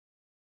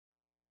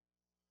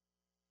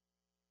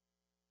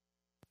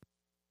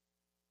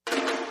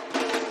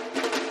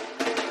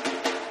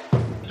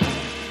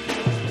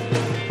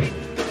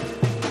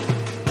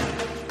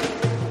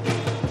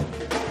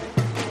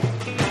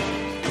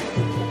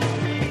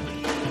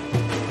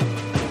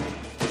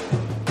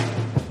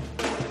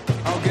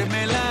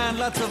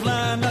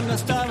the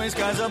starry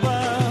skies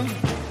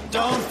above.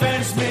 Don't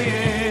fence me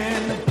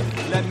in.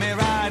 Let me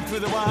ride through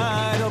the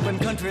wide open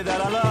country that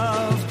I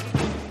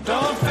love.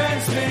 Don't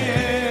fence me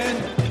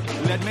in.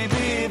 Let me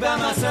be by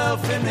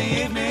myself in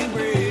the evening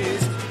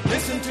breeze.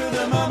 Listen to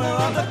the murmur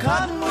of the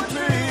cottonwood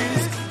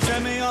trees.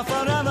 Send me off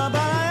forever, but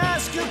I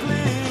ask you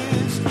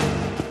please.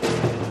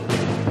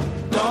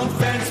 Don't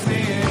fence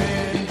me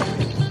in.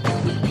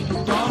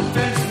 Don't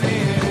fence me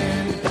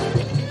in.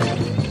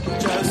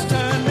 Just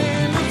turn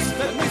me loose,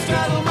 let me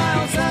straddle my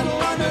own saddle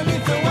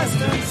underneath the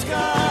western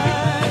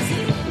skies.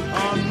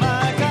 On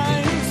my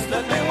cayuse,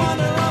 let me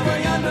wander over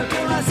yonder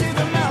till I see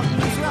the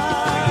mountains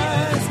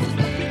rise.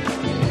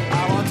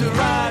 I want to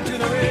ride to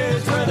the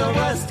ridge where the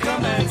west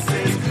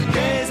commences.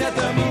 Gaze at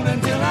the moon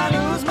until I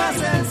lose my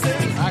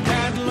senses. I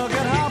can't look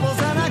at hobbles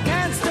and I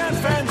can't stand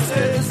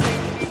fences.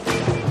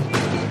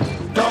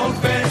 Don't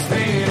fence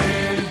me in.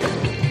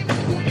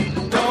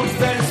 Don't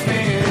fence me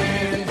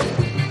in.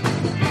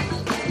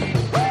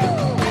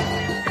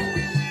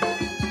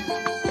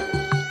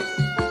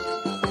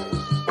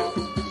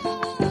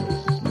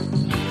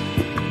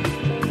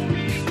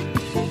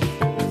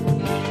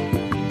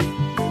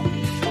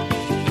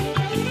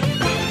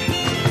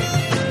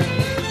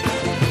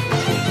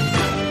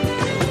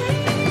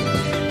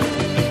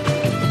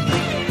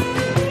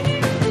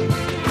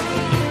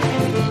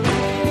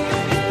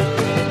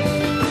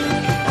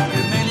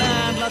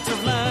 Mainland, lots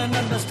of land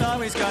and the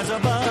starry skies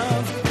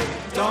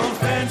above. Don't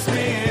fence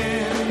me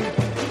in.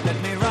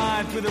 Let me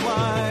ride through the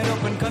wide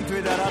open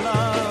country that I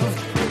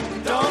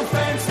love. Don't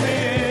fence me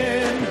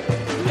in.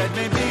 Let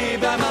me be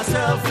by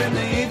myself in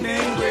the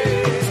evening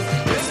breeze.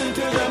 Listen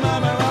to the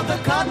murmur of the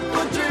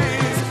cottonwood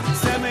trees.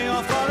 Send me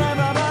off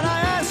forever, but I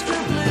ask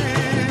you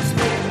please.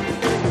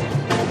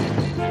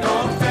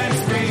 Don't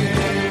fence me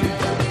in.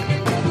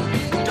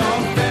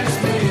 Don't fence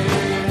me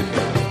in.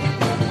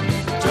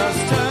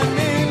 Just turn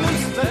me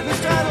loose, let me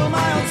straddle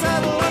my own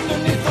saddle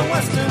underneath the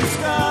western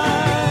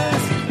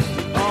skies.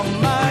 On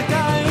my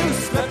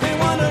cayuse, let me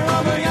wander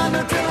over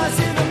yonder till I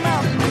see the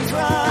mountains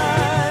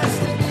rise.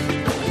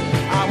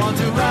 I want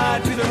to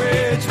ride to the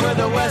ridge where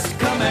the west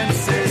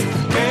commences.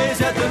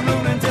 Gaze at the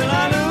moon until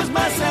I lose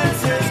my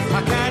senses.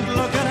 I can't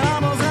look at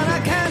hobbles and I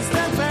can't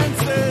stand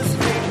fences.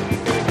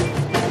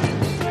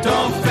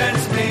 Don't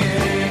fence me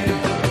in.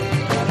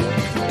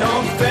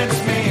 Don't fence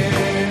me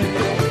in.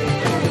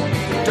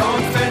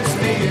 Don't fence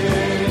me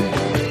in.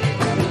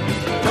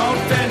 Don't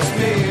fence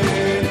me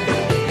in.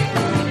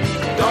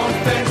 Don't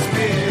fence me in. Don't fence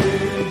me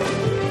in.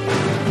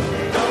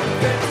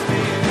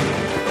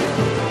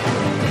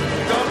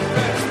 Don't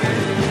fence me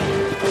in.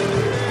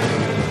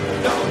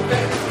 Don't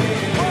fence me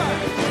in.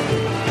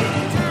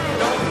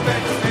 Don't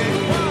fence me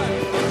in.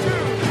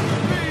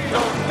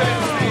 Don't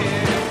fence me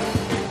in.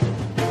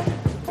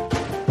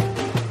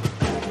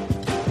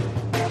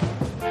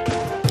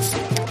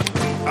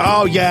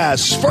 Oh,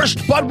 yes. First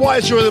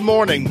Budweiser of the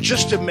morning.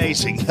 Just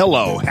amazing.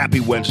 Hello. Happy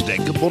Wednesday.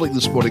 Good morning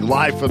this morning.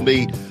 Live from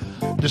the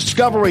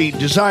Discovery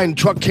Design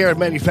Truck Care and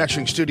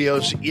Manufacturing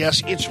Studios.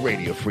 Yes, it's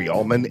Radio Free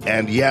Allman.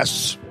 And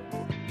yes,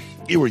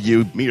 you or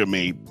you, me or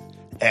me.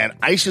 And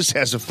ISIS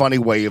has a funny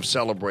way of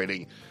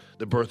celebrating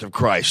the birth of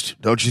Christ,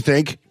 don't you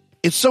think?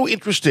 It's so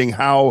interesting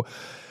how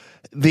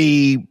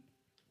these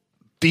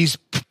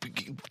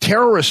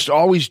terrorists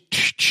always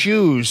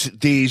choose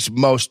these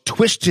most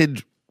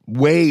twisted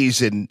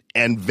ways and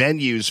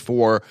venues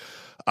for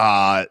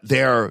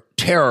their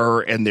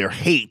terror and their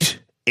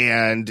hate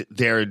and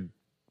their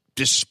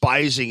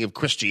despising of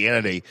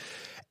Christianity.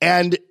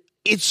 And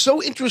it's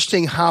so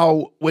interesting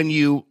how when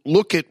you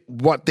look at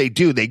what they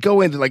do, they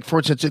go into, like, for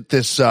instance, at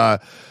this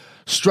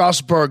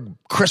Strasbourg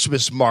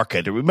Christmas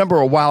market. I remember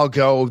a while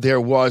ago there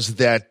was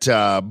that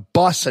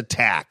bus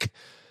attack.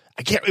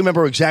 I can't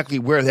remember exactly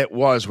where that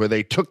was, where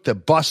they took the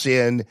bus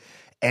in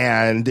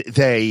and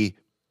they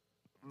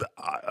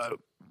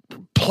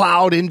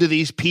plowed into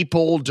these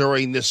people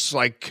during this,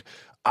 like,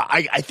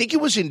 I think it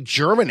was in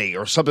Germany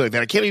or something like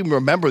that. I can't even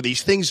remember.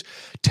 These things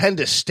tend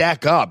to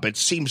stack up. It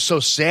seems so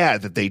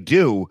sad that they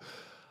do,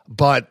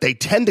 but they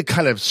tend to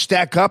kind of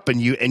stack up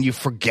and you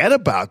forget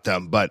about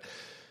them. But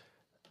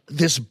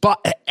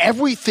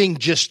everything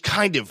just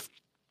kind of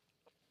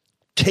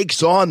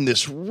takes on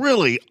this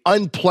really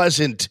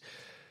unpleasant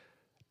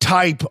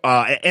type,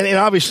 and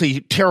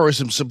obviously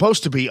terrorism's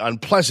supposed to be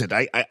unpleasant.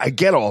 I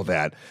get all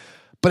that.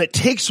 But it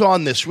takes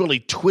on this really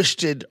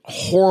twisted,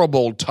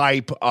 horrible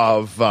type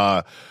of,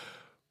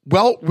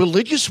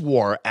 religious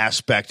war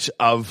aspect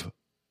of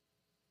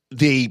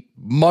the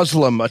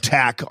Muslim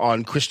attack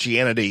on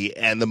Christianity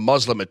and the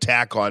Muslim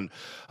attack on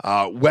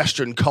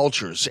Western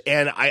cultures.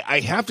 And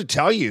I have to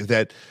tell you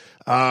that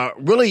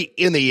really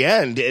in the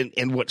end,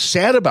 and what's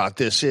sad about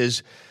this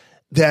is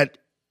that,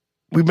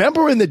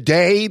 remember in the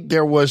day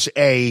there was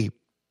a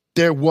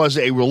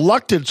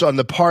reluctance on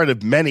the part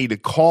of many to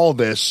call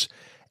this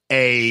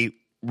a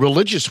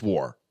religious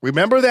war.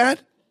 Remember that?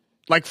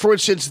 Like, for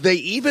instance, they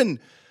even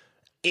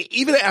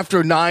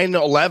after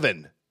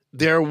 9/11,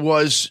 there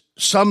was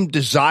some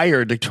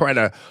desire to try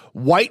to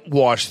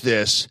whitewash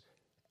this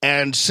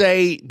and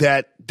say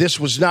that this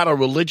was not a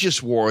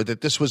religious war,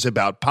 that this was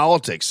about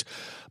politics.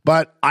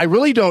 But I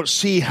really don't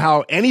see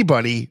how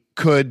anybody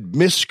could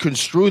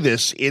misconstrue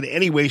this in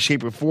any way,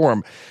 shape, or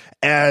form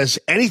as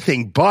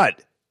anything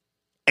but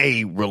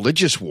a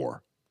religious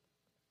war.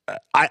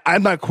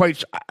 I'm not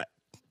quite,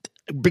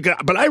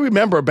 but I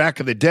remember back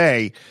in the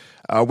day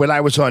when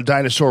I was on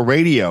Dinosaur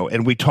Radio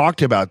and we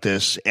talked about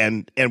this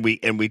and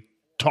we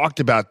talked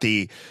about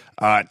the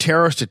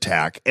terrorist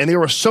attack, and there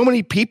were so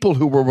many people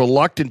who were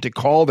reluctant to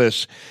call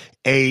this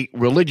a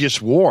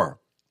religious war.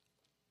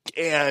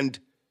 And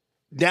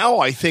now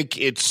I think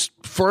it's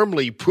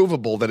firmly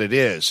provable that it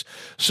is.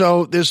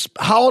 So this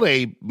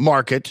holiday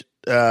market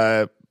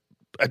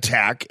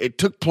attack, it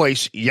took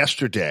place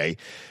yesterday,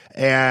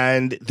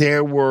 and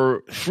there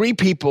were 3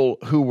 people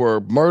who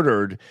were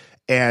murdered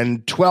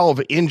and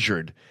 12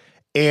 injured.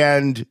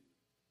 And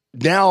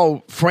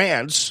now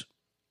France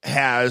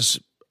has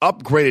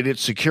upgraded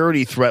its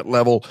security threat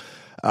level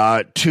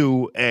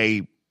to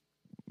a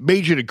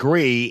major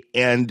degree,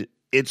 and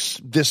it's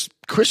this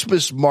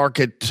Christmas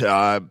market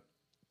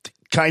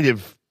kind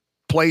of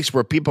place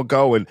where people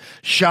go and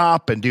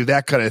shop and do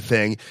that kind of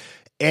thing.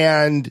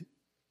 And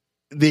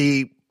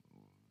the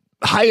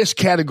highest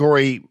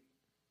category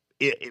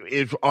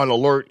is on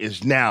alert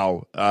is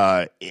now.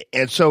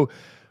 And so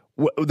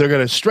they're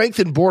going to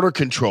strengthen border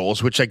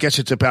controls, which I guess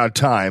it's about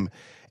time.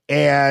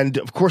 And,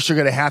 of course, they're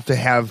going to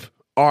have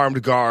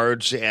armed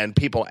guards and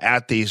people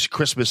at these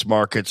Christmas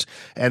markets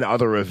and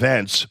other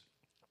events.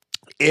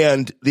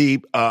 And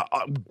the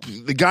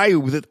guy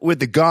with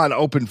the gun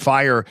opened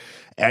fire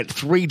at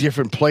 3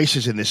 different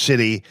places in the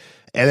city,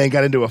 and then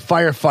got into a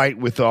firefight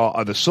with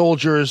the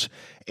soldiers.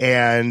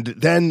 And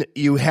then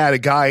you had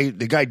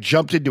the guy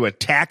jumped into a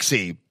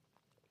taxi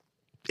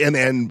and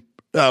then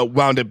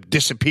wound up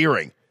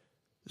disappearing.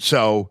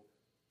 So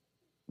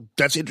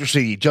that's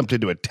interesting. He jumped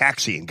into a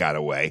taxi and got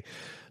away.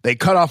 They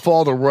cut off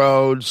all the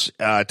roads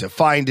to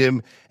find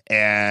him,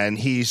 and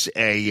he's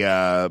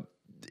a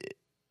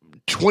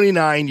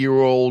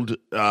 29-year-old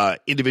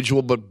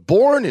individual, but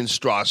born in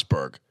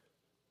Strasbourg.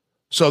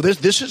 So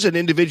this is an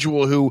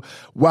individual who,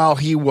 while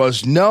he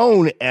was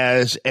known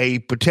as a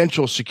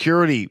potential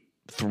security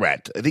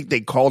threat, I think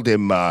they called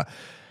him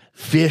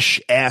Fish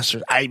Ass.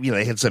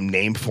 They had some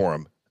name for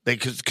him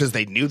because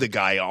they knew the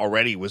guy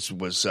already was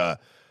a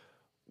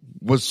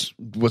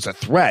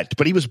threat.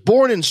 But he was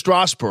born in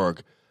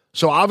Strasbourg,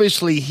 so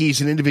obviously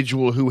he's an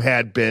individual who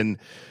had been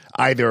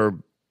either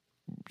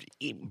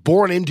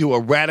born into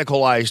a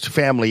radicalized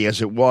family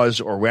as it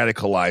was, or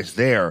radicalized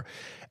there.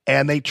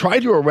 And they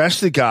tried to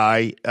arrest the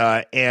guy,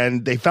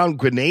 and they found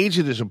grenades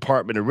in his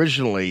apartment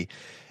originally.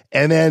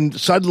 And then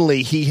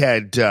suddenly he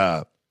had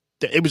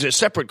it was a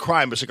separate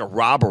crime. It was like a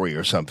robbery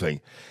or something.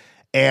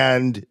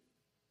 And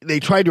they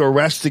tried to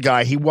arrest the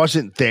guy. He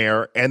wasn't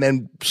there. And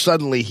then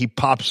suddenly he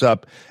pops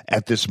up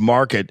at this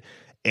market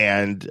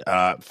and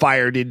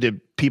fired into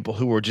people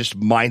who were just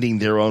minding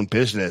their own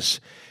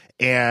business.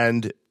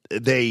 And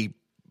they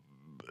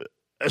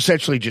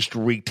essentially just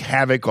wreaked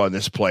havoc on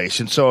this place.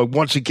 And so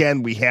once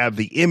again, we have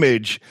the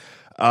image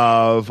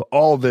of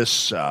all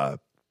this, kind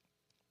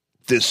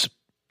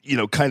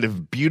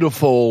of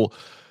beautiful,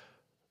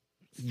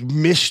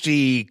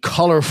 misty,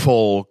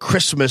 colorful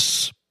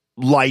Christmas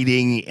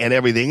lighting and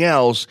everything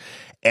else.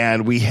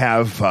 And we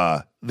have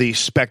the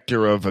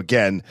specter of,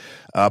 again,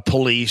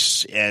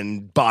 police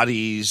and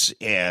bodies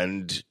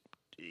and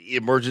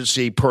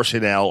emergency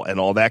personnel and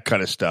all that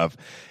kind of stuff.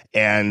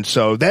 And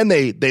so then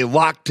they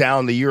locked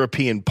down the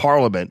European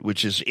Parliament,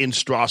 which is in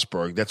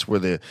Strasbourg. That's where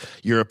the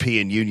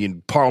European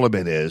Union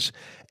Parliament is.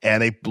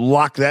 And they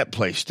locked that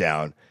place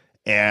down.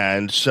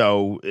 And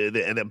so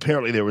and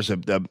apparently there was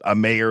a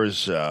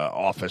mayor's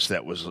office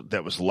that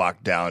was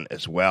locked down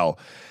as well.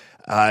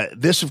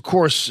 This, of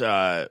course,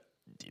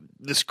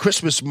 this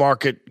Christmas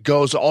market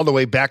goes all the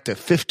way back to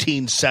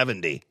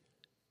 1570.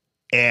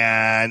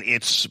 And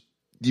it's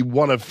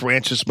one of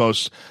France's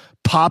most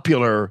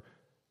popular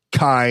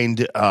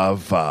kind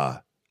of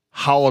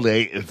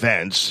holiday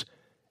events.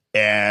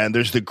 And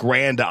there's the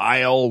Grand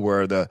Isle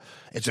where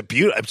it's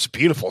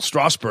beautiful.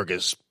 Strasbourg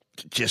is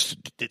just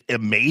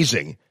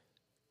amazing.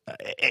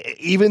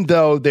 Even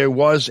though there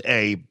was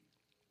a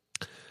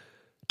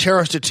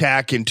terrorist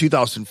attack in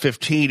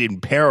 2015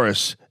 in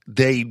Paris,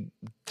 they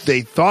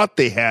thought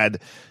they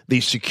had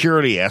the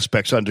security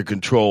aspects under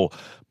control,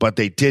 but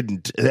they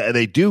didn't.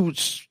 They do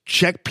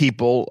check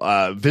people.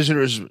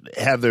 Visitors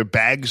have their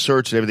bags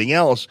searched and everything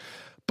else.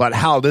 But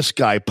how this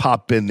guy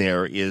popped in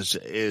there is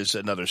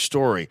another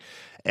story.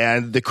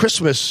 And the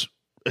Christmas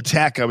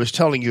attack I was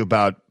telling you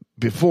about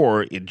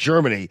before in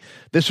Germany,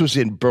 this was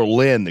in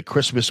Berlin, the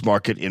Christmas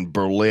market in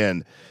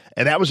Berlin.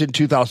 And that was in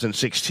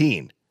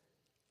 2016.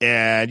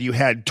 And you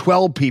had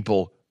 12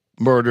 people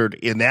murdered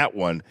in that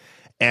one.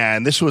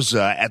 And this was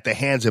at the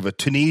hands of a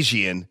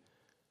Tunisian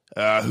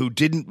who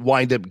didn't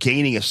wind up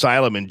gaining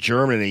asylum in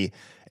Germany.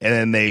 And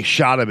then they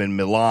shot him in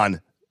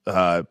Milan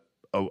a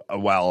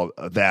while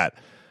that.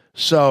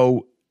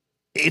 So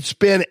it's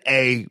been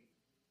a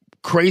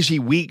crazy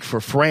week for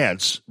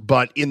France,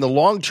 but in the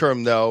long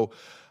term, though,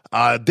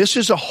 This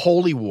is a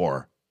holy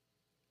war.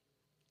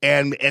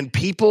 And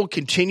people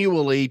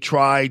continually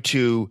try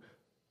to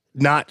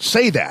not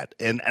say that.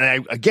 And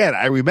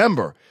I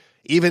remember,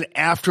 even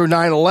after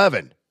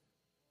 9/11,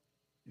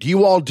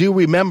 you all do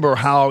remember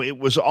how it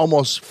was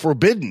almost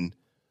forbidden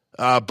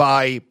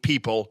by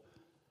people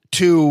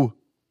to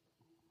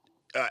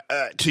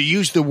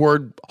use the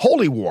word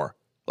holy war.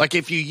 Like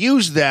if you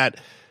use that,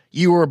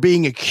 you are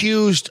being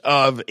accused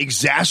of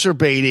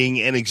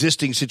exacerbating an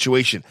existing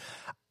situation.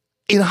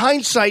 In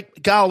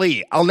hindsight,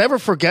 golly, I'll never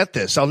forget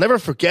this. I'll never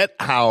forget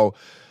how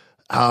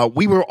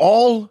we were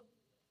all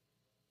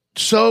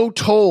so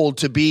told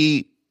to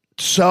be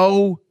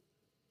so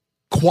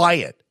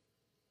quiet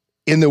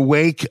in the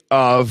wake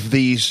of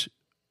these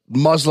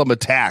Muslim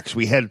attacks.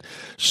 We had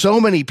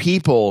so many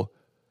people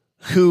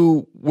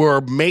who were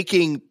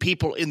making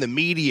people in the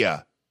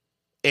media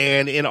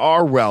and in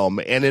our realm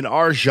and in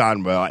our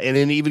genre and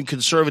in even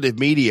conservative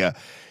media,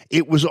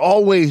 it was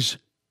always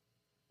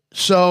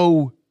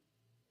so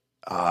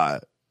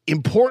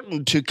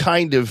important to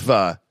kind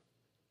of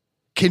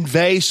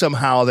convey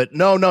somehow that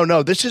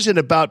no, this isn't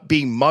about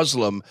being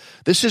Muslim.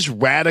 This is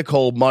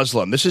radical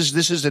Muslim. This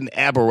is an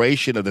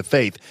aberration of the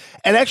faith.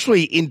 And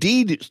actually,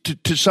 indeed,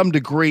 to some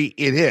degree,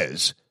 it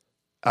is.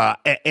 But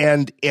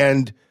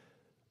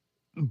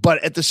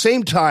at the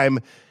same time,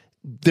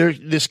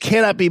 this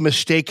cannot be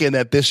mistaken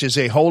that this is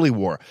a holy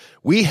war.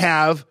 We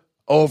have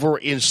over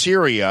in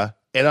Syria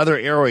and other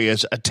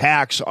areas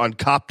attacks on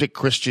Coptic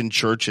Christian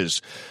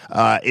churches.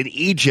 In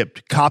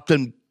Egypt,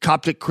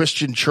 Coptic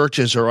Christian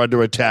churches are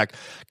under attack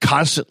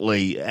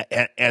constantly,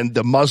 and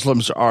the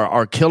Muslims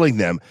are killing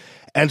them.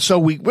 And so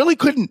we really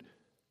couldn't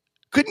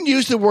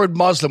use the word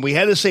Muslim. We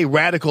had to say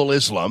radical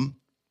Islam,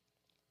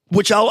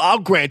 which I'll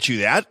grant you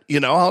that.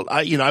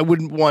 I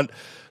wouldn't want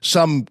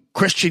some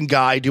Christian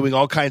guy doing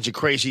all kinds of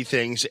crazy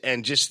things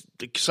and just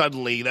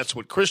suddenly that's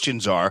what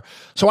Christians are.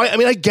 So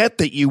I get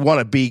that you want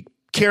to be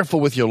careful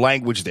with your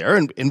language there,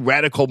 and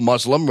radical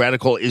Muslim,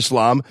 radical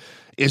Islam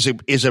is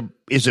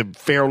a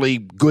fairly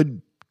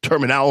good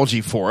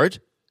terminology for it.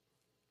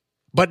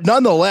 But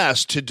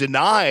nonetheless, to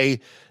deny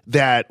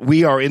that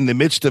we are in the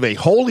midst of a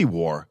holy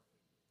war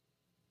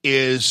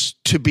is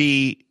to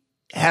be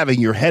having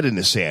your head in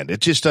the sand.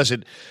 It just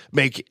doesn't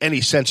make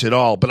any sense at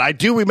all. But I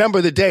do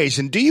remember the days,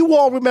 and do you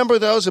all remember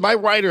those? Am I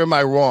right or am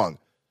I wrong?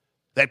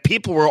 That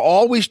people were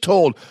always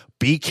told,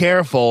 be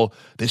careful,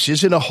 this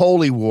isn't a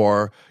holy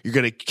war. You're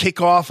going to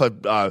kick off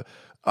a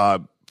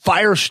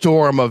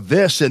firestorm of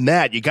this and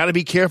that. You got to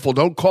be careful.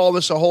 Don't call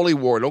this a holy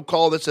war. Don't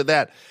call this a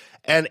that.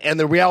 And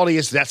the reality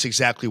is that's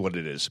exactly what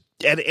it is.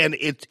 And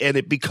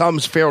it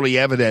becomes fairly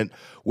evident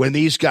when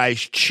these guys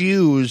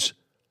choose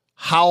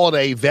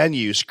holiday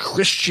venues,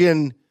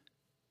 Christian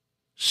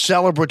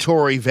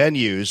celebratory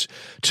venues,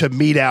 to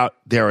meet out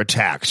their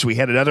attacks. We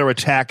had another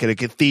attack at a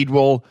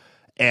cathedral,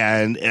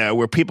 and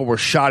where people were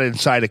shot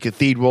inside a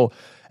cathedral.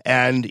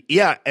 And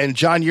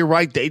John, you're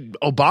right.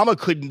 Obama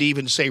couldn't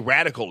even say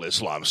radical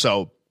Islam.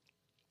 So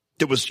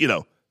there was,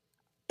 and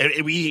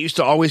we used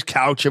to always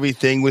couch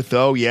everything with,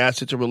 oh,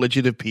 yes, it's a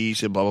religion of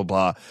peace and blah, blah,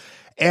 blah.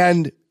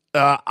 And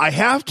I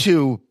have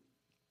to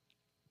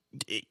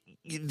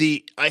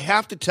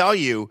tell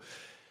you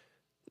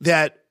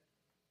that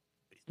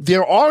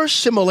there are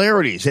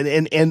similarities,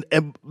 and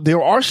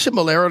there are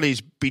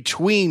similarities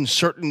between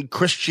certain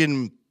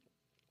Christian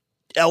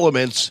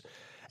elements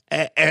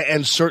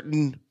and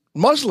certain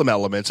Muslim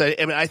elements.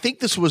 I think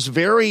this was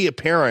very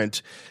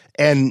apparent,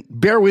 and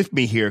bear with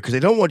me here because I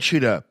don't want you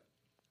to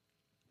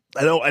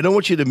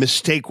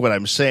mistake what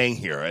I'm saying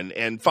here.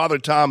 And Father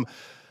Tom,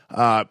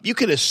 you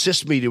can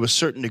assist me to a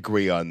certain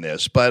degree on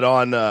this, but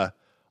on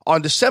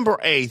December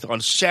 8th, on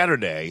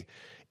Saturday,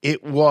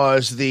 it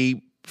was the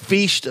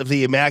Feast of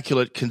the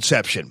Immaculate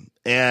Conception,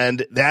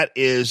 and that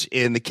is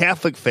in the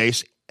Catholic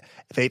faith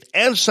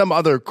and some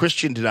other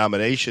Christian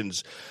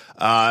denominations.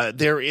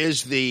 There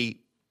is the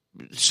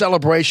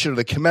celebration or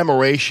the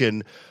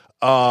commemoration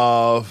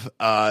of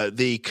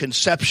the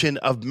conception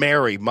of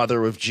Mary,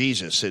 mother of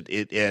Jesus,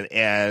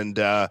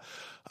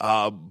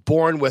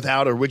 born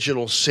without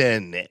original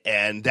sin,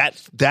 and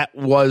that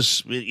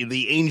was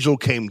the angel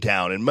came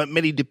down, and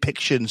many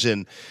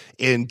depictions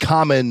in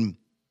common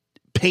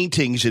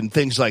paintings and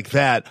things like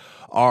that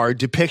are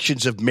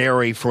depictions of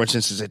Mary, for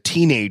instance, as a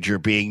teenager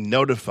being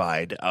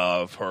notified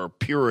of her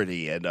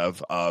purity and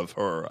of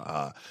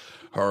her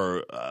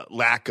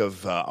lack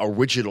of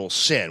original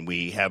sin.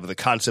 We have the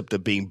concept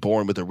of being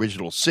born with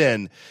original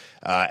sin,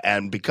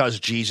 and because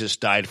Jesus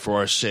died for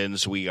our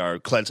sins, we are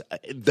cleansed.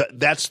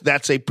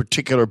 That's a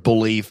particular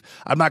belief.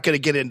 I'm not going to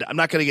get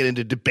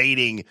into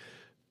debating,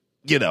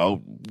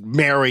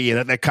 Mary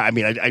and that kind. I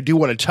mean, I do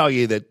want to tell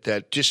you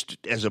that just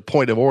as a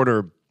point of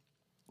order,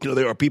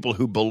 there are people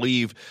who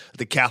believe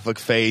the Catholic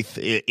faith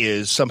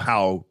is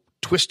somehow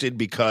twisted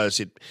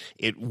because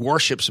it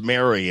worships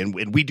Mary,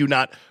 and we do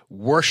not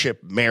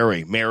worship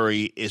Mary.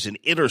 Mary is an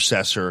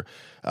intercessor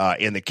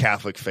in the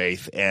Catholic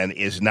faith and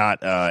is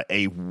not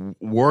a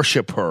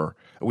worshiper.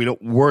 We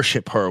don't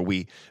worship her.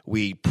 We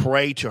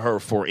pray to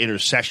her for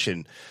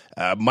intercession.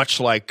 much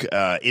like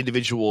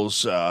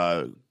individuals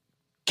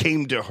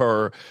came to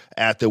her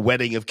at the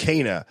wedding of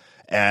Cana.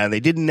 And they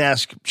didn't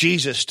ask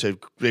Jesus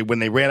when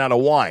they ran out of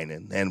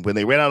wine. And when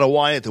they ran out of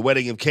wine at the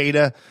wedding of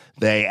Cana,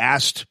 they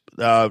asked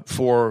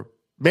for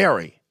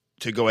Mary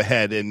to go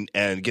ahead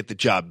and get the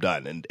job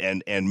done.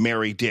 And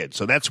Mary did.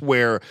 So that's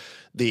where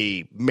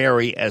the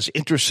Mary as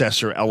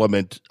intercessor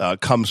element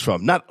comes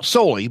from. Not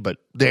solely, but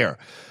there.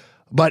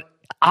 But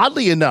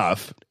oddly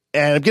enough,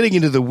 and I'm getting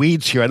into the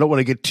weeds here. I don't want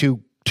to get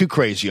too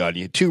crazy on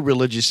you, too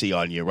religious-y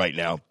on you right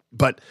now.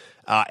 But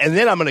and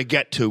then I'm going to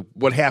get to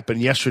what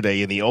happened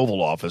yesterday in the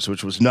Oval Office,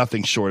 which was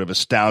nothing short of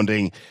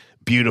astounding,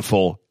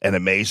 beautiful, and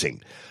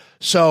amazing.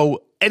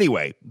 So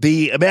anyway,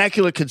 the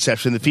Immaculate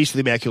Conception, the Feast of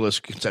the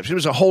Immaculate Conception, it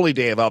was a holy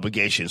day of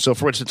obligation. So,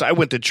 for instance, I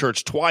went to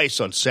church twice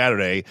on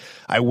Saturday.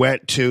 I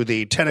went to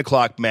the 10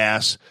 o'clock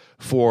Mass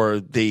for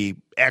the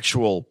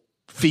actual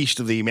Feast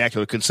of the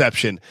Immaculate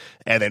Conception,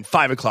 and then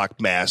 5 o'clock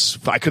Mass.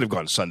 I could have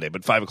gone Sunday,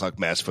 but 5 o'clock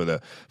Mass for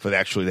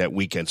actually that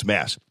weekend's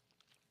Mass.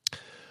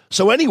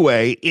 So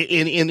anyway,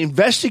 in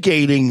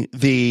investigating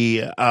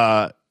the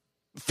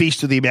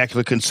Feast of the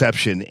Immaculate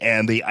Conception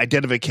and the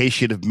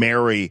identification of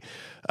Mary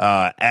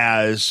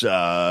as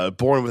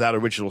born without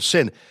original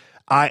sin,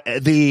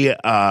 there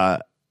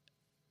are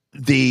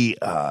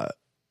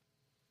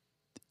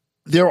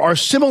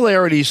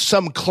similarities.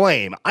 Some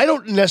claim. I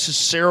don't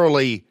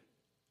necessarily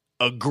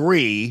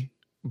agree,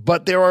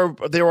 but there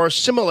are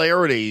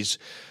similarities.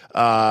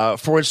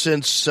 For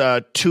instance,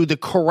 to the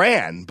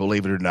Quran,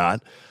 believe it or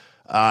not.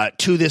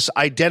 To this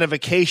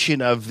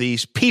identification of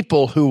these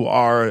people who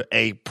are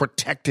a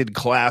protected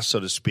class, so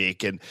to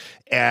speak,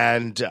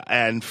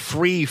 and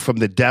free from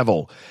the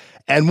devil.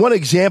 And one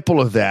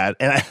example of that,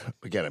 and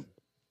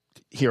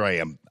here I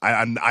am.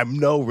 I'm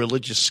no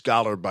religious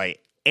scholar by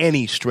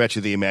any stretch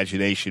of the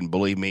imagination,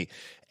 believe me.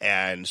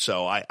 And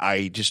so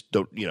I just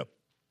don't,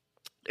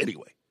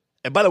 anyway.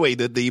 And by the way,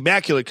 the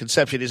Immaculate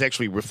Conception is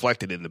actually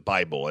reflected in the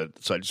Bible, and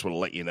so I just want to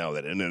let you know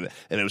that. And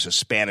it was a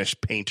Spanish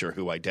painter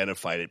who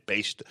identified it,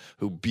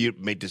 who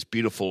made this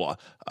beautiful.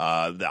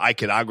 The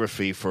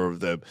iconography for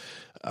the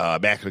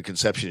Immaculate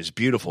Conception is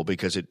beautiful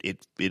because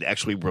it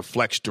actually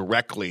reflects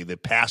directly the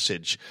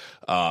passage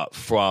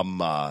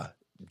from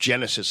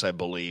Genesis, I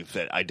believe,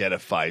 that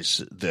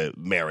identifies the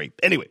Mary.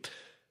 Anyway,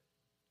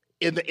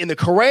 in the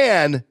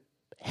Quran,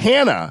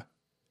 Hannah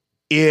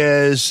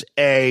is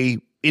a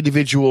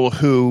individual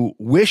who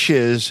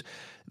wishes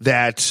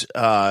that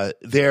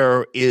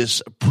there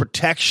is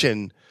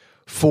protection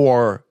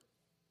for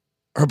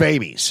her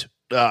babies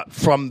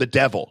from the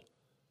devil.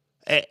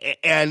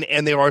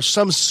 And there are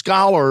some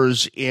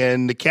scholars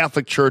in the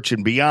Catholic Church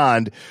and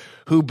beyond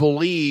who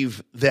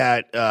believe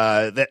that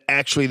that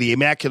actually the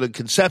Immaculate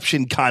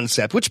Conception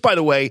concept, which, by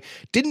the way,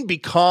 didn't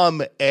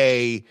become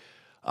a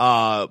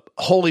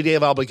holy day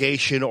of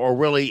obligation or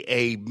really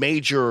a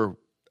major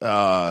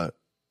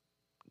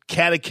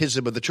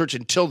catechism of the church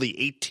until the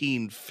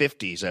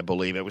 1850s, I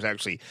believe. It was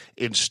actually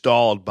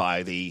installed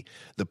by the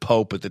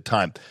Pope at the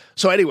time.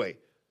 So anyway,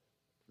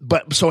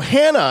 so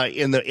Hannah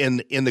in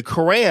the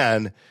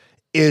Quran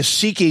is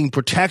seeking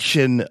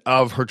protection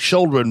of her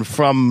children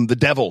from the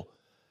devil.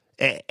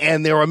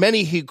 And there are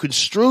many who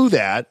construe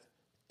that,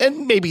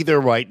 and maybe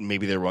they're right and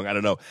maybe they're wrong, I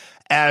don't know,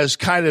 as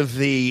kind of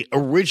the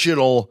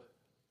original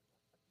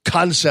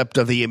concept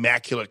of the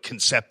Immaculate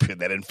Conception,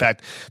 that in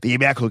fact the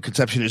Immaculate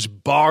Conception is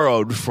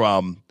borrowed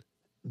from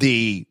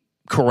the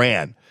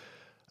Quran.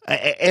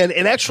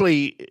 And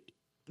actually,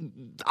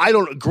 I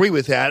don't agree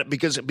with that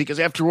because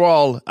after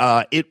all,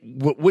 it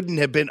wouldn't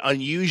have been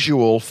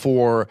unusual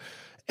for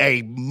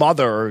a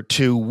mother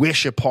to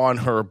wish upon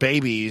her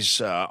baby's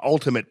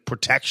ultimate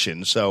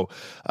protection. So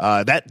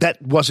that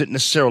wasn't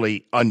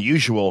necessarily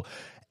unusual.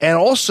 And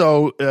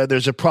also,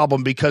 there's a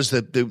problem because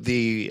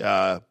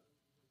the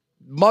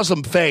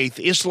Muslim faith,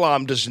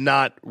 Islam, does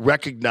not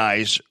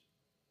recognize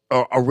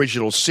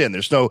original sin.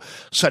 There's no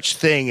such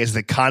thing as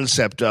the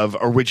concept of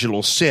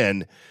original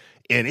sin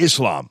in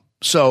Islam.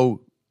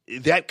 So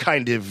that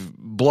kind of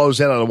blows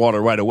that out of the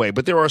water right away.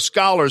 But there are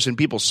scholars and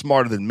people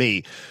smarter than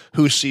me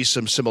who see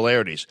some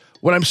similarities.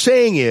 What I'm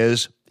saying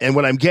is, and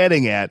what I'm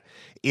getting at,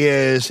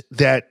 is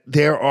that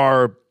there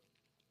are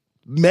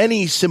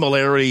many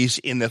similarities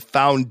in the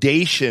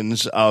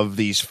foundations of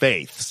these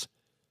faiths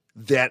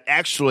that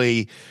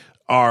actually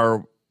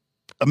are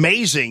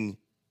amazing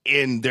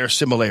in their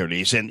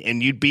similarities,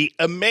 and you'd be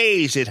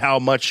amazed at how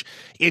much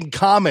in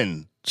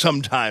common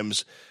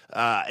sometimes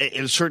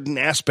in certain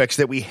aspects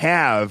that we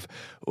have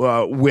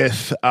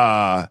with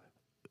the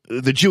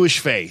Jewish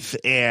faith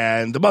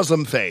and the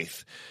Muslim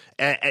faith.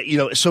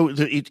 So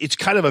it's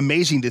kind of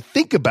amazing to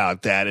think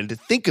about that and to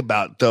think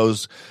about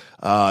those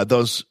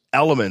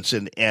elements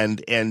and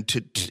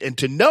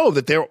to know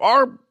that there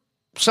are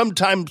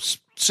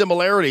sometimes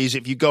similarities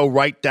if you go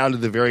right down to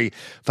the very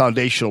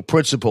foundational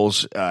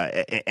principles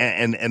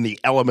and the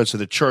elements of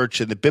the church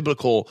and the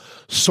biblical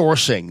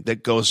sourcing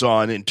that goes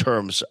on in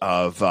terms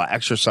of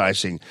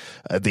exercising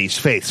these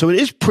faiths. So it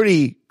is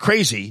pretty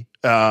crazy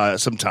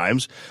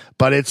sometimes,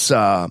 but it's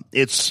a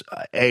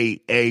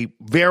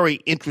very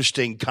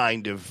interesting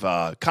kind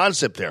of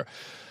concept there.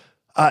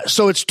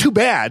 So it's too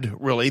bad,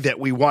 really, that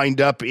we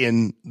wind up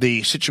in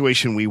the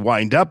situation we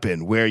wind up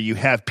in, where you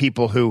have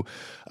people who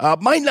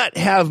might not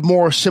have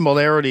more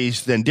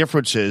similarities than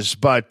differences,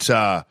 but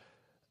Dean's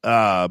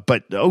a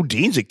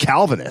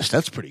Calvinist.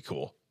 That's pretty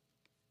cool.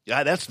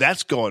 Yeah,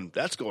 that's going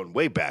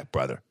way back,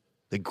 brother.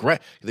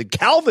 The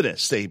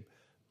Calvinists, they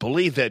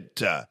believe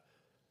that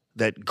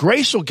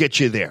grace will get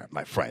you there,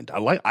 my friend. I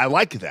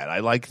like that. I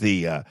like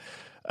the.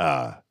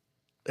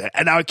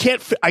 And I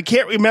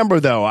can't remember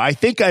though. I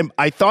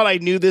thought I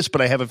knew this,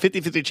 but I have a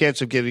 50-50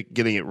 chance of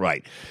getting it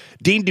right.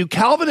 Dean, do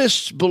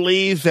Calvinists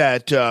believe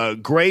that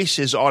grace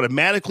is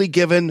automatically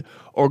given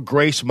or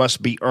grace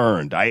must be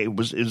earned? It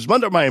was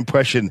under my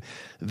impression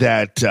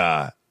that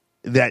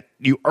that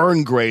you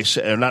earn grace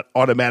and are not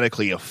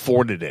automatically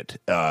afforded it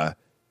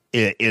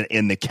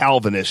in the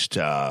Calvinist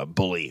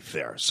belief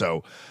there.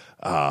 So.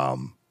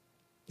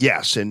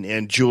 Yes,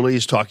 and Julie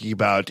is talking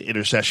about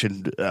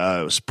intercession,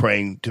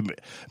 praying to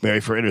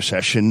Mary for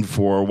intercession,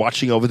 for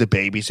watching over the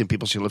babies in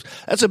people's lives.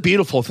 That's a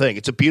beautiful thing.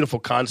 It's a beautiful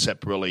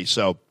concept, really.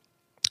 So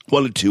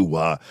wanted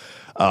to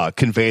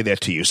convey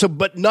that to you. So,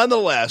 but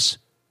nonetheless,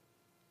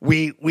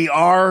 we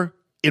are,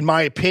 in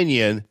my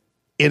opinion,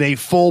 in a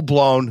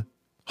full-blown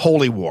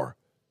holy war.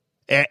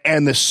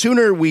 And the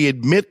sooner we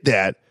admit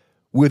that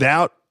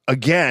without,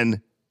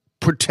 again,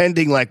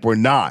 pretending like we're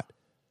not,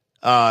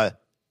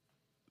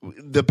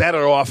 the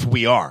better off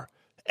we are.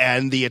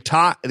 And the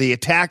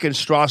attack in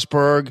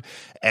Strasbourg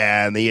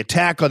and the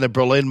attack on the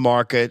Berlin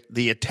market,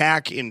 the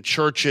attack in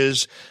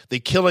churches, the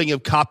killing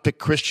of Coptic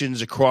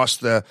Christians across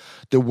the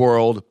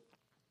world,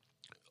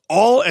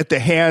 all at the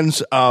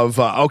hands of,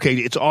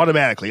 it's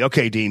automatically.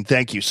 Okay, Dean,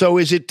 thank you. So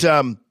is it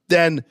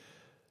then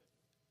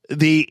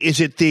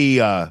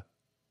the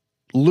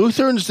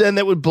Lutherans then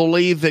that would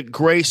believe that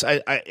grace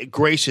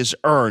is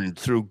earned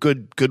through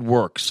good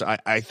works?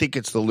 I think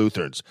it's the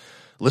Lutherans.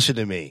 Listen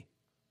to me.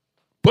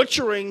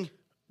 Butchering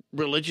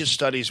Religious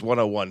Studies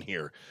 101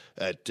 here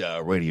at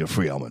Radio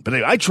Free Element. But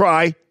anyway, I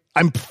try.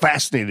 I'm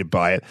fascinated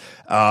by it.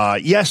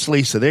 Yes,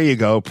 Lisa, there you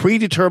go.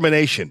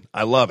 Predetermination.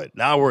 I love it.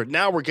 Now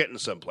we're getting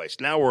someplace.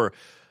 Now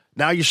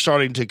you're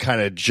starting to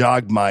kind of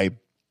jog my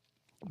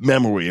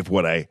memory of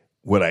what I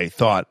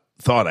thought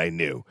I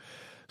knew.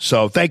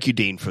 So thank you,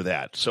 Dean, for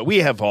that. So we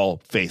have all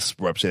faiths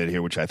represented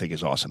here, which I think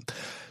is awesome.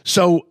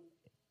 So,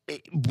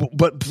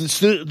 but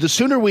the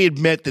sooner we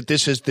admit that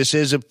this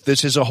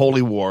is a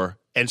holy war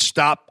and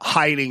stop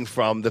hiding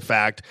from the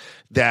fact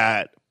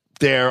that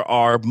there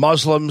are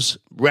Muslims,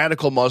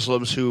 radical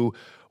Muslims, who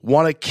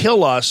want to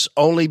kill us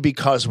only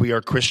because we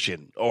are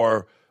Christian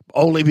or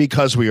only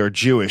because we are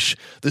Jewish,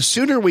 the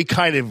sooner we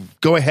kind of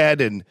go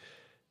ahead and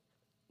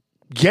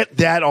get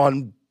that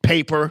on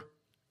paper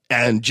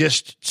and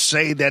just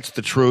say that's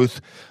the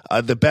truth,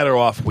 the better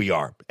off we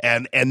are.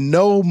 And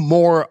no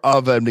more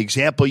of an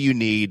example you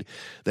need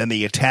than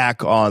the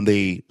attack on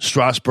the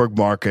Strasbourg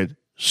market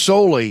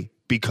solely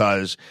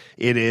because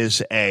it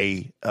is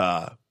a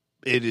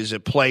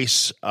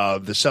place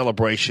of the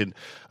celebration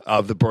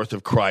of the birth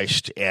of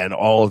Christ and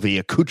all of the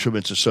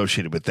accoutrements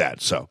associated with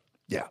that. So,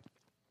 yeah.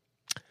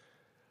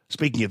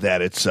 Speaking of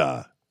that,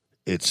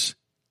 it's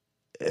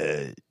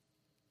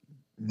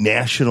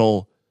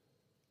national.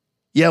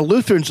 Yeah,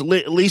 Lutherans,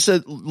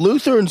 Lisa,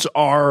 Lutherans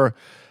are,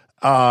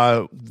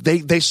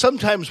 they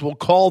sometimes will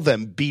call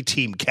them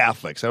B-team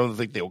Catholics. I don't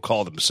think they will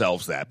call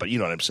themselves that, but you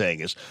know what I'm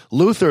saying is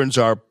Lutherans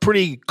are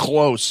pretty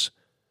close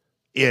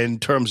in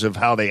terms of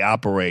how they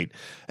operate,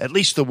 at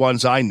least the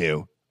ones I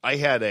knew. I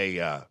had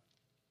a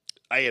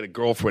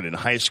girlfriend in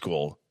high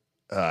school,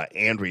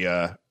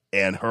 Andrea,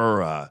 and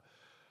her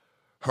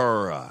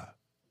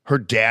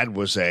dad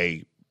was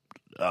a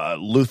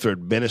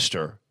Lutheran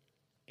minister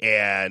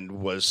and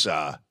was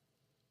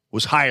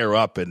higher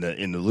up in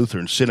the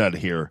Lutheran Synod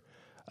here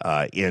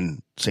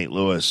in St.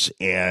 Louis,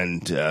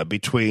 and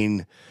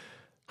between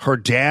her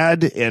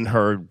dad and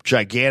her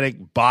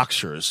gigantic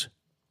boxers,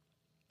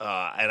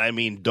 and I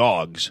mean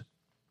dogs,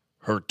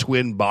 her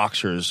twin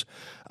boxers,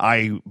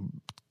 I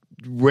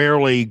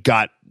rarely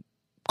got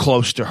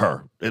close to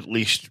her, at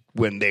least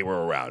when they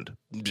were around.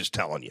 I'm just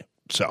telling you.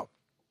 So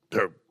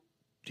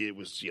it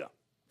was,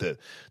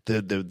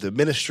 the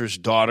minister's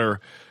daughter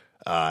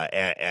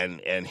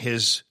and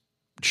his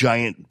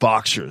giant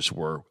boxers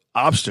were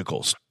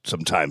obstacles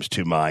sometimes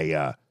to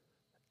my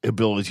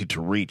ability to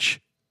reach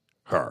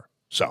her.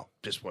 So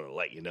just want to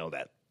let you know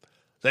that.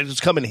 That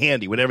just come in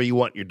handy whenever you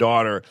want your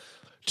daughter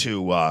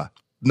to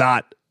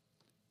not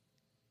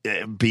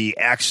be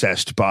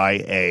accessed by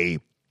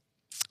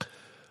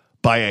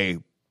a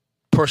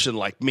person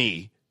like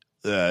me.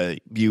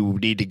 You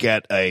need to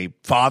get a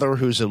father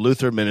who's a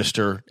Lutheran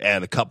minister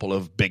and a couple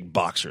of big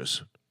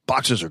boxers.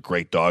 Boxers are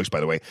great dogs, by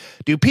the way.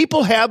 Do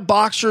people have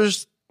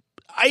boxers?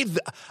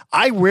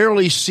 I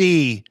rarely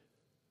see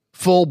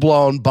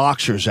full-blown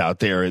boxers out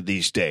there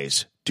these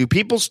days. Do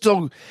people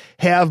still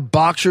have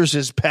boxers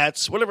as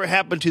pets? Whatever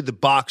happened to the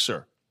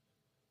boxer?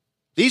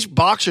 These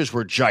boxers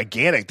were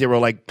gigantic. They were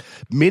like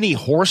mini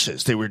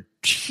horses. They were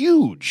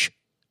huge.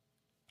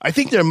 I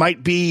think there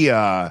might be.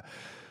 I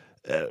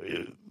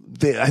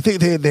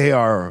think they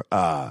are.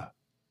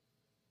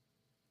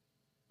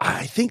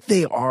 I think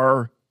they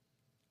are.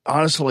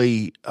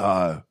 Honestly,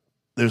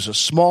 there's a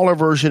smaller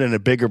version and a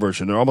bigger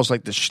version. They're almost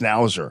like the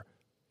Schnauzer,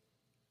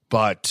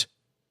 but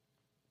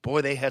boy,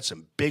 they had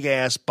some big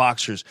ass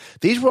boxers.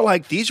 They look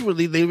like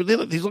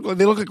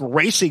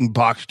racing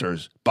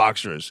boxers,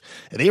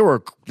 and they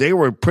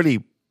were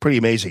pretty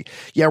amazing.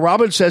 Yeah,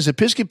 Robin says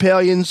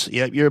Episcopalians.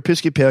 Yeah, you're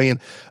Episcopalian,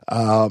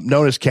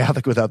 known as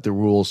Catholic without the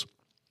rules.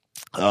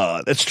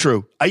 That's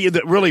true.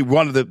 Really,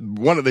 one of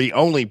the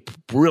only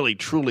really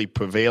truly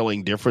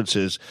prevailing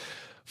differences,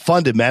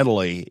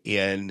 fundamentally,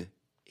 in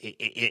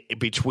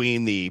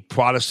between the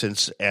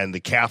Protestants and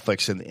the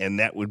Catholics, and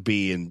that would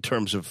be in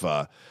terms of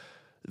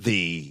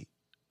when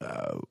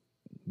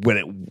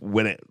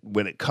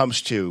it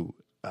comes to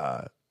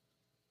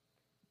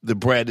the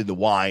bread and the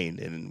wine,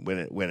 and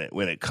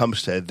when it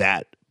comes to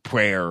that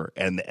prayer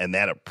and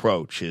that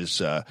approach,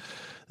 is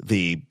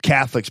the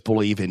Catholics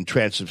believe in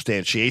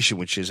transubstantiation,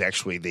 which is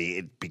actually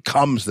it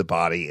becomes the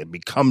body, it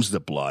becomes the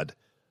blood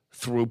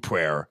through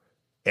prayer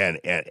and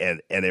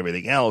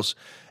everything else,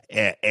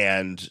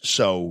 and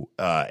so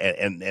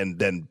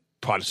then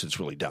Protestants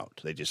really don't.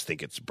 They just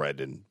think it's bread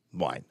and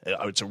wine.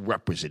 It's a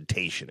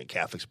representation, and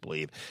Catholics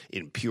believe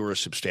in pure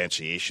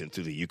substantiation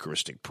through the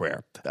Eucharistic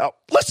prayer. Now,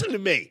 listen to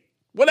me,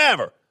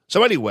 whatever.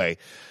 So anyway,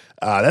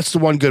 that's the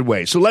one good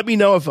way. So let me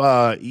know if,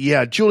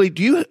 Julie,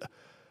 do you?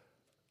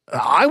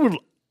 I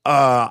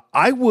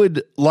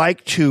would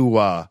like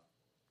to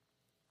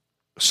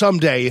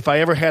someday, if I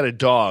ever had a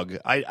dog,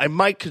 I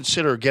might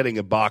consider getting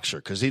a boxer,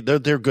 because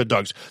they're good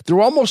dogs.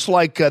 They're almost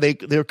like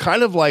they're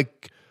kind of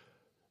like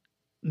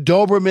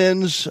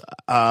Dobermans.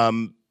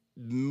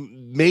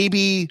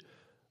 Maybe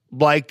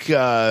like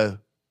the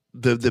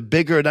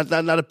bigger,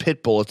 not a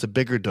pit bull, it's a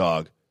bigger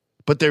dog,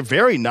 but they're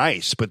very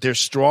nice, but they're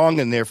strong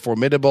and they're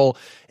formidable.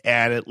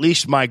 And at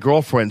least my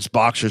girlfriend's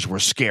boxers were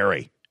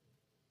scary.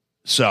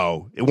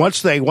 So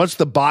once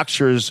the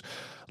boxers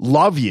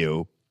love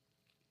you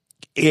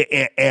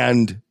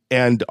and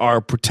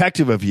are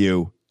protective of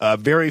you,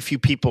 very few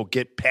people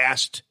get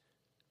past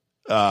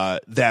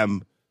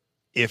them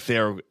if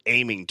they're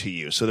aiming to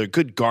you. So they're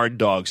good guard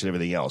dogs and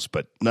everything else,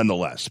 but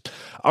nonetheless.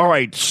 All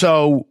right,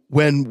 so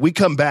when we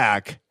come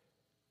back,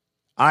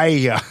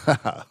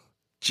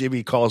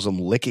 Jimmy calls them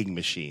licking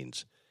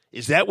machines.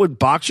 Is that what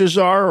boxers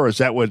are, or is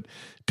that what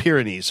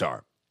Pyrenees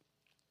are?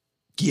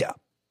 Yeah.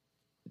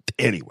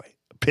 Anyway,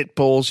 pit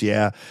bulls,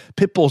 yeah.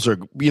 Pit bulls are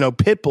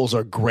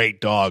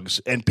great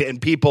dogs, and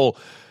people,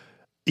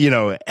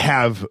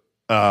 have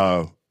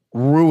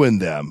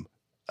ruined them.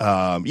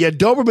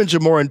 Dobermans are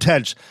more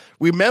intense.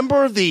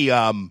 Remember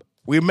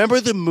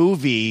the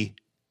movie,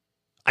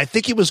 I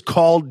think it was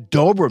called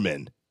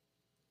Doberman,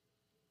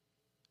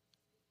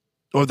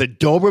 or the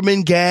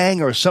Doberman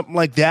Gang or something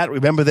like that.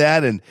 Remember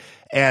that? And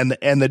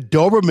the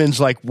Dobermans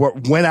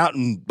went out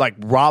and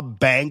robbed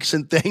banks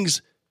and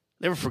things.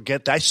 Never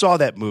forget that. I saw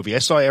that movie. I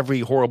saw every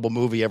horrible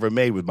movie ever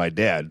made with my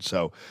dad.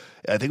 So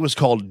I think it was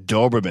called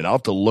Doberman. I'll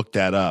have to look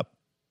that up.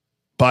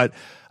 But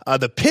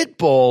the pit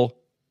bull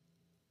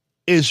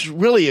is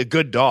really a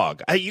good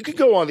dog. You can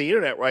go on the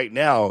internet right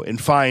now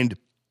and find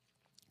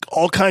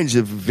all kinds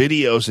of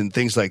videos and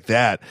things like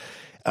that,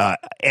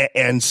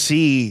 and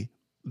see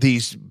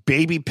these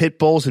baby pit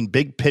bulls and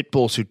big pit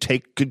bulls who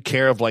take good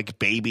care of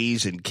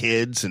babies and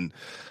kids and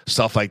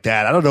stuff like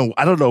that. I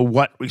don't know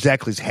what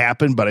exactly has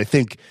happened, but I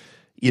think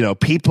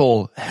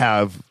people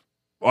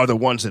are the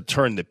ones that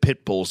turn the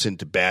pit bulls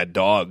into bad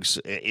dogs.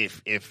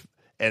 And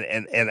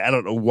I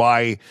don't know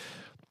why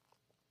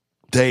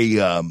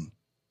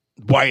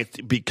why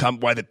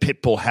the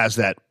pit bull has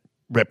that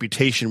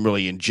reputation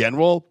really in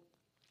general,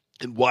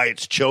 and why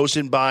it's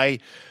chosen by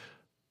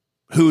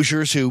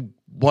Hoosiers who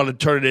want to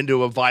turn it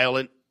into a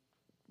violent,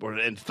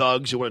 and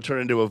thugs who want to turn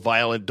it into a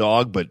violent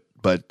dog. But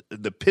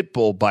the pit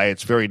bull, by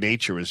its very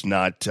nature, is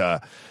not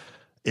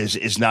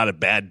is not a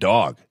bad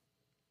dog.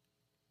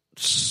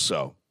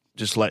 So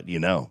just letting you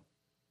know.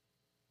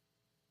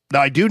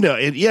 Now I do know,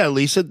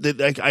 Lisa,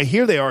 that I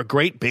hear they are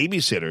great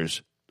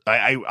babysitters.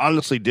 I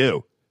honestly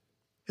do.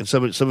 And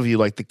some of you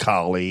like the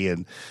collie,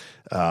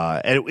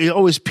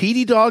 is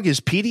Petey dog? Is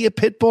Petey a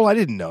pit bull? I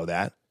didn't know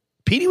that.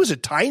 Petey was a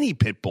tiny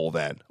pit bull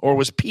then, or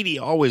was Petey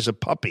always a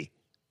puppy?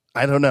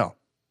 I don't know.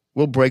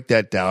 We'll break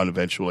that down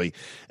eventually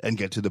and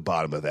get to the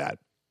bottom of that.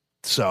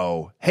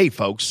 So, hey,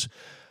 folks,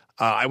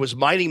 I was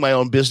minding my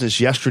own business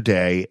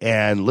yesterday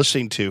and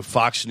listening to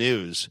Fox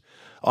News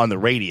on the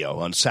radio,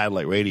 on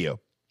satellite radio.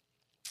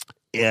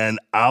 And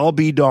I'll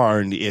be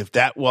darned if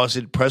that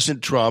wasn't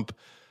President Trump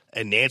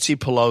and Nancy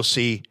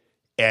Pelosi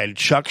and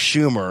Chuck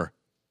Schumer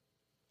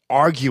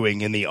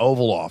arguing in the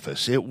Oval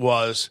Office. It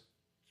was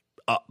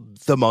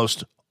the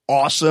most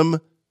awesome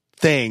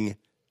thing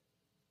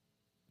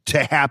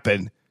to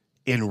happen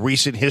in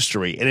recent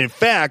history. And in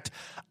fact,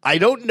 I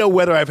don't know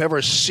whether I've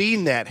ever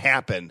seen that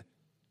happen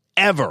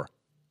ever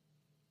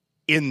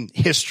in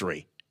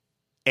history.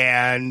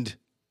 And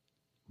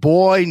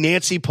boy,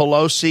 Nancy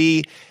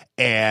Pelosi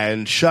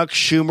and Chuck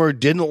Schumer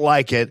didn't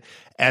like it,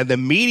 and the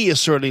media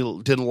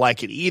certainly didn't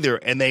like it either.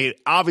 And they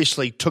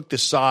obviously took the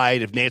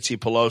side of Nancy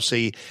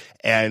Pelosi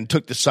and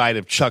took the side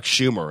of Chuck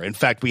Schumer. In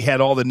fact, we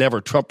had all the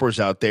Never Trumpers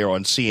out there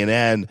on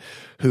CNN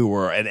who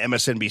were and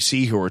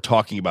MSNBC who were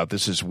talking about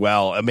this as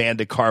well.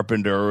 Amanda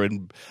Carpenter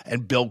and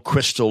Bill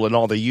Kristol and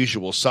all the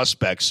usual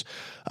suspects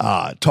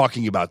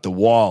talking about the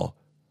wall.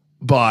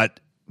 But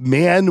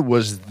man,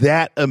 was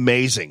that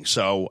amazing.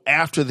 So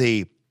after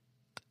the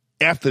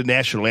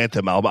national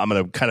anthem album, I'm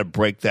going to kind of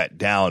break that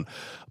down.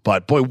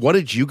 But boy, what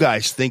did you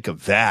guys think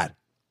of that?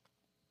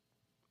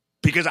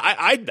 Because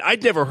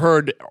I'd never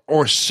heard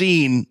or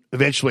seen,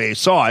 eventually I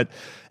saw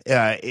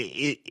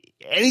it,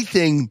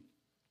 anything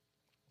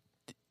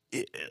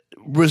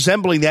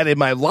resembling that in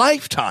my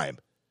lifetime.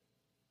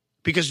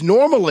 Because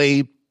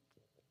normally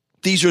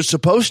these are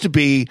supposed to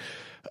be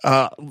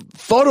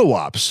photo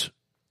ops.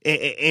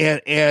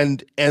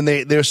 And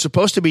they're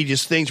supposed to be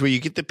just things where you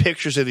get the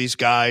pictures of these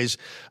guys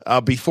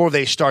before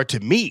they start to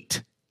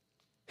meet.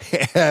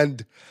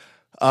 And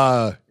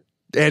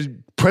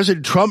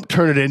President Trump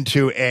turned it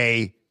into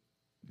a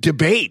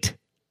debate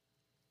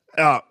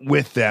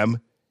with them,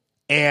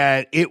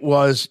 and it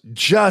was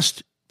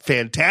just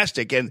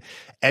fantastic. And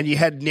you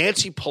had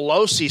Nancy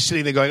Pelosi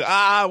sitting there going,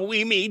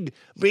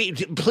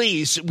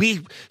 please,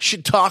 we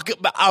should talk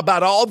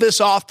about all this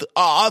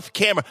off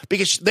camera,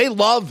 because they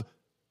love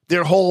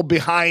their whole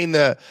behind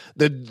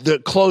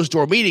the closed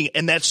door meeting,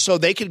 and that's so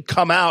they can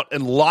come out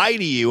and lie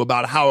to you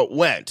about how it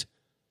went,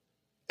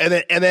 and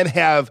then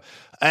have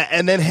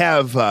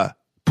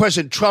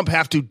President Trump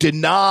have to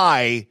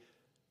deny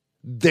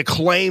the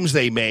claims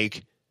they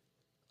make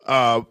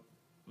about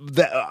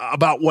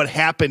what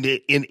happened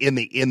in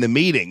the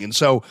meeting. And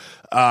so,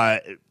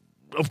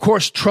 of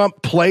course,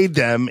 Trump played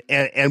them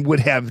and would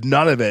have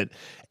none of it,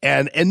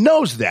 and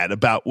knows that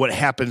about what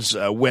happens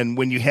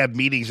when you have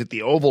meetings at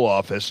the Oval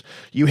Office.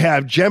 You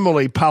have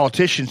generally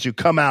politicians who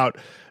come out.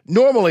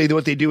 Normally,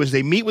 what they do is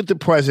they meet with the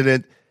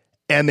president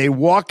and they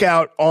walk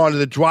out onto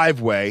the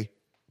driveway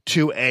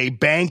to a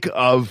bank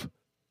of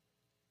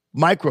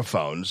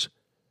microphones,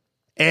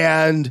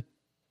 and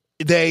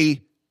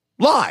they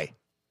lie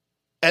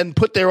and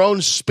put their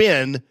own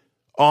spin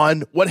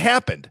on what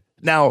happened.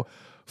 Now,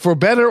 for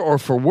better or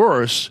for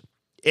worse,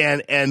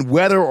 and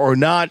whether or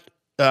not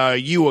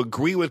you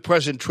agree with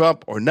President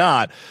Trump or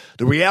not,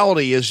 the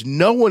reality is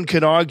no one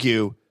can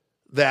argue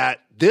that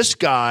this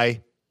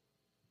guy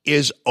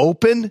is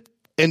open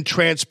and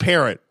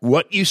transparent.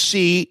 What you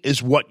see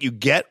is what you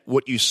get.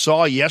 What you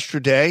saw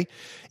yesterday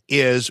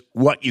is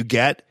what you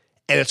get.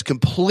 And it's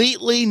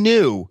completely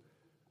new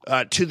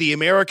to the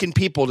American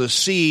people to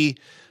see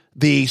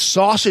the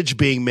sausage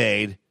being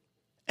made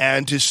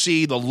and to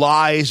see the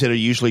lies that are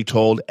usually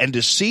told and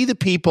to see the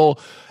people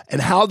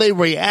and how they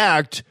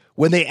react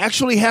when they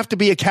actually have to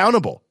be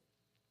accountable.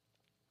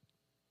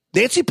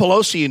 Nancy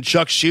Pelosi and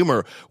Chuck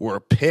Schumer were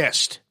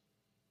pissed.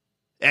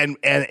 And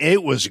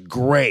it was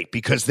great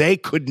because they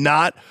could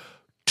not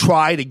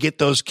try to get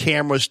those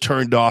cameras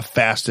turned off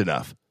fast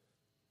enough.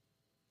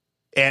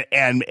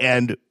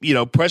 And you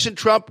know, President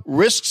Trump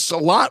risks a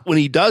lot when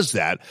he does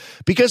that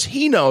because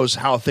he knows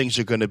how things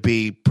are going to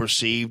be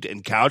perceived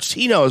and couched.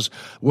 He knows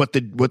what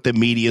the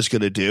media is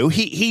going to do.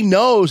 He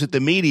knows that the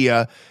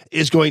media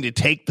is going to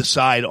take the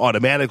side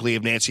automatically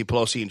of Nancy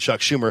Pelosi and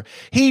Chuck Schumer.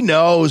 He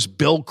knows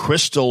Bill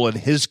Kristol and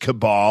his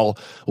cabal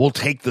will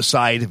take the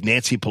side of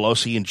Nancy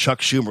Pelosi and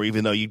Chuck Schumer,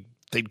 even though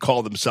they'd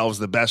call themselves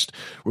the best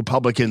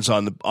Republicans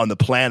on the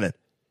planet.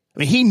 I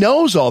mean, he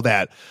knows all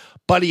that.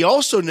 But he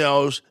also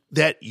knows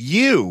that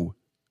you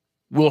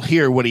will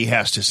hear what he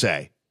has to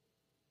say.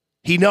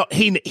 He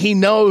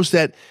knows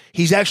that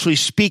he's actually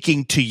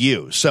speaking to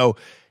you. So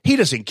he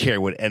doesn't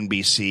care what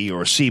NBC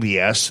or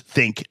CBS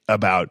think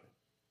about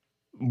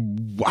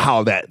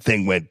how that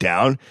thing went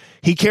down.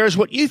 He cares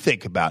what you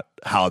think about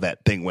how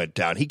that thing went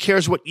down. He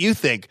cares what you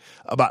think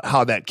about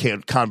how that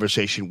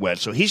conversation went.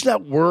 So he's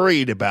not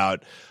worried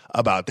about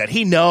that.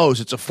 He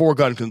knows it's a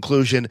foregone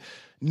conclusion.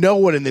 No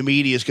one in the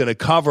media is going to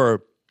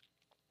cover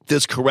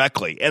this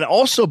correctly. And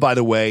also, by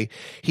the way,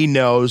 he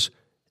knows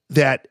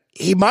that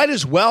he might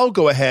as well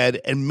go ahead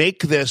and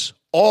make this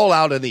all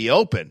out in the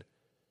open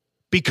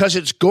because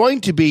it's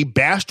going to be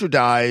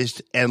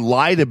bastardized and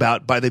lied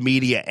about by the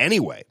media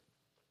anyway.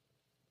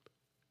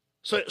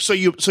 So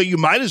you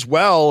might as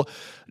well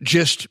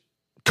just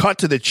cut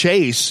to the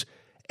chase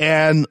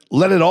and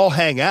let it all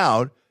hang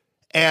out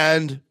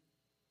and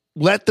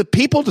let the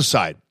people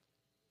decide.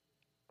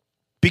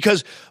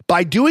 Because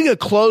by doing a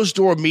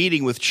closed-door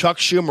meeting with Chuck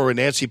Schumer and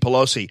Nancy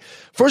Pelosi,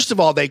 first of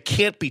all, they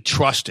can't be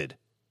trusted.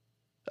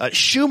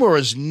 Schumer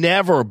has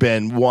never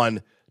been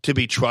one to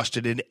be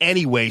trusted in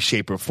any way,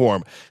 shape, or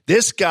form.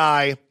 This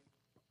guy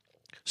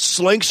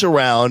slinks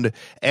around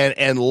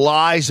and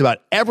lies about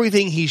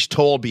everything he's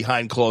told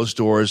behind closed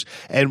doors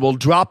and will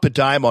drop a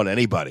dime on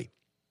anybody.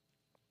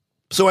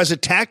 So as a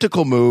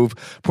tactical move,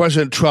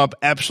 President Trump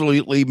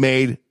absolutely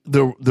made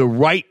the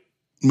right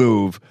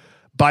move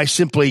by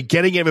simply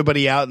getting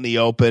everybody out in the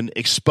open,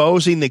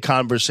 exposing the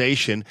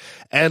conversation,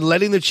 and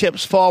letting the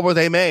chips fall where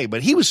they may.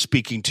 But he was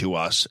speaking to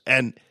us,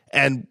 and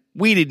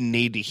we didn't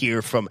need to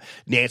hear from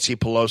Nancy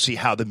Pelosi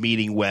how the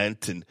meeting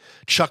went and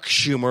Chuck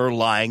Schumer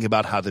lying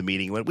about how the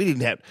meeting went. We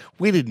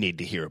didn't need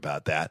to hear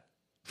about that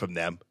from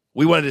them.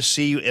 We wanted to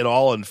see it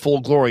all in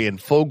full glory.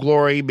 And full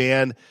glory,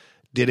 man,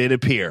 did it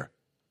appear.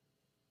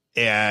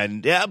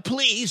 And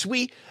please,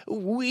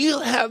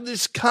 we'll have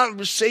this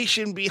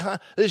conversation behind.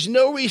 There's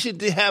no reason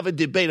to have a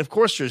debate. Of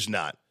course there's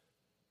not,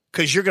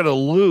 because you're going to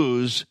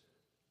lose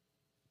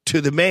to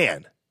the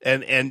man.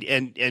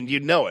 And you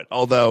know it,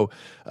 although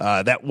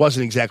that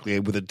wasn't exactly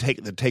the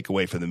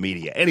takeaway from the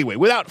media. Anyway,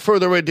 without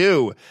further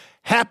ado,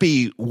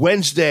 happy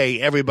Wednesday,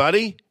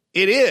 everybody.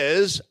 It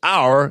is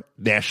our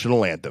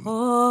national anthem.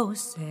 Oh,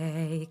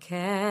 say,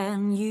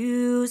 can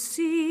you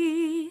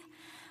see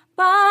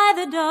by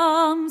the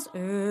dawn's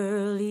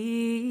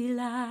early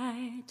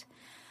light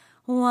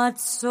what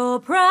so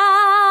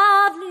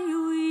proudly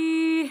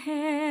we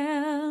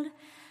hailed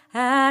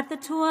at the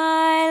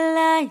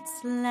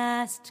twilight's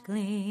last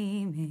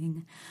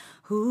gleaming,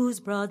 whose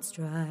broad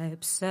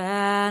stripes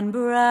and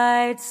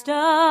bright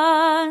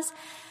stars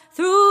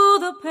through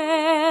the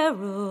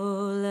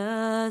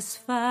perilous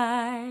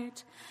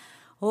fight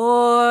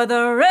o'er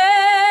the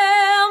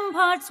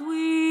ramparts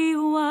we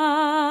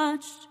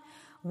watched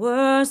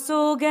were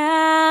so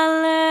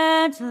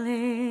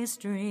gallantly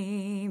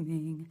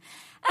streaming,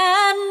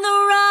 and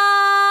the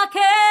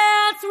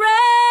rocket's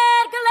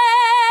red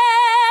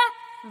glare,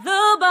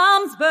 the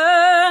bombs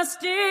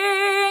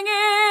bursting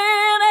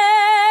in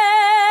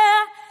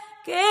air,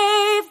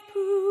 gave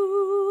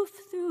proof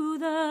through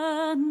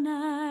the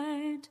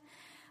night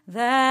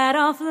that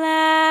our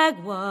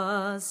flag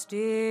was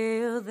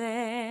still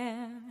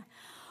there.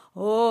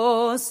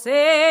 Oh,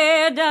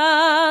 say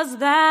does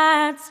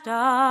that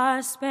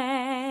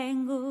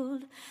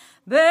star-spangled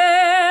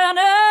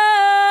banner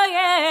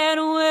yet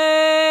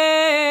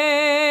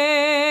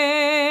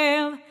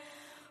wave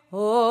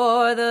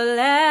o'er the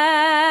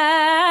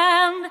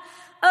land of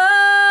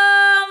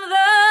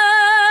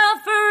the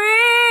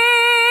free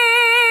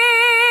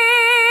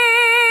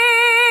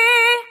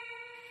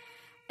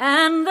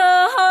and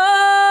the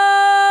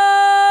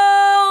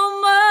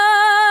home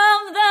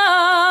of the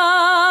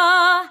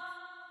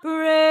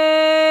brave?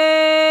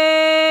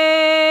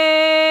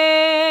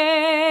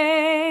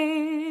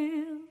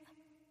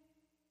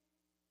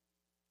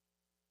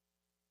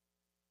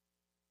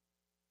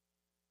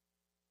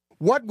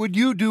 What would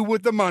you do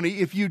with the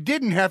money if you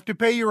didn't have to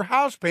pay your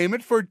house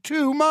payment for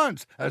 2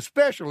 months,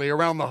 especially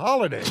around the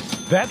holidays?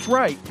 That's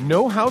right.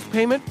 No house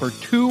payment for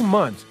 2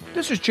 months.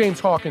 This is James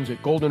Hawkins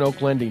at Golden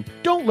Oak Lending.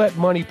 Don't let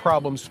money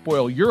problems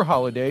spoil your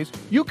holidays.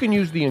 You can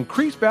use the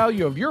increased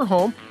value of your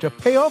home to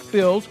pay off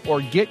bills or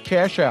get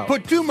cash out.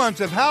 Put 2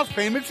 months of house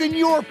payments in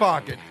your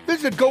pocket.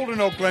 Visit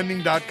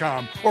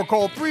GoldenOakLending.com or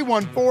call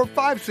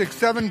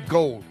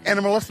 314-567-GOLD.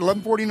 NMLS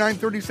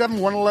 114937,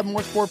 111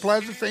 Westport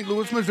Plaza, St.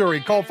 Louis,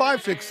 Missouri. Call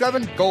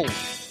 567-GOLD.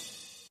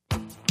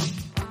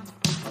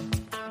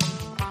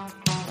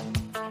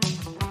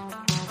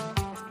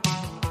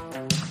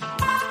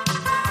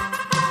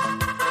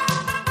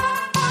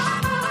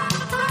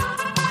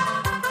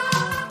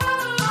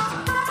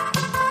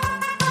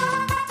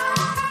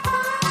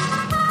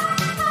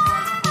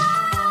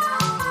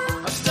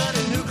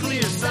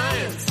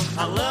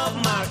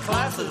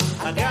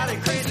 I got a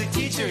crazy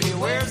teacher, he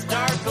wears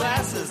dark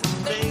glasses.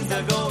 Things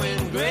are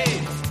going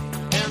great,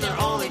 and they're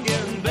only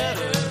getting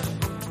better.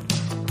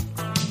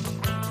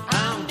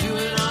 I'm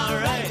doing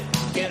alright,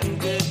 getting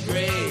good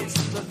grades.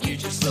 The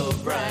future's so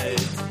bright,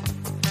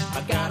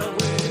 I gotta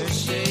wear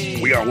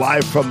shades. We are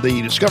live from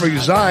the Discovery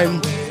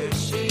Design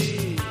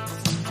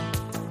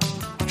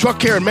Truck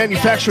Care and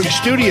Manufacturing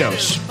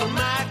Studios.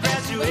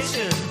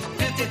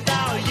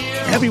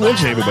 Happy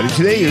Wednesday, everybody.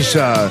 Today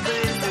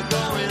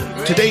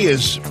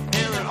is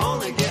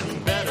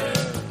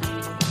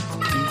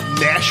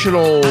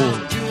National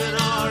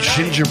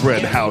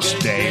Gingerbread House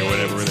Day or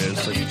whatever it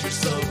is.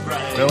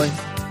 Really?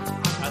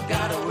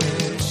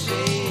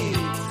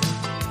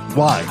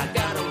 Why?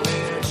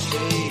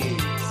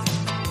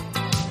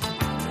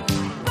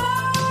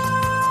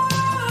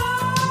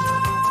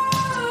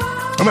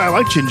 I mean, I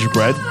like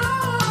gingerbread.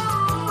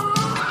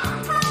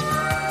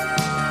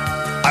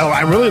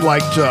 I really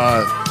liked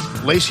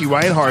Lacey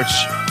Reinhardt's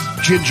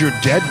Ginger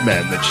Dead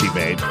Men that she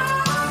made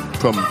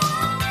from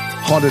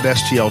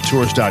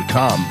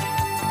HauntedSTLTours.com.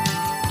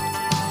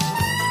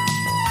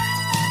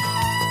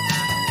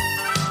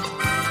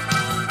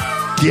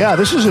 Yeah,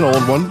 this is an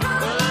old one.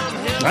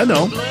 I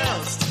know.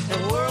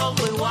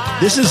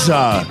 This is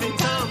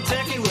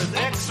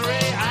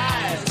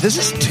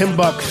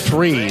Timbuk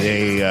 3.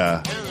 They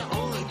are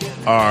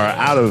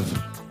out of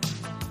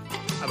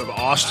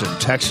Austin,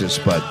 Texas,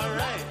 but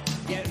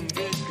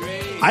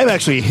I have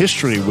actually a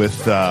history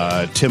with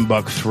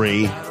Timbuk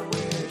 3.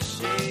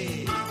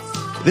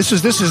 This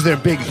is their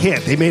big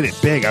hit. They made it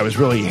big. I was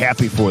really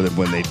happy for them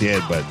when they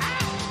did, but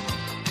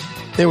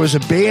there was a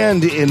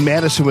band in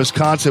Madison,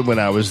 Wisconsin when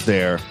I was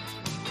there,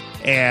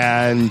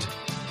 and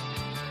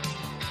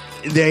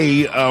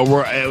they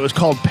it was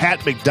called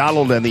Pat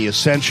McDonald and the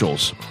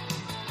Essentials.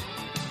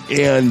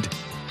 And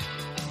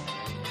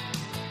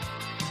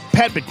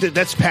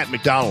that's Pat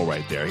McDonald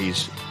right there. He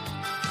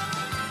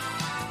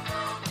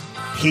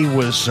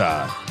was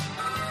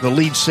the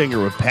lead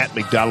singer of Pat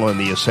McDonald and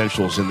the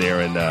Essentials in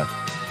there in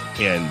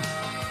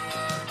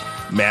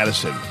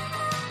Madison.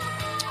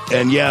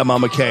 And yeah,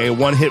 Mama K, a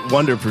one-hit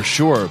wonder for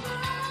sure.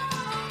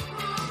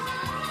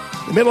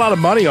 They made a lot of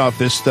money off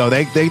this, though.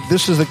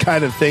 This is the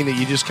kind of thing that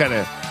you just kind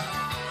of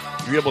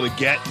you're able to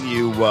get, and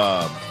you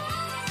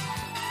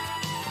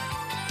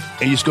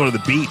just go to the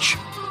beach,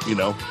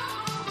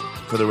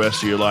 for the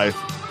rest of your life.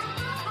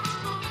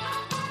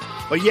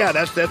 But yeah,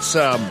 that's.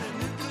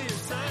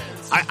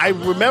 I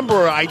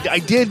remember I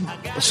did.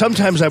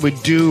 Sometimes I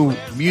would do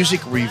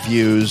music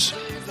reviews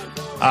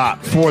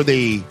for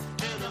the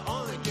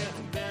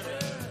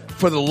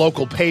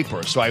local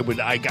paper. So I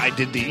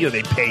did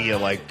they pay you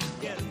like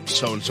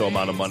so and so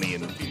amount of money,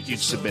 and you'd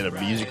submit a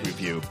music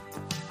review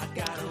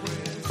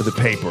for the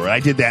paper. I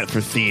did that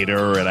for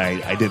theater, and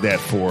I did that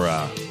for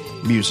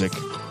music.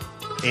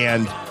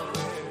 And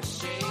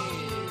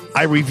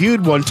I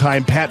reviewed one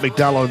time Pat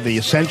McDonald and the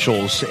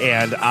Essentials,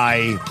 and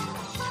I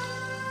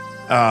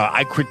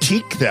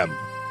critiqued them,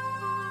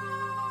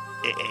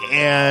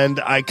 and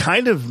I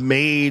kind of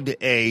made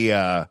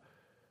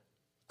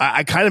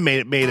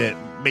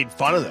made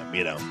fun of them,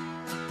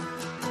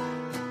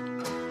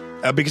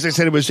 because I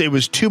said it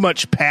was too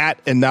much Pat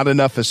and not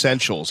enough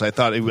Essentials. I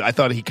thought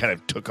he kind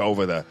of took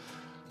over the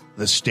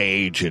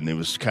stage, and it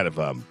was kind of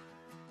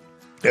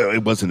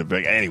it wasn't a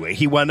big anyway.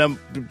 He went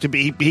to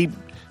be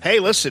hey,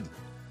 listen,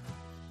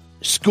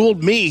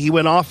 schooled me. He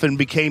went off and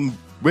became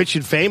rich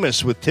and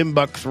famous with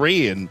Timbuk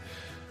 3 and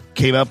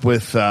came up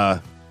with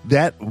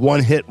that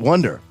one-hit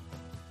wonder.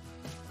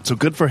 So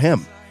good for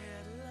him.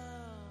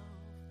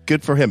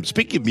 Good for him.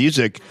 Speaking of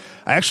music,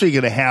 I'm actually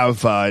going to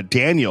have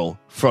Daniel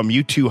from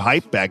U2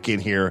 Hype back in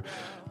here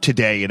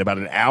today in about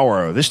an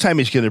hour. This time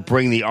he's going to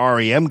bring the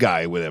REM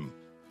guy with him.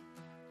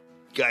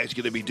 Guy's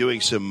going to be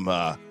doing some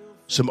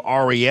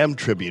REM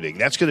tributing.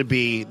 That's going to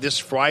be this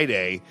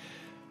Friday,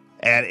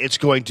 and it's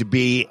going to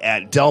be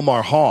at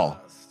Delmar Hall.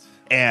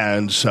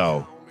 And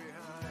so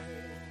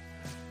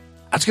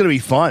that's going to be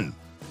fun.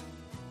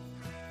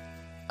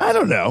 I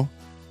don't know.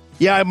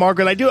 Yeah,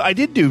 Margaret, I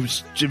did do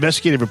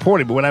investigative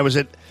reporting, but when I was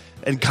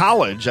in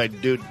college, I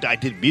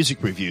did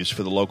music reviews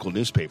for the local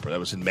newspaper. That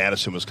was in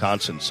Madison,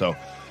 Wisconsin. So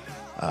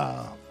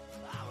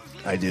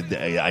I did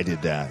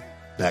that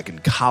back in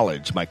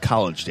college, my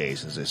college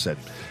days, as I said.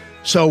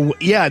 So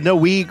yeah, no,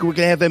 we're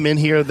gonna have them in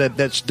here.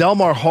 That's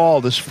Delmar Hall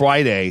this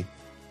Friday,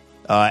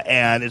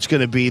 and it's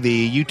going to be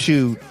the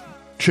U2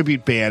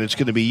 tribute band. It's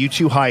going to be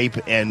U2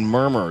 Hype and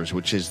Murmurs,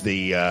 which is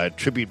the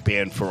tribute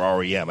band for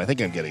REM. I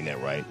think I'm getting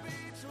that right.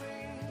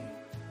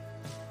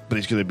 But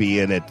he's going to be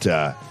in at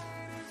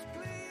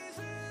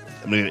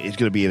he's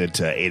going to be in at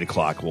 8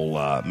 o'clock.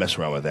 We'll mess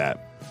around with that.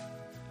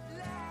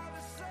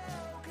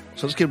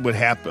 So let's get what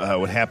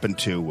happened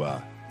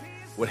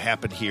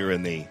here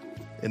in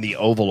the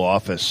Oval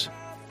Office.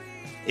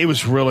 It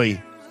was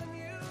really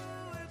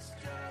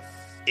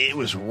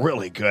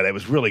good. It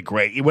was really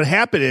great. What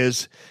happened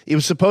is it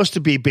was supposed to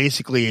be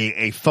basically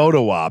a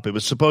photo op. It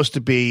was supposed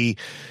to be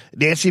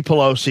Nancy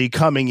Pelosi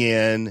coming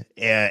in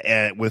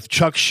and with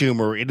Chuck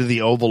Schumer into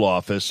the Oval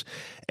Office,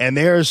 and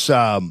there's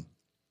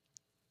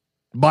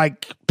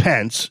Mike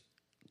Pence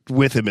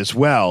with him as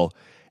well,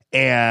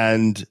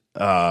 and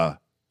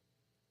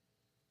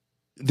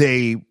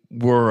they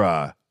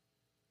were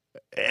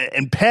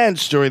and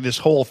Pence during this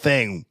whole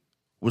thing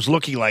was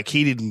looking like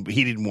he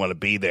didn't want to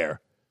be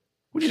there,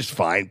 which is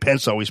fine.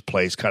 Pence always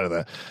plays kind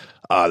of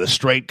the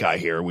straight guy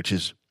here, which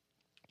is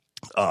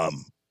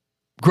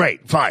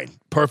great, fine,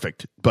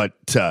 perfect.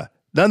 But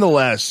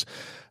nonetheless,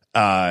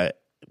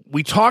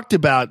 we talked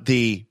about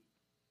the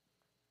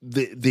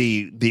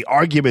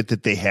argument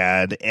that they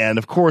had, and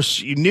of course,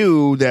 you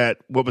knew that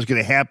what was going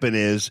to happen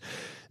is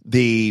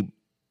the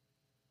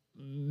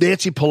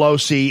Nancy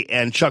Pelosi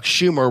and Chuck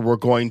Schumer were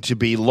going to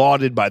be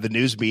lauded by the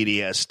news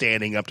media as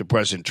standing up to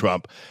President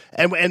Trump,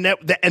 and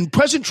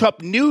President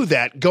Trump knew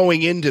that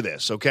going into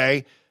this.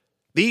 Okay,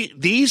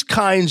 these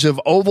kinds of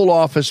Oval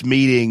Office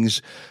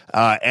meetings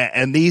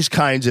and these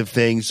kinds of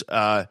things.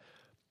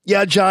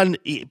 Yeah, John,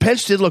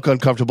 Pence did look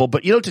uncomfortable,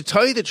 but to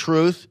tell you the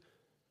truth,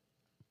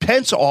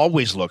 Pence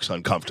always looks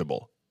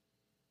uncomfortable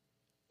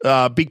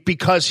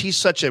because he's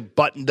such a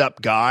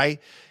buttoned-up guy.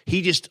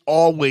 He just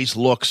always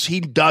looks. He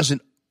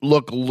doesn't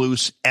look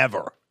loose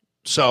ever.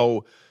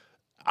 So,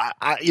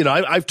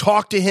 I've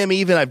talked to him.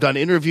 Even I've done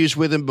interviews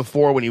with him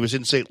before when he was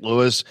in St.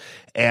 Louis,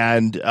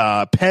 and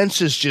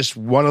Pence is just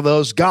one of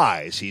those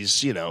guys. He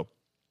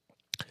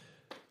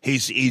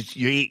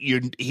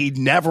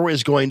never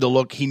is going to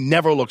look. He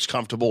never looks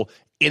comfortable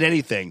in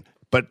anything.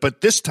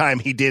 But this time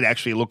he did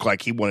actually look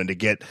like he wanted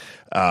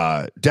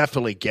to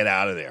definitely get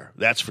out of there.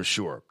 That's for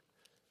sure.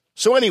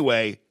 So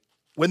anyway,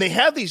 when they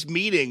have these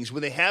meetings,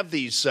 when they have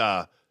these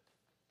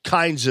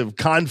kinds of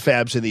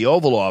confabs in the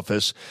Oval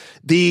Office,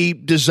 the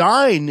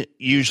design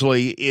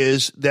usually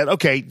is that,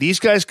 okay, these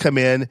guys come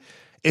in,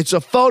 it's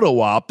a photo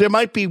op. There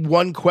might be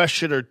one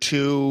question or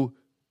two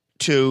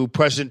to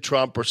President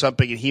Trump or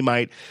something, and he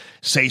might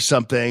say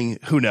something,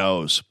 who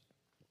knows.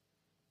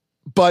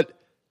 But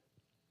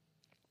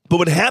what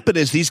would happen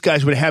is these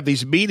guys would have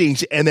these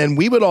meetings, and then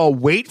we would all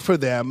wait for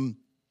them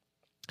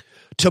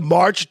to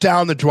march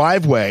down the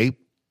driveway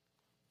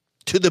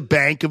to the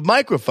bank of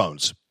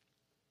microphones,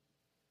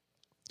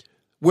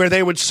 where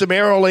they would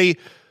summarily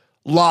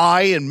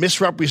lie and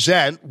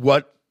misrepresent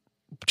what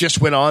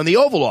just went on in the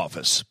Oval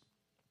Office.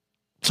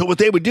 So what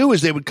they would do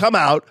is they would come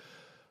out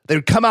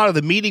of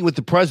the meeting with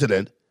the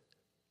president,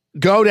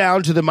 go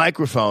down to the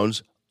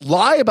microphones,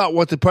 lie about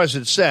what the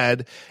president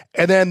said,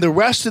 and then the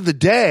rest of the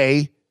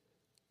day,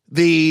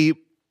 the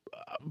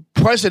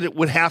president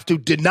would have to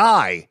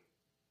deny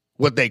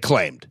what they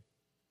claimed.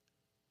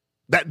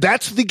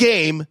 That's the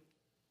game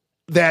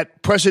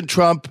that President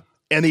Trump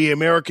and the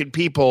American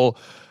people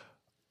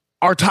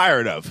are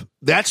tired of.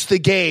 That's the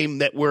game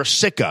that we're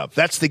sick of.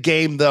 That's the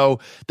game, though,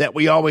 that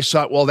we always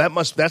thought, well,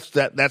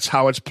 that's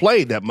how it's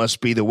played. That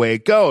must be the way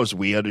it goes.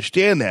 We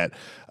understand that,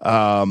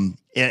 and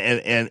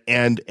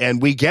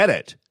we get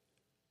it.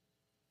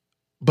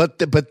 But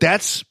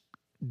that's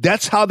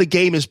how the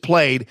game is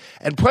played,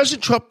 and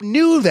President Trump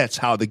knew that's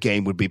how the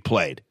game would be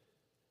played.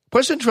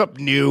 President Trump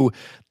knew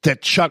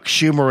that Chuck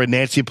Schumer and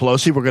Nancy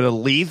Pelosi were going to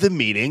leave the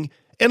meeting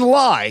and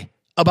lie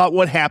about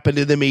what happened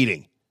in the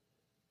meeting.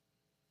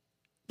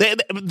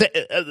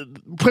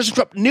 President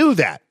Trump knew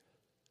that.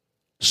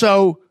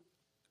 So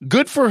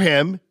good for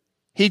him.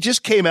 He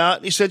just came out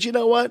and he said, you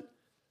know what?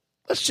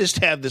 Let's just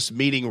have this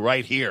meeting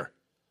right here.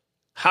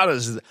 How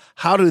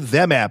do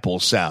them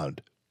apples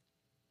sound?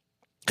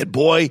 And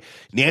boy,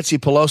 Nancy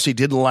Pelosi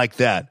didn't like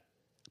that.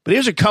 But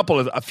here's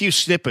a few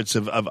snippets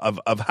of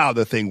how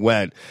the thing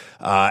went.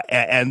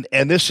 And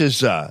this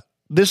is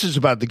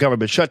about the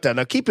government shutdown.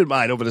 Now keep in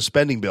mind, over the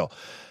spending bill,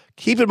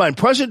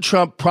 President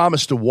Trump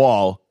promised a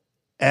wall.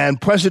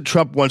 And President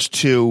Trump wants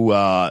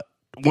to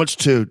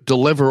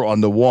deliver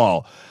on the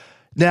wall.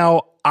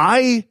 Now,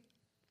 I'm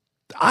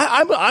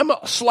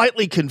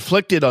slightly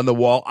conflicted on the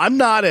wall. I'm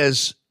not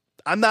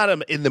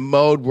in the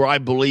mode where I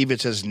believe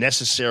it's as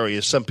necessary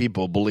as some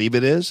people believe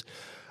it is.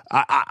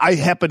 I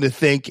happen to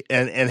think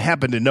and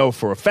happen to know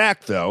for a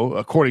fact, though,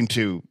 according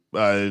to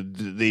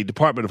the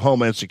Department of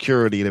Homeland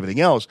Security and everything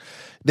else,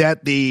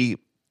 that the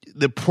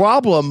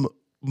problem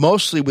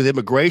mostly with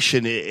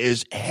immigration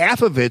is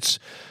half of its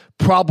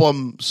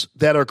problems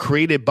that are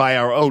created by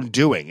our own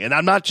doing. And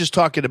I'm not just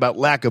talking about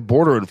lack of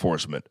border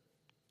enforcement.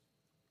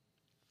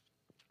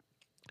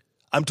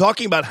 I'm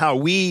talking about how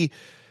we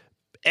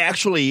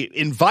actually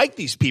invite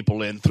these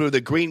people in through the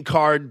green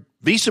card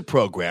visa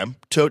program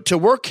to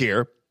work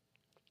here,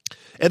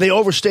 and they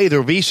overstay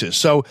their visas.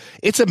 So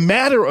it's a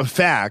matter of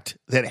fact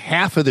that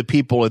half of the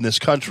people in this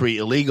country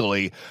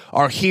illegally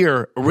are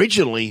here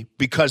originally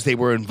because they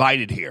were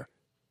invited here.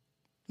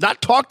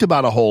 Not talked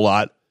about a whole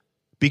lot,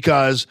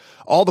 because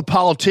all the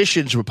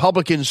politicians,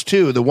 Republicans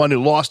too, the one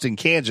who lost in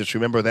Kansas,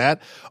 remember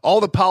that? All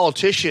the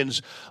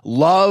politicians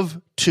love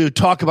to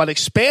talk about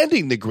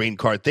expanding the green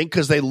card thing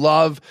because they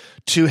love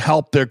to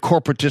help their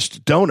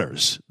corporatist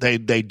donors. They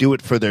do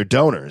it for their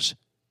donors.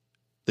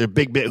 They're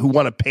big who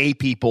want to pay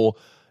people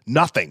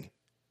nothing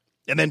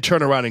and then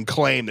turn around and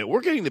claim that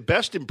we're getting the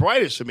best and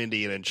brightest from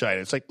India and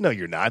China. It's like, no,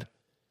 you're not.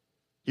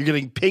 You're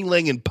getting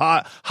Pingling and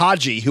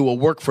Haji, who will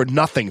work for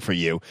nothing for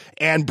you,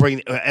 and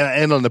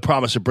on the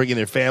promise of bringing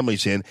their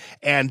families in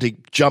and to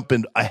jump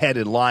ahead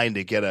in line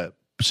to get a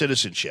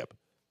citizenship.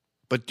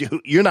 But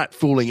you're not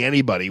fooling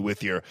anybody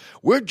with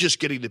we're just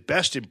getting the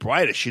best and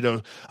brightest.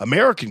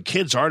 American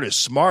kids aren't as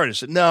smart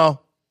as,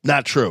 no,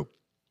 not true.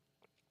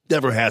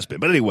 Never has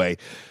been. But anyway,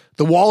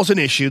 the wall's an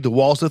issue. The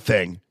wall's a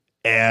thing.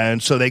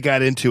 And so they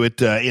got into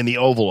it in the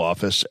Oval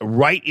Office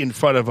right in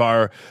front of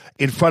our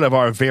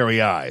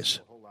very eyes.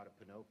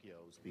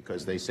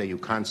 Because they say you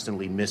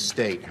constantly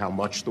misstate how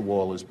much the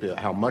wall is built,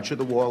 how much of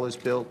the wall is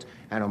built,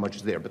 and how much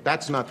is there. But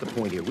that's not the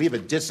point here. We have a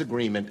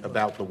disagreement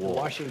about the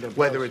wall,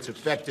 whether it's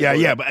effective.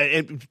 Yeah.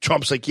 But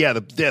Trump's like,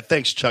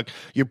 thanks, Chuck.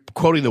 You're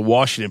quoting the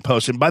Washington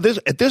Post, and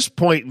at this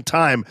point in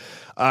time,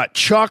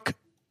 Chuck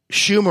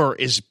Schumer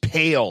is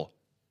pale.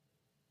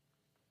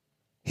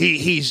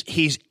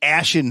 He's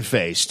ashen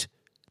faced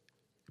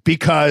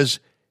because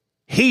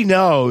he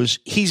knows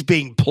he's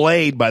being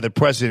played by the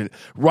president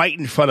right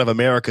in front of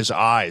America's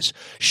eyes.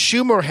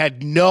 Schumer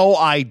had no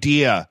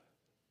idea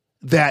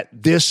that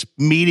this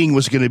meeting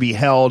was going to be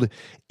held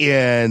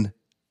in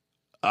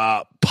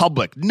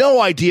public.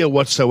 No idea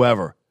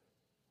whatsoever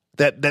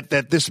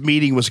that this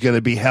meeting was going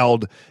to be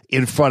held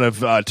in front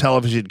of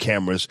television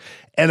cameras.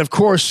 And of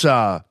course,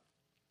 the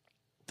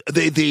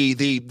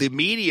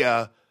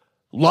media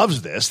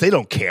loves this. They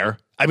don't care.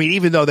 I mean,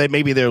 even though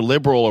maybe they're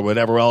liberal or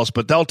whatever else,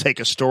 but they'll take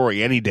a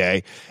story any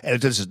day,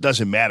 and it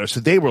doesn't matter. So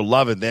they were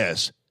loving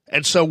this.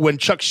 And so when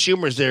Chuck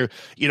Schumer's there,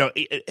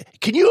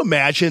 can you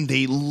imagine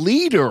the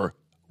leader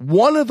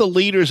one of the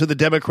leaders of the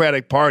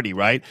Democratic Party,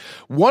 right?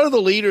 One of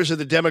the leaders of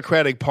the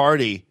Democratic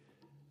Party,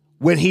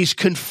 when he's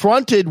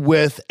confronted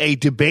with a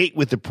debate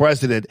with the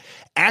president,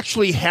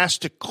 actually has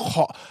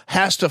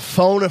to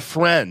phone a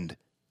friend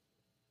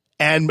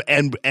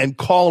and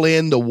call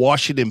in the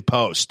Washington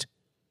Post.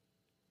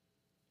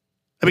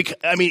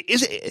 I mean,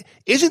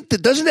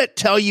 doesn't that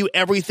tell you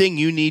everything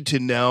you need to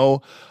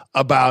know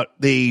about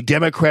the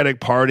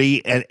Democratic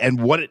Party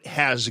and what it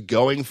has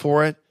going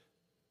for it?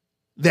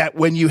 That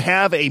when you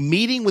have a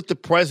meeting with the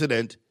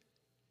president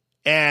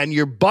and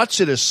your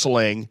butt's in a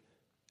sling,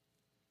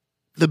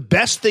 the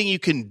best thing you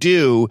can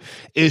do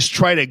is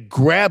try to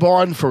grab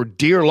on for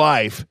dear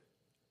life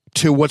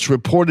to what's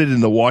reported in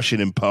the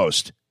Washington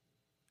Post.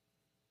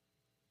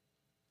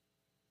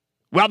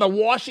 Well, the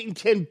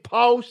Washington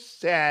Post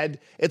said,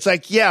 it's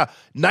like, yeah,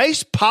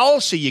 nice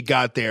policy you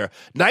got there.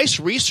 Nice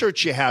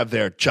research you have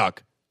there,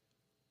 Chuck.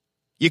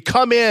 You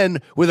come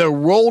in with a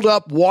rolled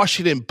up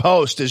Washington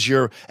Post as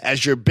your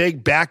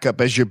big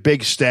backup, as your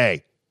big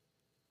stay.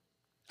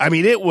 I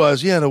mean, it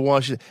was, the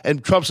Washington,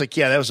 and Trump's like,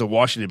 yeah, that was the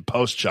Washington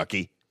Post,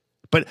 Chucky.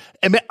 But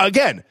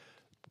again,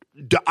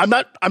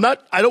 I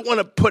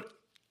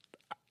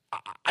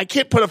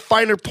can't put a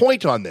finer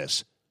point on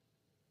this.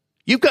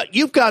 You've got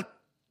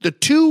the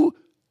two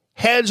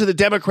heads of the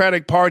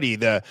Democratic Party,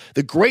 the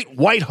great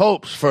white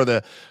hopes for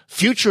the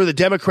future of the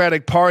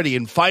Democratic Party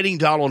in fighting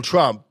Donald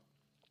Trump.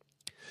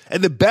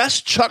 And the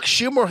best Chuck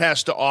Schumer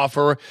has to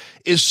offer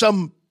is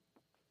some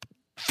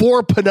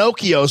Four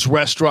Pinocchios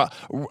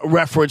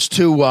reference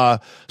to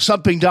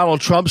something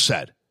Donald Trump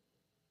said.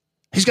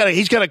 He's got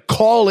to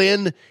call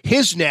in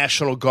his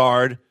National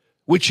Guard,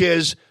 which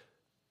is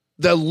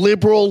the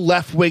liberal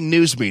left-wing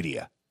news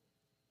media.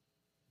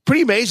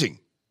 Pretty amazing.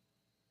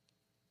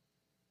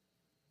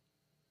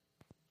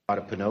 A lot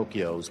of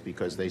Pinocchios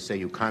because they say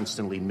you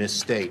constantly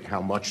misstate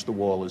how much the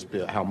wall is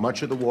built, how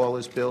much of the wall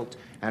is built,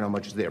 and how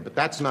much is there. But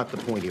that's not the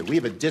point here. We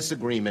have a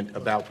disagreement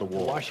about the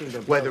wall,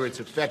 whether it's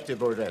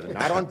effective or whatever.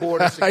 Not on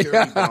border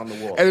security, but on the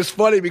wall. And it's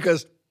funny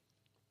because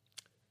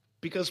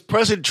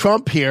President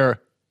Trump here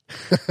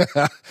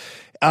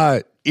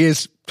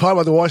is talking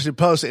about the Washington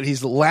Post, and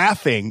he's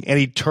laughing, and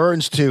he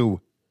turns to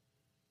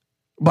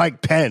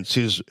Mike Pence,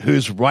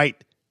 who's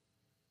right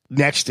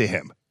next to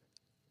him.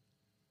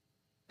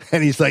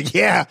 And he's like,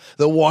 yeah,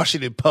 the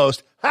Washington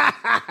Post.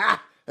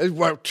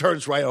 It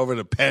turns right over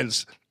to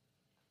Pence.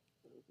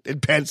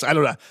 And Pence, I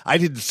don't know. I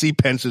didn't see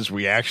Pence's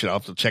reaction. I'll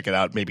have to check it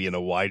out maybe in a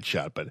wide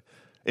shot, but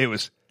it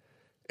was.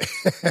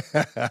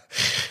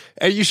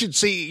 And you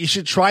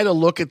should try to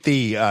look at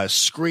the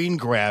screen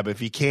grab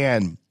if you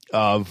can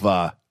of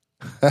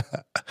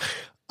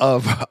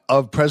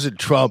President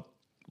Trump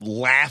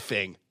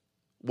laughing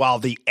while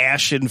the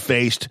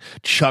ashen-faced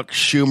Chuck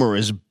Schumer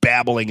is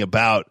babbling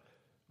about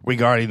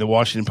regarding the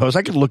Washington Post.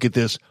 I could look at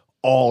this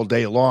all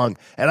day long,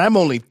 and I'm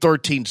only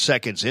 13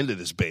 seconds into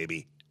this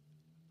baby.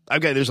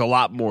 There's a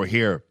lot more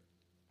here.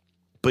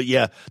 But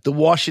yeah, the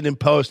Washington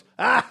Post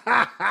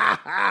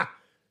to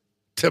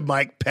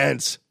Mike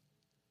Pence.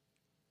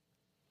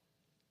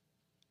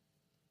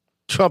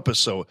 Trump is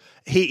so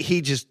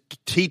he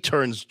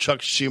turns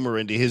Chuck Schumer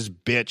into his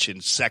bitch in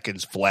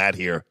seconds flat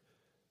here.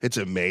 It's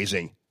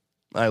amazing.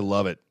 I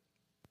love it.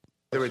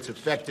 Whether it's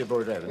effective or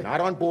whatever. Not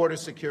on border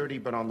security,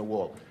 but on the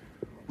wall.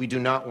 We do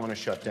not want to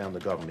shut down the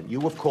government. You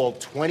have called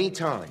 20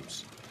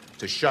 times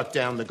to shut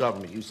down the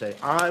government. You say,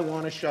 I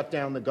want to shut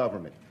down the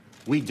government.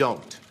 We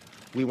don't.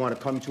 We want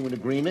to come to an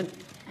agreement.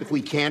 If we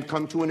can't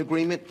come to an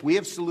agreement, we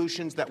have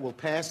solutions that will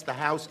pass the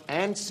House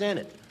and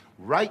Senate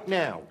right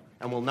now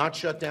and will not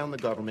shut down the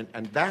government.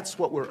 And that's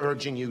what we're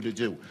urging you to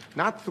do.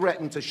 Not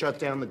threaten to shut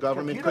down the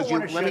government because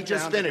let me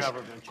just finish.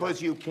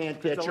 Because you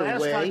can't get your way. The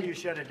last time you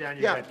shut it down,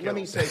 you got killed. Let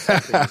me say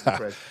something,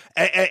 Mr.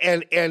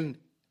 President. And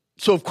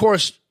so, of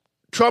course,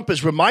 Trump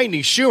is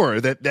reminding Schumer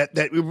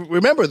that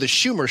remember the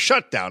Schumer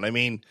shutdown. I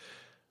mean,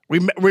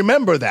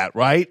 remember that,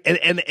 right?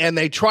 And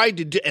they tried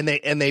to do, and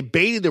they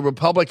baited the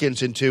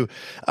Republicans into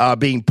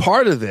being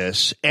part of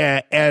this,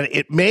 and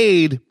it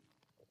made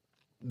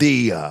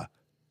they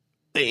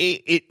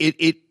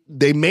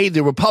made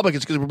the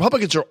Republicans, because the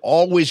Republicans are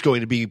always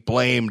going to be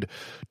blamed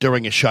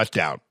during a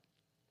shutdown.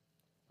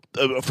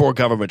 For a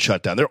government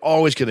shutdown, they're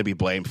always going to be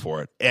blamed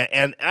for it,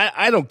 and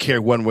I don't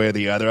care one way or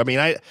the other. I mean,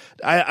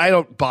 I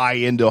don't buy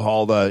into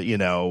all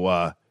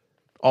the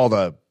all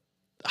the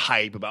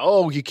hype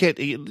about you can't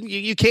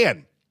you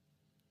can.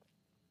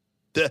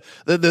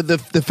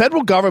 The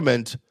federal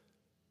government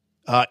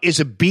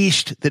is a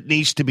beast that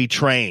needs to be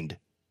trained,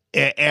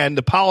 and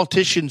the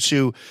politicians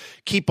who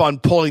keep on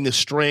pulling the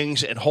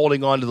strings and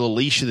holding on to the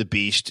leash of the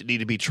beast need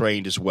to be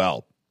trained as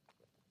well.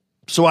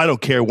 So I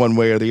don't care one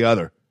way or the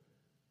other.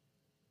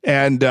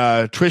 And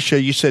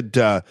Tricia, you said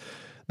that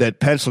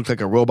Pence looked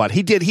like a robot.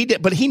 He did,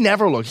 but he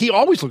never looked. He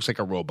always looks like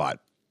a robot.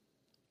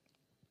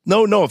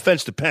 No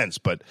offense to Pence,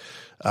 but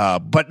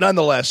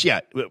nonetheless,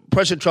 yeah.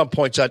 President Trump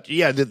points out,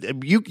 yeah,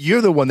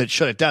 you're the one that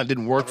shut it down. It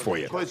didn't work for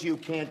you because you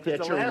can't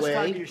get your way. The last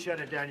time you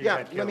shut it down, you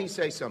got killed. Let me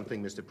say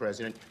something, Mr.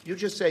 President. You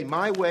just say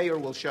my way, or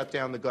we'll shut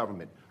down the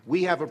government.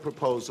 We have a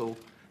proposal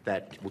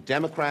that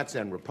Democrats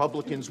and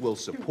Republicans will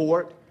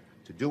support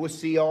to do a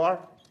CR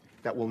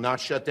that will not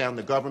shut down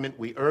the government.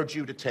 We urge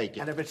you to take it.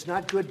 And if it's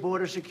not good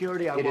border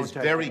security, I It won't is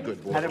take very it.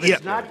 good border And if Yeah.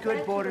 it's not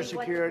good border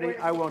security,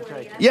 I won't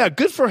take it. Yeah,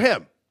 good for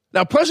him.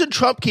 Now, President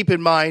Trump, keep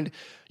in mind,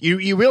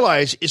 you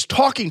realize, is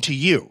talking to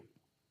you.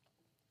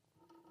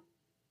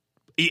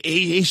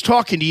 He's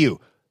talking to you.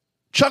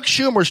 Chuck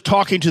Schumer's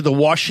talking to the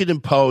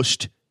Washington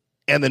Post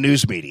and the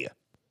news media.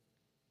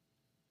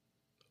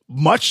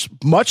 Much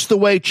the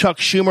way Chuck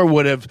Schumer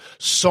would have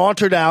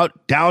sauntered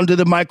out down to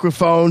the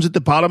microphones at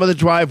the bottom of the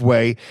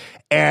driveway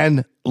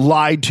and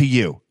lied to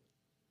you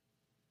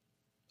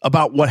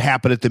about what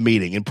happened at the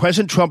meeting. And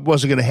President Trump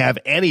wasn't going to have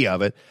any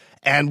of it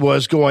and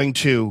was going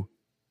to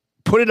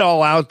put it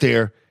all out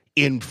there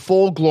in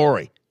full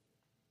glory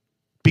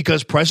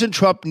because President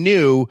Trump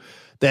knew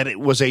that it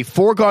was a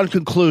foregone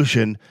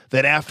conclusion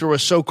that after a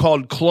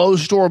so-called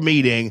closed-door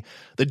meeting,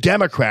 the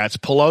Democrats,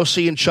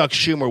 Pelosi and Chuck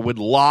Schumer, would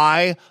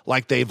lie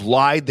like they've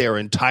lied their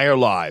entire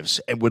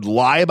lives and would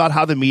lie about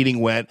how the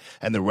meeting went,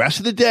 and the rest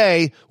of the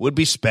day would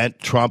be spent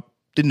Trump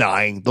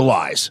denying the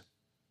lies.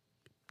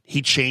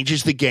 He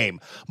changes the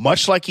game,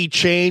 much like he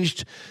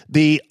changed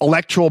the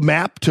electoral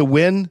map to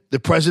win the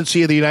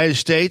presidency of the United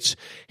States.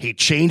 He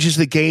changes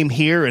the game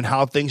here and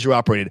how things are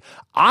operated.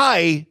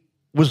 I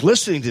was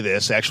listening to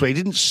this, actually. I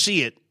didn't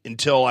see it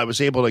until I was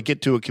able to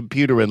get to a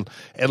computer and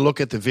look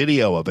at the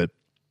video of it.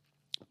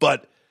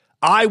 But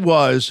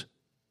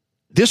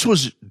this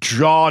was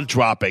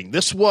jaw-dropping.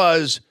 This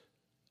was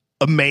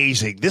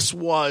amazing. This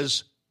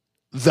was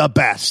the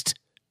best.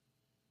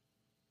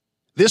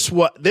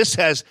 This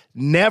has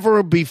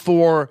never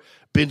before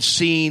been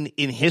seen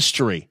in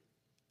history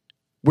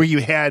where you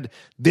had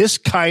this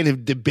kind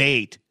of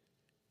debate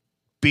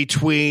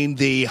between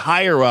the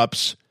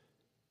higher-ups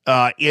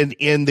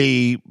in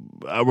the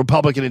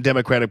Republican and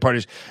Democratic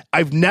parties.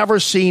 I've never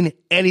seen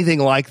anything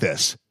like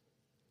this.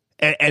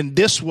 And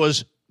this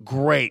was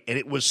great. And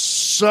it was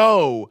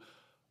so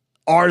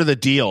art of the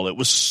deal. It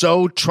was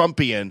so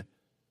Trumpian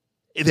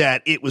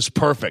that it was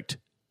perfect.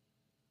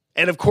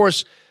 And, of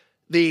course,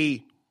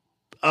 the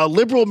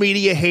liberal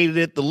media hated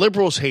it. The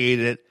liberals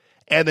hated it.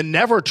 And the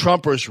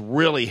never-Trumpers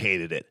really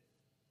hated it.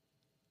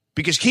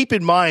 Because keep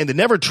in mind, the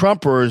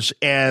never-Trumpers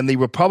and the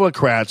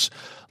Republicrats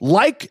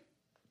liked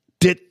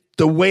it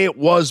the way it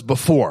was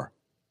before.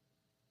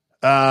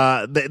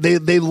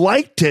 They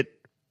liked it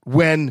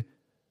when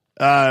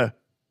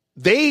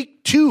they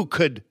too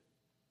could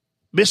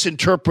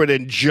misinterpret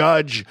and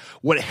judge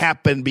what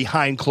happened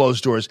behind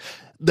closed doors.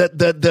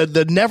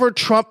 The Never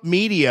Trump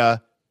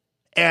media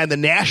and the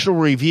National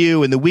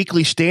Review and the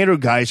Weekly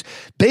Standard guys,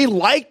 they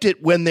liked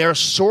it when their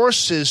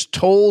sources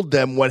told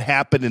them what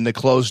happened in the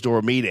closed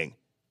door meeting.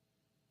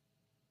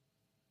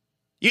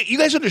 You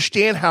guys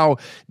understand how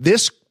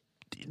this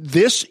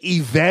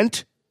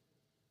event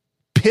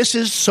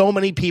pisses so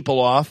many people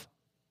off?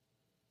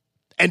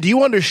 And do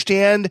you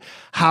understand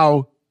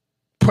how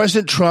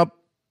President Trump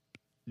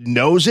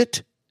knows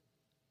it?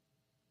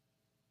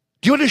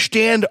 Do you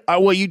understand?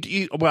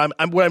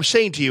 What I'm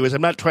saying to you is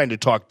I'm not trying to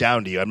talk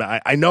down to you.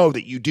 I know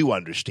that you do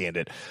understand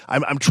it.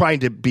 I'm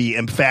trying to be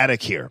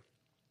emphatic here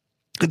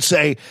and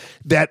say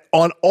that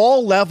on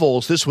all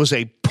levels, this was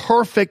a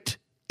perfect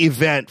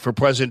event for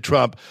President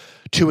Trump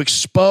to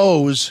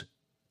expose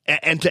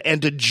and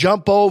to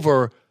jump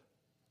over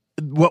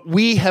what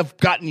we have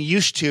gotten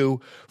used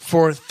to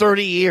for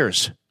 30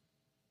 years.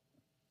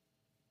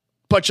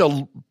 Bunch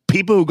of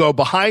people who go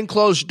behind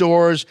closed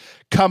doors,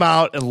 come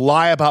out and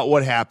lie about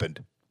what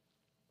happened.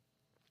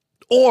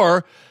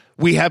 Or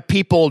we have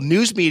people,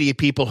 news media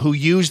people, who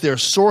use their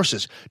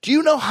sources. Do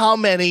you know how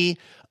many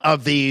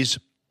of these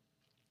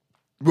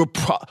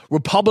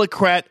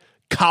Republican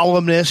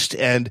columnists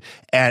and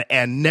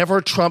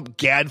never Trump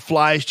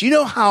gadflies, do you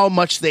know how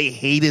much they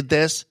hated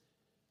this?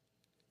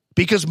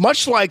 Because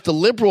much like the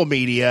liberal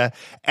media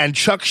and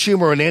Chuck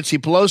Schumer and Nancy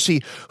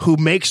Pelosi, who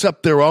makes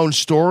up their own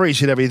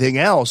stories and everything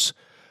else,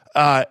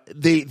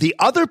 the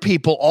other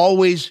people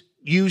always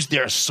use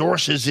their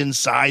sources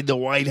inside the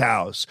White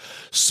House.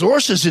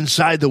 Sources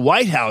inside the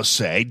White House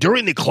say,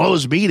 during the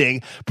closed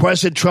meeting,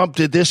 President Trump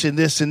did this and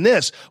this and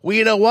this. Well,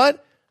 you know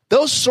what?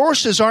 Those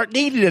sources aren't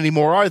needed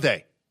anymore, are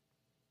they?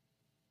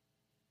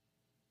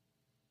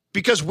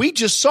 Because we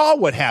just saw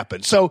what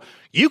happened. So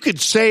you could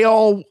say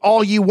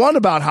all you want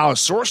about how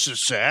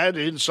sources said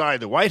inside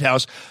the White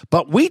House,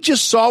 but we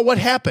just saw what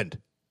happened.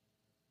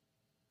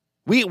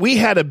 We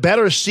had a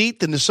better seat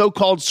than the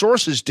so-called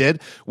sources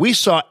did. We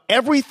saw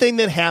everything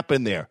that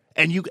happened there,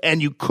 and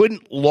you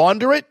couldn't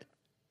launder it.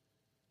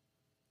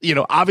 You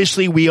know,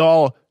 obviously we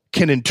all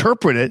can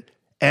interpret it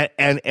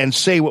and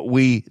say what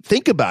we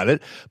think about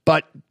it,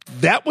 but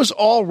that was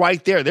all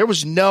right there. There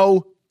was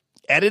no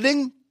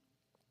editing.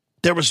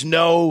 There was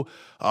no,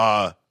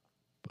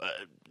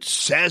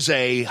 says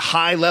a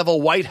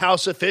high-level White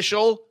House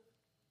official.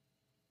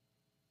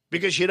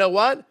 Because you know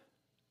what?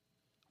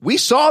 We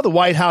saw the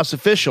White House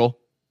official,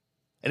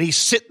 and he's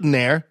sitting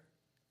there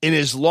in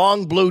his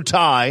long blue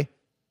tie,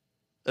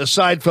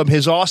 aside from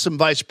his awesome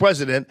vice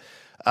president,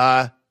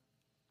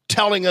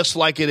 telling us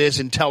like it is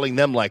and telling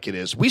them like it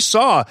is. We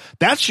saw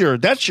that's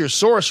your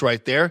source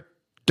right there.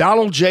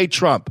 Donald J.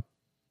 Trump.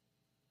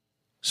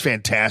 It's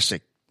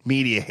fantastic.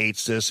 Media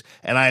hates this,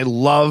 and I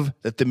love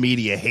that the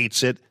media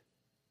hates it.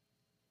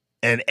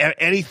 And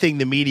anything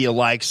the media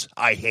likes,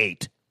 I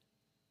hate.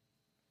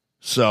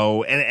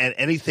 So, and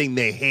anything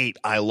they hate,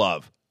 I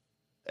love.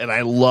 And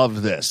I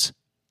love this.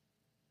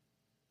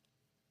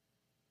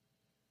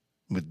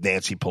 With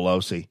Nancy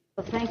Pelosi.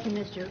 Well, thank you,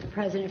 Mr.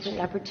 President, for the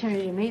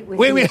opportunity to meet with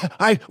Wait, you.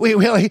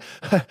 really,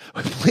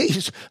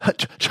 please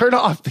turn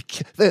off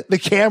the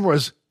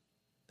cameras.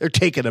 They're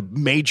taking a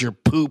major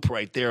poop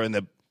right there in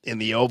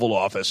the Oval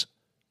Office.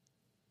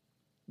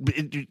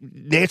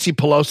 Nancy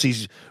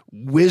Pelosi's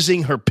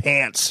whizzing her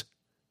pants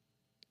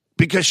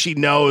because she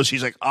knows,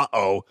 she's like,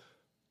 uh-oh,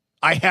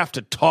 I have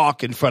to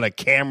talk in front of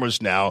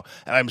cameras now,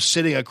 and I'm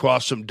sitting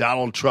across from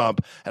Donald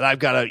Trump, and I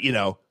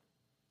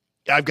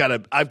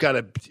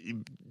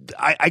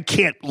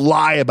can't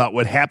lie about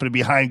what happened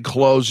behind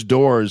closed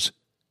doors.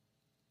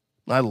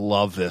 I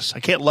love this. I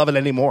can't love it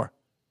anymore.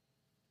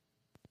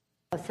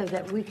 So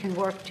that we can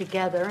work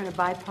together in a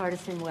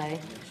bipartisan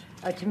way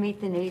to meet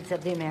the needs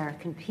of the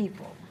American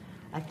people.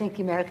 I think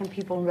the American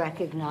people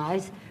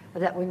recognize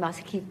that we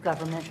must keep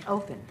government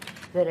open,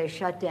 that a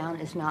shutdown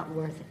is not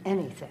worth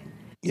anything.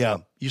 Yeah,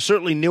 you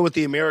certainly knew what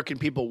the American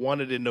people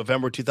wanted in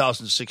November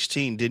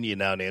 2016, didn't you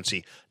now,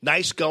 Nancy?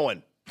 Nice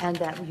going. And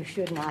that you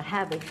should not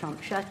have a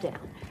Trump shutdown.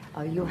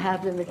 You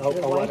have the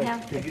White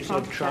House, did the you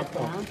Trump say Trump?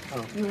 shutdown.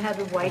 You have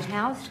the White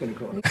House.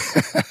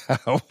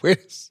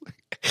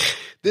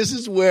 This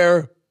is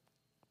where,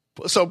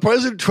 so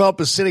President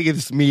Trump is sitting in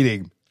this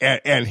meeting,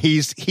 and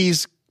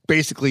he's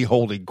basically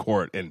holding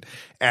court,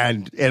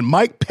 and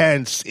Mike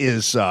Pence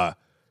is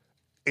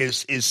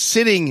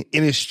sitting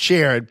in his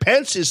chair, and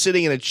Pence is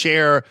sitting in a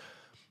chair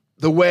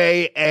the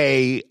way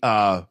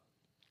a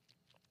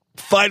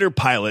fighter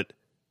pilot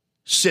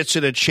sits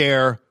in a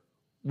chair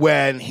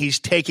when he's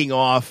taking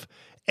off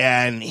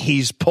and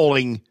he's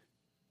pulling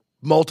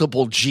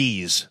multiple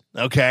G's,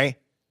 okay?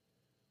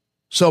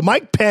 So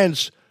Mike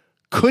Pence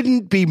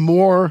couldn't be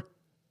more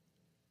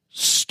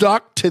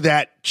stuck to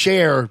that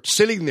chair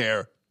sitting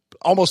there,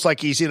 almost like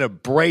he's in a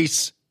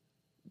brace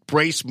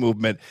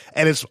movement,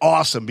 and it's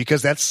awesome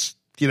because that's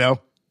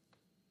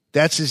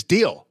his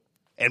deal.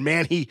 And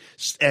man,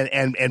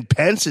 and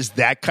Pence is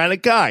that kind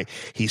of guy.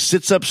 He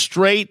sits up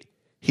straight,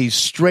 he's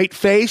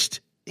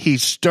straight-faced,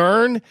 he's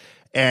stern,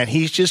 and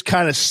he's just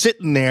kind of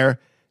sitting there,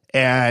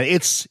 and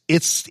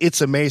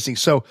it's amazing.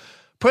 So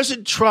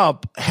President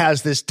Trump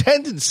has this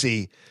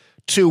tendency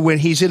to, when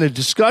he's in a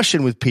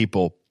discussion with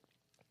people,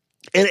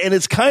 and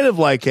it's kind of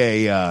like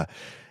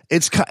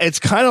it's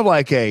kind of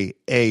like a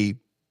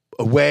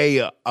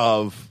way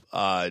of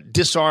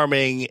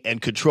disarming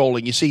and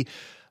controlling. You see,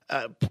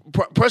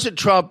 President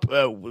Trump,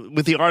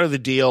 with the art of the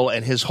deal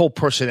and his whole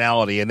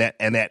personality and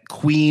that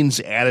Queen's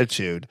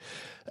attitude,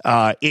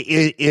 I'm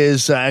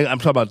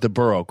talking about the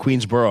borough,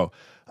 Queensboro.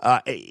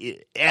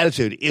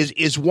 Attitude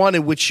is one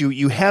in which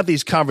you have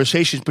these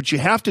conversations, but you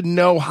have to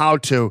know how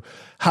to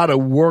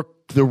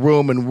work the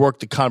room and work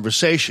the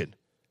conversation.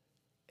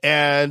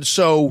 And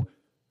so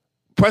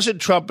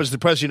President Trump is the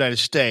president of the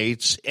United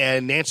States,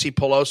 and Nancy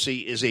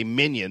Pelosi is a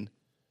minion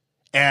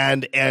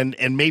and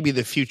maybe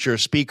the future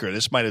speaker.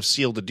 This might have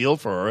sealed the deal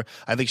for her.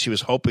 I think she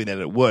was hoping that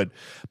it would.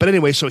 But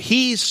anyway, so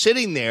he's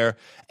sitting there,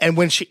 and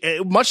when she,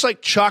 much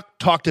like Chuck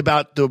talked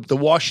about the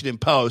Washington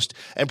Post,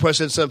 and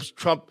President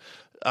Trump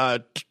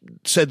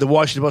said the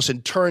Washington Post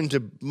and turned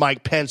to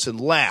Mike Pence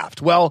and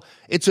laughed. Well,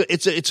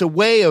 it's a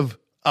way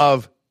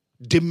of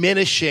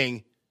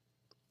diminishing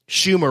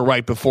Schumer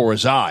right before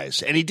his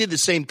eyes, and he did the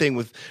same thing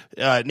with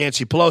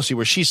Nancy Pelosi,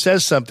 where she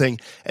says something,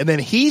 and then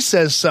he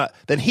says,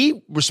 then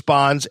he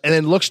responds, and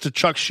then looks to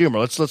Chuck Schumer.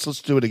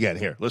 Let's do it again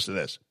here. Listen to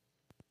this.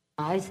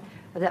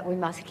 That we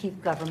must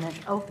keep government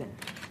open,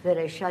 that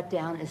a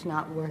shutdown is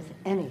not worth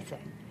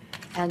anything,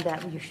 and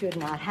that you should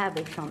not have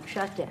a Trump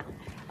shutdown.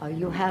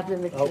 You have the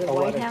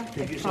White House,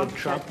 the Trump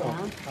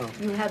shutdown.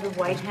 You have the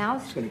White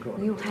House.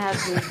 You have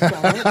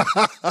the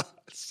Senate.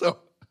 So,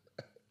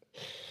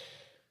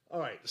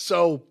 all right.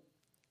 So,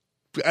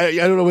 I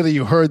don't know whether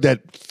you heard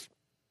that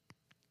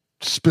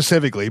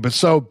specifically, but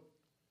so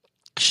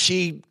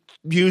she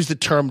used the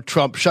term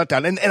Trump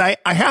shutdown. And I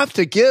have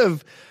to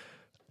give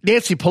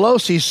Nancy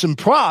Pelosi some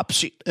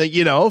props,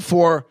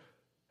 for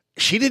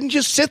she didn't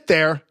just sit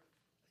there.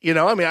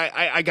 I mean,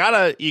 I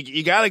gotta,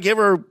 you gotta give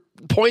her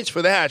points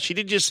for that. She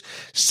didn't just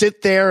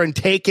sit there and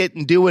take it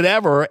and do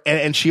whatever.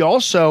 And she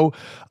also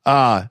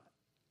called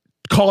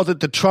it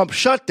the Trump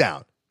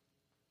shutdown.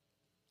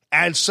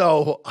 And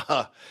so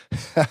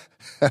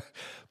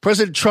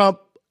President Trump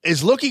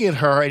is looking at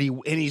her, and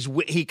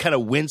he kind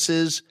of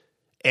winces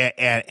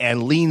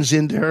and leans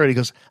into her, and he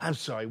goes, "I'm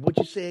sorry, what'd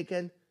you say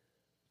again?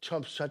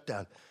 Trump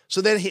shutdown."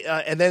 So then she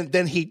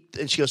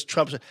goes,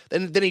 "Trump."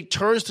 Then he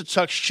turns to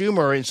Chuck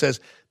Schumer and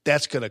says,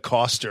 "That's going to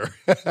cost her."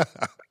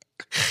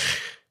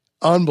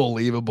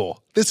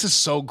 Unbelievable! This is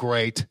so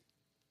great.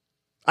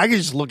 I can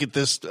just look at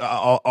this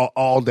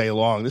all day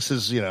long. This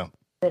is,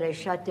 that a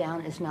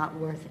shutdown is not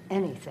worth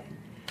anything,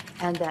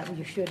 and that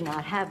you should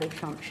not have a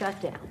Trump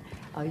shutdown.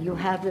 You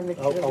have the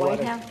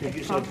White House, did the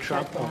you say Trump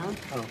Trump? shutdown.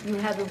 Oh. You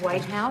have the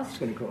White House.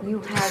 You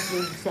have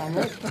the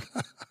Senate.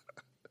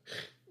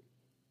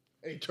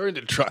 He turned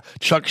to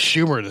Chuck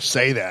Schumer to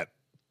say that.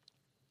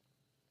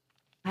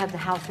 You have the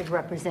House of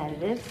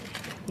Representatives.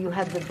 You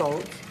have the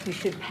votes. You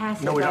should pass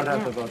it. No, we right don't have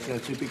now. the votes,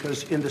 Nancy,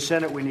 because in the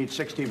Senate we need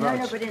 60 votes.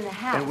 No, but in the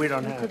House, and we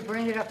don't you have. could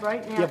bring it up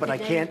right now. Yeah, but I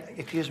today. can't.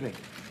 Excuse me,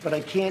 but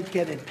I can't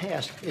get it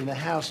passed in the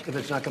House if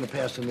it's not going to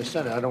pass in the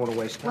Senate. I don't want to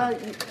waste time.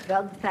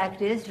 Well, the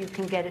fact is, you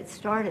can get it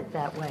started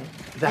that way.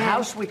 The And-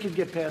 House we can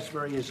get passed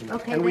very easily,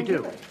 Okay, and we then do.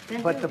 do it.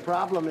 Then But do the it.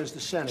 problem is the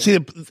Senate. See,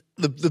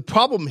 the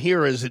problem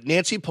here is that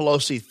Nancy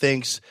Pelosi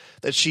thinks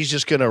that she's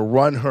just going to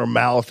run her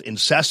mouth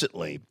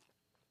incessantly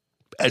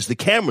as the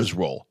cameras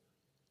roll.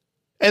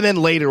 And then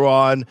later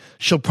on,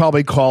 she'll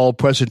probably call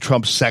President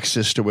Trump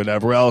sexist or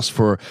whatever else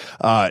for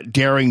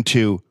daring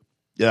to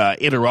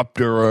interrupt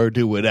her or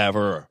do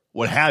whatever, or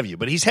what have you.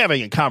 But he's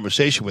having a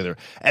conversation with her,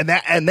 and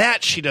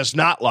that she does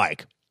not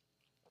like.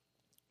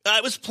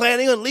 I was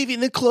planning on leaving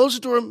the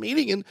closed-door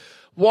meeting and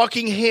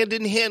walking hand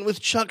in hand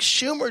with Chuck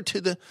Schumer to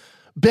the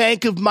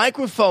bank of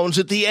microphones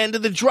at the end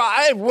of the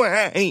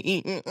driveway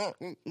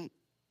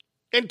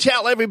and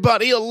tell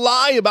everybody a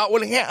lie about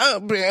what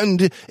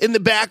happened in the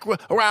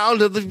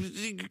background of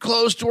the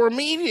closed-door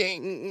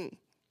meeting.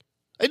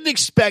 I didn't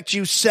expect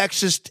you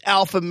sexist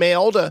alpha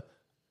male to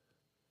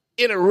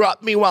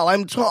interrupt me while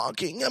I'm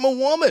talking. I'm a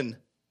woman.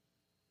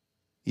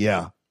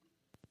 Yeah.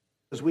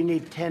 Because we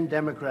need 10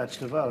 Democrats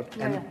to vote,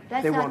 and No,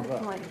 that's they not won't the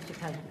vote. point, Mr.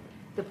 President.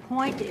 The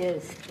point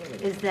is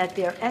that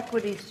there are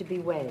equities to be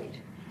weighed,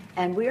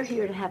 and we're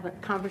here to have a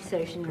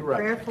conversation in a Correct.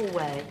 prayerful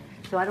way.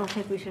 So I don't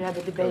think we should have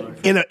a debate.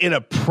 In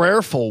a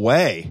prayerful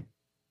way.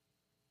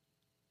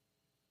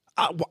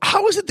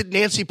 How is it that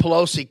Nancy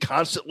Pelosi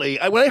constantly,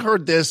 when I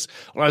heard this,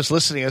 when I was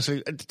listening, I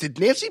said, did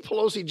Nancy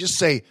Pelosi just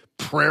say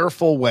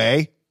prayerful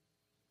way?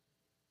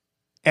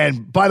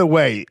 And by the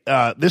way,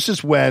 this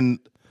is when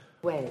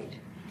Weighed,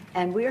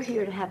 and we're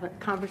here to have a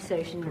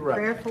conversation in a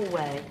Correct. prayerful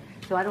way.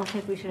 So I don't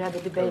think we should have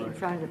a debate in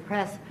front of the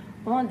press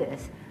on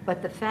this.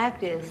 But the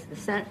fact is,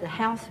 the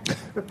House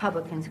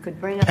Republicans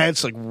could bring up.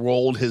 Pence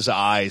rolled his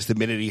eyes the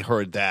minute he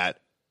heard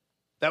that.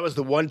 That was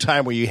the one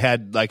time where you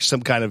had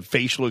some kind of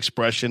facial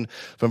expression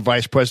from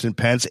Vice President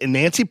Pence. And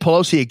Nancy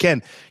Pelosi,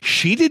 again,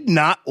 she did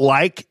not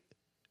like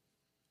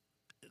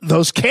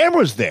those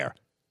cameras there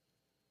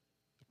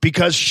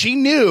because she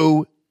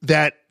knew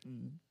that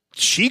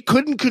she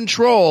couldn't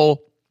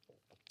control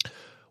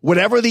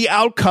whatever the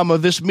outcome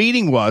of this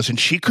meeting was, and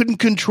she couldn't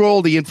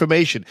control the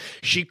information.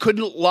 She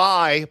couldn't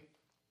lie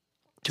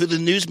to the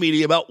news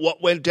media about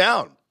what went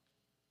down.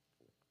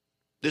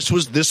 This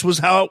was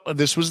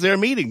their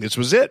meeting. This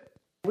was it.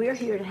 We're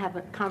here to have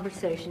a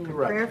conversation in a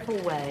Correct. prayerful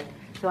way.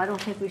 So I don't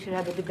think we should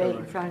have a debate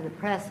in front of the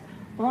press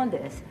on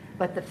this.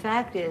 But the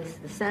fact is,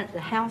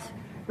 the House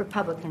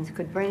Republicans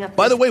could bring up.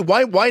 By the way,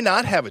 why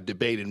not have a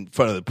debate in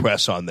front of the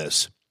press on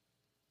this?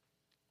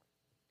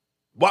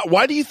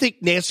 Why do you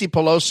think Nancy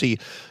Pelosi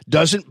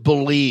doesn't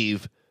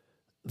believe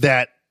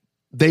that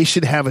they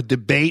should have a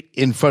debate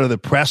in front of the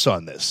press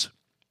on this?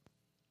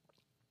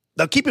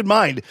 Now, keep in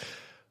mind,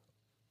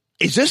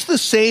 is this the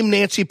same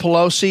Nancy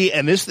Pelosi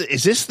and is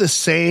this the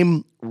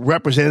same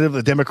representative of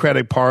the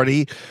Democratic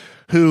Party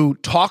who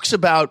talks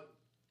about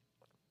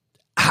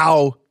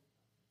how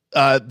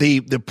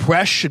the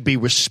press should be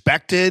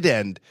respected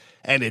and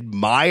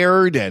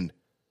admired, and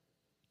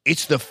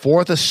it's the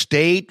fourth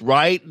estate,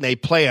 right? And they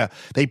play a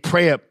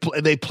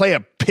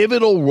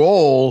pivotal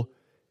role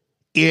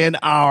in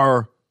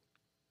our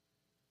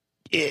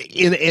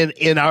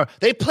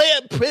they play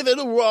a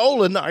pivotal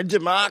role in our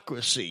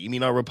democracy. You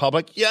mean our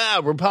republic? Yeah,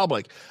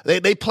 republic.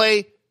 They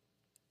play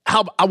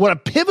what a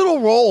pivotal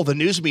role the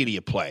news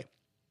media play.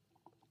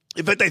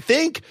 In fact, I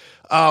think,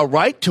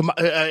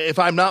 if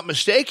I'm not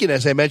mistaken,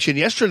 as I mentioned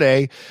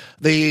yesterday,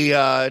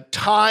 the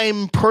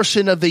Time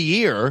Person of the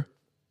Year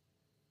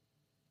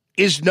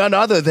is none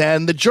other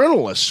than the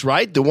journalists,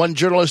 right? The one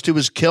journalist who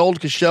was killed,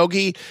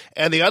 Khashoggi,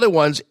 and the other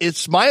ones.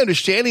 It's my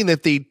understanding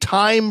that the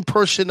Time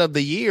Person of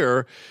the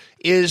Year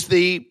is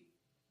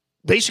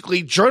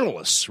basically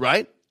journalists,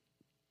 right?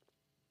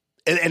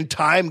 And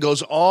Time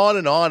goes on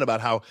and on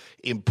about how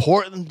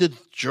important the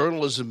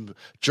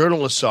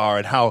journalists are,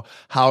 and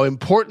how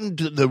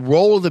important the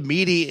role of the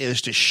media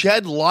is to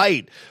shed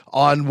light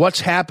on what's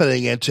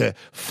happening and to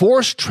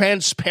force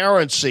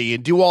transparency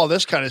and do all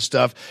this kind of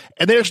stuff.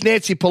 And there's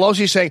Nancy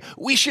Pelosi saying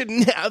we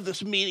shouldn't have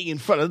this meeting in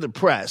front of the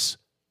press,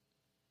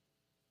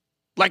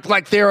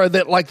 like they're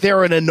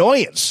an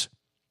annoyance.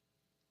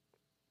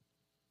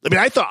 I mean,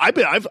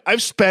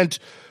 I've spent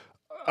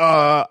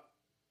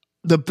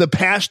the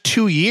past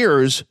 2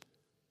 years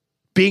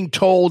being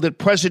told that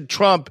President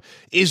Trump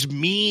is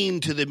mean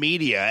to the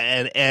media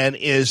and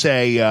is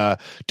a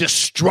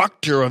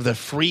destructor of the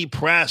free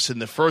press and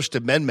the First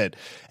Amendment.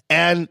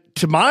 And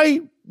to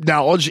my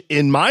knowledge,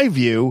 in my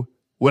view,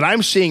 what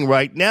I'm seeing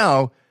right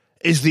now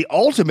is the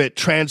ultimate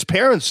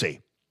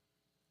transparency.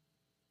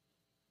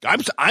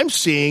 I'm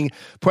seeing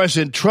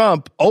President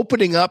Trump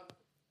opening up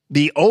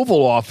the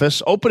Oval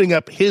Office, opening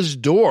up his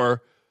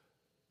door,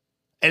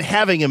 and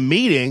having a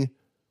meeting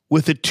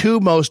with the two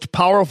most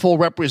powerful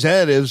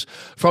representatives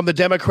from the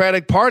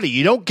Democratic Party.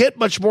 You don't get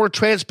much more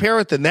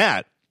transparent than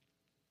that.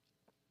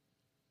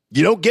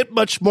 You don't get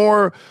much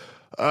more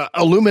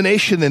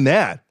illumination than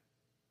that.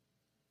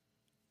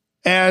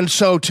 And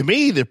so, to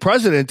me, the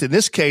president in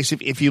this case,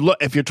 if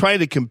you're trying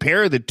to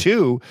compare the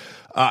two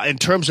in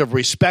terms of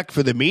respect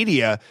for the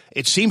media,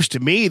 it seems to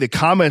me the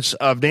comments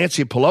of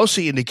Nancy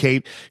Pelosi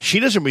indicate she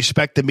doesn't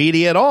respect the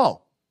media at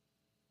all.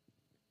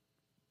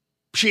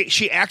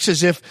 She acts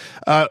as if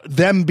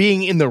them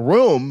being in the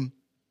room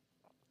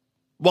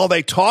while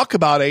they talk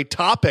about a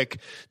topic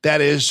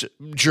that is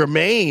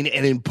germane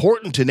and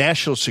important to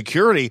national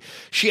security,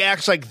 she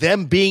acts like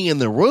them being in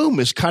the room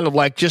is kind of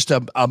like just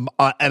an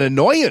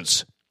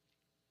annoyance.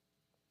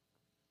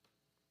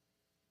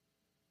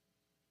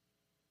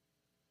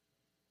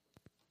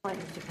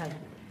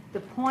 The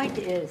point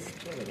is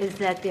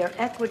that there are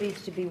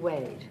equities to be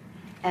weighed,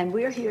 and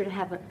we're here to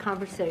have a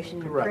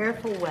conversation in a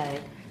prayerful way.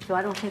 So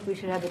I don't think we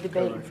should have a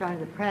debate in front of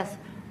the press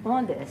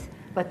on this.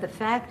 But the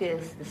fact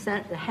is,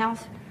 the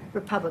House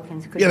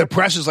Republicans could. Yeah, the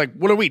press is like,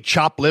 what are we,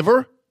 chopped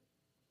liver?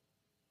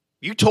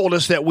 You told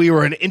us that we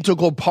were an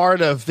integral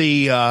part of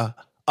the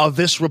of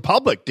this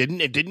republic,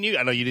 didn't you?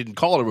 I know you didn't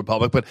call it a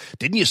republic, but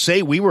didn't you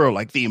say we were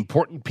like the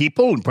important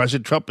people and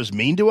President Trump is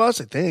mean to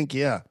us? I think,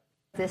 yeah.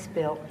 This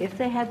bill, if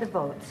they had the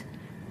votes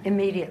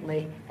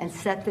immediately and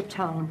set the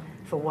tone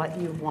for what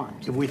you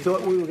want. If we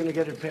thought we were going to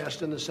get it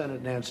passed in the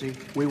Senate, Nancy,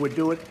 we would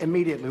do it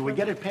immediately. We'd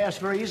get it passed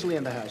very easily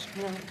in the House.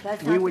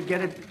 We would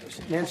get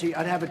it, Nancy,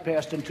 I'd have it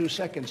passed in 2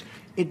 seconds.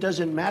 It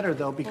doesn't matter,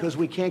 though, because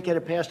we can't get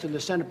it passed in the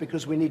Senate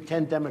because we need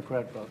 10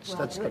 Democrat votes. Well,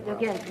 that's the problem.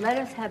 Again, let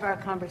us have our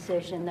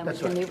conversation, then we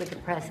can meet with the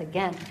press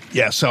again.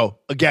 Yeah, so,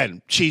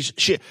 again,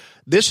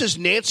 this is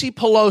Nancy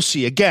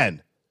Pelosi,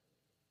 again,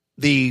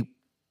 the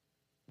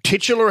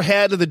titular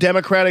head of the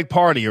Democratic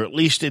Party, or at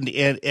least in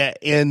D.C.,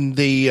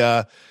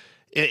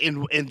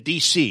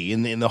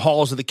 in the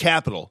halls of the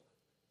Capitol.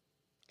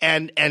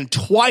 And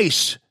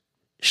twice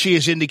she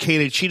has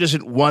indicated she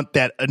doesn't want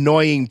that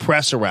annoying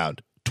press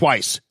around.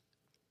 Twice.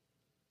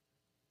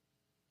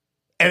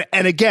 And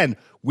again,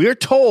 we're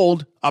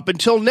told up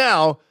until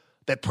now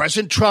that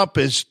President Trump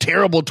is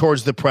terrible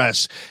towards the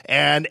press.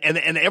 And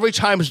every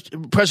time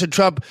President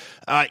Trump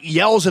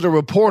yells at a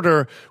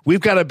reporter,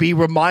 we've got to be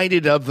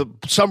reminded of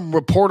some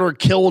reporter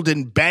killed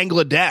in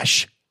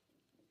Bangladesh.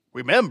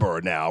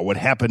 Remember now what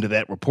happened to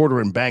that reporter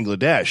in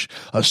Bangladesh.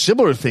 A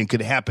similar thing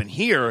could happen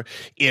here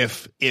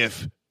if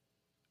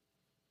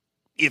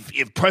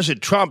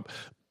President Trump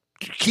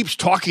keeps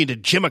talking to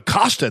Jim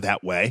Acosta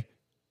that way.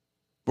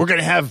 We're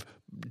going to have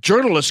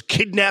journalists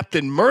kidnapped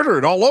and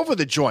murdered all over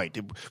the joint.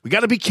 We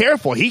got to be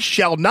careful. He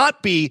shall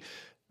not be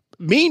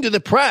mean to the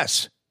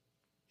press.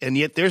 And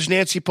yet there's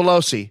Nancy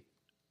Pelosi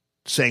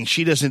saying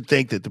she doesn't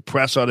think that the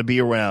press ought to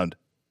be around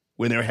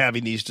when they're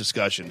having these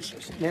discussions.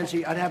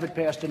 Nancy, I'd have it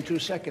passed in 2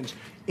 seconds.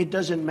 It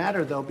doesn't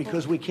matter, though,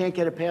 because we can't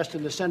get it passed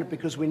in the Senate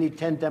because we need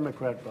 10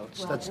 Democrat votes.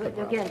 Well, that's the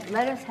problem. Again,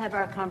 let us have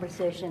our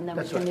conversation, then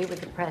we can meet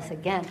with the press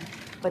again.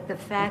 But the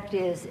fact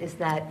is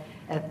that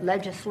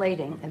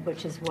legislating,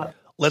 which is what...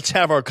 Let's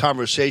have our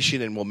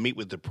conversation and we'll meet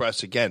with the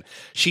press again.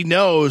 She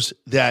knows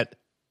that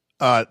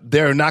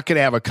they're not going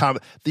to have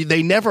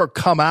they never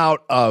come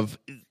out of,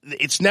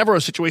 it's never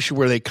a situation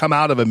where they come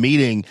out of a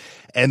meeting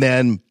and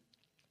then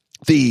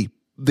they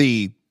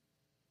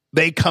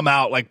come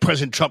out like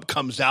President Trump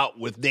comes out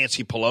with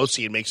Nancy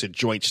Pelosi and makes a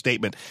joint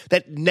statement.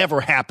 That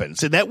never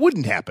happens, and that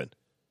wouldn't happen.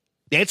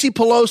 Nancy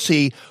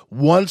Pelosi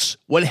wants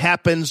what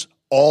happens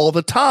all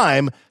the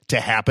time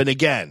to happen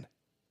again,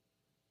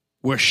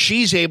 where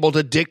she's able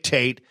to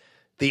dictate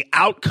the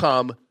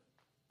outcome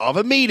of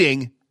a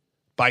meeting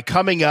by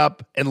coming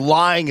up and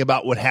lying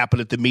about what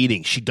happened at the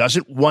meeting. She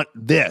doesn't want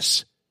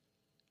this.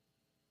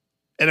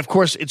 And, of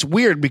course, it's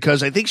weird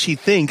because I think she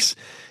thinks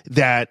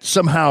that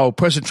somehow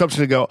President Trump's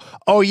going to go,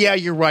 oh, yeah,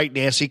 you're right,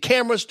 Nancy.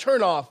 Cameras,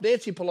 turn off.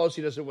 Nancy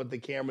Pelosi doesn't want the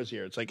cameras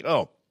here. It's like,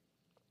 oh.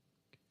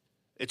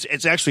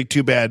 It's actually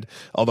too bad,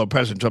 although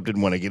President Trump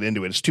didn't want to get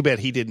into it. It's too bad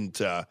he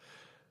didn't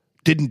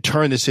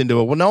turn this into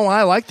a, well, no,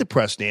 I like the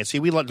press, Nancy.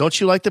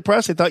 Don't you like the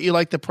press? I thought you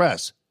liked the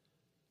press.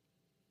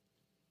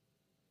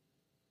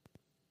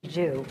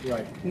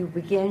 Right. You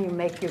begin, you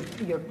make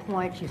your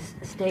point, you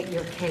state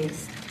your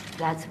case.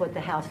 That's what the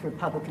House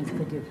Republicans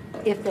could do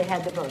if they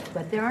had the votes.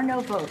 But there are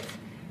no votes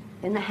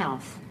in the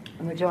House,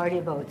 a majority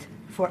of votes,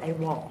 for a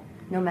wall,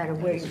 no matter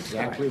where you start.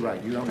 Exactly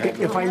right. You don't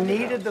have If I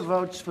needed the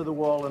votes for the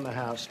wall in the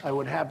House, I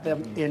would have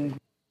them in...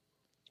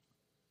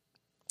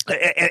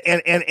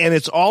 And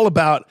it's all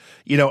about,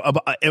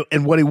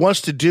 and what he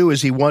wants to do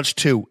is he wants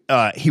to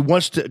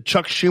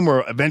Chuck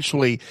Schumer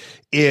eventually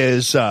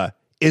is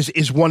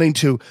wanting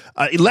to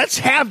let's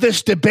have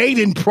this debate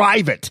in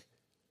private,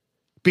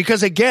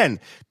 because again,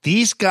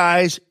 these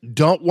guys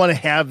don't want to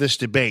have this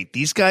debate.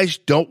 These guys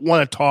don't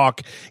want to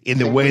talk in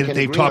the way that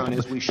they talk.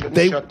 We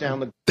shouldn't shut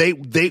down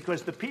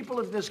because the people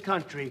of this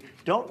country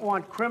don't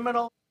want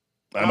criminal.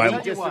 I'll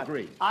tell you what,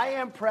 I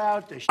am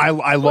proud to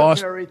I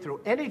lost military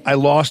through anything. I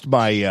lost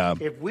my.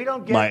 If we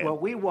don't get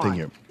what we want,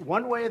 here.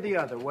 one way or the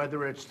other,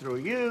 whether it's through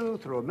you,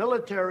 through a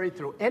military,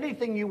 through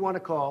anything you want to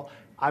call,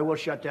 I will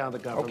shut down the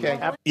government.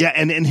 Okay. Yeah,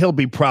 and he'll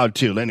be proud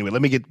too. Anyway,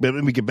 let me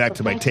get back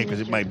to my tape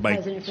because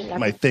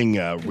my thing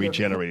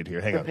regenerated here.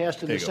 Hang on.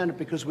 Passed in the Senate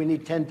because we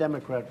need 10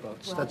 Democrat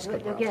votes. Well, That's the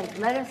problem. again,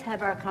 let us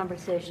have our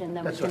conversation,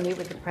 then we can meet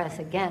with the press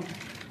again.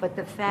 But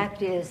the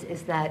fact is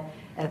that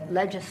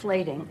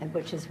legislating,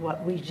 which is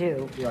what we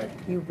do,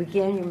 you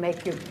begin, you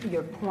make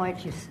your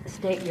point, you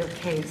state your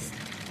case.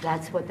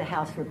 That's what the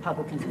House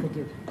Republicans could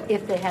do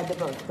if they had the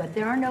votes. But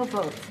there are no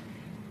votes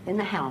in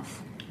the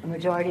House, a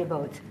majority of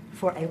votes,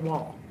 for a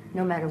wall,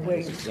 no matter where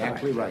you start.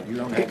 Exactly right. You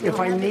don't have If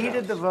I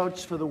needed the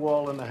votes for the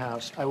wall in the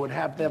House, I would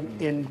have them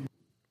in.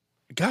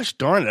 Gosh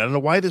darn it! I don't know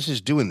why this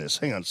is doing this.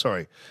 Hang on,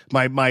 sorry.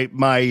 My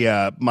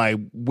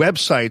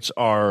websites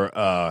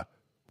are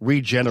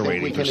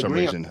regenerating for some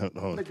reason.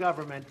 The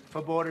government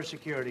for border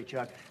security,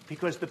 Chuck,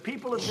 because the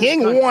people of this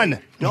Hang country on,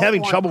 I'm don't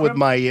having want trouble with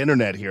my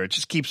internet here. It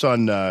just keeps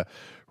on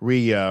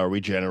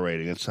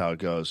regenerating. That's how it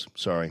goes.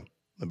 Sorry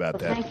about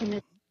that. Thank you,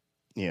 Mr.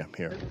 Yeah,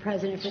 here.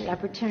 President, for the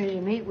opportunity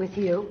to meet with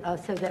you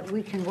so that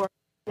we can work.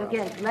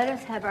 Again, let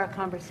us have our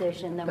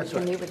conversation, then we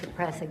can meet with the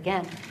press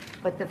again.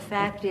 But the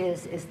fact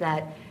is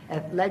that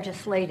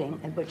legislating,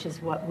 which is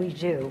what we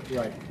do,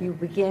 you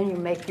begin, you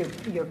make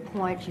your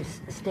point, you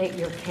state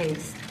your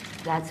case.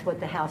 That's what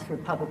the House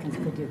Republicans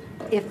could do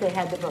if they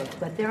had the votes.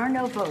 But there are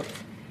no votes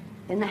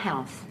in the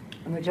House,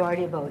 a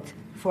majority of votes,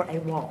 for a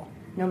wall,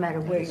 no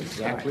matter where you start.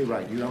 Exactly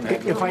right. You don't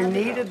have If I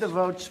needed the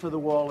votes for the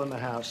wall in the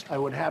House, I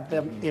would have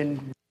them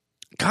in.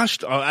 Gosh,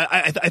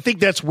 I think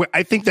that's where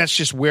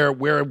just where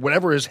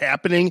whatever is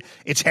happening,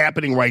 it's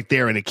happening right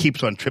there, and it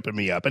keeps on tripping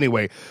me up.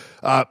 Anyway,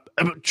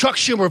 Chuck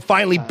Schumer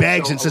finally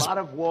begs and says,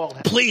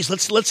 "Please,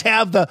 let's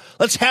have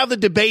the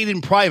debate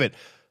in private."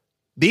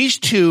 These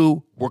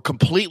two were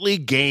completely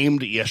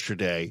gamed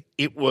yesterday.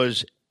 It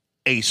was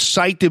a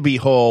sight to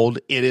behold.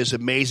 It is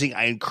amazing.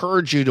 I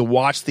encourage you to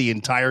watch the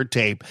entire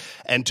tape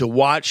and to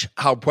watch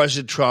how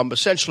President Trump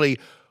essentially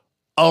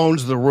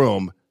owns the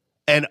room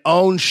and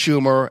owns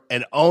Schumer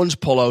and owns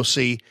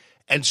Pelosi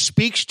and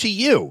speaks to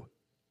you,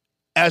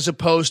 as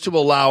opposed to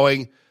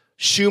allowing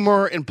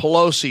Schumer and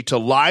Pelosi to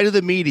lie to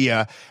the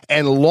media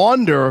and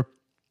launder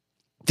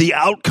the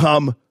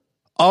outcome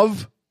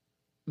of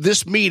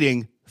this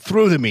meeting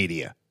through the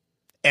media.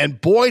 And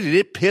boy, did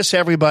it piss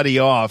everybody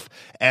off.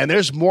 And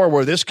there's more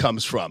where this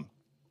comes from.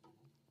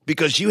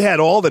 Because you had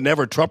all the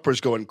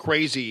Never-Trumpers going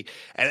crazy,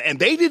 and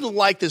they didn't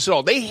like this at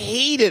all. They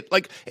hate it.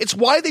 Like, it's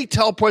why they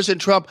tell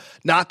President Trump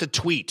not to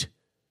tweet.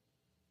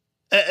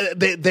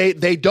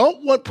 They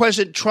don't want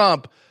President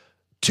Trump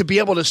to be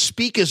able to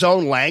speak his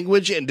own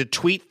language and to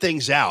tweet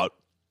things out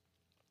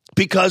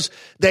because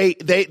they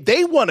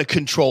want to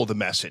control the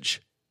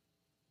message.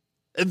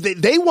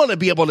 They want to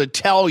be able to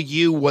tell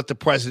you what the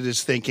president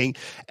is thinking,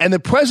 and the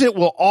president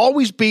will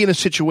always be in a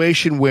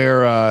situation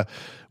where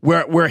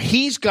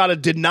he's got to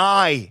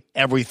deny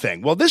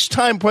everything. Well, this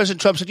time President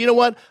Trump said, "You know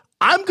what?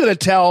 I'm going to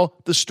tell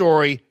the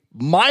story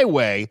my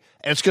way,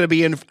 and it's going to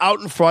be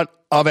out in front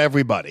of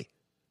everybody."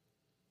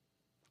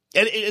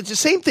 And it's the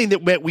same thing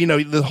that we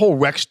the whole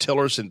Rex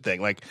Tillerson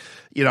thing. Like,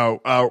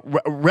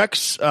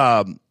 Rex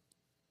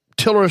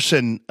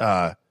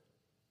Tillerson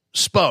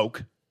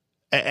spoke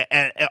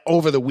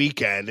over the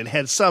weekend and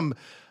had some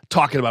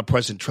talking about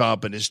President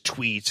Trump and his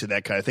tweets and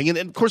that kind of thing. And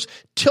of course,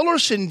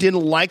 Tillerson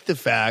didn't like the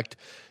fact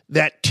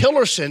that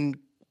Tillerson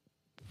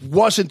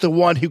wasn't the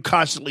one who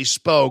constantly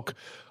spoke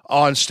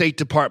on State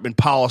Department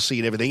policy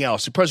and everything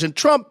else. And President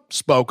Trump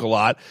spoke a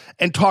lot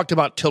and talked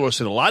about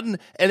Tillerson a lot.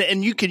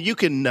 And you can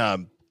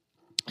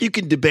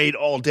debate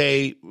all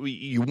day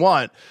you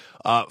want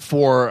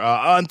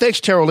and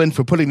thanks, Terrell Lynn,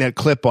 for putting that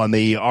clip on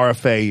the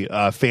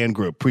RFA fan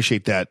group.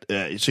 Appreciate that.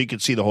 So you can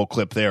see the whole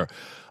clip there.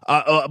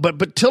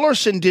 But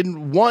Tillerson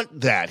didn't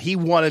want that. He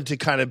wanted to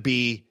kind of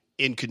be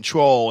in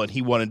control, and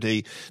he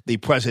wanted the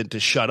president to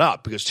shut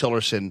up because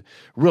Tillerson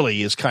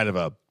really is kind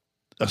of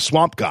a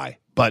swamp guy.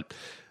 But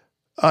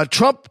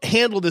Trump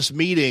handled this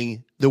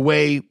meeting the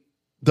way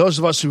those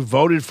of us who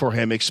voted for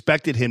him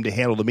expected him to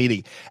handle the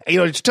meeting.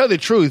 And, to tell you the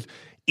truth,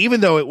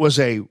 even though it was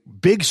a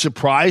big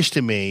surprise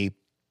to me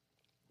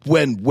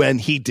when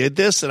he did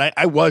this, and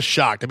I was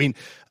shocked. I mean,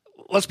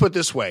 let's put it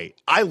this way.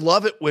 I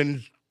love it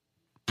when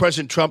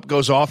President Trump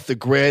goes off the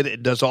grid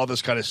and does all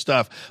this kind of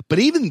stuff. But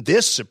even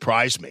this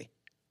surprised me.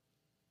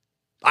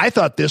 I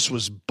thought this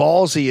was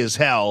ballsy as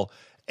hell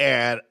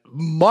and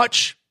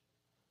much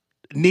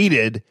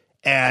needed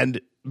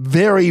and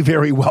very,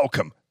 very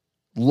welcome.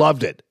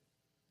 Loved it.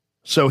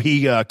 So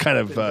he kind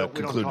of concluded.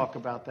 We don't talk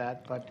about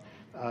that, but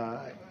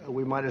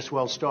we might as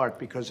well start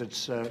because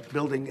it's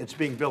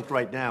being built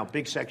right now,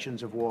 big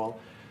sections of wall,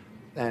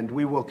 and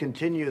we will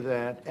continue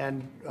that.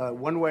 And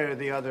one way or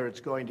the other,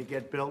 it's going to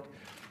get built.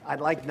 I'd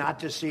like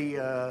not to see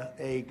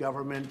a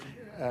government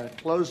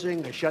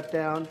closing, a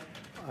shutdown.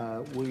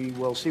 We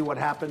will see what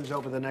happens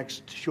over the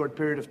next short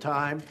period of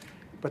time.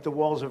 but the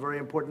wall is a very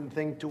important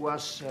thing to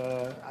us.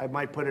 I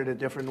might put it a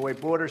different way.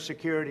 Border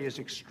security is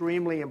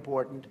extremely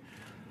important,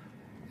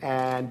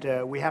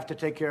 and we have to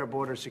take care of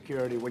border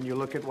security. When you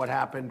look at what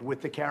happened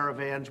with the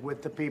caravans,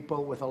 with the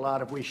people, with a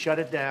lot of, we shut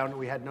it down.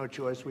 We had no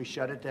choice. We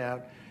shut it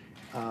down.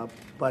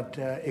 But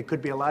it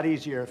could be a lot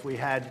easier if we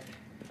had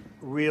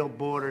real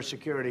border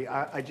security.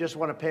 I just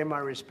want to pay my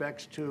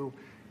respects to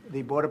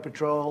the Border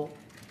Patrol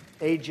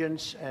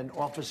agents and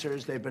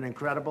officers. They've been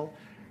incredible.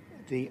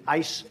 The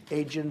ICE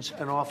agents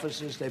and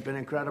officers, they've been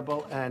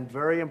incredible. And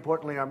very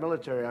importantly, our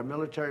military. Our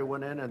military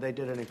went in and they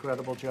did an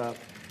incredible job.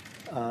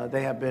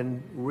 They have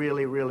been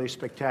really, really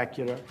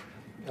spectacular.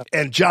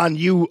 And John,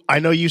 I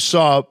know you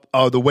saw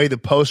the way the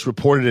Post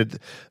reported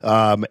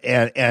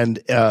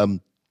it,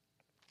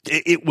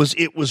 it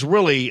was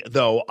really,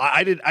 though,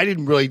 I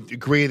didn't really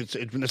agree that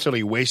it's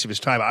necessarily a waste of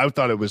his time. I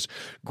thought it was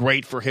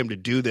great for him to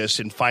do this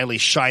and finally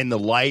shine the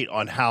light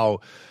on how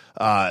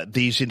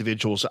these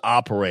individuals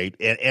operate.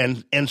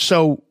 And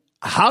so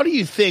how do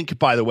you think,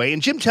 by the way,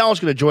 and Jim Tal's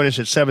going to join us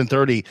at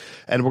 7:30,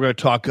 and we're going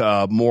to talk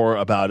more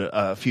about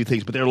a few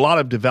things, but there are a lot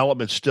of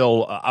developments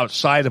still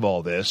outside of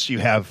all this. You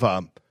have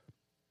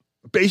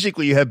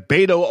basically you have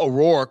Beto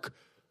O'Rourke,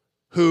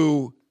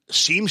 who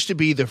seems to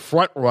be the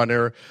front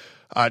runner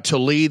to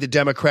lead the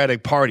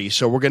Democratic Party.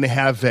 So we're going to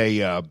have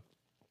a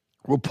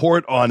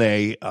report on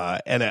an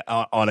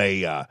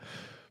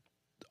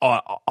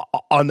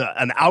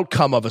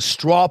outcome of a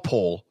straw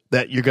poll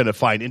that you're going to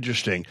find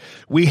interesting.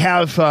 We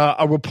have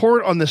a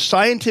report on the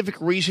scientific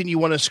reason you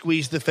want to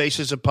squeeze the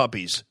faces of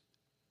puppies.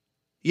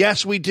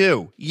 Yes, we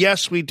do.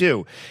 Yes, we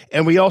do.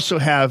 And we also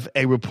have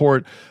a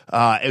report.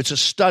 It's a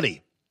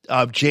study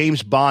of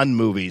James Bond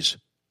movies.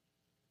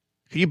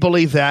 Can you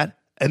believe that?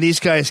 And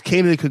these guys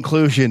came to the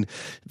conclusion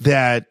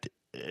that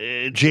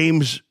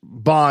James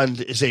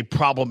Bond is a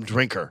problem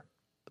drinker.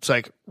 It's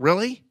like,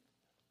 really?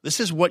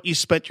 This is what you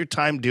spent your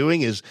time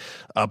doing, is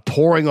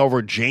poring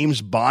over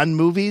James Bond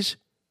movies?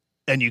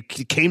 And you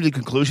came to the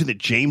conclusion that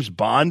James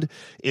Bond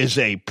is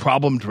a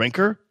problem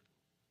drinker?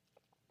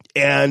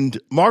 And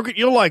Margaret,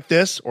 you'll like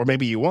this, or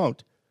maybe you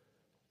won't,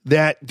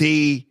 that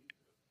the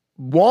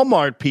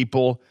Walmart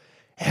people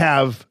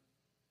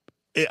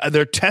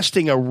they're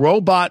testing a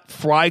robot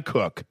fry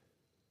cook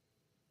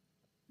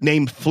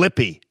named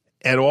Flippy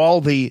at all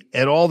the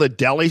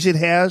delis it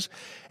has,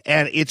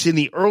 and it's in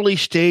the early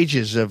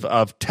stages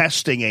of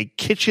testing a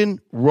kitchen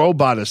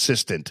robot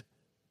assistant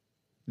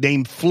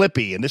named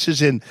Flippy, and this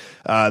is in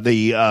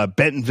the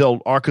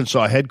Bentonville,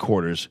 Arkansas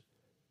headquarters.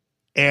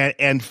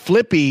 And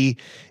Flippy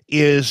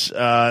is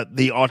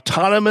the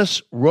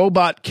autonomous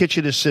robot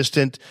kitchen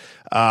assistant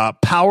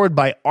powered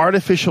by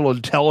artificial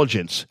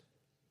intelligence.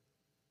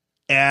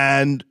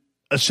 And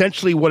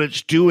essentially what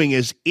it's doing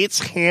is it's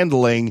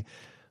handling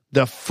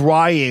the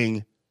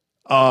frying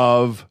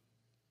of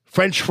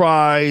French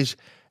fries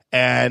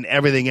and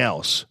everything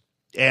else.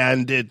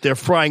 And they're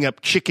frying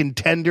up chicken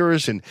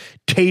tenders and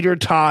tater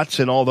tots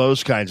and all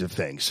those kinds of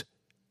things.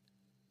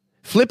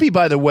 Flippy,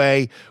 by the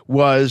way,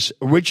 was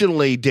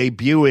originally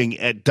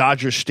debuting at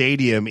Dodger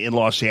Stadium in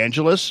Los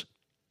Angeles.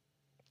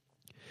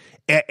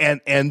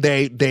 And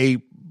they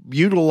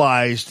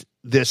utilized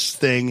this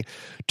thing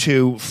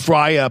to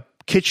fry up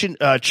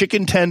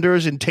chicken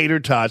tenders and tater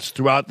tots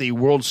throughout the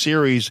World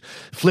Series.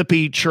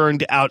 Flippy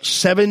churned out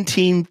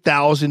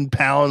 17,000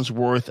 pounds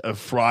worth of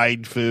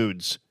fried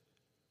foods.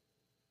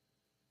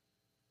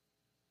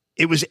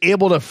 It was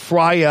able to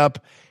fry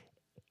up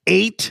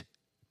 8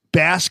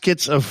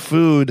 baskets of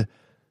food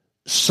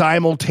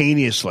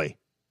simultaneously.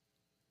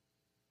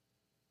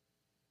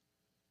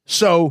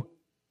 So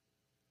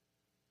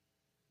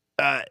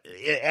at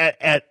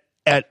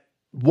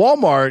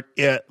Walmart,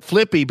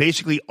 Flippy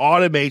basically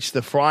automates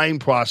the frying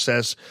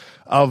process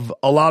of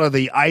a lot of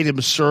the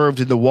items served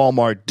in the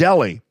Walmart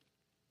deli.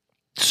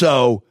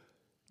 So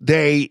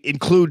they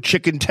include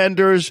chicken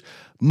tenders,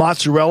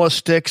 mozzarella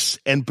sticks,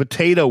 and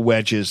potato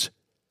wedges.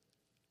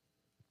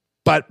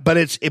 But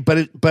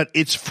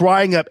it's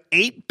frying up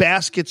 8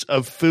 baskets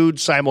of food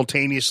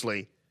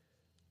simultaneously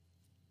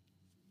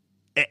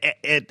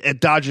at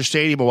Dodger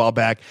Stadium a while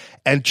back,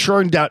 and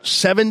churned out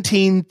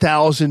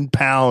 17,000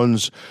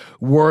 pounds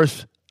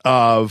worth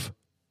of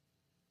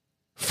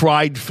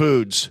fried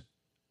foods.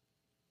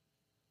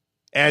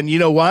 And you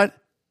know what?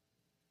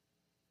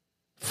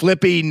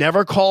 Flippy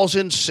never calls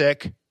in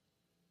sick.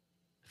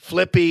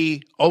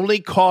 Flippy only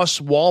costs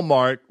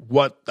Walmart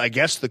what I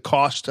guess the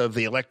cost of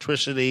the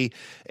electricity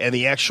and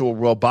the actual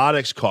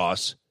robotics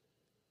costs.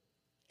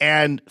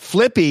 And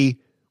Flippy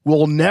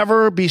will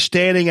never be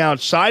standing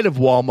outside of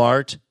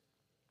Walmart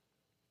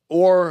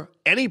or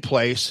any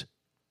place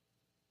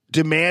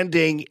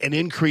demanding an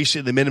increase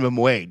in the minimum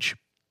wage.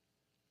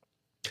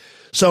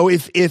 So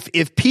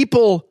if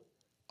people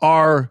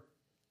are,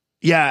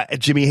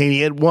 Jimmy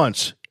Haney, at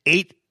once,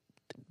 8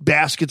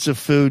 baskets of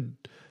food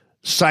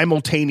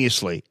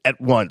simultaneously at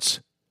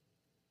once.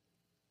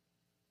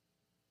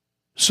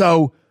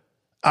 So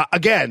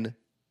again,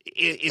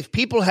 if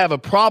people have a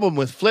problem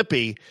with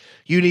Flippy,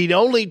 you need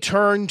only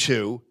turn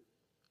to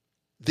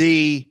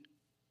the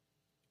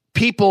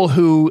people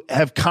who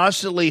have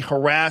constantly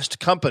harassed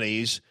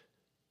companies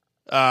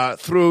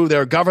through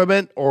their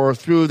government or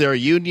through their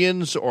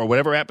unions or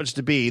whatever happens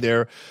to be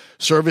their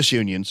service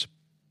unions.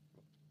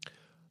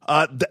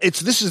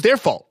 This is their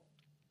fault.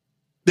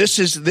 This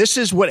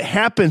is what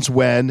happens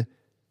when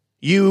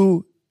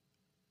you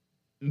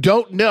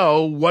don't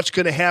know what's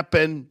going to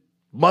happen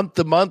month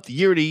to month,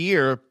 year to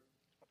year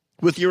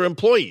with your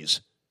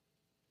employees,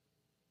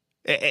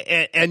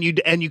 and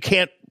you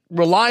can't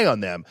rely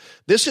on them.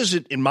 This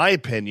isn't, in my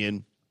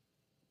opinion,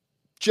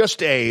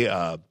 just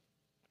a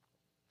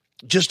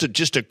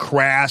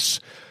crass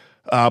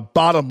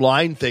bottom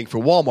line thing for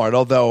Walmart.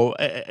 Although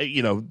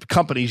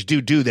companies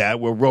do that,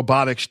 where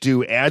robotics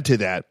do add to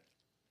that.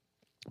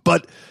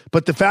 But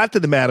the fact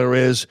of the matter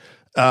is,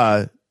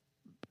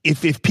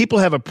 if people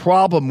have a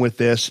problem with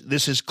this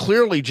is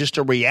clearly just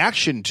a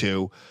reaction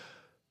to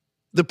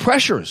the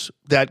pressures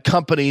that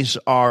companies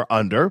are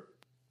under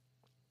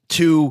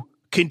to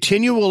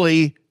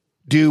continually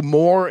do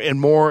more and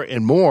more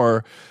and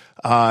more,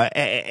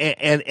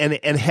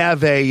 and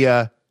have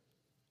and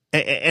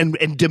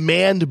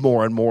demand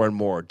more and more and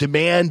more,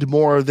 demand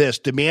more of this,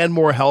 demand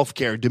more health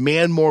care,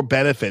 demand more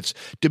benefits,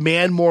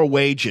 demand more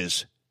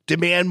wages,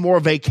 demand more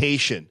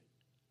vacation,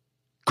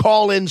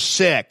 call in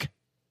sick.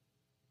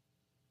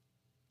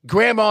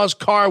 Grandma's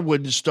car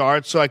wouldn't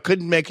start, so I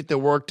couldn't make it to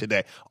work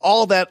today.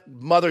 All that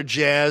mother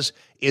jazz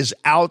is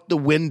out the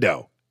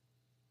window.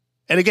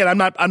 And again,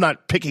 I'm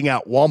not picking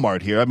out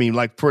Walmart here. I mean,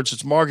 like, for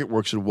instance, Margaret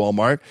works at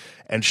Walmart,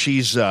 and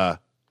she's a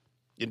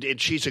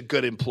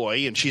good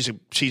employee, and she's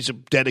a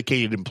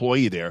dedicated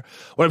employee there.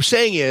 What I'm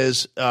saying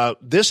is,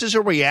 this is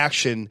a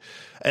reaction.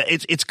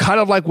 It's kind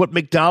of like what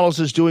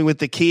McDonald's is doing with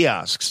the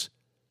kiosks.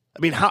 I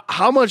mean,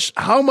 how much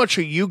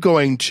are you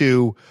going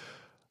to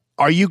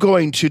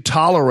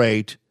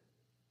tolerate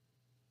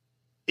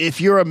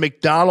if you're a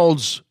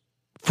McDonald's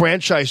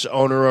franchise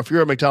owner, or if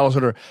you're a McDonald's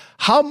owner?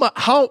 How much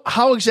are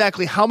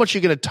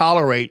you going to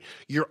tolerate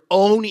your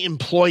own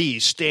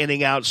employees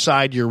standing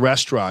outside your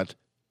restaurant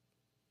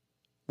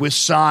with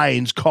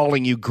signs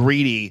calling you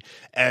greedy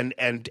and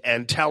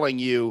telling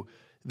you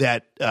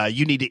that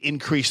you need to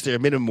increase their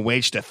minimum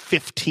wage to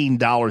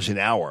 $15 an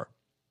hour?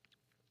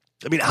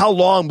 I mean, how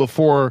long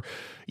before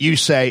you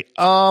say,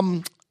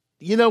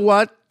 you know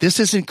what, this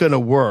isn't going to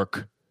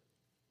work.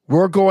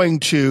 We're going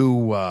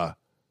to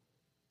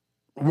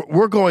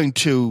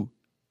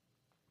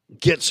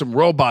get some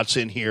robots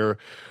in here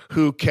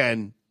who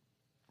can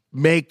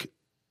make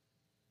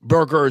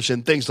burgers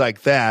and things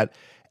like that,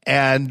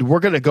 and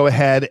we're going to go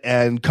ahead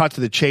and cut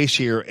to the chase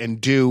here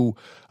and do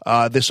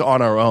this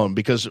on our own,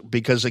 because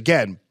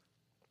again,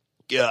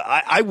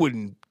 I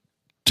wouldn't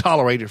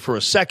tolerate it for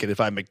a second if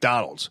I'm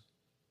McDonald's.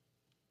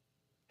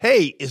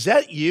 Hey, is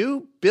that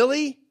you,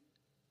 Billy?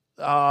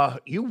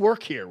 You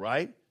work here,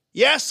 right?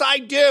 Yes, I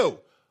do.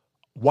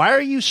 Why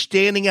are you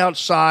standing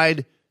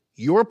outside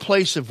your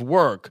place of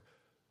work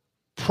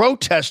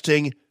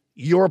protesting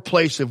your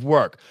place of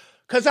work?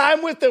 Because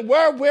I'm with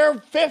we're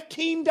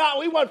 $15.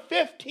 We want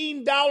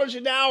 $15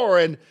 an hour,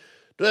 and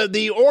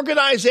the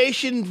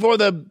Organization for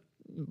the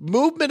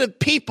Movement of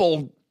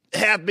People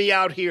have me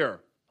out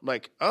here. I'm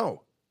like,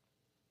 oh,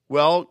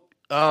 well,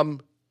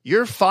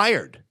 you're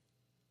fired.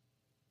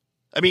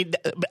 I mean,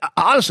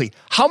 honestly,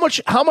 how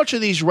much are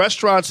these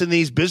restaurants and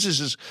these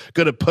businesses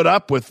going to put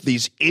up with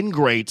these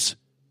ingrates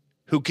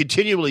who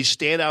continually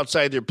stand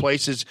outside their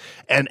places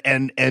and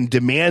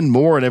demand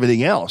more and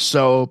everything else?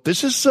 So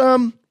this is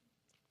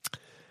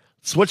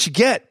it's what you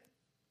get.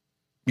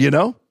 You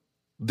know,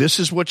 this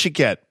is what you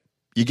get.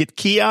 You get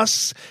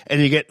kiosks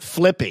and you get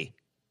Flippy.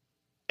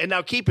 And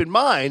now keep in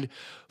mind,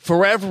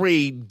 for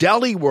every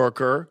deli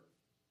worker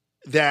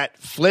that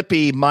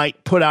Flippy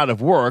might put out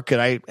of work,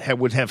 and I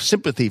would have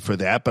sympathy for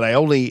that, but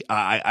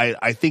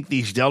I think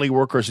these deli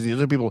workers and the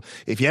other people,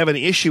 if you have an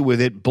issue with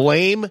it,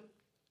 blame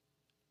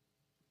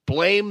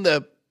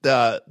the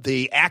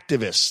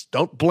activists.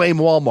 Don't blame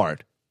Walmart.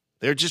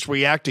 They're just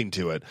reacting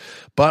to it.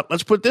 But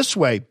let's put it this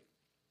way: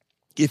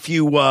 if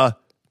you own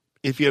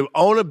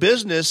a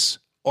business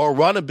or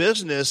run a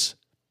business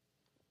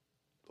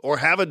or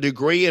have a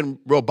degree in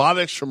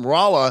robotics from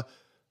Rolla,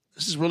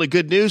 this is really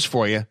good news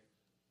for you,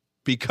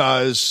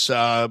 because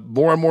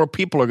more and more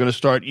people are going to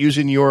start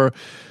using your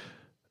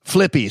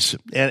Flippies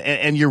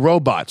and your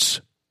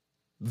robots.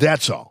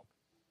 That's all.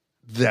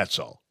 That's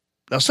all.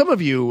 Now, some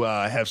of you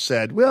have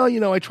said, well,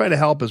 I try to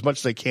help as much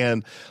as I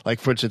can.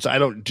 Like, for instance, I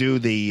don't do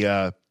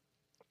the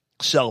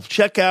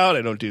self-checkout.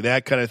 I don't do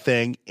that kind of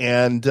thing.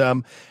 And,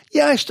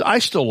 I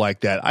still like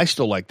that. I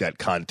still like that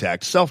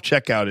contact.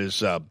 Self-checkout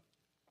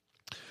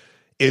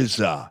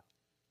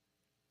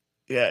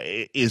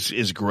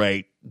is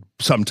great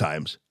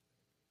sometimes.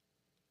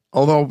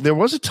 Although there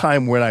was a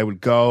time when I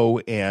would go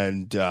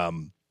and,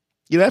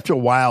 after a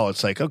while,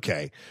 it's like,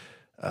 okay,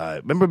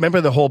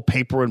 remember the whole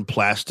paper and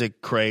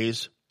plastic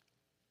craze?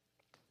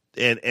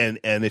 And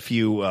if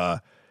you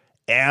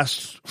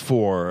asked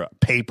for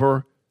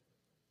paper,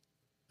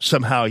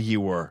 somehow you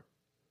were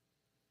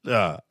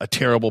a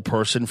terrible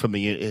person from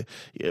the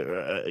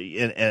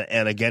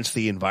and against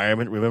the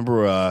environment.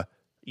 Remember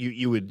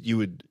You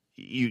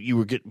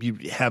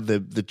have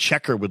the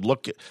checker would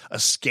look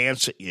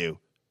askance at you.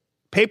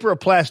 Paper or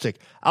plastic?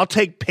 I'll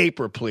take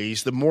paper,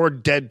 please. The more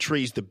dead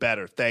trees, the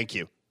better. Thank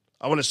you.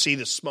 I want to see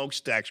the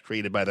smokestacks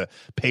created by the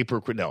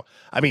paper. No,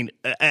 I mean,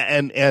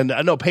 and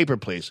no paper,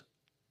 please.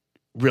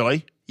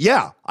 Really?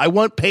 Yeah, I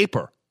want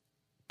paper.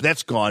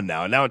 That's gone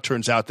now. Now it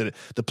turns out that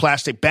the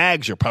plastic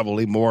bags are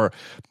probably more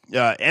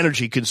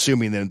energy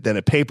consuming than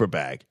a paper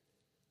bag.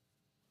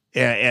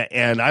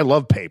 And I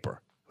love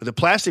paper, but the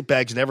plastic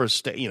bags never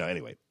stay.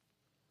 Anyway,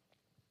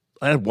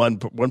 I had one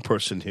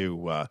person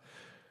who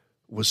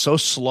was so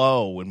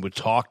slow and would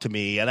talk to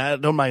me, and I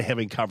don't mind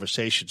having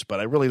conversations,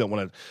 but I really don't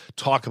want to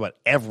talk about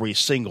every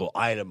single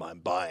item I'm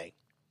buying.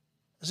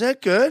 Is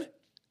that good?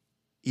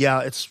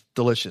 Yeah, it's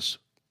delicious.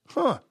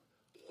 Huh?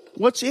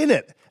 What's in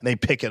it? And they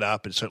pick it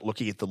up and start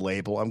looking at the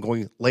label. I'm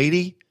going,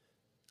 lady,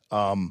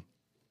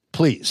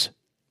 please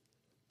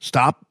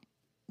stop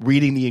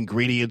reading the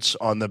ingredients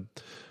on the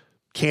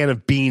can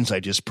of beans I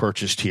just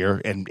purchased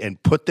here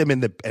and put them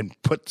in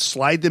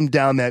slide them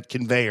down that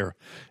conveyor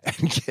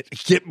and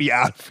get me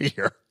out of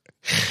here.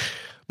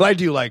 But I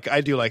do like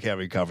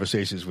having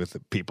conversations with the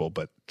people,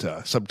 but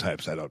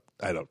sometimes I don't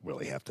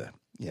really have to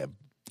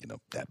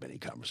that many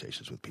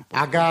conversations with people.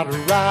 I got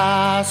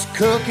rice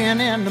cooking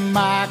in the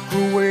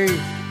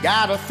microwave.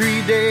 Got a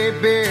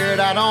 3-day beard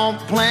I don't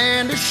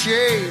plan to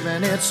shave,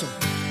 and it's a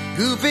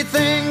goofy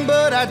thing,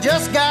 but I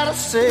just gotta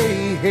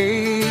say,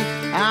 hey,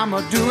 I'm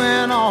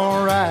doing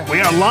all right. We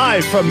are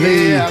live from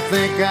the I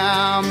think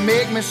I'll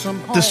make me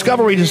some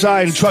Discovery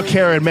Design Truck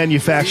Hair and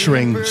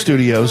Manufacturing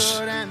Studios.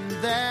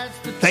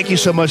 Thank you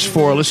so much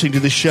for listening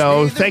to the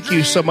show. Thank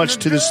you so much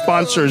to the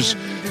sponsors,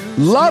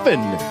 Lovin',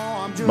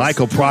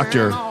 Michael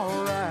Proctor,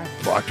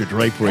 Proctor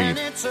Drapery.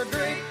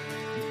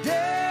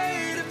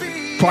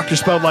 Proctor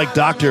spelled like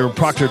Dr.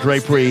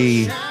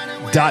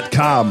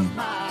 ProctorDrapery.com.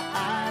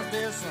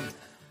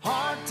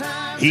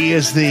 He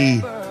is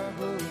the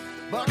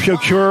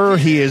procurer.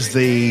 He is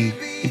the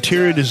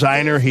interior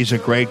designer. He's a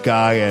great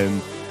guy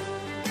and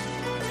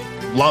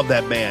love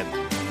that man.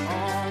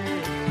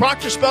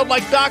 Proctor spelled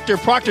like Dr.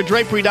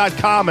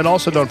 ProctorDrapery.com. And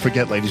also don't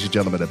forget, ladies and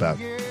gentlemen, about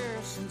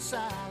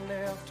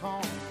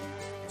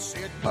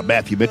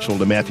Matthew Mitchell,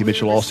 the Matthew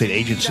Mitchell Allstate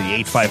Agency,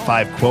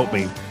 855-QUOTE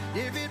me.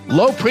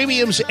 Low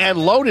premiums and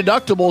low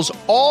deductibles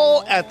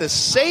all at the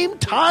same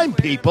time,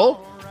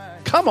 people.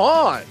 Come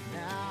on.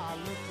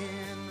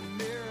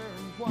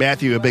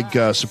 Matthew, a big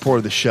supporter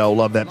of the show.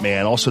 Love that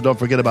man. Also, don't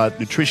forget about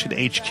Nutrition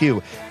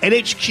HQ.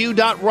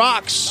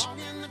 NHQ.rocks.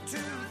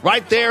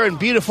 Right there in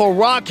beautiful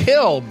Rock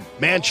Hill,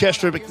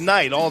 Manchester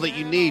McKnight. All that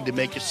you need to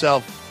make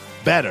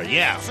yourself better.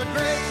 Yeah. It's a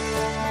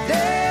great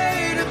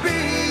day to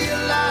be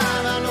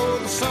alive. I know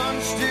the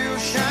sun's still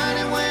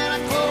shining when I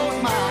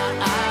close my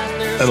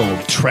eyes. That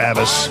old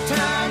Travis.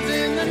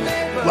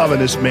 Loving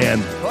this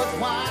man.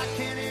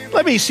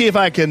 Let me see if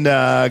I can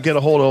get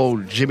a hold of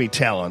old Jimmy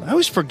Talon. I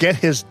always forget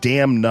his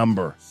damn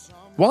number.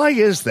 Why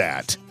is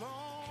that?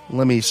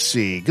 Let me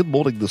see. Good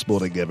morning this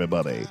morning,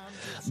 everybody.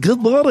 Good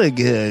morning,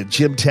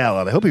 Jim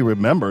Talon. I hope he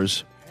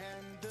remembers.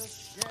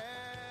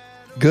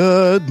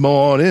 Good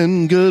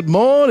morning, good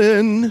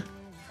morning.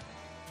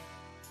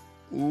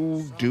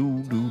 Ooh,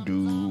 do.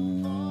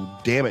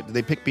 Damn it. Did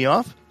they pick me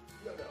off?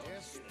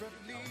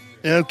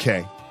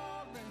 Okay.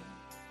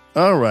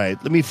 All right.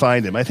 Let me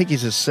find him. I think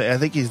he's the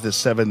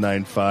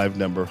 795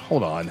 number.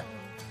 Hold on.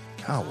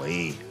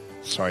 Golly.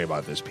 Sorry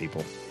about this,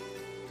 people.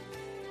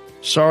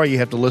 Sorry you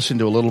have to listen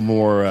to a little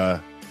more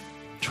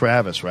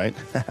Travis, right?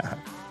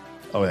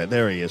 Oh, yeah,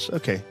 there he is.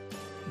 Okay.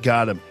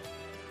 Got him.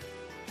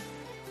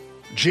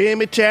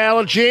 Jimmy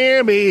Talent.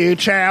 Jimmy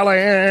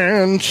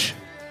Talent.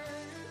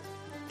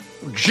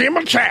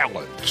 Jimmy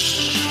Talent.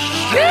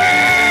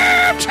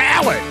 Yeah,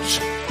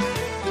 Talent.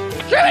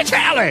 Jimmy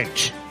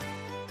Talent.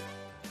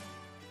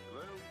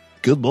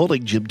 Good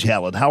morning, Jim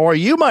Talent. How are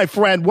you, my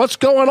friend? What's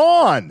going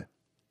on?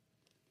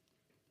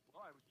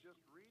 Well, I was just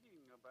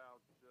reading about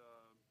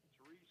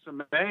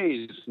Theresa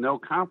May's no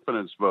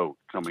confidence vote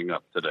coming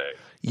up today.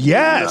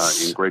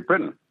 Yes. In Great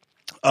Britain.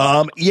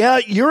 Yeah,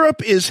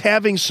 Europe is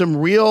having some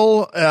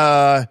real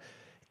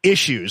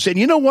issues. And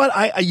you know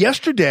what?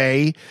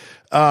 Yesterday,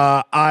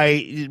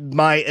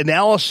 my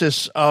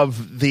analysis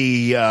of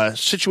the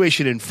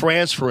situation in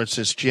France, for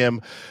instance,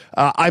 Jim,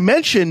 I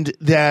mentioned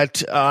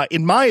that,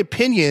 in my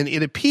opinion,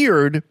 it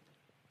appeared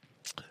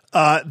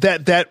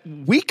that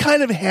we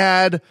kind of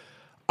had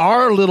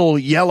our little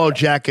yellow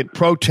jacket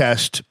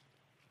protest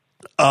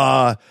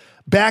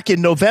back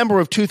in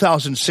November of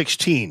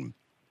 2016.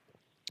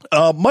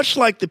 Much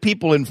like the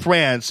people in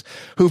France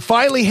who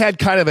finally had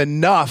kind of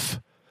enough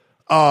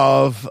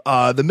of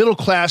the middle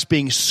class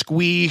being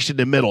squeezed in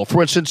the middle.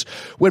 For instance,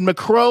 when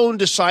Macron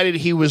decided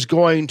he was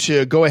going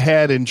to go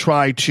ahead and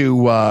try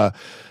to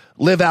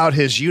live out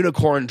his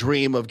unicorn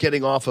dream of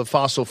getting off of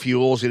fossil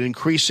fuels and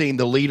increasing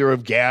the liter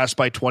of gas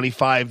by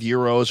 25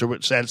 euros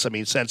or cents.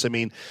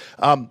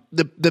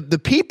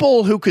 The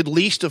people who could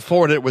least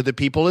afford it were the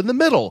people in the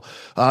middle,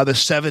 the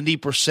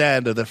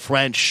 70% of the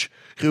French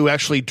who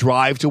actually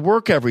drive to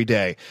work every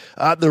day.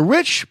 The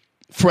rich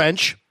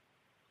French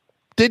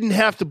didn't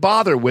have to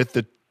bother with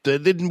they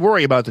didn't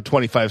worry about the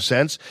 25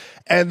 cents.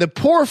 And the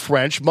poor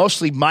French,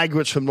 mostly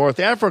migrants from North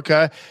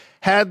Africa,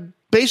 had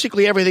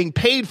basically everything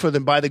paid for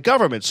them by the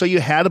government. So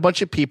you had a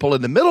bunch of people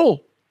in the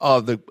middle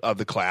of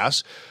the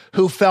class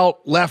who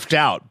felt left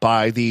out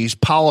by these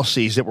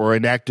policies that were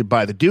enacted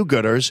by the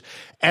do-gooders,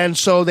 and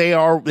so they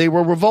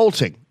were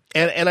revolting.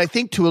 And I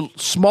think to a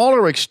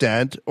smaller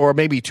extent, or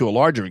maybe to a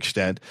larger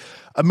extent,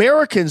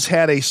 Americans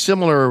had a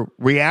similar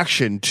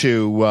reaction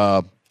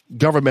to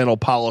governmental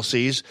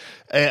policies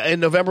in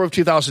November of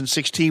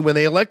 2016 when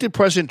they elected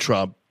President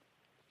Trump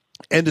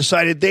and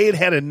decided they had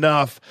had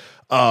enough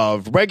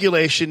of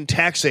regulation,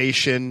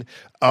 taxation,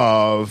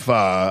 of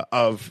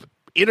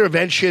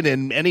intervention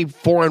in any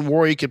foreign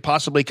war you could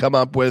possibly come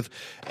up with.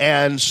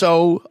 And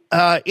so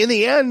in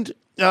the end,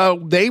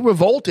 they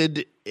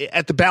revolted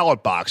at the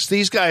ballot box.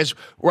 These guys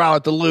were out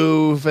at the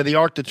Louvre and the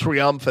Arc de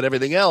Triomphe and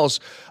everything else.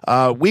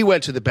 We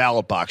went to the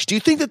ballot box. Do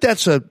you think that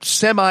that's a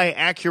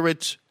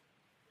semi-accurate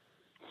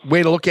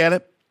way to look at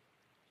it?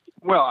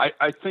 Well,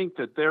 I think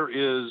that there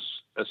is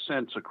a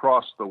sense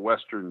across the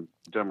Western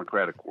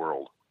democratic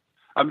world.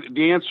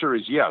 The answer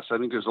is yes. I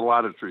think there's a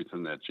lot of truth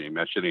in that, Jamie.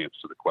 I should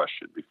answer the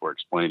question before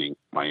explaining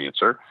my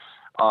answer.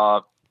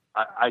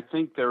 I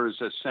think there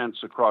is a sense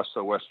across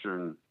the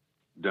Western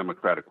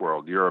democratic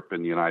world, Europe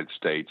and the United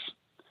States.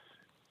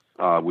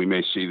 We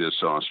may see this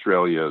in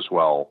Australia as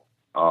well,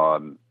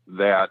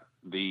 that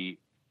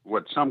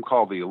what some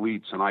call the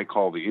elites and I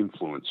call the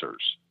influencers,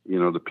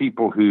 the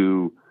people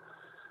who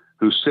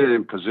sit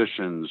in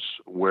positions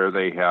where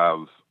they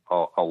have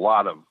a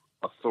lot of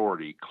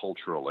authority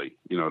culturally,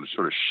 to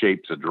sort of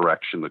shape the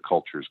direction the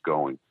culture is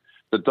going,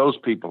 that those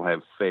people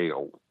have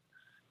failed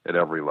at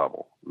every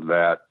level,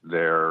 that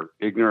they're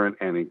ignorant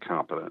and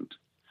incompetent,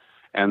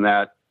 and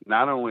that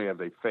not only have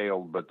they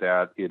failed, but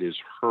that it is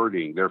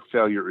hurting, their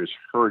failure is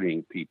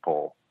hurting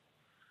people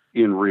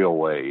in real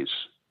ways.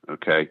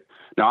 Okay.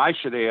 Now I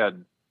should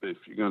add, if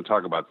you're going to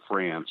talk about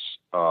France,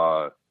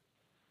 I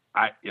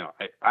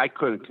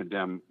couldn't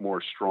condemn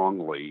more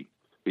strongly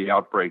the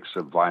outbreaks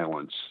of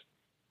violence.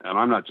 And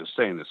I'm not just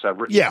saying this. I've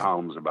written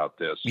columns about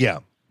this. Yeah.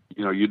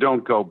 You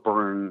don't go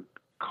burn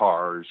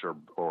cars or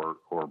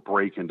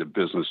break into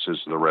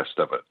businesses and the rest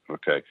of it.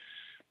 Okay.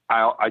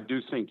 I do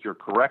think you're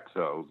correct,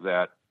 though,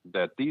 that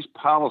these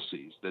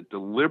policies that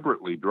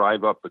deliberately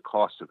drive up the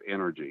cost of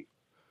energy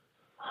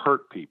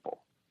hurt people.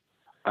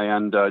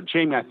 And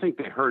Jamie, I think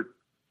they hurt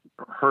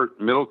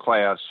middle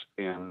class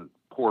and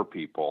poor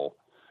people,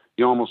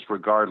 almost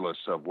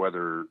regardless of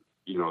whether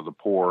the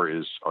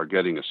poor are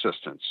getting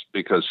assistance,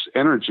 because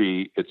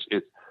energy,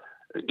 it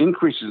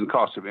increases in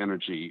cost of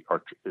energy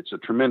it's a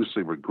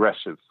tremendously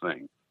regressive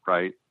thing,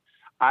 right?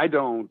 I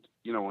don't,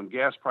 when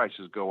gas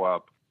prices go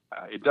up,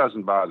 it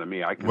doesn't bother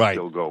me. I can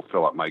still go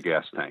fill up my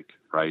gas tank,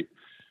 right?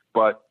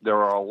 But there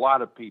are a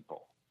lot of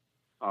people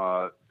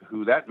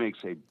who that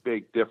makes a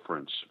big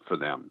difference for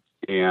them,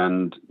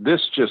 and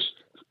this just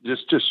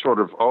sort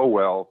of, oh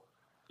well,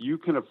 you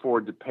can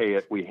afford to pay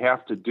it. We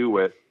have to do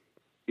it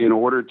in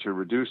order to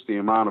reduce the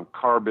amount of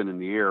carbon in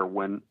the air,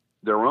 when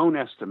their own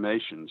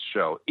estimations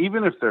show,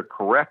 even if they're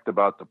correct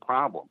about the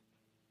problem,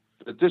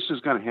 that this is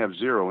going to have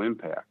zero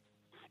impact.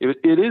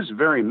 It is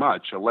very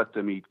much a let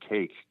them eat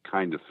cake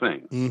kind of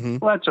thing. Mm-hmm.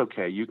 Well, that's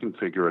okay. You can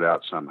figure it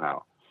out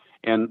somehow.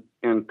 And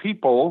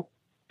people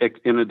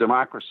in a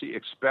democracy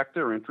expect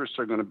their interests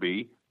are going to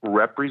be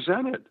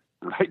represented,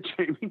 right,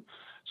 Jamie?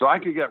 So I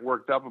could get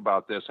worked up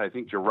about this. I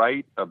think you're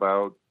right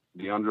about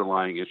the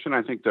underlying issue, and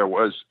I think there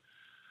was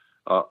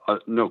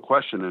no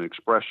question an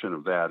expression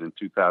of that in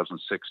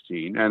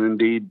 2016. And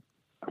indeed,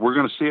 we're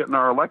going to see it in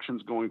our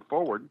elections going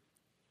forward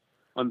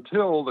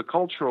until the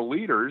cultural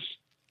leaders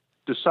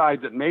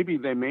decide that maybe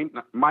they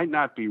might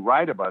not be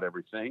right about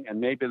everything,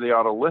 and maybe they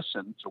ought to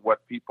listen to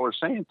what people are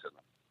saying to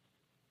them.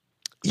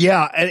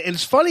 Yeah, and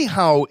it's funny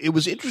how it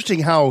was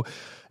interesting how,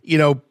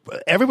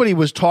 everybody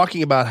was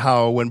talking about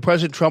how when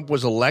President Trump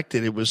was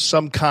elected, it was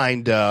some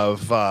kind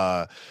of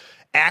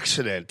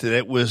accident, that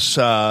it was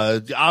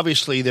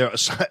obviously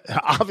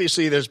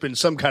there's been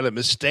some kind of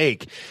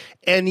mistake,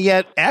 and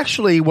yet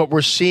actually what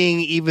we're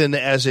seeing, even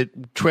as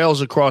it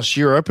trails across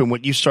Europe, and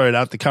what you started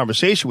out the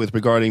conversation with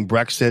regarding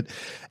Brexit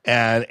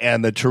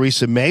and the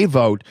Theresa May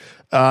vote,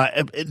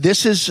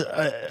 this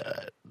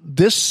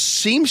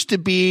seems to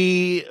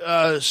be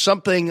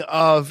something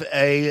of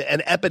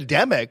an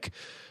epidemic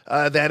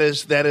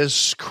that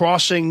is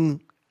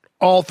crossing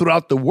all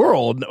throughout the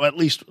world. At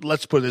least,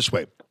 let's put it this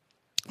way: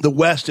 the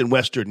West and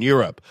Western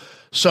Europe.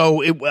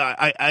 So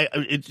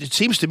it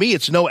seems to me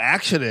it's no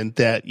accident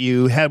that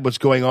you had what's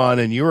going on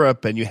in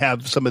Europe, and you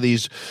have some of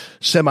these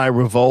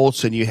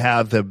semi-revolts, and you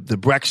have the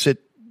Brexit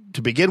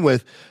to begin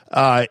with.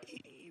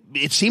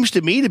 It seems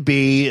to me to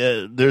be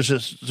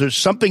there's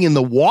something in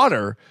the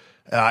water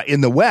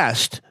in the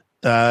West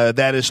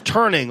that is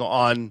turning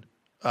on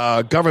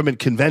government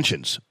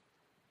conventions.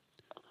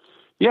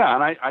 Yeah,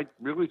 and I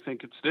really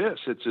think it's this.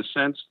 It's a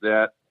sense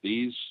that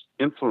these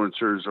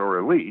influencers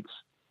or elites,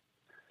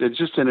 they're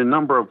just in a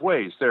number of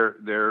ways.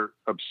 They're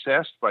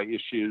obsessed by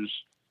issues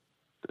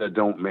that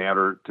don't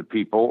matter to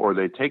people, or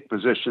they take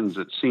positions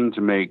that seem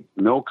to make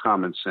no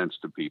common sense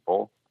to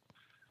people.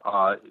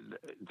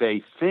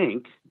 They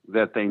think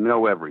that they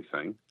know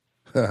everything,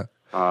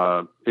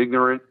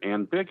 ignorant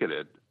and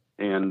bigoted.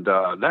 And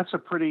that's a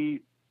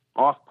pretty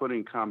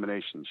off-putting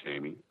combination,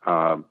 Jamie.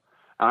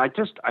 I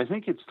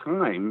think it's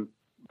time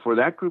for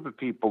that group of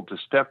people to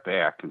step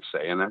back and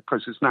say, and of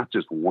course, it's not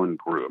just one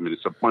group. I mean,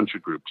 it's a bunch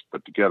of groups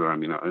put together, of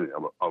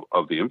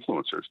the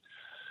influencers.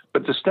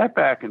 But to step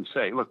back and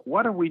say, look,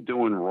 what are we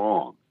doing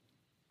wrong?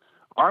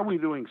 Are we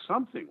doing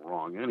something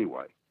wrong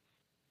anyway?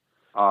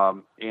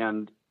 But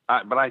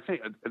I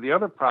think the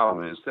other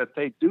problem is that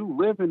they do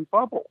live in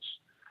bubbles.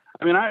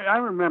 I mean, I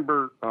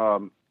remember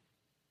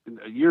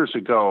years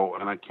ago,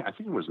 and I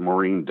think it was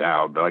Maureen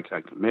Dowd, but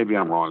maybe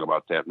I'm wrong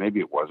about that.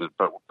 Maybe it wasn't.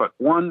 But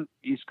one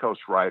East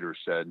Coast writer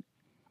said,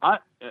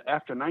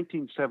 after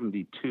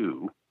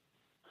 1972,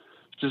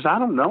 she says, I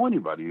don't know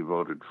anybody who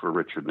voted for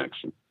Richard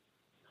Nixon.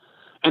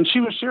 And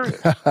she was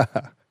serious.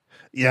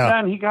 Yeah.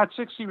 And he got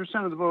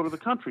 60% of the vote of the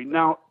country.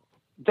 Now,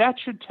 that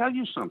should tell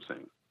you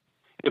something.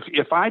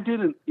 If I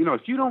didn't,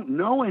 if you don't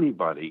know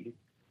anybody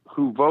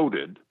who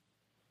voted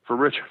for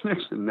Richard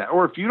Nixon,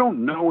 or if you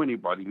don't know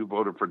anybody who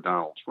voted for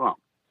Donald Trump,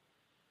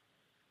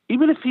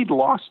 even if he'd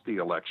lost the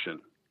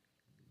election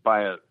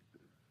by a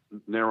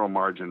narrow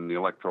margin in the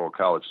Electoral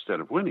College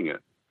instead of winning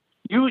it,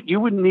 you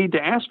would need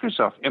to ask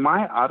yourself, am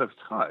I out of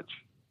touch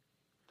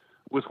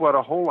with what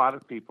a whole lot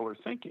of people are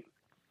thinking?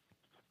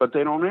 But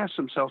they don't ask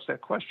themselves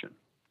that question.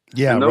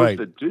 Yeah, and those right.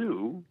 that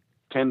do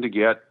tend to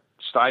get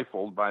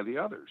stifled by the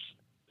others.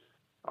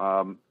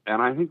 And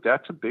I think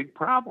that's a big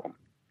problem.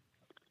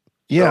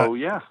 Yeah. So,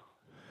 yeah.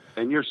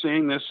 And you're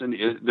seeing this, and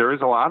there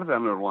is a lot of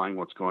underlying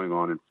what's going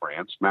on in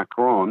France.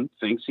 Macron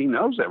thinks he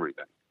knows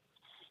everything.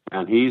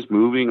 And he's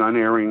moving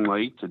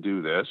unerringly to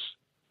do this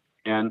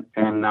and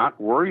not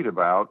worried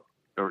about,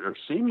 or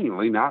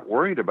seemingly not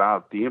worried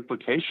about the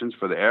implications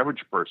for the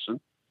average person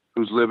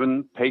who's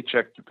living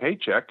paycheck to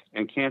paycheck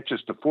and can't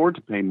just afford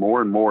to pay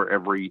more and more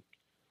every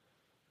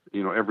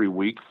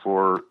week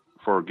for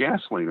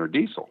gasoline or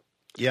diesel.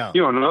 Yeah.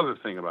 Another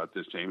thing about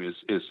this, Jamie,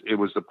 is it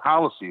was the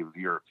policy of the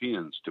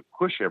Europeans to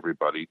push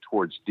everybody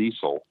towards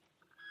diesel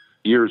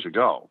years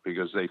ago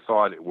because they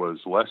thought it was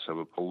less of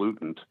a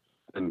pollutant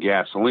than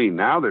gasoline.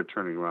 Now they're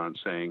turning around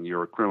saying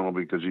you're a criminal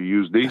because you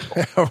use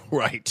diesel.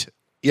 Right.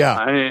 Yeah.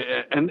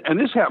 And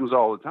this happens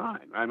all the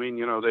time. I mean,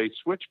 they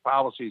switch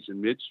policies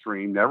in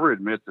midstream, never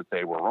admit that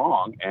they were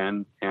wrong,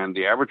 and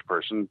the average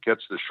person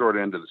gets the short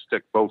end of the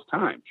stick both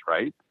times,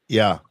 right?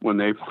 Yeah. When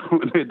they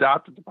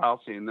adopted the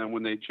policy and then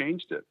when they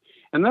changed it.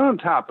 And then on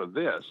top of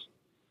this,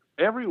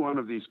 every one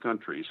of these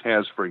countries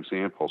has, for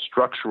example,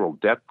 structural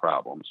debt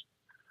problems,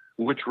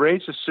 which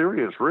raise a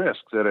serious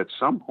risk that at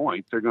some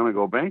point they're going to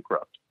go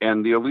bankrupt.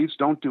 And the elites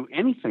don't do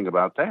anything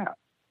about that,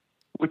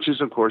 which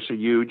is, of course, a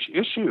huge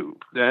issue.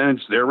 And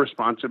it's their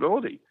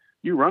responsibility.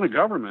 You run a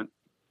government,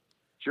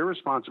 it's your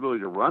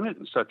responsibility to run it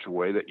in such a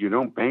way that you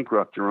don't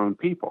bankrupt your own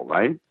people,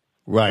 right?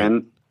 Right.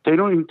 And they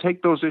don't even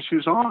take those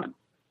issues on.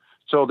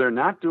 So they're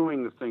not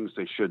doing the things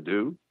they should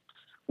do.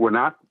 We're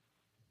not,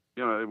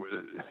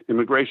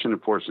 immigration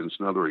enforcement is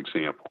another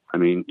example. I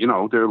mean,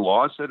 there are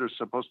laws that are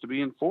supposed to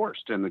be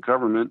enforced, and the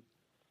government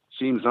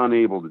seems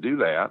unable to do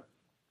that.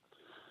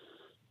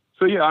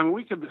 So, yeah, I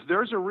mean,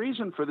 there's a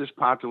reason for this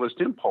populist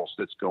impulse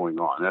that's going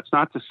on. That's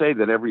not to say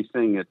that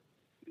everything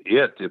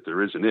if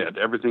there isn't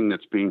everything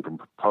that's being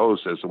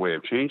proposed as a way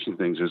of changing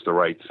things is the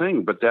right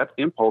thing. But that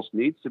impulse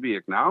needs to be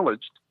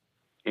acknowledged,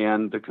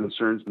 and the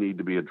concerns need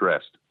to be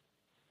addressed.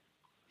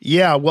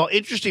 Yeah, well,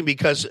 interesting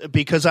because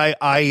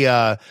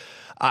I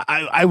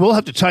will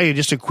have to tell you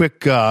just a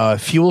quick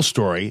fuel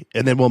story,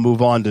 and then we'll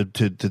move on to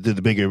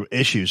the bigger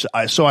issues.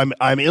 So I'm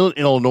in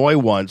Illinois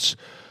once.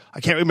 I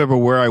can't remember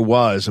where I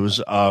was. It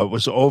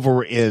was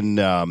over in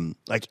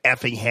like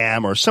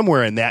Effingham or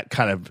somewhere in that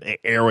kind of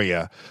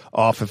area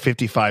off of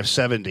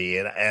 5570,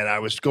 and I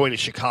was going to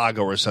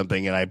Chicago or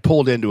something, and I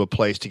pulled into a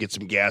place to get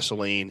some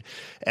gasoline,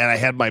 and I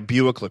had my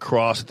Buick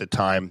LaCrosse at the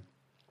time,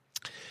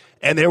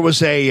 and there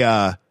was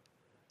a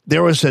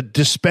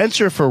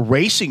dispenser for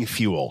racing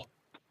fuel.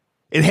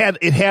 It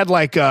had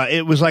like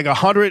it was like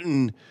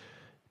 110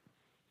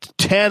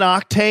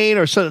 octane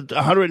or so,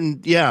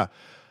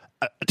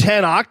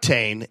 10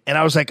 octane, and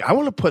I was like, I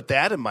want to put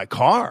that in my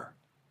car.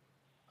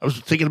 I was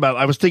thinking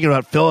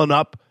about filling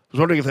up. I was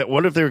wondering if they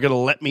were going to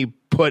let me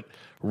put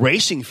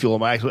racing fuel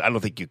in my. I don't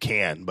think you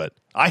can, but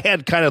I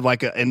had kind of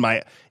like in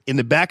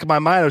the back of my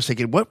mind, I was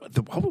thinking, what?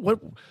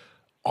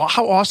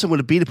 How awesome would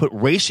it be to put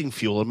racing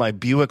fuel in my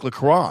Buick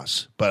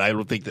LaCrosse? But I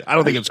don't think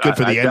it's good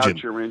for the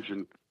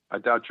engine. I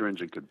doubt your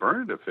engine could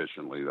burn it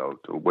efficiently, though.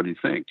 What do you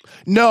think?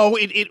 No,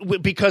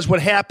 because what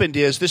happened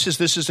is this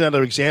is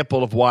another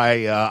example of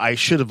why I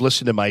should have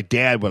listened to my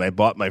dad when I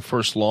bought my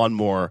first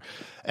lawnmower,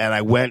 and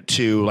I went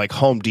to like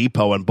Home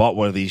Depot and bought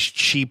one of these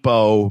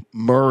cheapo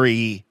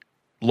Murray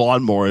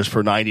lawnmowers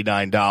for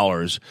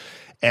 $99,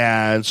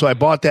 and so I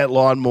bought that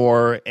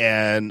lawnmower,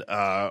 and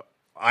I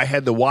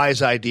had the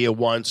wise idea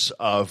once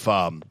of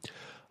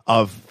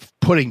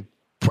putting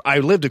I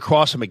lived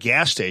across from a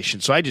gas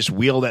station, so I just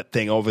wheel that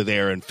thing over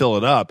there and fill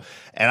it up.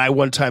 And I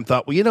one time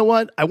thought, well, you know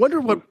what? I wonder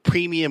what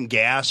premium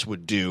gas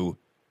would do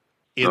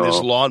in this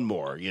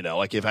lawnmower. You know,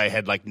 like if I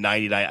had like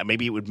 99,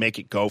 maybe it would make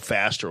it go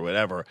faster or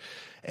whatever.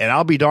 And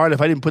I'll be darned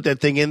if I didn't put that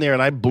thing in there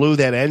and I blew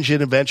that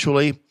engine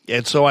eventually.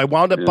 And so I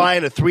wound up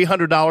buying a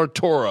 $300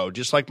 Toro,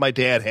 just like my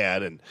dad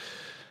had, and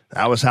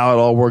that was how it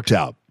all worked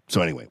out.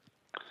 So anyway.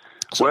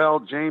 Well,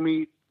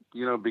 Jamie,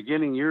 you know,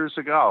 beginning years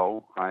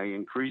ago, I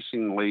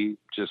increasingly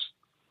just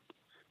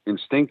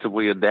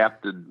instinctively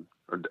adapted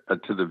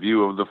to the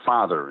view of the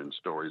father in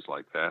stories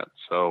like that.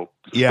 So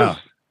yeah,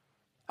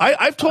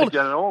 I've told.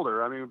 Getting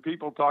older, I mean, when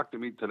people talk to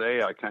me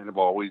today, I kind of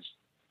always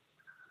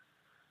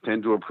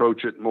tend to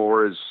approach it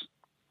more as,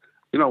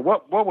 you know,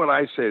 what would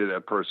I say to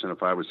that person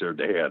if I was their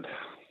dad?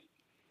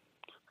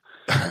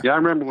 Yeah, I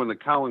remember when the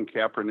Colin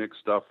Kaepernick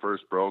stuff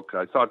first broke.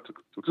 I thought,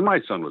 because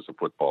my son was a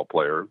football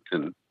player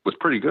and was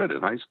pretty good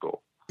in high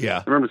school. Yeah,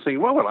 I remember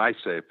thinking, what would I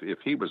say if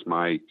he was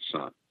my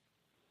son?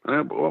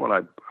 What would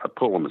I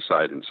pull him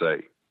aside and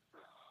say?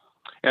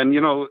 And, you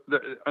know,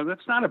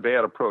 that's not a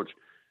bad approach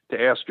to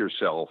ask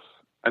yourself.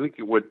 I think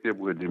it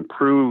would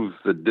improve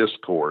the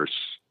discourse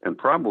and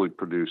probably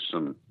produce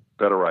some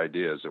better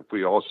ideas if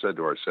we all said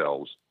to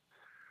ourselves,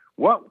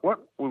 what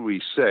would we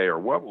say or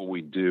what will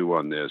we do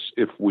on this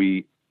if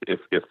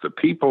the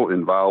people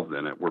involved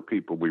in it were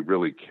people we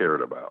really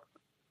cared about?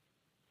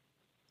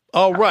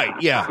 Oh, right,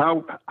 yeah.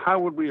 How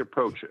would we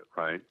approach it,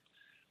 right?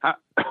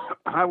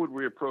 How would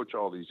we approach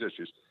all these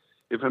issues?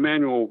 If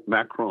Emmanuel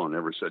Macron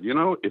ever said, you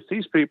know, if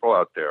these people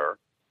out there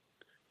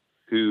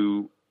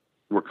who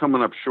were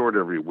coming up short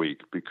every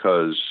week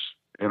because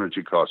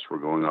energy costs were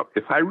going up,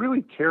 if I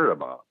really cared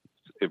about,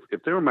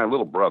 if they were my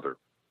little brother,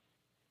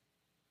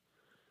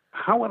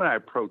 how would I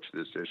approach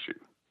this issue?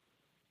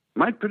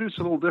 Might produce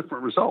a little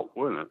different result,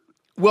 wouldn't it?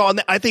 Well,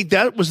 and I think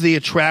that was the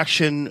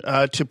attraction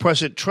to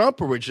President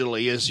Trump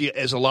originally,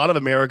 as a lot of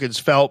Americans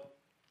felt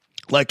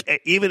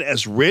like even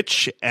as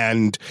rich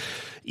and,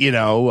 you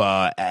know,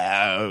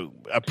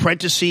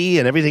 apprenticey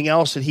and everything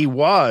else that he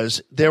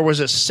was, there was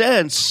a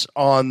sense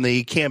on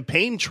the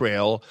campaign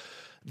trail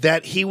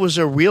that he was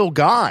a real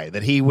guy,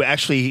 that he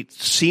actually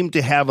seemed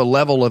to have a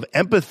level of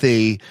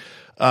empathy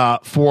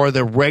for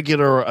the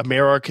regular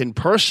American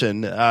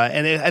person.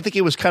 I think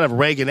it was kind of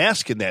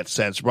Reagan-esque in that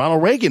sense.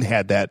 Ronald Reagan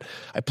had that.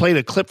 I played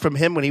a clip from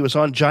him when he was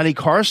on Johnny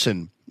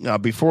Carson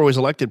before he was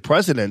elected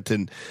president.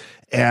 And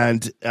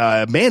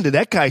man, did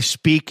that guy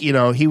speak, you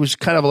know, he was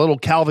kind of a little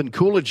Calvin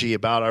Coolidge-y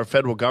about our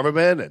federal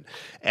government.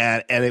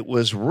 And it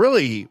was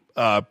really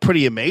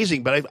pretty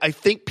amazing. But I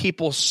think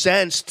people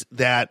sensed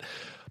that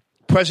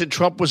President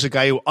Trump was a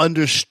guy who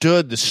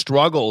understood the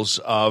struggles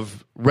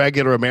of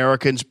regular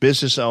Americans,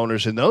 business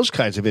owners, and those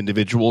kinds of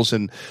individuals.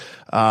 And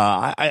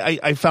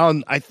I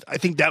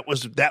think that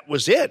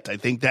was it. I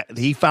think that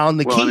he found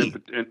the key.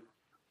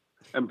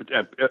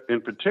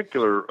 In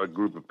particular, a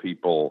group of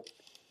people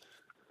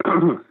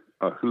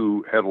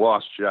who had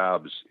lost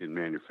jobs in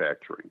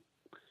manufacturing.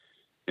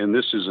 And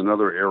this is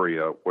another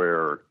area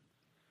where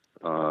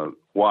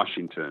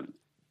Washington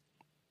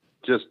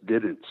just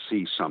didn't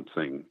see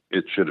something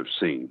it should have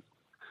seen.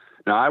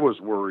 Now, I was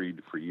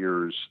worried for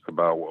years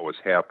about what was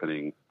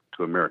happening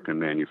to American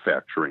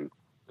manufacturing.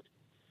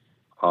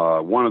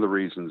 One of the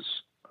reasons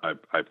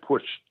I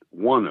pushed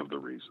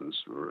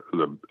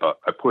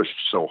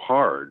so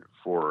hard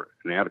for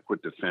an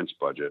adequate defense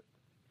budget.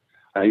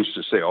 I used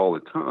to say all the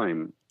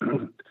time,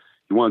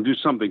 you want to do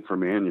something for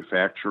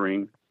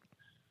manufacturing,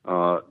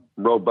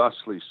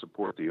 robustly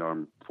support the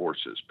armed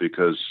forces,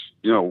 because,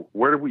 you know,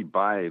 where do we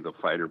buy the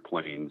fighter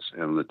planes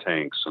and the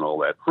tanks and all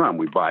that from?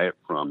 We buy it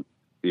from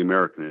the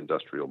American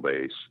industrial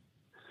base.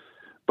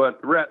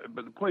 But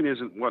the point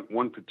isn't what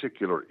one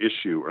particular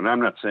issue, and I'm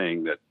not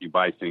saying that you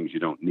buy things you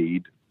don't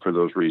need for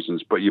those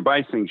reasons, but you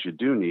buy things you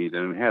do need,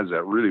 and it has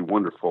that really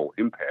wonderful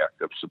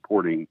impact of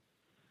supporting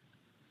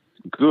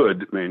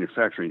good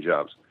manufacturing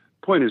jobs.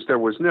 Point is, there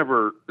was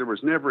never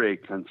a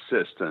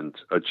consistent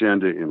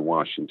agenda in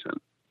Washington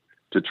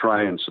to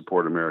try and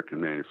support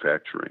American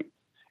manufacturing.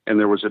 And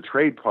there was a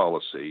trade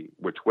policy,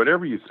 which,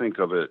 whatever you think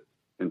of it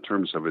in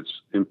terms of its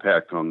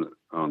impact on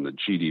the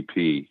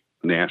GDP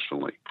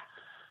nationally,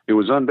 it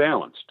was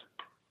unbalanced.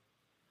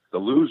 The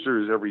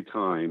losers every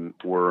time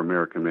were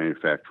American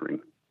manufacturing,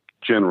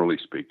 generally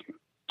speaking.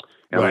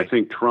 And right. I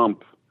think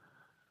Trump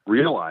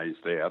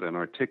realized that and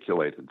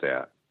articulated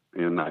that.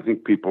 And I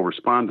think people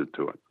responded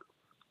to it.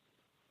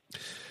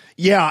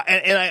 Yeah,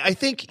 and I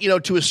think, you know,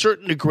 to a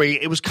certain degree,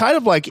 it was kind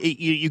of like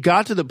you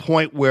got to the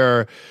point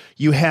where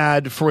you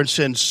had, for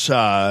instance,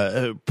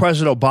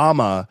 President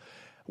Obama,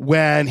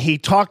 when he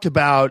talked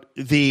about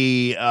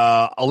the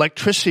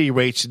electricity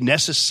rates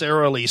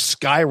necessarily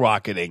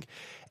skyrocketing.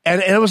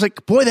 And it was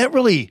like, boy, that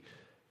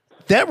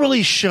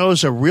really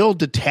shows a real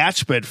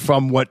detachment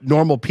from what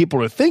normal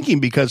people are thinking,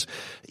 because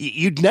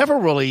you'd never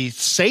really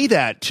say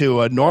that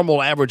to a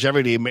normal, average,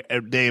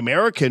 everyday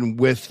American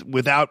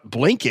without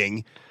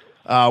blinking.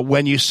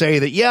 When you say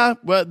that, yeah,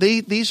 well,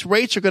 these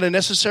rates are going to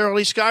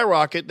necessarily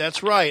skyrocket.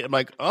 That's right. I'm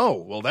like, oh,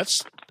 well,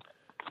 that's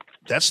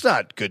That's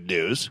not good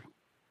news.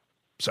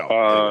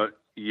 So,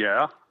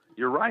 yeah,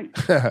 you're right.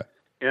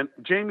 And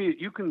Jamie,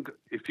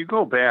 if you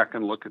go back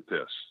and look at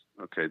this,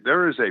 okay,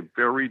 there is a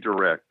very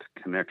direct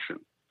connection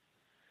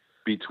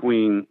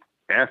between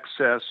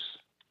access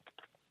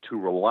to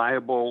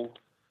reliable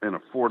and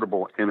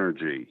affordable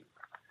energy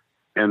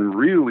and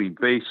really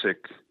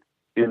basic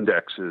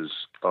indexes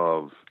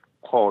of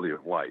quality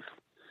of life.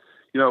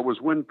 It was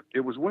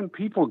when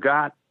people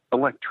got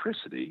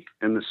electricity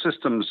and the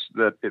systems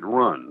that it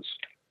runs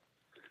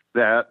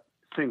that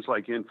things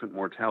like infant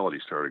mortality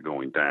started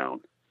going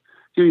down.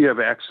 You have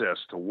access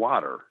to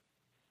water,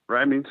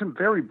 right? I mean, some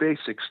very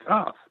basic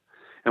stuff.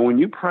 And when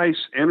you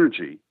price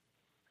energy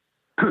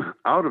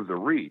out of the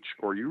reach,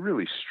 or you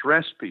really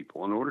stress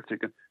people in order to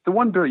get the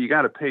one bill you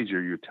got to pay is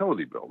your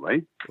utility bill,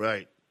 right?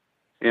 Right.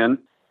 And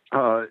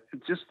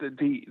just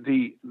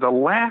the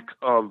lack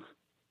of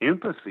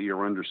empathy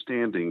or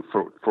understanding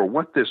for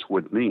what this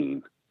would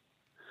mean.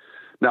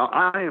 Now,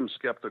 I am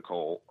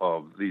skeptical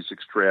of these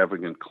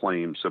extravagant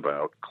claims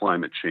about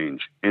climate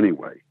change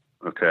anyway,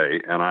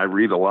 okay? And I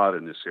read a lot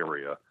in this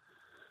area.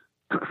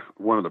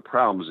 One of the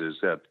problems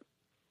is that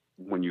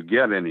when you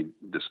get any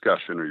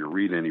discussion or you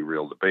read any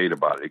real debate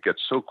about it, it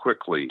gets so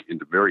quickly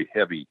into very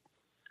heavy,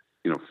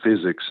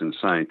 physics and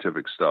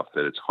scientific stuff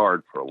that it's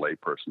hard for a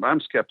layperson. But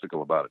I'm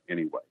skeptical about it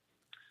anyway.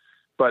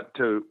 But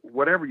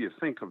whatever you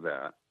think of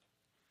that,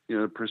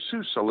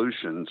 pursue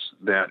solutions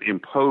that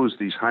impose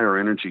these higher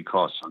energy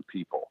costs on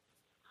people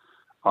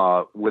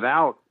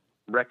without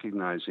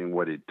recognizing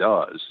what it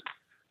does,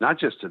 not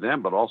just to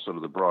them, but also to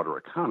the broader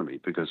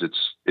economy, because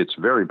it's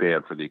very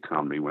bad for the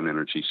economy when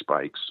energy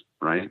spikes,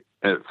 right,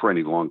 for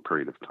any long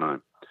period of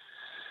time.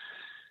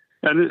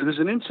 And there's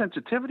an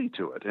insensitivity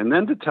to it. And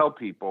then to tell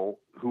people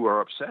who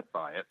are upset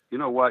by it, you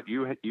know what,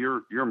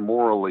 you're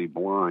morally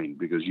blind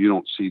because you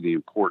don't see the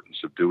importance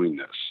of doing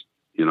this,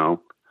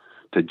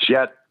 to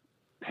jet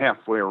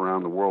halfway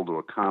around the world to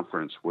a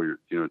conference where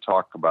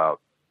talk about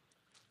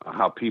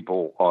how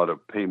people ought to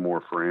pay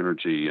more for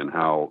energy and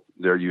how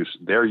their use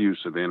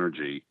of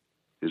energy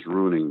is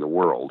ruining the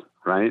world,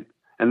 right?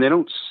 And they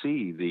don't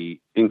see the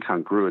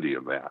incongruity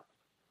of that.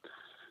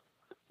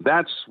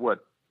 That's what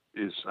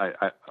is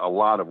a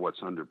lot of what's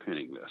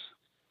underpinning this.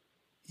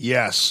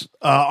 Yes.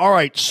 All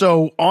right.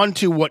 So on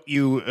to what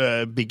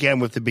you began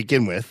with to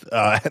begin with.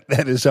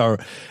 That is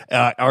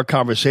our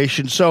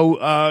conversation.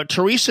 So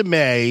Theresa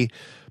May,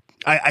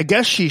 I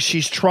guess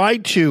she's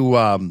tried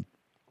to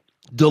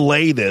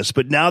delay this,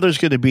 but now there's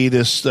going to be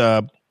this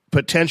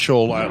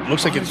potential.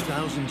 Looks like it's.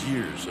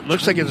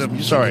 Looks like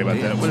it's. Sorry about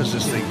that. What is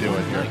this thing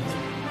doing here?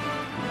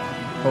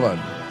 Hold on.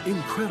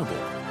 Incredible.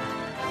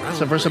 That's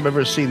the first time I've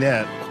ever seen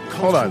that.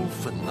 Hold on.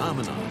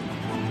 Phenomenon.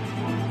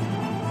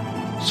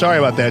 Sorry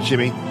about that,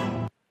 Jimmy.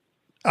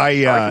 I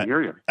can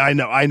hear you. I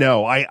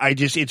know.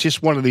 It's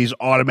just one of these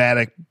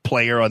automatic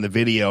player on the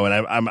video,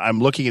 and I'm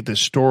looking at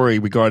this story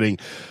regarding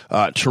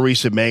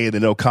Theresa May and the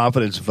no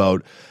confidence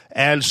vote.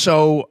 And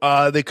so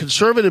the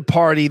Conservative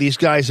Party, these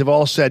guys have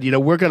all said,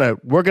 we're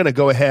gonna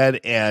go ahead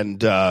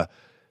and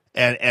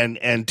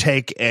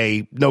take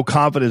a no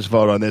confidence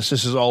vote on this.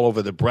 This is all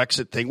over the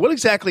Brexit thing. What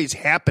exactly is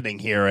happening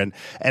here, and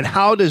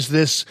how does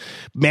this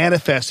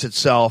manifest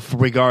itself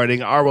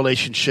regarding our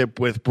relationship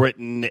with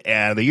Britain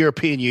and the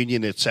European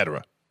Union, et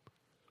cetera?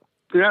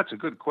 Yeah, that's a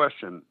good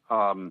question.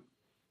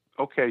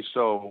 Okay,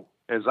 so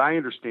as I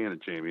understand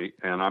it, Jamie,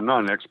 and I'm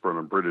not an expert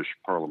on British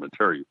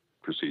parliamentary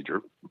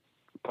procedure,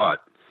 but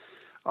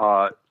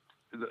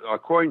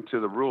according to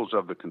the rules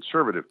of the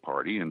Conservative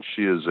Party, and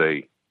she is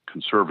a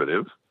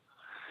conservative,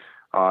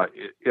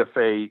 if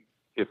a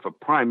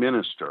prime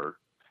minister,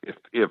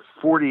 if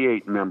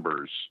 48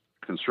 members,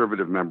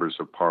 conservative members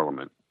of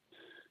parliament,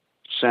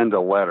 send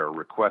a letter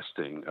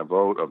requesting a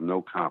vote of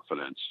no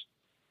confidence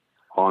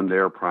on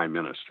their prime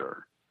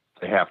minister,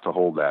 they have to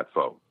hold that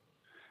vote.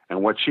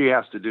 And what she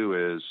has to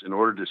do is, in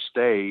order to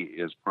stay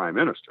as prime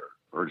minister,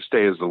 or to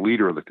stay as the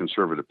leader of the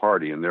Conservative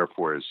Party and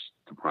therefore as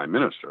the prime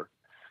minister,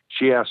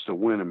 she has to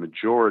win a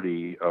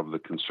majority of the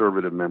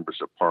conservative members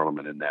of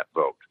parliament in that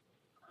vote.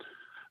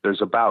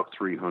 There's about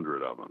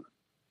 300 of them.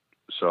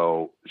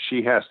 So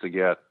she has to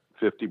get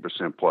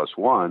 50% plus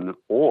one,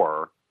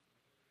 or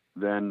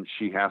then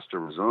she has to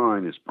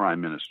resign as prime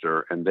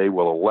minister and they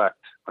will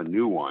elect a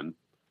new one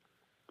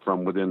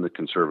from within the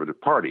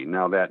Conservative Party.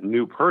 Now, that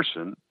new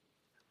person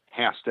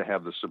has to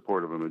have the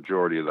support of a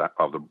majority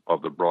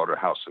of the broader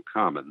House of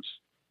Commons.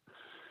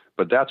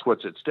 But that's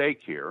what's at stake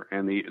here.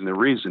 And the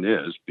reason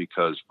is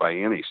because by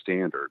any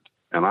standard,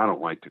 and I don't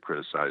like to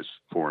criticize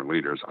foreign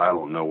leaders, I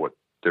don't know what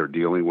they're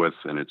dealing with,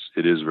 and it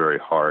is very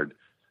hard,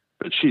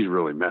 but she's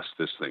really messed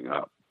this thing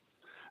up.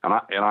 And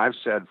I've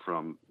said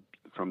from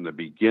the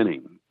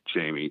beginning,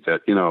 Jamie,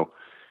 that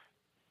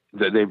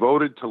that they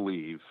voted to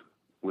leave,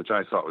 which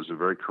I thought was a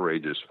very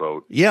courageous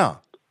vote. Yeah.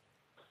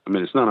 I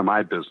mean, it's none of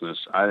my business.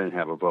 I didn't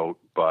have a vote,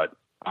 but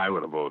I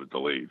would have voted to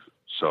leave.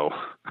 So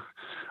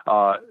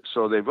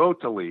so they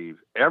vote to leave.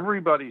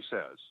 Everybody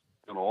says,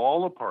 in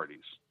all the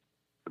parties,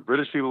 the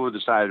British people have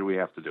decided we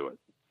have to do it,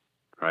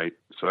 right?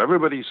 So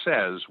everybody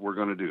says we're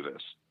going to do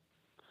this.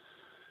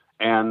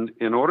 And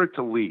in order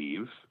to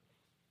leave,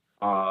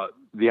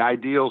 the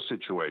ideal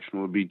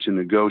situation would be to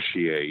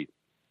negotiate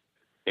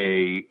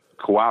a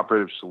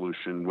cooperative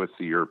solution with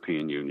the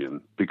European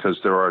Union, because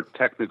there are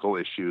technical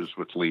issues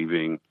with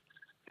leaving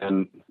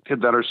and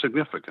that are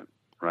significant,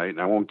 right?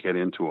 And I won't get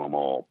into them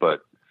all,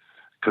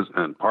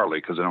 and partly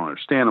because I don't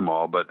understand them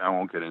all, but I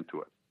won't get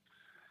into it.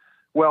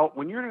 Well,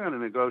 when you're going to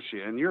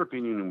negotiate, and the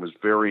European Union was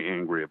very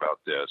angry about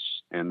this,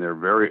 and they're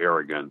very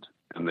arrogant,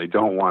 and they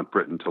don't want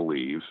Britain to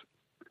leave.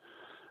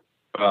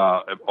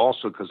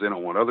 Also because they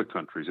don't want other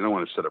countries, they don't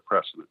want to set a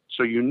precedent.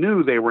 So you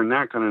knew they were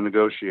not going to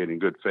negotiate in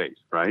good faith,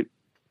 right?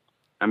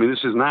 I mean,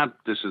 this is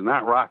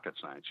not rocket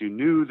science. You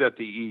knew that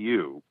the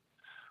EU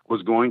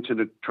was going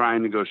to try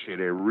and negotiate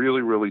a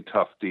really, really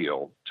tough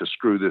deal to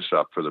screw this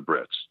up for the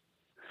Brits.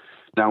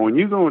 Now, when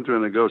you go into a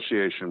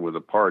negotiation with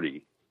a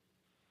party,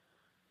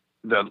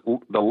 the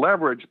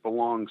leverage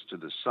belongs to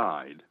the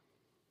side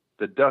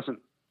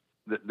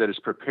that is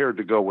prepared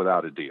to go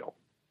without a deal.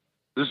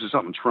 This is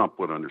something Trump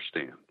would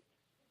understand.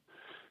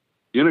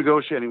 You're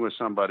negotiating with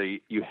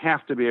somebody, you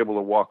have to be able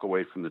to walk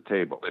away from the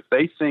table. If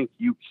they think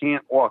you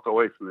can't walk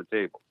away from the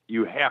table,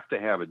 you have to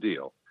have a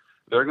deal.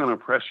 They're going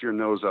to press your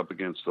nose up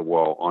against the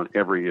wall on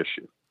every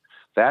issue.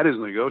 That is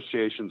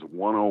negotiations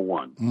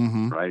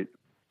 101, right?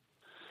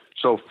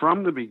 So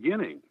from the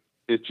beginning,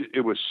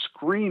 it was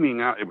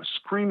screaming out, it was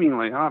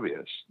screamingly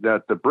obvious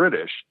that the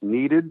British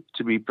needed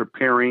to be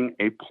preparing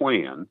a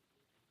plan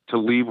to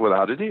leave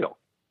without a deal.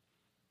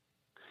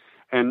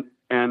 And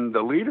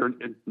the leader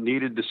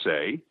needed to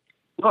say,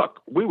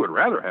 look, we would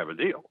rather have a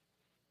deal,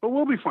 but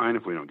we'll be fine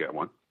if we don't get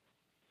one.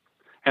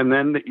 And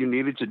then that you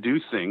needed to do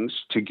things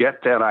to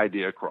get that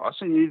idea across,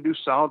 and you need to do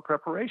solid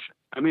preparation.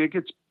 I mean, it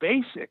gets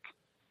basic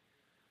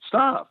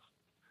stuff,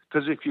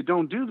 because if you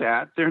don't do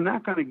that, they're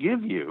not going to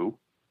give you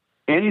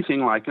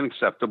anything like an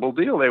acceptable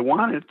deal. They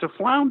want it to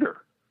flounder,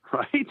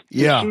 right?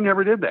 Yeah. She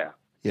never did that.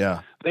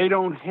 Yeah. They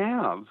don't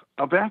have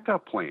a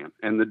backup plan,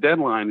 and the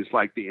deadline is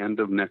like the end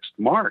of next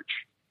March.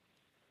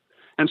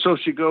 And so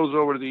she goes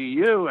over to the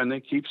EU, and they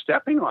keep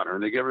stepping on her,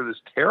 and they give her this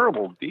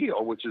terrible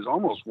deal, which is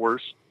almost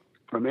worse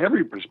from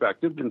every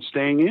perspective than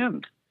staying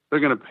in. They're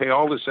going to pay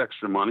all this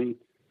extra money.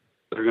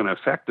 They're going to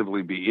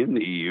effectively be in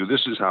the EU.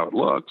 This is how it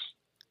looks,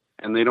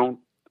 and they don't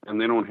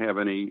have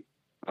any.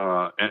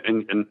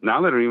 And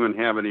now they don't even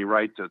have any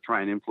right to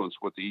try and influence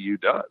what the EU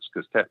does,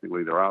 because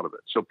technically they're out of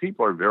it. So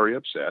people are very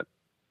upset.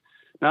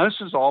 Now,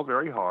 this is all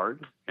very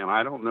hard, and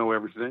I don't know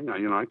everything.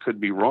 I could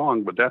be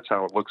wrong, but that's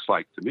how it looks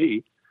like to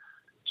me.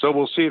 So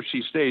we'll see if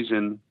she stays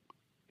in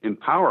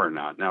power or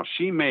not. Now,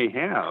 she may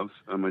have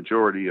a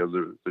majority of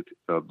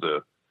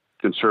the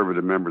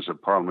conservative members of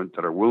parliament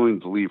that are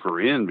willing to leave her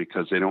in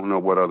because they don't know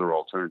what other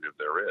alternative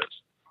there is.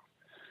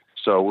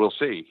 So we'll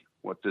see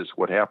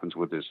what happens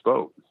with this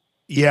vote.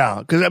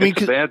 Yeah, because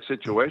it's a bad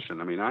situation.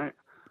 I mean,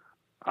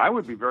 I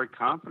would be very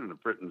confident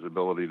of Britain's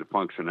ability to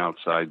function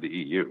outside the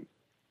EU.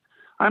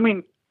 I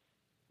mean,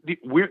 the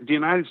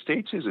United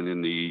States isn't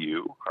in the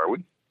EU, are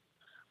we?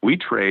 We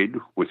trade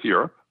with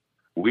Europe.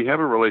 We have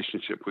a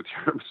relationship with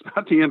Europe. It's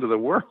not the end of the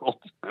world.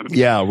 I mean,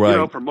 yeah,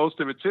 right. For most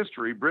of its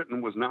history,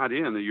 Britain was not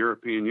in the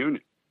European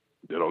Union.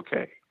 Did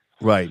okay.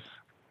 Right.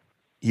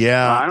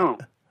 Yeah. I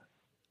don't.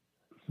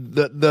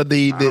 I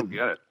don't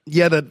get it.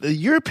 Yeah, the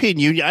European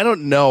Union. I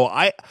don't know.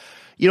 I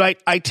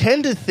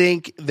tend to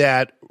think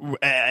that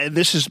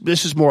this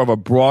is more of a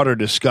broader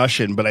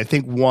discussion, but I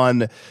think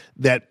one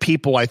that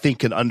people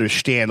can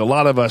understand. A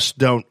lot of us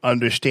don't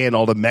understand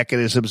all the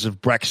mechanisms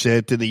of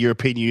Brexit and the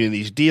European Union,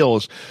 these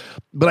deals.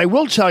 But I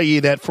will tell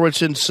you that, for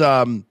instance,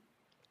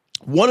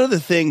 one of the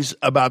things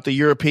about the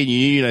European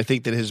Union, I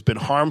think, that has been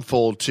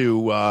harmful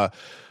to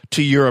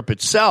Europe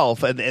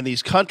itself and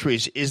these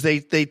countries is they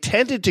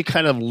tended to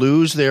kind of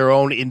lose their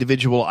own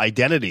individual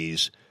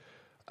identities.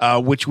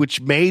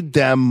 Which made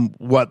them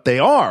what they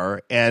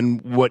are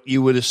and what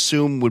you would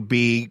assume would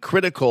be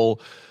critical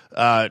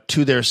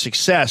to their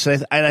success.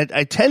 And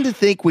I tend to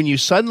think when you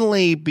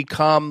suddenly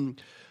become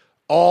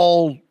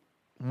all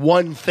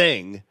one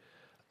thing,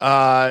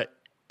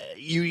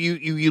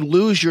 you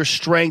lose your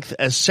strength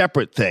as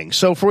separate things.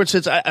 So, for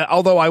instance,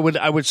 although I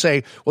would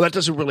say, well, that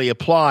doesn't really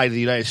apply to the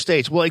United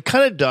States. Well, it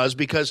kind of does,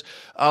 because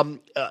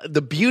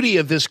the beauty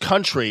of this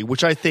country,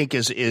 which I think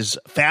is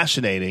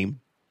fascinating,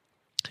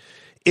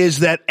 is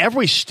that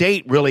every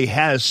state really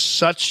has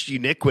such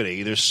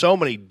uniquity. There's so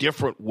many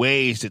different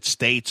ways that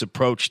states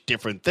approach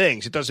different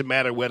things. It doesn't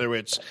matter whether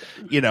it's,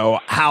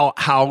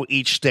 how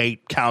each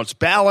state counts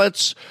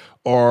ballots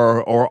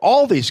or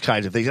all these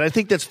kinds of things. And I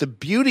think that's the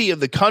beauty of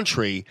the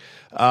country.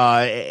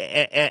 And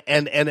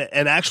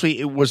actually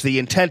it was the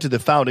intent of the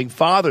founding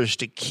fathers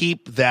to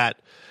keep that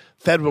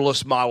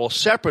Federalist model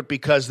separate,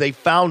 because they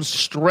found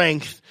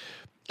strength,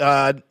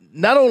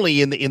 not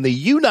only in the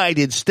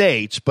United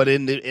States, but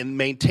in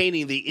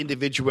maintaining the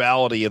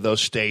individuality of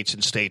those states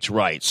and states'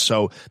 rights.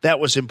 So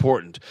that was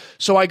important.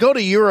 So I go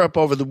to Europe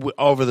over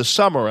the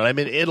summer, and I'm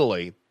in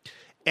Italy,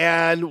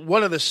 And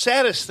one of the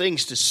saddest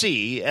things to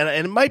see, and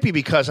it might be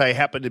because I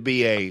happen to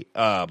be a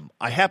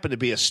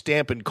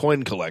stamp and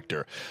coin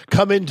collector.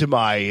 Come into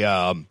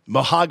my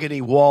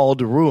mahogany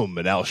walled room,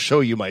 and I'll show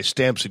you my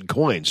stamps and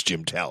coins,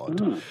 Jim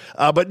Talent.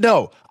 But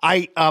no,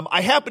 I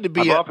happen to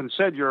be. I've often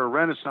said you're a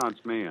Renaissance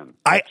man.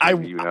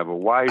 You have a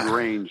wide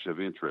range of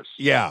interests.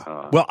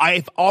 Yeah. Well,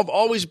 I've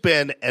always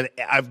been, and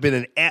I've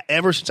been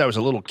ever since I was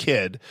a little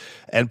kid,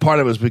 and part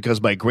of it was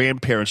because my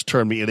grandparents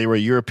turned me. They were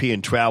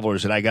European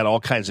travelers, and I got all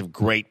kinds of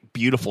great,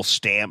 beautiful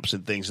stamps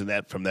and things and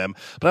that from them.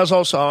 But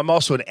I'm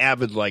also an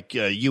avid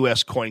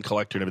U.S. coin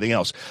collector and everything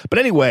else. But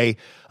anyway,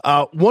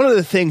 one of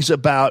the things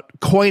about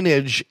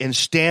coinage and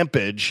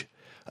stampage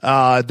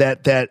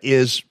that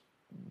is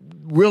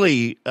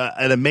really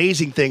an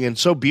amazing thing and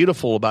so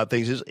beautiful about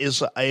things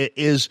is like,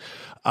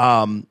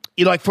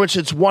 for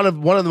instance, one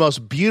of the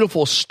most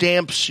beautiful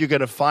stamps you're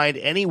going to find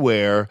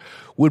anywhere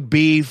would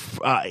be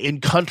in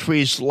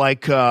countries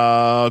like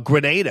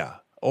Grenada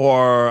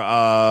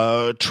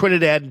or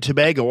Trinidad and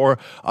Tobago or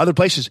other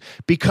places,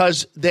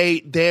 because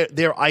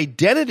their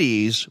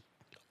identities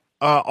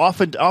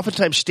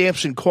oftentimes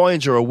stamps and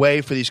coins are a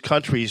way for these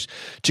countries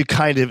to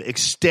kind of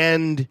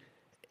extend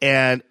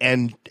and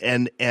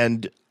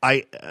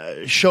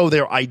show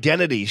their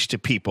identities to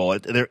people,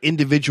 their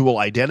individual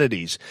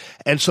identities.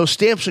 And so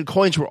stamps and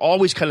coins were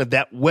always kind of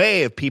that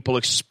way of people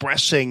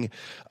expressing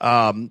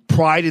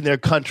pride in their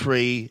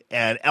country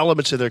and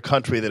elements of their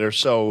country that are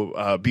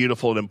so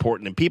beautiful and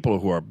important, and people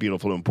who are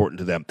beautiful and important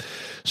to them.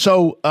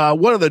 So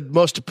one of the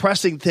most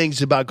depressing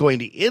things about going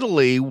to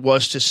Italy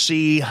was to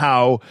see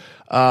how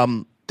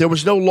there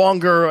was no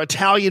longer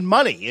Italian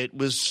money. It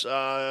was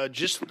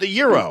just the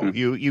euro.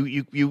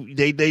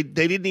 They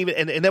didn't even,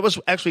 and there was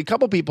actually a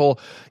couple people,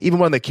 even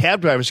one of the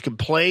cab drivers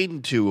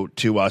complained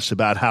to us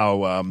about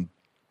how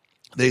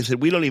they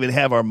said, we don't even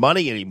have our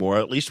money anymore.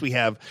 At least we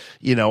have,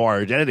 our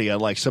identity,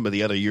 unlike some of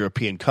the other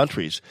European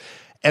countries.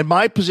 And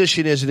my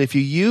position is that if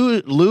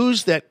you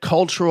lose that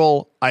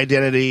cultural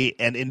identity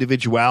and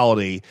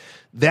individuality,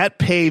 that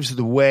paves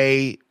the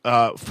way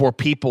for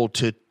people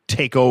to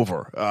take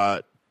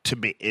over. To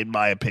me, in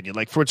my opinion,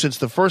 like, for instance,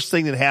 the first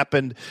thing that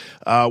happened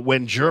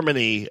when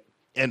Germany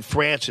and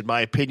France, in my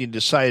opinion,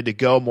 decided to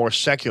go more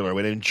secular.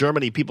 When in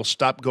Germany, people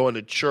stopped going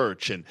to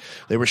church and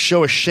they were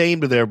so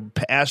ashamed of their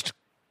past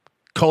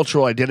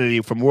cultural identity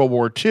from World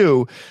War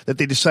II that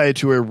they decided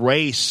to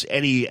erase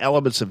any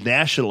elements of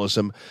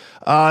nationalism.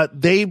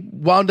 They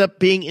wound up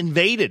being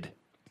invaded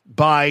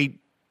by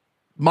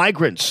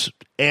migrants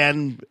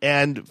and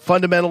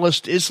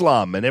fundamentalist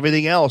Islam and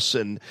everything else,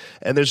 and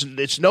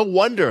it's no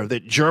wonder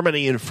that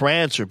Germany and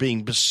France are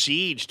being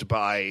besieged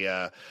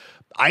by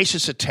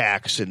ISIS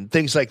attacks and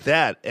things like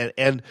that.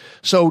 And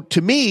so,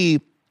 to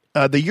me,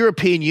 the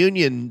European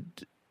Union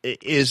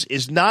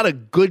is not a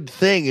good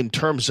thing in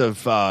terms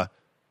of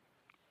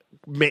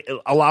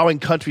allowing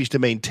countries to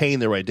maintain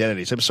their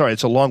identities. I'm sorry,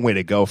 it's a long way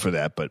to go for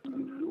that, but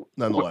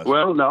nonetheless.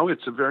 Well, no,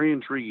 it's a very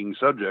intriguing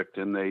subject,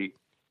 and they're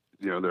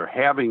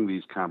having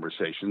these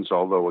conversations,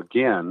 although,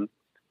 again,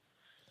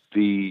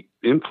 the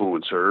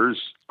influencers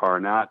are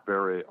not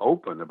very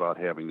open about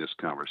having this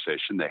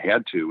conversation. They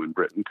had to in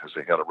Britain because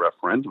they had a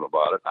referendum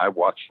about it. I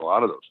watched a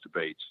lot of those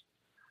debates,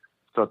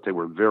 thought they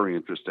were very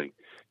interesting.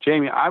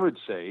 Jamie, I would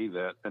say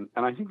that, and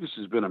I think this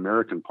has been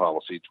American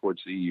policy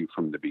towards the EU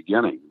from the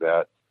beginning,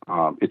 that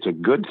it's a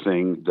good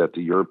thing that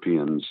the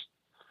Europeans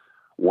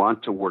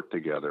want to work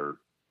together,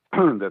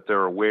 that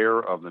they're aware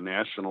of the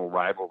national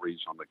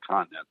rivalries on the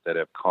continent that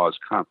have caused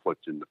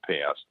conflict in the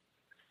past,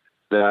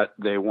 that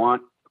they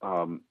want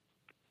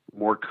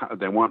more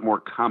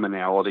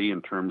commonality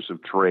in terms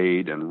of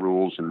trade and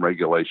rules and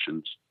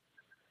regulations,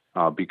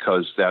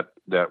 because that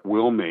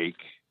will make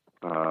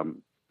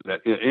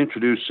that it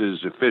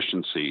introduces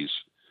efficiencies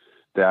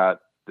that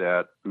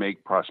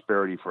make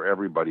prosperity for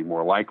everybody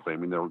more likely. I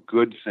mean, there are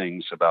good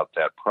things about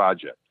that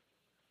project.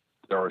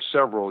 There are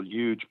several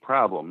huge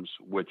problems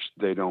which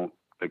they don't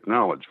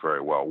acknowledge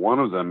very well. One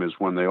of them is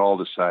when they all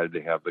decided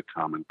to have the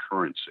common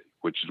currency,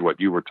 which is what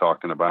you were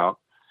talking about.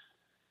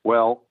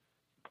 Well,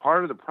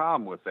 part of the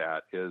problem with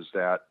that is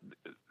that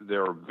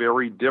they're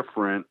very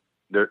different.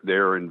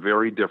 They're in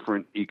very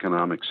different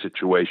economic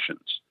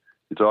situations.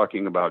 You're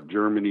talking about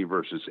Germany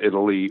versus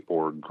Italy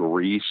or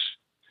Greece.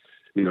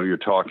 You're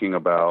talking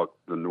about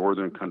the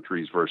northern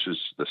countries versus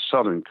the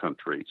southern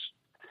countries.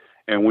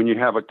 And when you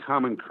have a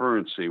common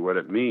currency, what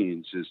it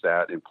means is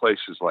that in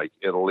places like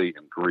Italy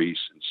and Greece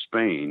and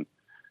Spain,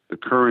 the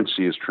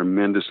currency is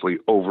tremendously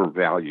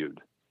overvalued,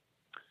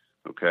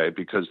 okay,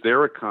 because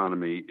their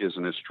economy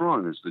isn't as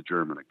strong as the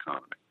German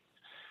economy.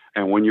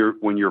 And when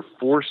you're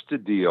forced to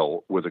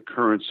deal with a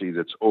currency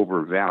that's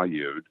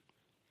overvalued,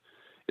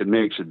 it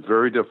makes it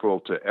very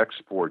difficult to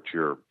export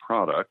your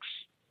products,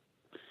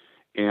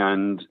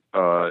 and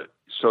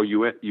so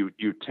you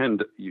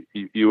end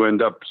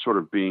up sort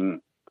of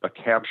being a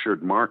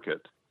captured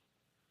market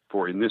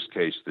for, in this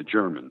case, the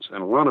Germans.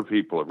 And a lot of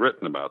people have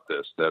written about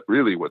this, that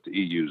really what the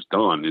EU's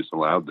done is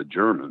allowed the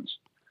Germans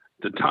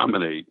to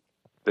dominate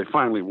they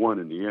finally won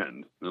in the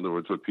end. In other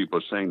words, what people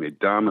are saying, they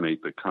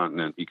dominate the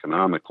continent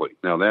economically.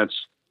 Now, that's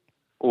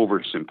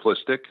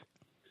oversimplistic,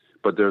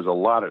 but there's a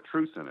lot of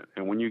truth in it.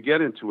 And when you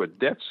get into a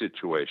debt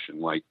situation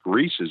like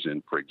Greece is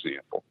in, for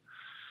example,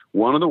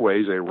 one of the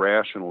ways a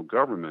rational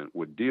government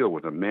would deal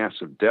with a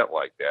massive debt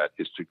like that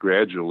is to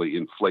gradually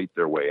inflate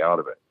their way out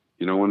of it.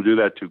 You don't want to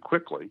do that too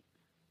quickly.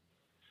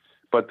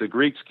 But the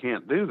Greeks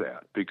can't do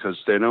that because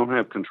they don't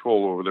have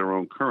control over their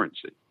own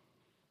currency.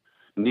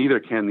 Neither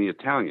can the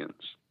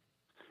Italians.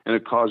 And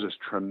it causes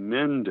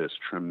tremendous,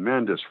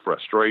 tremendous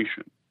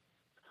frustration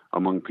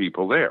among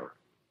people there.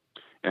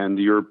 And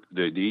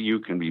the EU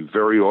can be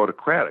very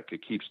autocratic.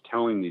 It keeps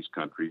telling these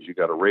countries, you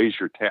got to raise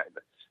your tax,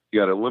 you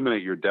got to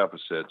eliminate your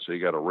deficit, so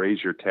you got to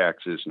raise your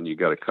taxes and you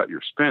got to cut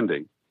your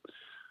spending.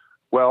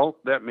 Well,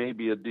 that may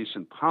be a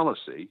decent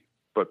policy,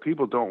 but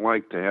people don't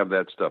like to have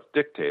that stuff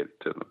dictated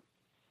to them.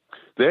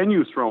 Then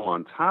you throw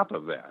on top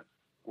of that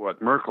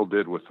what Merkel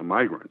did with the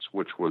migrants,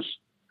 which was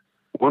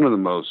one of the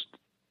most,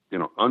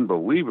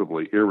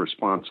 unbelievably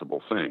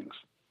irresponsible things,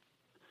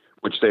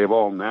 which they have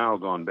all now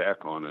gone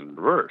back on and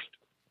reversed.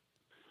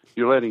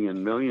 You're letting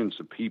in millions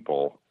of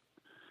people.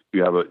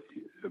 You have a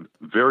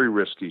very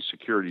risky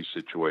security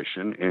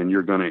situation, and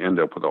you're going to end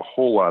up with a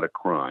whole lot of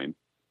crime.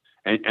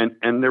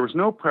 And there was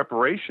no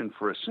preparation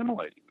for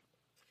assimilating.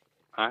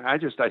 I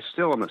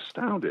still am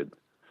astounded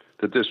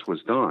that this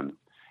was done.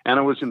 And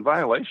it was in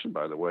violation,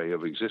 by the way,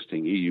 of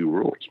existing EU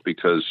rules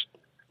because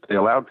they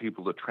allowed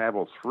people to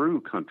travel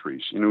through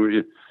countries.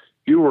 If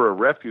you were a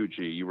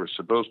refugee, you were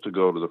supposed to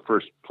go to the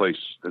first place,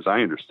 as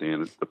I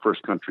understand it, the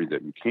first country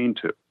that you came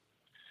to.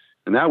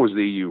 And that was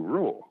the EU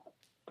rule.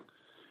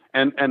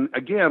 And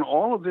again,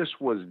 all of this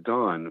was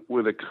done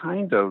with a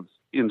kind of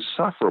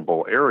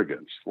insufferable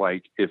arrogance.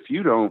 Like, if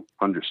you don't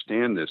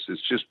understand this,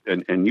 it's just,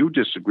 and you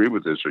disagree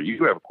with this, or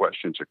you have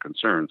questions or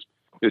concerns,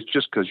 it's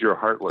just because you're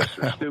heartless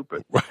or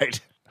stupid.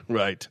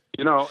 Right.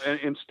 And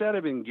instead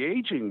of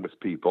engaging with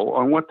people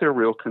on what their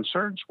real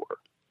concerns were.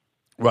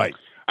 Right.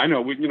 I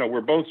know,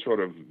 we're both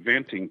sort of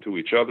venting to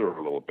each other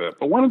a little bit.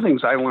 But one of the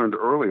things I learned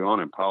early on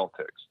in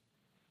politics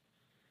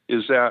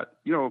is that,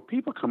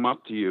 people come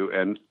up to you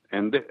and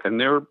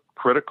they're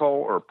critical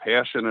or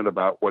passionate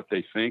about what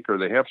they think, or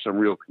they have some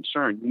real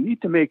concern. You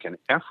need to make an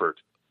effort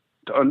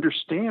to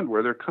understand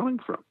where they're coming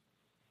from.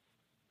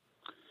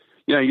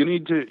 You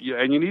need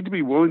to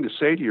be willing to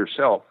say to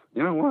yourself,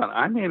 you know what,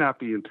 I may not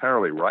be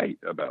entirely right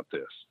about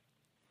this.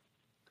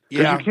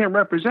 Because you can't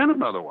represent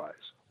them otherwise.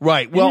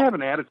 Right. You have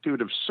an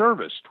attitude of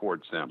service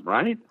towards them,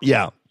 right?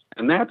 Yeah.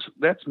 And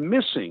that's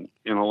missing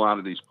in a lot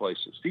of these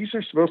places. These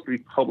are supposed to be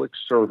public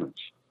servants.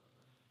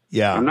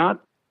 Yeah. I'm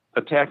not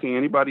attacking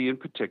anybody in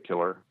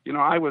particular.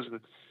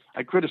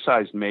 I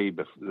criticized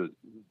the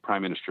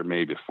Prime Minister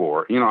May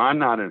before. I'm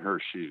not in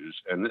her shoes,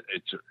 and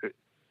it's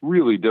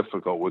really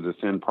difficult with a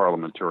thin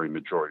parliamentary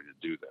majority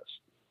to do this.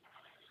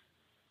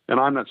 And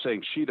I'm not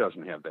saying she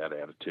doesn't have that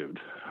attitude,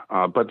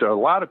 but there are a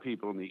lot of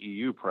people in the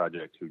EU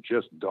project who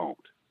just don't.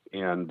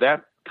 And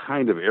that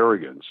kind of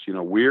arrogance,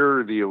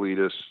 we're the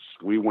elitists,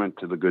 we went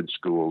to the good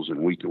schools,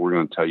 and we're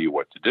going to tell you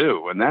what to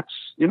do. And that's,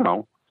 I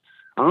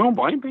don't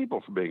blame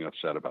people for being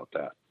upset about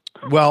that.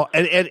 Well,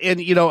 and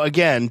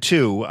again,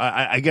 too,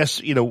 I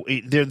guess,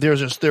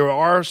 there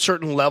are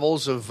certain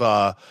levels of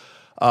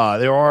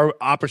there are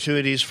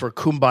opportunities for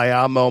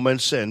kumbaya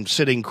moments and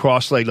sitting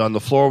cross-legged on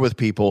the floor with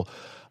people.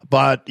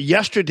 But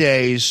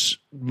yesterday's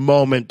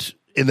moment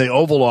in the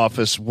Oval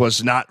Office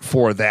was not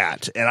for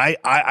that. And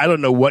I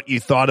don't know what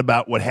you thought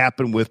about what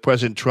happened with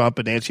President Trump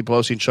and Nancy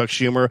Pelosi and Chuck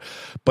Schumer,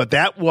 but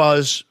that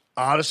was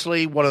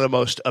honestly one of the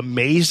most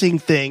amazing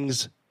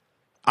things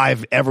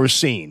I've ever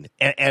seen.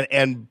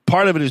 And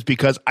part of it is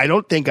because I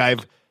don't think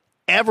I've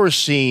ever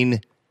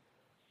seen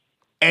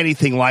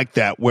anything like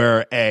that,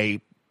 where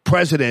a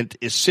president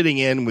is sitting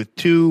in with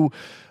two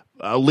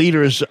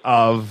leaders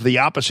of the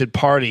opposite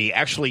party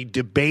actually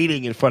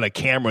debating in front of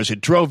cameras. It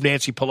drove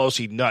Nancy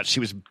Pelosi nuts. She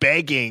was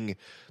begging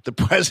the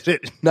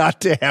president not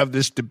to have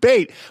this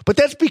debate. But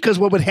that's because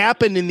what would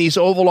happen in these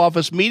Oval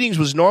Office meetings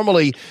was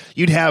normally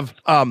you'd have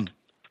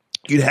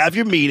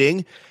your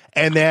meeting,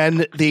 and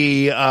then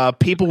the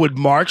people would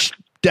march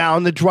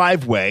down the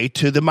driveway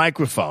to the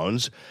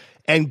microphones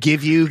and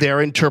give you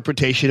their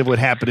interpretation of what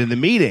happened in the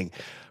meeting.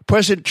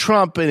 President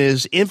Trump, in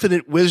his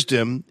infinite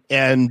wisdom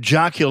and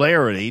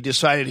jocularity,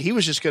 decided he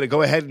was just going to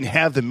go ahead and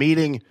have the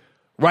meeting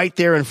right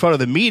there in front of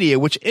the media,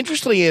 which,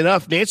 interestingly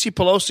enough, Nancy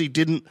Pelosi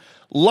didn't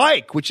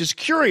like, which is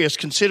curious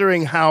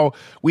considering how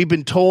we've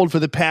been told for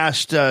the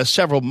past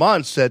several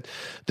months that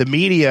the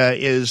media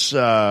is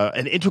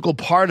an integral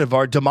part of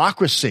our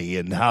democracy,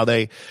 and how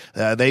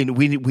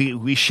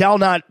we shall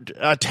not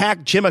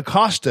attack Jim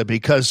Acosta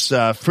because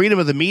freedom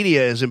of the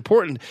media is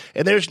important.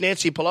 And there's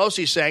Nancy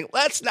Pelosi saying,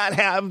 let's not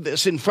have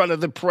this in front of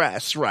the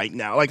press right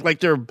now, like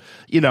they're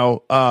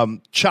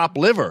chopped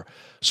liver.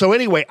 So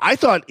anyway, I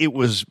thought it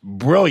was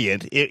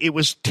brilliant. It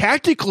was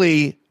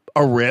tactically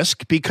a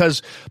risk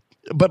because,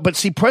 but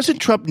see,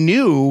 President Trump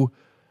knew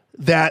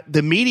that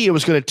the media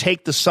was going to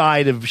take the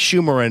side of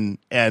Schumer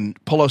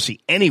and Pelosi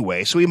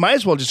anyway. So he might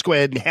as well just go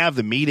ahead and have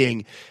the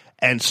meeting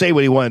and say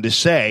what he wanted to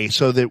say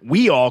so that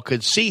we all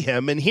could see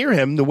him and hear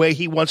him the way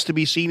he wants to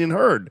be seen and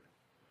heard.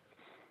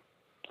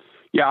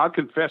 Yeah, I'll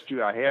confess to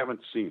you, I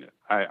haven't seen it.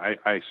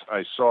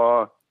 I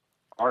saw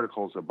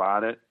articles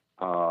about it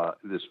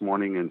this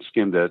morning and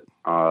skimmed it.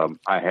 I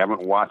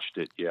haven't watched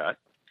it yet.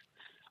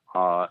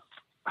 I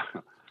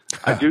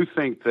do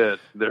think that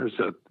there's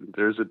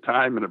a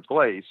time and a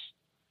place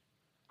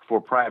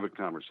for private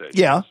conversations.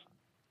 Yeah,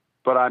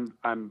 but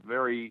I'm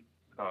very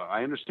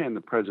I understand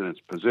the president's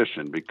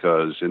position,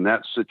 because in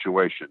that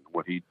situation,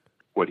 what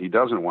he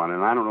doesn't want,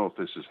 and I don't know if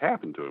this has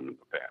happened to him in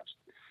the past,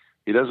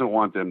 he doesn't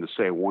want them to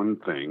say one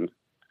thing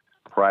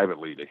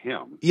privately to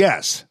him.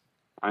 Yes.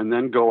 And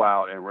then go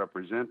out and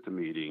represent the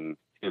meeting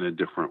in a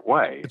different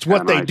way. It's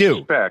what they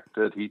do.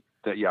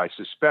 I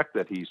suspect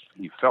that he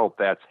felt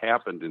that's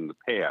happened in the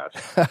past.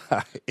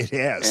 It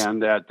has.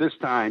 And that this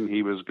time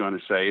he was going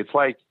to say, it's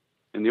like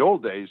in the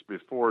old days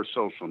before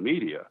social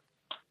media.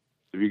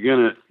 If you're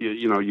going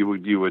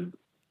to,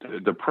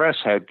 the press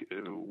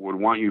would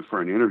want you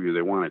for an interview.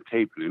 They want to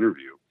tape an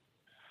interview.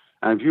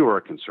 And if you were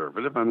a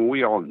conservative, I mean,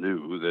 we all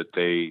knew that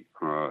they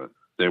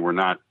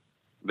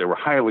were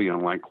highly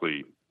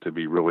unlikely to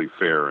be really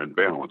fair and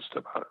balanced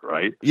about it,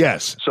 right?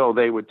 Yes. So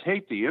they would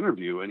tape the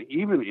interview, and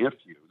even if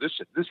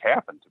this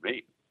happened to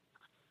me.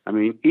 I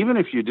mean, even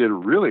if you did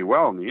really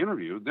well in the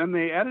interview, then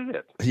they edit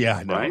it. Yeah,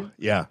 I know. Right?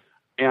 Yeah.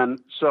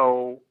 And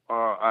so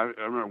I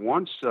remember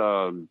once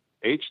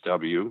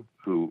H.W.,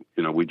 who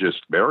we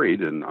just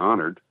buried and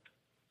honored,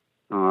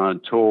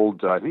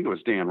 told, I think it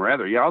was Dan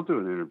Rather, yeah, I'll do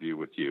an interview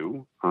with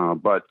you,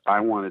 but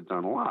I want it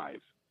done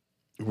live.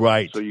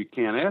 Right. So you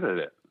can't edit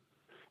it.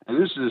 And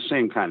this is the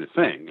same kind of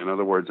thing. In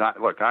other words,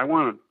 I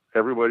want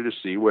everybody to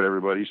see what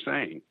everybody's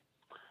saying.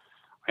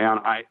 And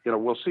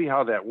we'll see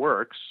how that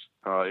works.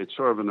 It's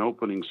sort of an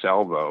opening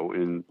salvo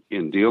in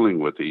dealing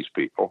with these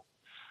people.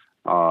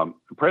 The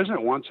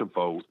president wants a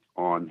vote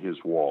on his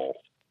wall.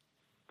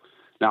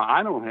 Now,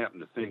 I don't happen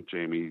to think,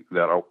 Jamie,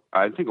 that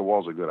I think a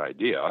wall's a good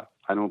idea.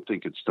 I don't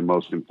think it's the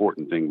most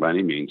important thing by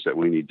any means that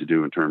we need to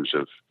do in terms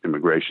of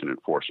immigration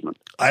enforcement.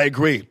 I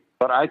agree.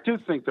 But I do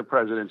think the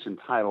president's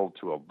entitled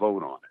to a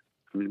vote on it.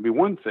 I mean, it'd be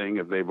one thing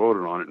if they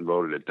voted on it and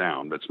voted it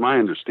down, but it's my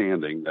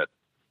understanding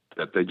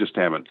that they just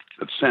haven't,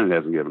 the Senate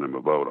hasn't given him a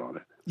vote on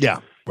it. Yeah,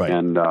 right.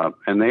 And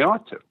they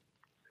ought to.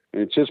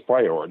 And it's his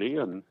priority,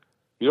 and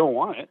you don't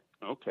want it,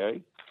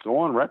 okay, go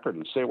on record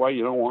and say why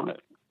you don't want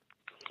it.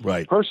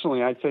 Right.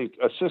 Personally, I think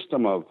I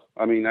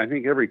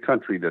think every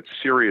country that's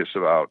serious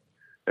about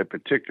a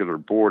particular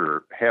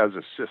border has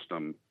a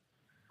system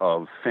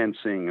of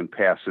fencing and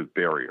passive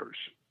barriers.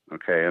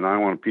 Okay, and I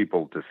don't want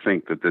people to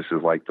think that this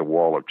is like the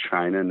Wall of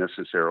China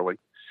necessarily,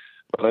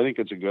 but I think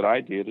it's a good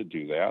idea to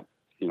do that.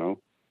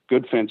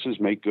 Good fences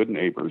make good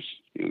neighbors,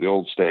 the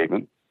old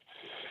statement.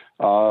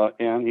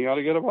 And he ought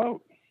to get a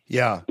vote.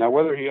 Yeah. Now,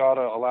 whether he ought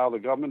to allow the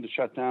government to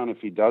shut down if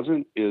he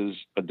doesn't is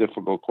a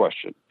difficult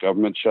question.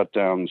 Government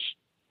shutdowns,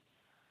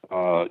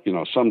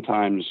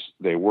 sometimes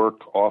they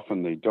work,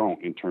 often they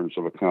don't in terms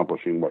of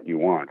accomplishing what you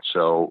want.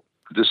 So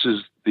this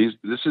is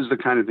the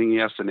kind of thing he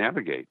has to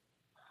navigate.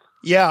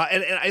 Yeah,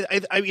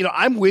 and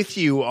I'm with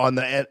you on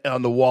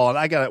the wall,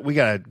 and we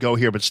gotta go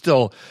here, but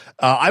still,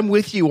 I'm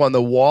with you on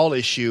the wall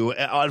issue.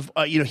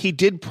 He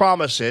did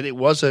promise it; it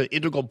was an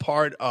integral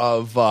part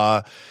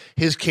of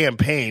his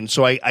campaign,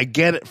 so I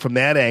get it from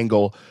that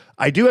angle.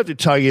 I do have to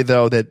tell you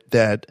though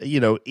that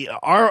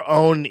our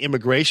own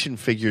immigration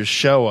figures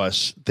show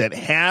us that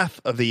half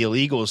of the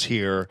illegals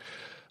here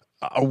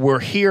were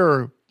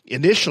here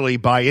initially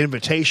by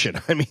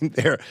invitation. I mean,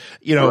 they're,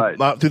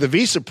 right. Through the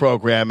visa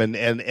program, and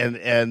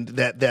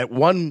that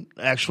one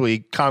actually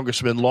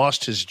congressman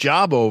lost his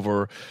job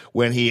over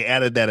when he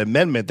added that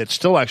amendment that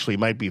still actually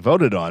might be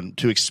voted on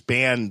to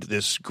expand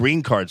this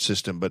green card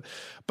system.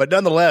 But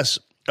nonetheless,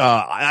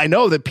 I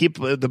know that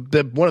people,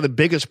 one of the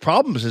biggest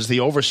problems is the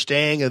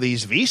overstaying of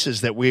these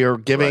visas that we are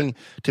giving right.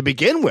 to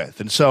begin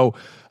with. And so,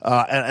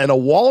 and a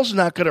wall's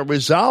not going to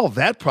resolve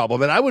that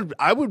problem. And I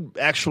would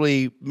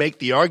actually make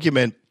the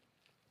argument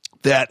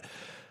that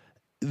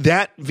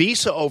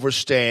visa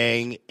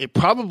overstaying, it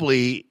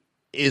probably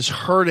is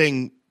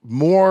hurting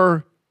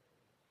more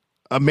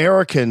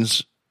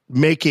Americans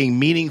making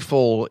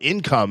meaningful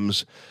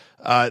incomes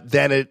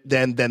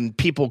than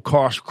people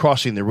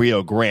crossing the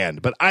Rio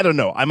Grande. But I don't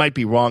know. I might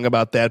be wrong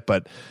about that,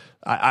 but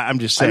I'm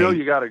just saying. I know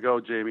you got to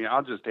go, Jamie.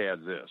 I'll just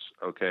add this,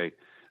 okay?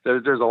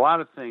 There's a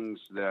lot of things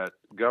that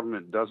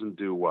government doesn't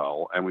do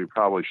well, and we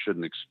probably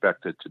shouldn't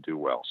expect it to do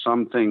well.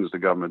 Some things the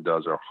government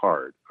does are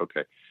hard,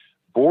 okay?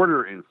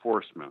 Border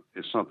enforcement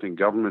is something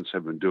governments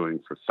have been doing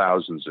for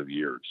thousands of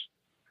years.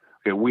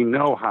 Okay, we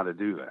know how to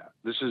do that.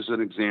 This is an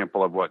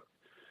example of what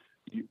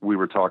we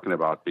were talking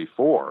about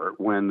before,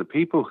 when the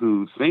people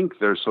who think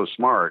they're so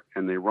smart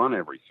and they run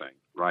everything,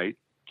 right,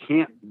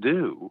 can't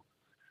do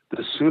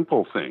the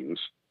simple things,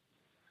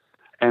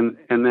 and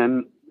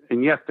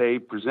yet they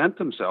present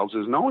themselves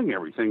as knowing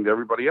everything to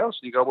everybody else.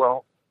 And you go,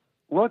 well,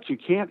 look, you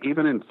can't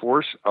even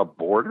enforce a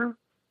border?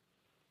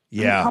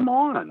 Yeah. I mean, come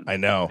on. I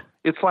know.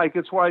 it's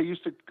why I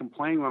used to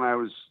complain when I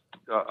was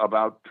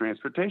about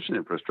transportation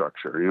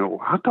infrastructure.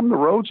 How come the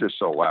roads are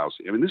so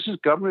lousy? I mean,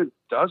 government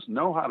does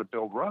know how to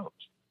build roads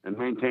and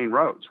maintain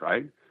roads,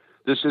 right?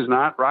 This is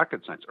not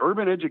rocket science.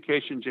 Urban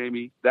education,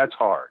 Jamie, that's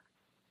hard.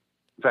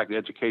 In fact,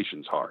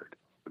 education's hard.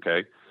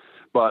 Okay,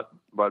 but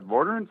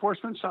border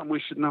enforcement is something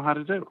we should know how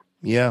to do.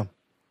 Yeah.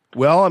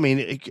 Well, I mean,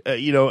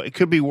 it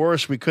could be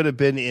worse. We could have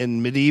been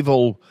in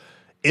medieval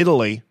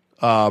Italy,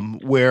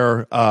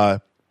 where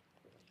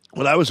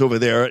when I was over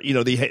there,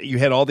 you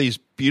had all these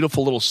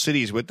beautiful little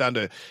cities. Went down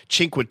to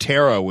Cinque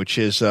Terre, which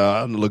is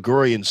on the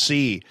Ligurian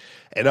Sea,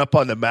 and up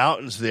on the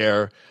mountains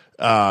there,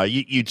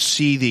 you'd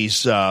see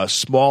these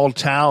small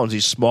towns,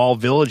 these small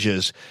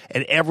villages,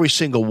 and every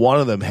single one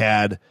of them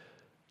had,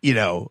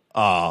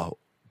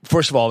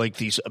 first of all, like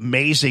these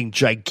amazing,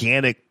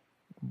 gigantic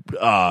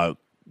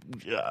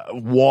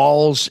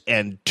walls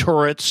and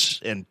turrets,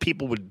 and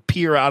people would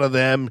peer out of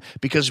them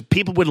because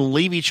people wouldn't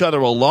leave each other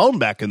alone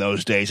back in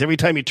those days. Every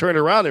time you turned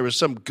around, there was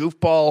some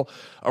goofball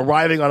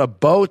arriving on a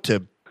boat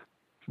to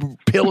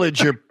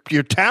pillage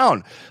your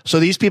town. So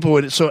these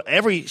people so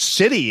every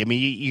city, I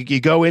mean, you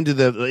go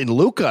into in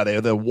Lucca there,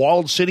 the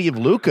walled city of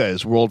Lucca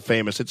is world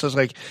famous. It's just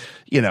like,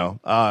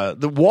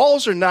 the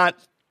walls are not,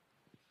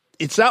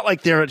 it's not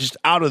like they're just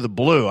out of the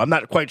blue. I'm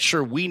not quite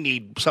sure we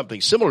need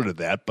something similar to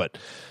that, but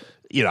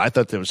I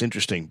thought that was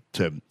interesting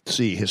to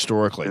see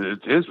historically.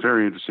 It is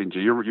very interesting.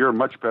 You're a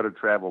much better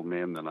traveled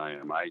man than I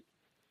am.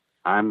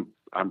 I'm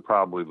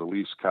probably the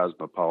least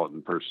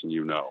cosmopolitan person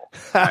you know.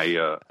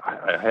 I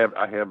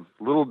have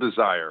little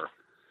desire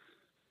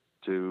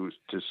to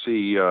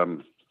see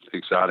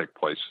exotic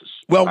places.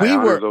 Well, I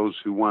honor those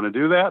who want to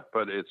do that,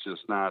 but it's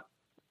just not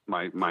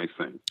my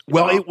thing.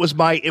 Well, it was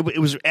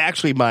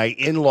actually my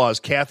in-laws,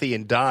 Kathy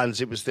and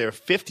Don's. It was their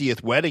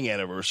 50th wedding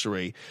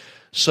anniversary.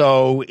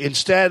 So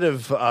instead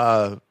of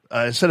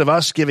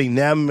us giving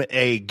them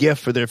a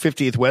gift for their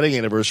 50th wedding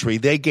anniversary,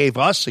 they gave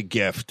us a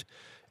gift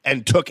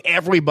and took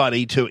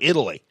everybody to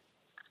Italy.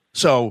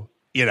 So,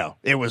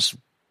 it was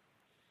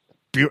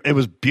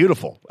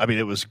beautiful. I mean,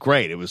 it was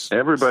great. It was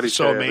everybody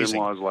so amazing.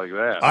 In-laws like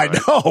that. I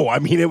know. I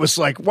mean, it was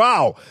like,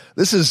 wow,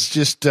 this is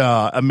just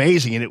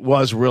amazing, and it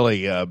was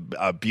really a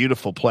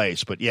beautiful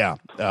place. But yeah.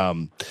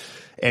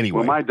 Anyway.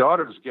 Well, my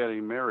daughter's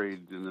getting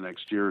married in the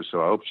next year or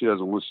so. I hope she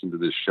doesn't listen to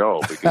this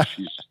show because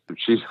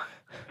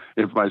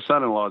if my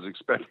son-in-law is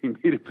expecting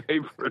me to pay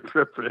for a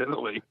trip to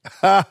Italy.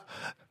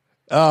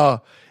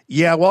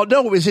 Yeah. Well,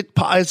 no. Is it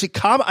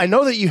common? I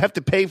know that you have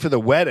to pay for the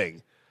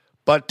wedding,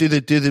 but do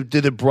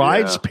the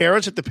bride's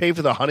parents have to pay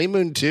for the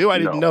honeymoon too? I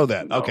didn't know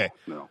that. Okay.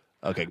 No.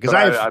 Okay. Because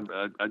I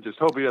just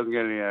hope he doesn't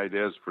get any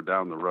ideas for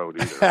down the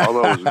road either.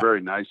 Although it was very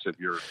nice of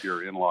your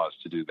in-laws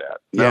to do that.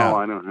 No,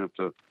 I don't have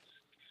to.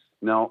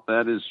 No,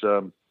 that is,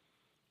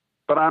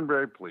 but I'm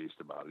very pleased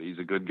about it. He's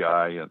a good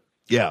guy.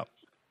 Yeah.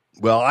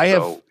 Well,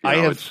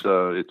 it's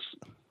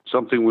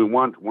something we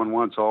want. One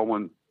wants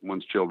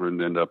one's children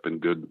to end up in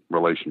good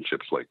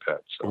relationships like that.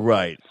 So.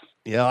 Right.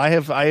 Yeah. I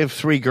have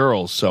 3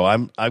 girls, so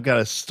I've got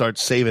to start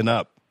saving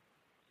up.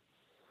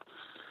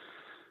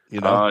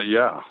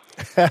 Yeah.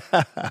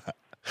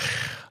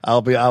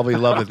 I'll be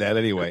loving that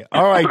anyway.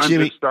 All right,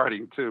 Jimmy. I'm just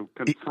starting to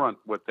confront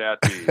what that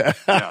means.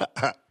 Yeah.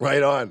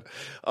 Right on.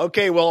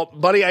 Okay, well,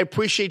 buddy, I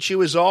appreciate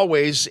you as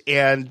always,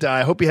 and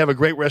I hope you have a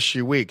great rest of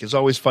your week. It's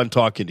always fun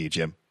talking to you,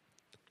 Jim.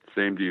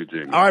 Same to you,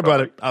 Jimmy. All right,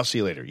 brother. I'll see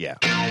you later. Yeah.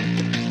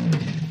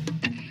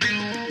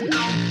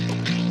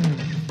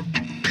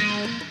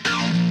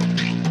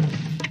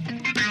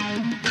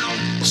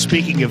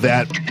 Speaking of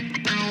that,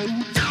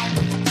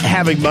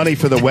 having money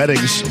for the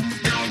weddings.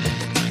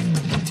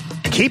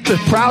 Keep the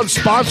proud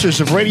sponsors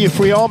of Radio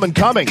Free Allman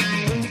coming.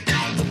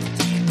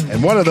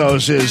 And one of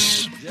those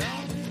is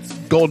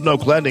Golden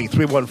Oak Lending,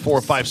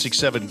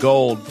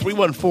 314-567-GOLD,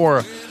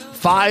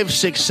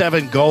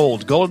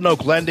 314-567-GOLD,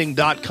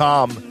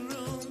 goldenoaklending.com.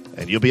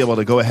 And you'll be able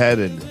to go ahead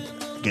and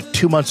get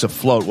 2 months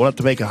afloat. Won't have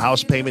to make a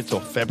house payment until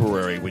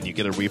February when you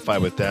get a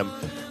refi with them.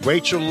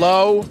 Rates are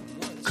low,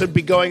 could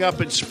be going up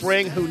in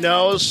spring, who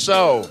knows?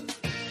 So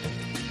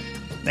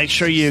make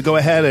sure you go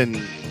ahead and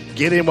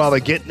get in while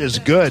the getting is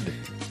good.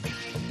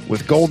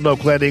 With Golden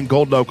Oak Lending,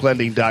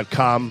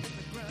 goldenoaklending.com,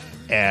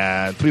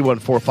 and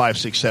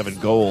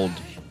 314-567-GOLD.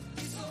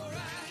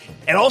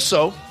 And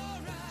also,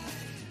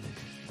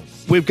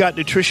 we've got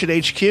Nutrition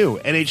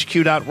HQ,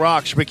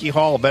 nhq.rocks, Ricky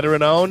Hall,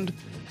 veteran owned,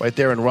 right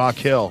there in Rock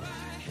Hill.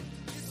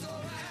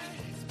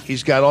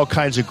 He's got all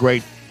kinds of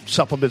great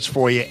supplements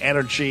for you,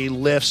 energy,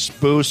 lifts,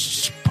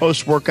 boosts,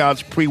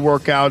 post-workouts,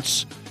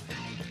 pre-workouts,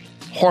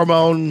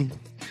 hormone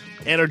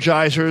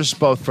energizers,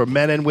 both for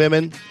men and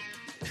women.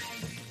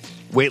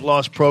 Weight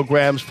loss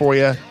programs for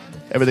you.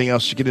 Everything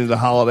else to get into the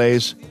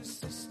holidays.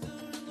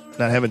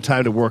 Not having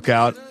time to work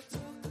out.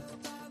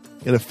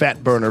 Get a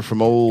fat burner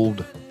from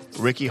old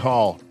Ricky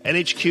Hall.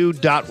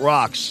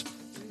 NHQ.rocks.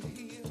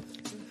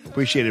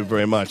 Appreciate it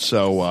very much.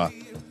 So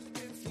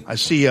I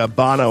see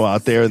Bono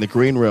out there in the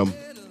green room.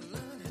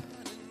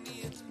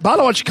 Bono,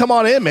 why don't you come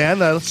on in, man?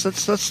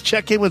 Let's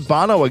check in with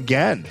Bono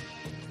again.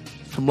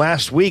 From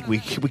last week. We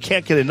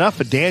can't get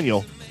enough of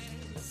Daniel.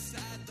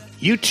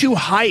 U2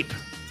 Hype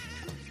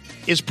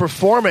is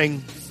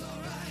performing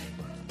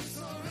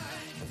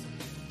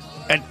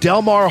at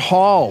Del Mar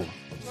Hall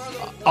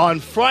on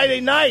Friday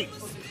night.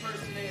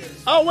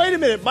 Oh, wait a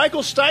minute.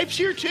 Michael Stipe's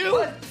here, too?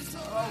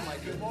 Oh, my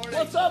good morning.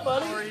 What's up,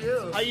 buddy? How are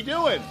you? How you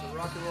doing? It's a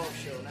rock and roll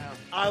show now.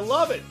 I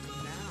love it.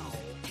 Now,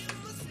 do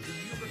you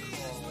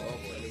recall,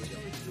 it was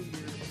 2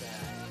 years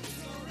back,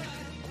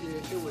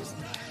 it was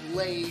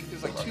late, it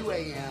was like 2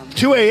 a.m.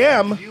 2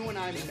 a.m.? You and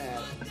I met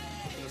for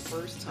the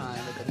first time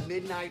at the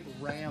Midnight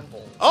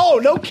Ramble. Oh,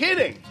 no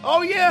kidding.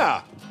 Oh,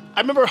 yeah. I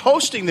remember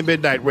hosting the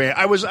Midnight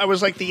Ramble. I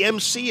was like the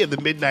MC of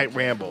the Midnight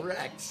Ramble.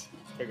 Correct.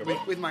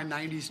 With my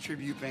 90s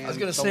tribute band. I was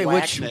going to The say,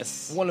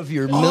 Whackness. which one of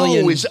your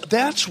million... Oh,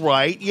 that's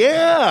right.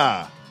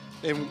 Yeah.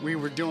 And we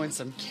were doing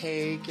some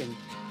cake, and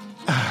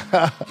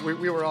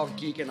we were all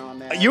geeking on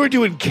that. You were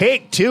doing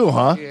cake, too,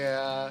 huh?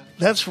 Yeah.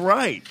 That's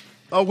right.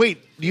 Oh,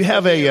 wait. Do you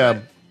have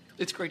a...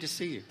 It's great to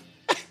see you.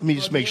 Let me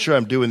just make sure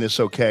I'm doing this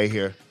okay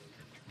here.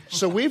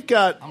 So we've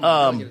got...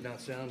 what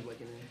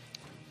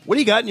do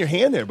you got in your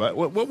hand there, bud?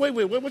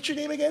 Wait, what's your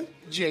name again?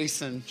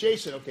 Jason.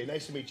 Jason. Okay,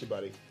 nice to meet you,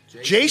 buddy.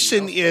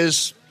 Jason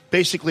is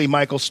basically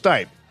Michael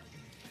Stipe,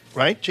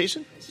 right,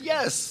 Jason?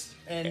 Yes.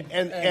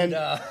 And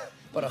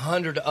but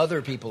 100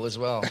 other people as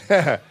well.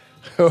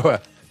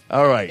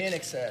 All right. In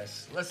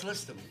excess. Let's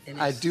list them.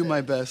 I do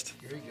my best.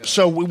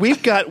 So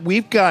we've got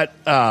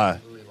Monopolize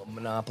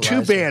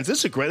two bands.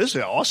 This is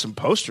an awesome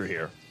poster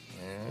here.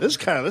 Yeah. This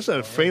is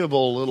a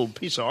frameable little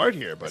piece of art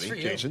here, buddy,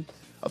 Jason.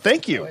 Oh,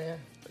 thank you. Oh, yeah.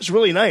 It's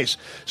really nice.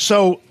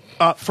 So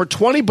for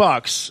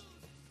 $20,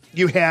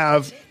 you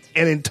have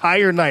an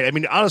entire night. I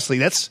mean, honestly,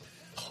 that's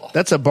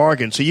a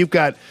bargain. So you've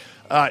got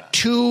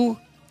two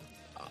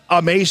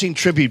amazing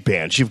tribute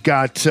bands. You've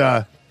got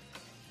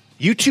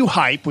U2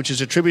 Hype, which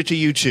is a tribute to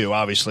U2,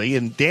 obviously.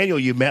 And Daniel,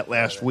 you met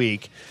last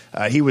week.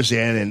 He was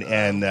in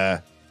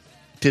and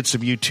did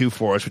some U2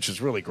 for us, which is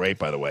really great,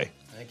 by the way.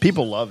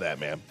 People love that,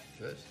 man.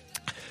 Good.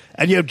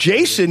 And you have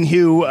Jason,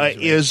 who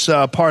is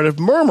part of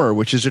Murmur,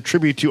 which is a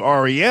tribute to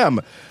REM.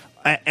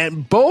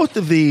 And both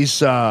of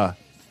these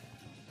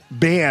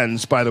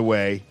bands, by the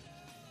way,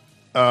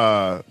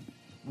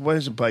 what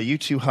is it, by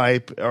U2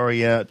 Hype,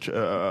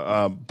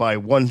 REM, by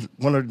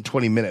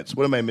 120 minutes.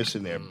 What am I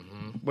missing there?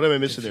 What am I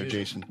missing there,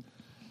 Jason?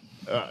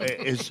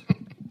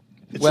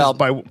 Well,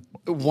 by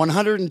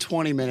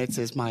 120 minutes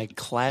is my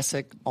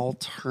classic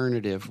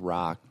alternative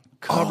rock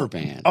cover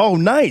band. Oh,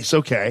 nice.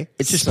 Okay.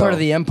 It's just part of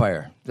the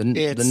empire, the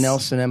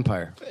Nelson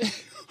Empire.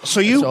 So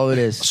That's all it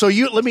is. So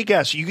let me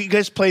guess. You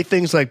guys play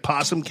things like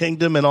Possum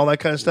Kingdom and all that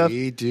kind of stuff?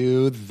 We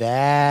do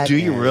that. Do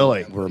you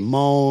really?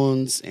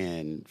 Ramones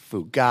and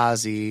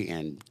Fugazi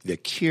and The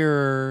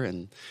Cure,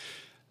 and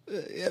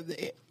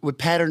we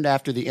patterned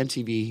after the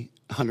MTV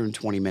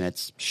 120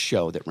 Minutes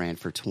show that ran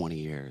for 20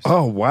 years.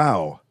 Oh,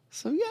 wow.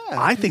 So yeah,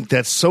 I think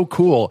that's so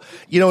cool.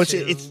 You know,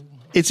 it's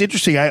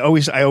interesting. I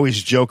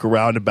always joke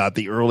around about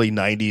the early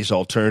 '90s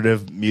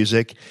alternative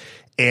music,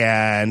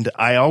 and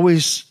I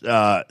always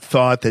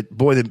thought that,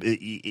 boy,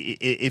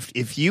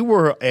 if you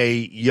were a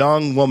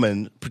young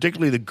woman,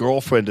 particularly the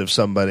girlfriend of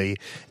somebody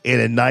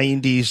in a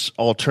 '90s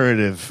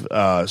alternative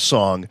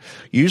song,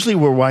 usually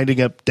we're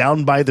winding up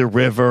down by the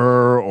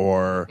river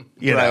or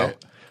you know.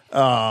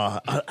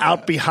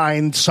 Out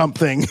behind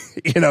something,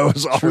 you know,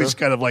 is always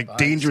kind of like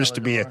dangerous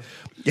to be a.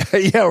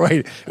 Yeah,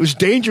 right. It was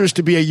dangerous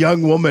to be a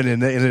young woman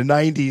in a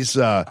 '90s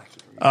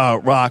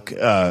rock,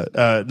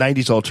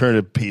 '90s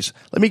alternative piece.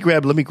 Let me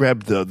grab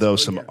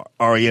some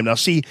REM. Now,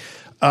 see,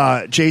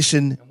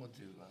 Jason,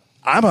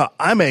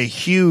 I'm a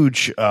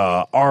huge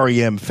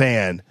REM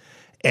fan,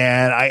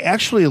 and I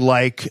actually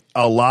like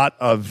a lot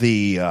of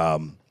the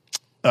Let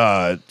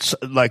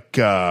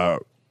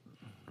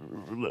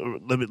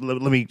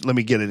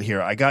me get it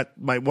here. I got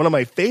one of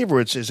my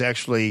favorites is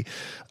actually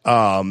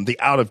the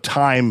Out of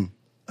Time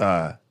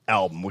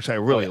album, which I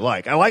really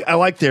like. I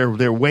like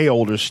their way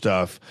older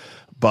stuff,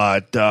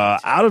 but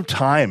Out of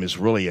Time is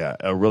really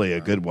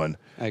a good one.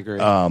 I agree.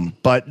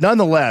 But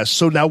nonetheless,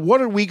 so now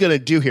what are we going to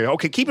do here?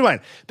 Okay, keep in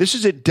mind this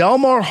is at Del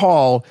Mar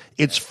Hall.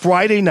 It's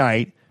Friday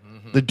night.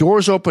 Mm-hmm. The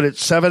doors open at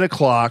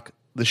 7:00.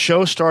 The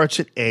show starts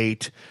at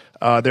 8.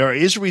 There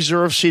is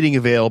reserved seating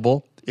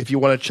available if you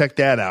want to check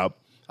that out.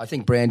 I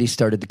think Brandy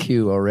started the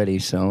queue already,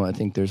 so I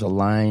think there's a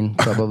line.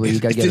 Probably you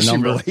got to get a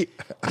number. Really?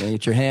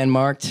 Get your hand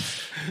marked.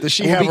 Does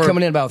she we'll have be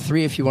coming in about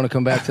 3 if you want to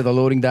come back to the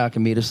loading dock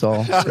and meet us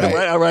all.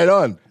 Right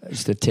on.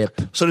 Just a tip.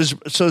 So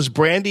does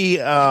Brandy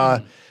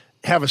have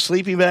a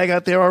sleeping bag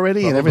out there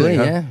already and Probably,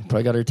 everything? Yeah,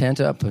 probably got her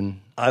tent up and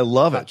I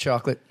love hot it.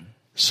 chocolate.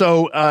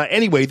 So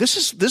anyway, this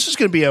is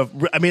going to be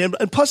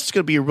and plus it's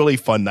going to be a really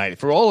fun night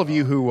for all of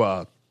you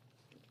who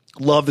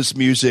love this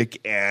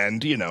music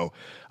and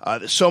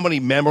there's so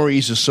many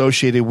memories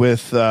associated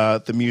with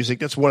the music.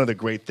 That's one of the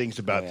great things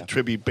about the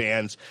tribute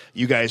bands.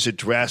 You guys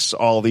address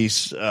all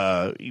these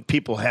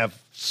people have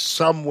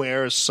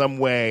somewhere, some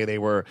way. They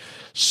were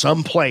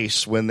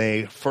someplace when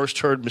they first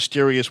heard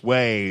Mysterious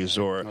Ways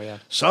or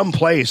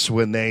someplace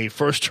when they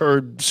first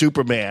heard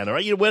Superman or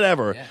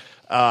whatever.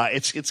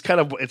 it's kind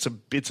of it's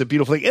a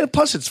beautiful thing, and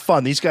plus it's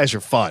fun. These guys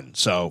are fun.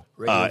 So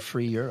Radio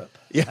Free Europe.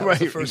 Yeah, that was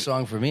the first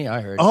song for me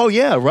I heard. Oh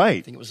yeah, right.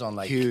 I think it was on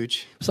like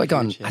huge. It was like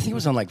on. I think it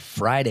was on like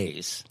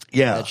Fridays.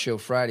 Yeah, that show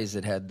Fridays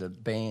that had the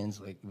bands.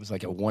 Like it was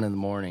like at 1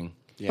 a.m.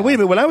 Yeah. Wait a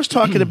minute. When I was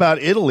talking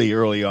about Italy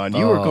early on,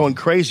 you were going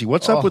crazy.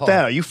 What's up with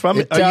that? Are you from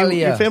Italy?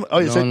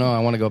 No, I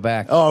want to go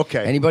back. Oh,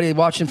 okay. Anybody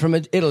watching from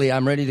Italy,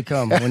 I'm ready to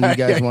come. When you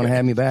guys want to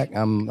have me back,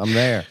 I'm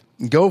there.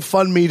 Go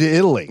fund me to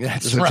Italy.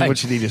 That's right.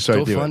 What you need to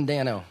start doing. Go fund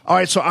Dano. All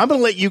right, so I'm going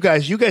to let you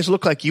guys. You guys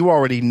look like you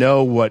already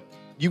know what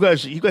you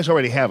guys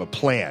already have a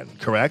plan,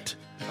 correct?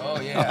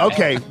 Oh yeah.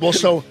 Okay. Well,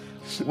 so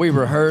we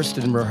rehearsed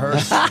and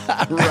rehearsed.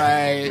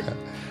 Right.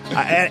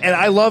 And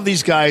I love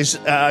these guys.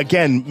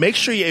 Again, make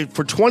sure you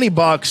for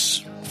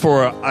 $20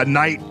 for a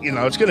night. You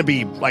know, it's going to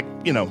be like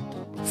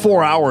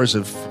 4 hours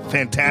of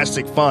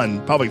fantastic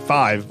fun. Probably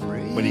 5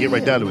 when you get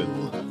right down to it.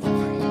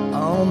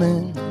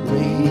 Almond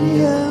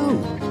Radio.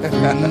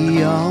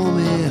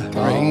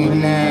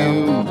 Calling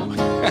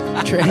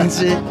now.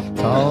 Transit.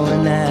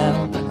 Calling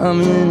now.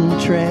 I'm in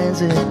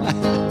transit.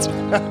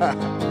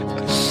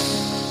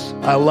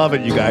 I love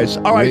it, you guys.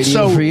 All right, Radio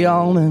so Free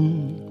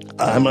Almond.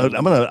 I'm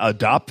gonna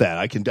adopt that.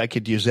 I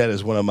could use that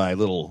as one of my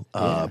little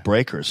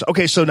breakers.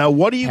 Okay, so now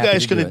what are you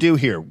guys gonna do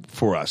here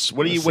for us?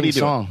 What are you doing?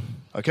 Song.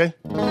 Okay,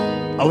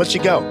 I'll let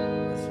you go.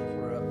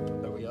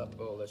 Are we up?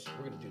 Oh,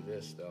 we're gonna do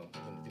this though.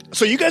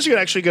 So you guys are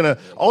actually gonna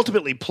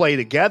ultimately play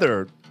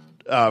together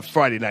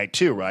Friday night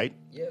too, right?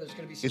 Yeah, there's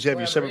gonna be some you have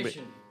your separate.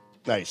 collaboration.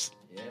 Nice.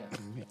 Yeah.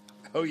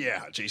 Oh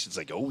yeah. Jason's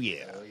like, oh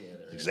yeah.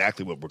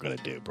 Exactly what we're gonna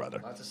do, brother.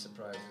 Lots of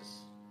surprises.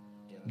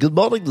 Good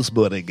morning this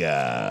morning.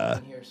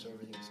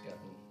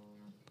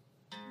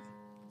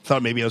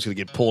 Thought maybe I was going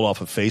to get pulled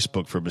off of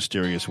Facebook for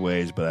mysterious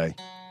ways, but I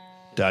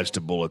dodged a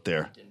bullet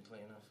there. Didn't play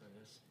enough, I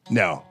guess.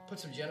 No. Put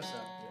some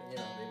genocide.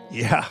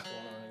 Yeah.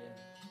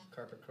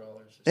 Carpet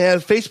crawlers.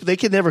 And Facebook, they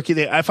can never.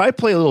 If I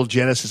play a little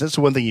Genesis, that's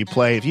the one thing you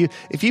play.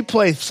 If you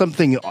play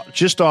something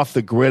just off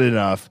the grid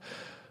enough,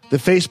 the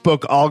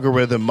Facebook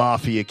algorithm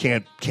mafia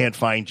can't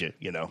find you.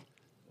 You know.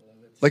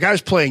 Like I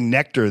was playing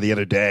Nectar the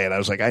other day, and I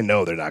was like, I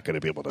know they're not going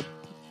to be able to.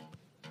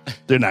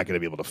 They're not going to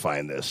be able to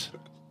find this.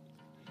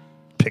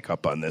 Pick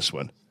up on this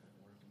one.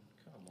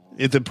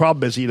 The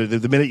problem is,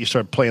 the minute you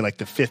start playing like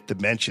the Fifth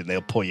Dimension,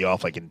 they'll pull you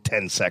off like in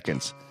 10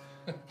 seconds.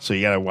 So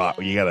you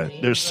gotta.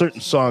 There's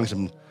certain songs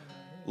I'm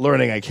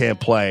learning I can't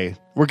play.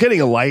 We're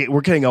getting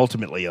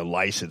ultimately a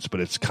license, but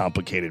it's a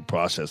complicated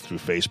process through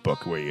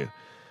Facebook where you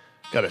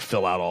got to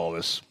fill out all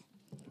this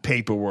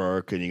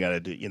paperwork and you got to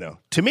do.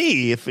 To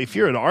me, if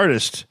you're an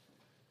artist,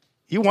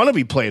 you want to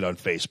be played on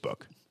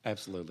Facebook.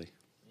 Absolutely.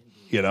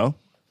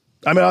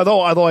 I mean,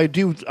 although I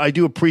do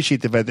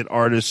appreciate the fact that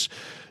artists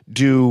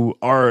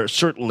are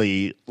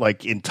certainly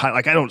like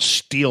like I don't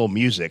steal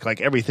music. Like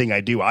everything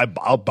I do,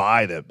 I'll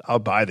buy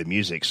the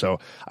music. So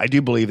I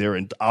do believe they're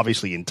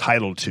obviously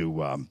entitled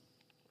to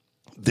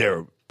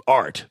their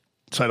art.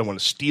 So I don't want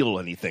to steal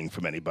anything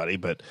from anybody.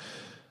 But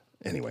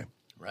anyway,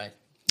 right?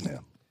 Yeah.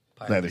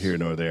 Neither here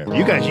nor there.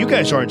 You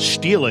guys aren't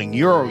stealing.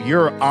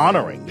 You're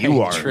honoring.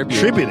 You are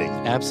tributing.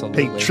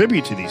 Absolutely. Paying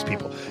tribute to these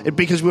people.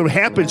 Because what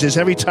happens is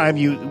every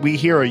time we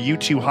hear a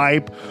U2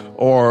 hype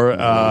or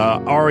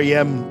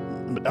REM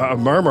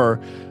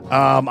murmur,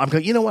 I'm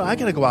going, you know what? I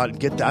got to go out and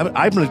get that.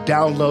 I'm going to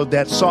download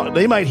that song.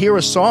 They might hear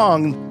a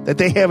song that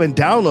they haven't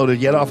downloaded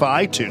yet off of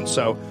iTunes.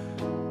 So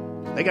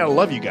they got to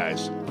love you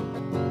guys.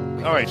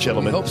 All right,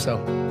 gentlemen. I hope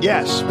so.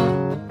 Yes.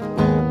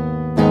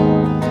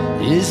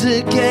 Is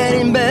it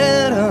getting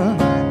better?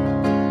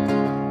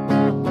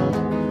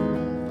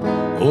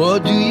 Or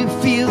do you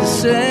feel the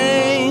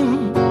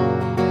same?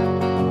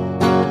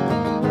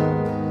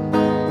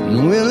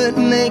 And will it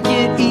make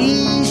it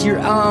easier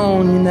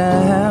on you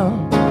now?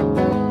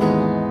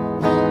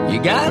 You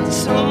got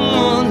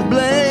someone to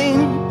blame.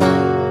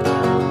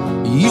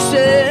 You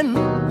said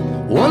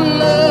one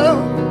love,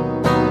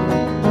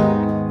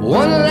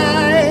 one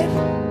life,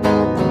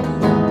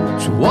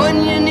 it's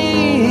one you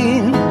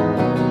need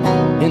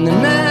in the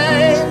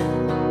night.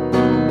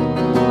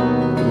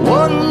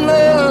 One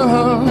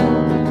love,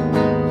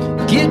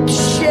 get to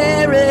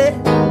share it.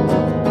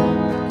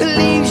 It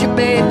leaves you,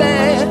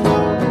 baby.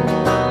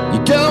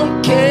 You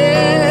don't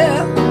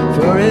care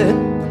for it.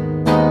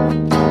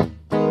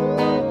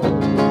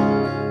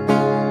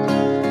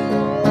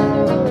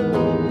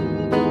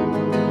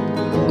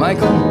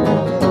 Michael?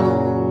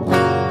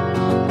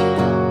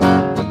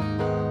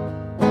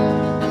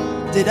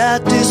 Did I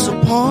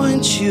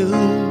disappoint you?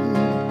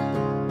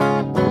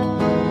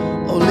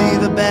 Or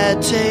leave a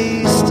bad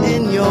taste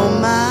in your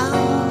mouth?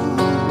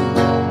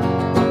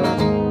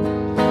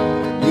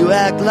 You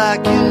act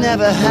like you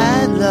never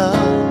had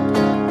love,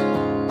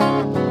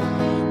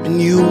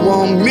 and you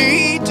want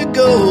me to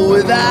go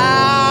without.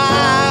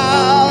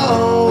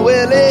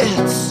 Well,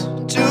 it's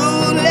too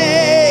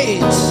late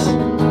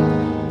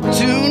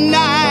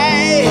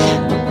tonight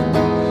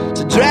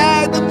to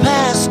drag the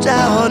past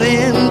out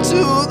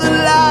into the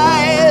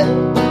light.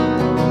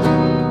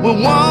 We're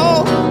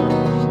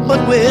one,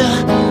 but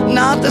we're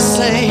not the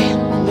same.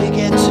 We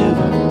get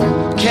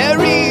to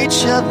carry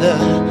each other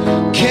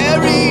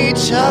carry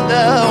each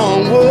other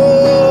on.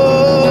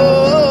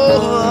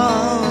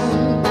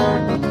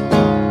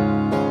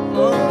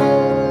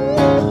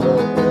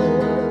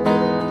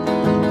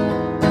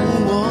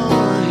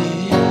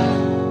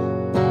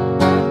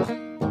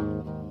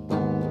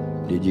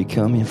 Did you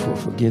come here for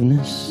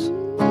forgiveness?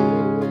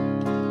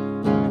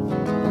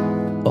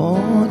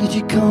 Or did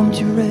you come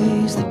to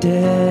raise the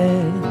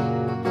dead?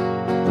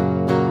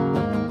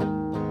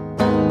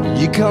 Did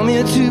you come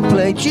here to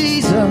play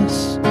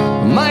Jesus?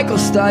 Michael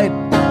Stipe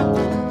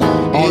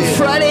on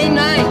Friday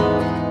night?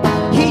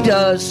 He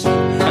does.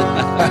 Well,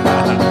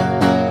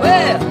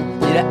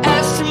 did I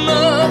ask too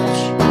much?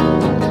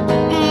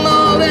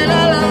 More than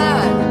I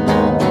lied.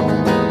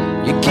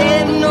 You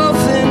gave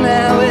nothing,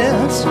 now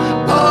it's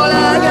all I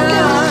got.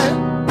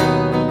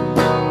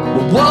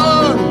 We're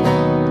one,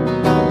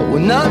 but we're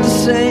not the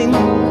same.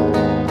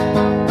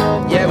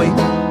 Yeah, we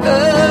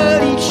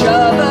hurt each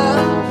other.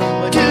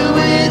 Do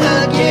it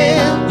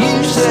again.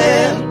 You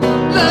said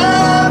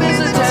love is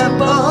a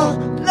temple.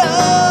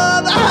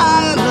 Love,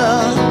 higher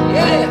love.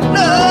 Yeah,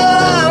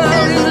 love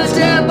is a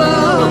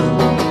temple.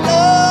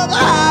 Love,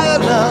 higher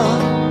love.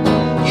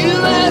 You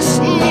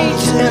asked me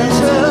to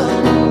enter,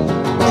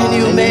 and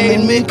you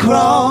made me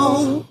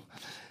crawl.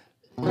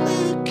 I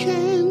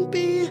can't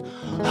be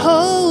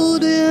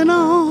holding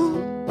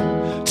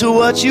on to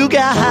what you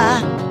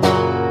got.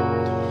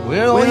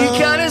 Well, all you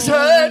got is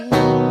hurt.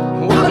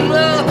 One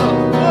love.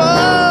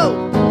 Whoa.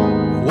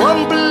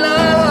 One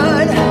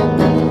blood.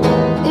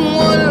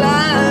 One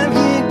life.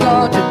 You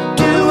got to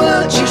do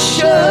what you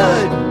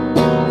should.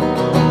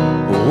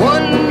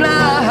 One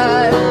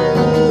life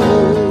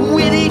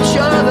with each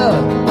other.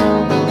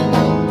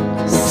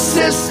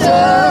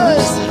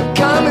 Sisters.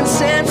 Common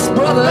sense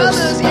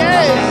brothers.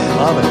 Yeah.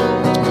 Love it.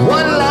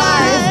 One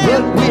life,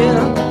 but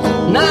we're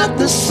not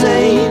the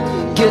same.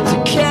 Get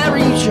to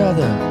carry each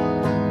other.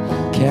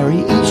 Carry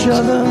each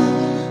other.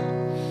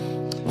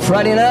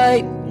 Friday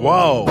night.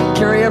 Whoa.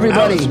 Carry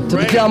everybody That to was the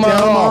great. Del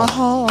Mar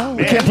Hall. Man,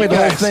 We can't play you the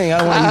whole guys- thing. I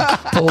don't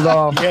want to pulled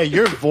off. Yeah,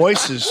 your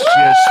voice is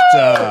just.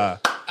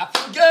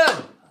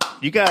 Good.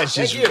 You guys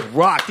Thank just you.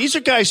 rock. These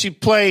are guys who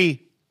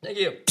play Thank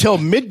you. till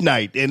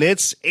midnight, and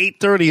it's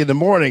 8:30 in the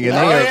morning, and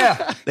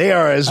they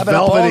are as I've been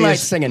up all velvety night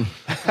as singing.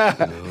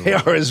 they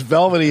are as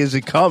velvety as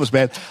it comes,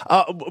 man.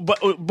 But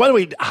by the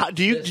way,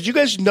 did you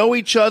guys know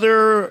each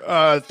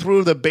other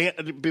through the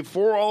band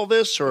before all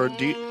this, or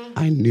do you?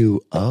 I knew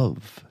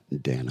of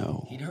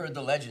Dano. He'd heard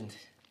the legend.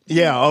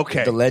 Yeah,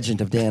 okay. The legend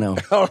of Dano.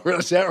 Oh,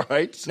 is that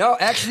right? No,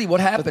 actually, what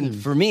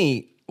happened for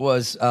me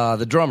was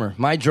the drummer,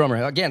 my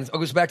drummer. Again, it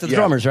goes back to the Yeah.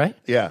 drummers, right?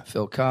 Yeah.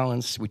 Phil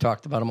Collins. We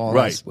talked about him all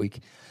Right. last week.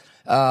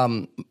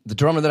 The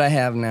drummer that I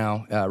have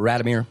now,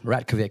 Radomir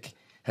Ratkovic,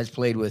 has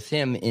played with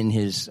him in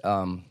his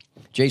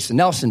Jason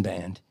Nelson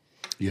band.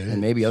 Yeah.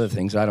 And maybe other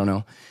things, I don't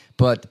know.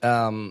 But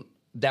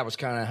that was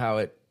kind of how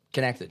it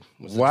connected.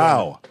 Was the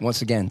Wow. drummer.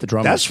 Once again, the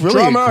drummer. That's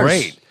really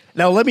great.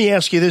 Now, let me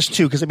ask you this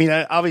too, because I mean,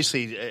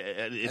 obviously,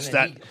 it's and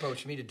then not. he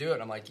approached me to do it.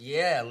 I'm like,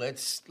 yeah,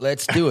 let's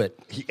do it.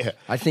 Yeah.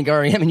 I think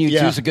REM and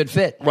U2 is a good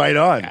fit. Right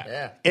on.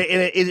 Yeah.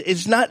 And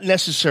it's not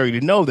necessary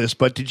to know this,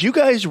 but did you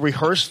guys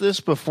rehearse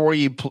this before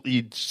you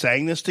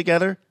sang this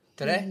together?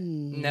 Today?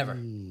 Never.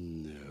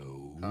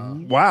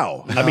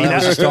 Wow. I mean, that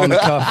was just on the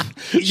cuff.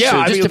 Yeah,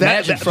 I just mean,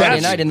 imagine Friday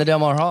that's- night in the Del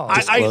Mar Hall.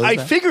 I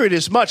figured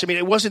as much. I mean,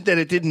 it wasn't that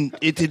it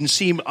didn't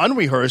seem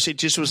unrehearsed. It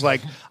just was like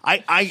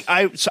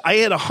I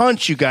had a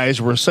hunch you guys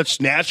were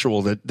such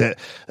naturals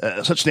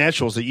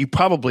that you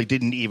probably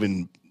didn't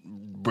even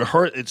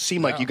rehearse. It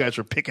seemed like you guys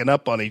were picking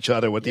up on each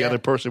other what the other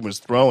person was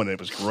throwing. It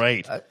was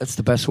great. That's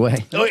the best way.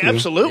 Oh,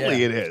 absolutely,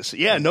 Yeah. it is.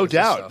 Yeah, no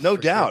doubt, no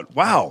doubt.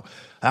 Wow,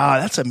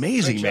 that's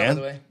amazing, Great job, man.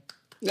 by the way.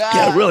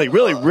 Yeah, really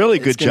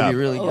good It's gonna job. be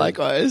really good.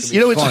 Likewise. It'll be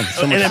You know, it's fun.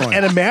 So much fun.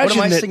 and imagine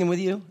what am I that. singing with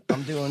you?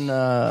 I'm doing.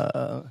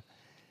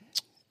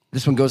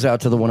 This one goes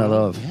out to the one I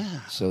love. Yeah.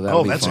 So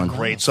that'll Oh, be that's fun. a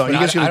great song. But You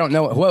guys I gonna- don't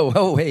know.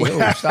 Whoa, hey,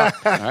 stop!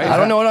 I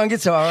don't know it on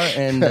guitar,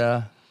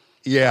 and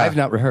Yeah, I've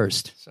not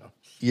rehearsed. So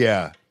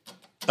yeah.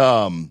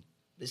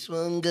 This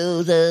one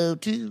goes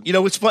out to. You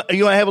know, it's fun.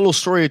 You know, I have a little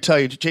story to tell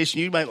you, Jason.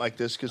 You might like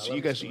this because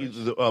you guys.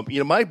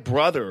 My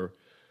brother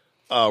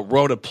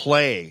wrote a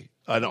play,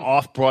 an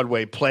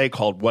off-Broadway play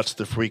called "What's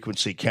the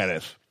Frequency,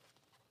 Kenneth?"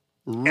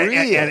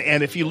 Really?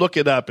 And if you look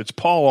it up, it's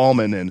Paul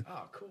Ullman, and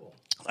cool.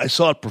 I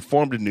saw it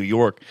performed in New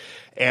York,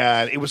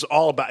 and it was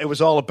all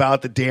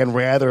about the Dan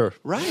Rather.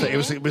 Right.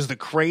 It was the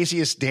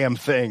craziest damn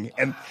thing,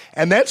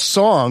 and that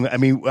song, I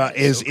mean,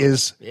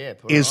 is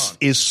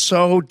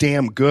so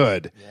damn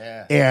good,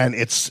 and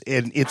it's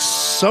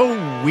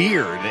so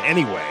weird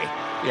anyway.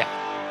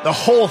 Yeah. The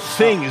whole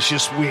thing is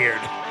just weird.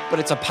 But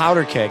it's a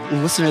powder keg.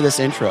 Listen to this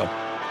intro,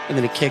 and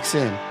then it kicks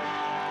in.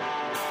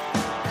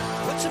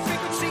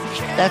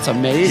 That's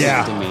amazing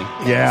to me.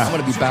 Yeah. I'm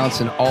going to be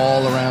bouncing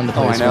all around the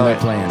Oh, I place know when it.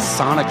 we're playing.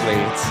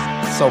 Sonically,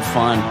 it's so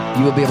fun.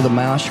 You will be able to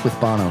mosh with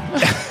Bono.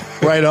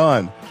 Right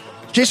on.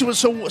 Jason,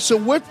 so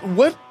what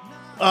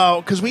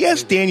because we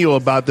asked Daniel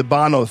about the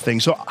Bono thing.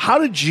 So how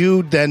did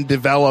you then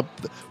develop,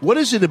 what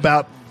is it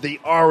about the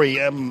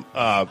REM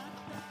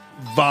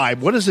vibe?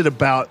 What is it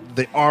about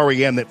the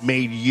REM that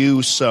made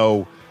you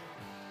so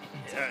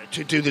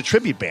to do the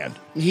tribute band?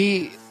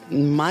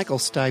 Michael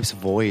Stipe's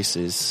voice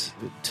is,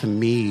 to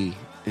me,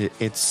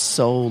 it's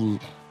so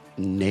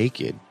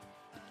naked,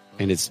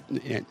 and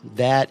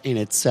that in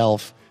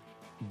itself,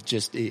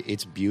 just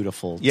it's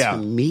beautiful. Yeah. To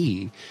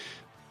me,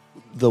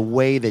 the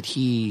way that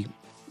he,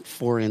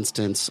 for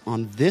instance,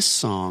 on this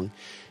song,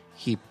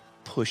 he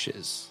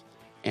pushes,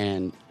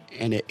 and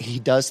he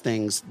does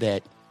things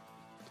that,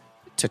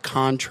 to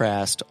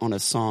contrast on a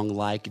song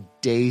like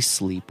Day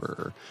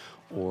Sleeper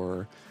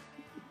or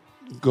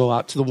Go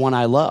Out to the One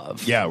I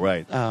Love. Yeah,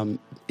 right.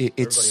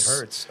 It's Everybody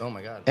Hurts. Oh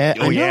my God. I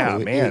know,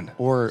 man.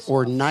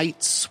 Or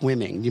Night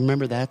Swimming. Do you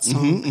remember that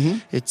song? Mm-hmm.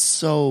 It's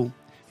so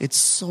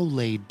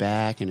laid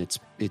back, and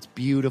it's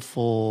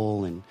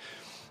beautiful, and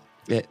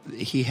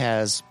he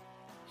has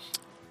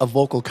a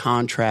vocal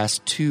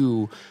contrast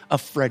to a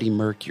Freddie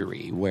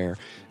Mercury, where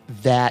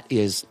that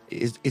is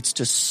it's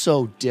just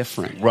so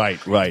different.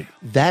 Right.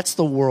 That's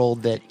the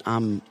world that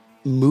I'm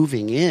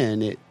moving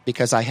in,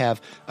 because I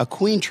have a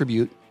Queen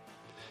tribute.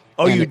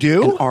 Oh, you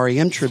do? An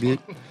REM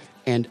tribute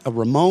and a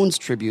Ramones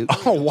tribute.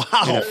 Oh, wow.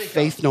 And a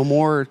Faith No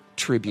More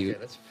tribute.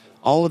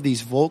 All of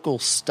these vocal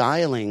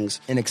stylings.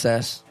 In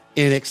Excess.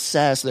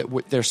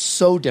 That they're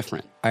so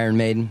different. Iron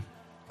Maiden.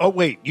 Oh,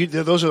 wait.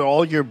 Those are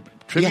all your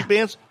tribute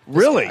bands?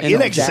 Really? And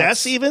In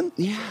Excess even?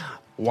 Yeah.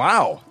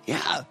 Wow.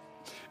 Yeah.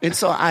 And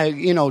so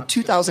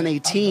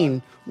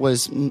 2018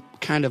 was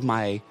kind of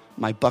my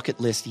bucket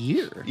list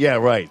year. Yeah,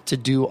 right. To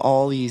do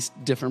all these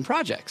different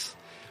projects.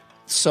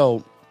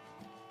 So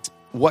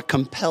what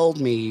compelled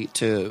me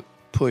to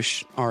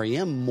push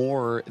REM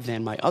more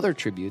than my other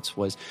tributes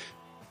was,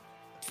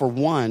 for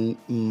one,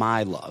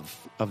 my love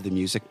of the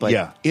music,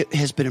 but it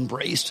has been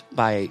embraced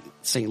by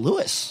St.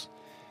 Louis.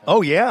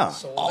 Oh, yeah.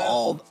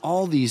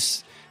 All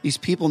these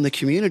people in the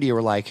community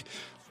were like,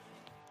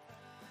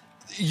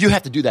 you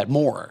have to do that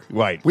more.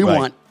 Right. We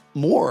want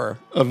more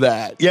of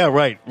that. Yeah,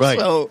 right.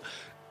 So,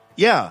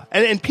 yeah.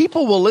 And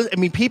people will listen. I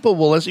mean, people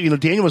will listen.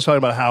 Daniel was talking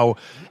about how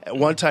at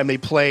one time they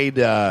played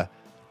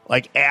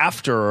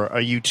after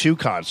a U2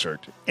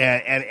 concert,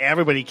 and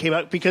everybody came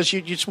out because you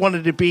just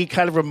wanted to be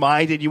kind of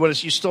reminded. You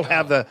still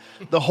have the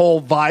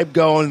whole vibe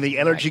going, the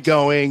energy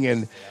going,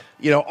 and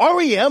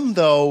REM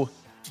though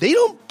they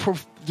don't.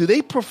 Do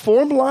they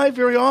perform live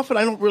very often?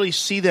 I don't really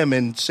see them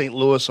in St.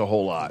 Louis a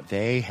whole lot.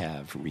 They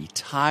have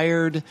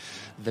retired.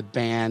 The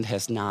band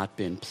has not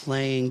been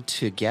playing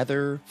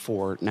together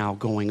for now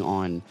going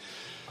on.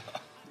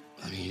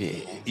 I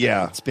mean,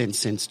 it's been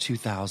since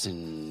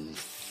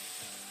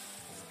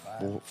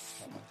 2004.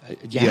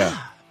 Yeah.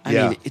 I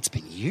mean, it's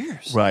been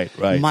years. Right.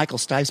 Michael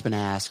Stipe's been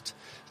asked,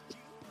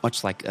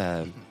 much like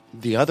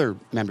the other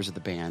members of the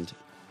band,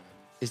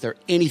 is there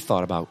any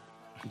thought about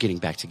getting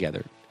back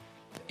together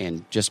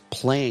and just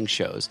playing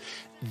shows?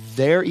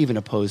 They're even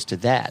opposed to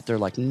that. They're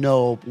like,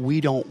 no,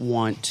 we don't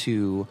want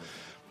to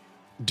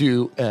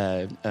do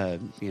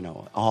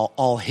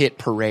all hit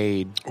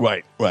parade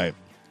right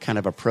kind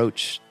of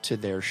approach to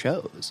their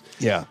shows.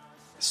 Yeah.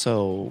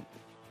 So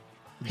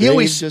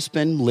they've just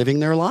been living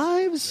their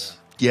lives.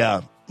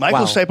 Yeah.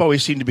 Michael Stipe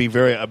always seemed to be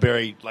a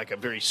very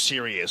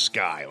serious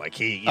guy. Like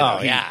he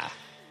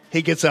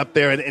gets up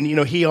there and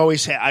he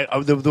always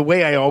the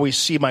way I always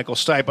see Michael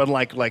Stipe,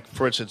 unlike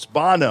for instance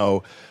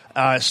Bono,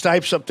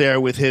 Stipe's up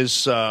there with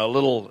his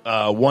little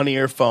one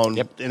earphone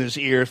in his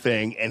ear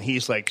thing, and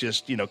he's like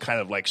just kind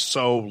of like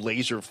so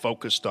laser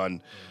focused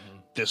on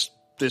this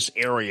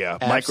area.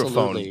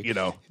 Absolutely.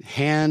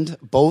 Microphone.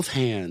 Both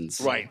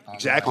hands, right?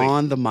 Exactly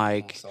on the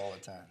mic all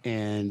the time,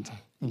 and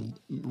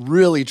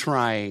really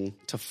trying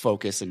to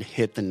focus and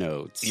hit the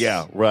notes.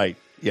 Yeah, right.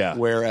 Yeah.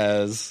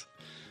 Whereas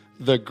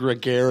the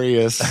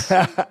gregarious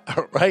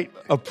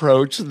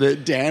approach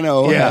that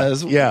Dano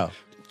has,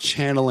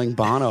 channeling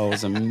Bono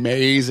is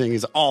amazing.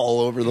 He's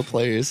all over the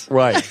place.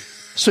 Right.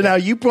 So now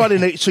you brought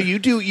in you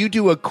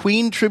do a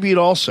Queen tribute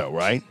also,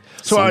 right?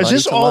 So is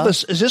this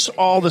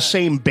all the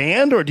same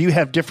band, or do you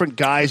have different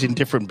guys in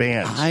different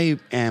bands? I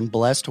am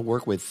blessed to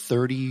work with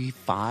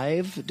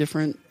 35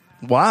 different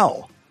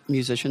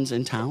musicians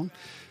in town.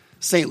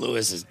 St.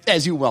 Louis is,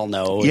 as you well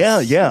know,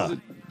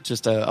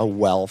 just a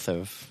wealth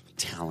of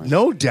talent.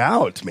 No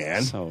doubt,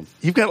 man. So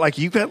you've got like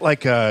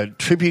a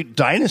tribute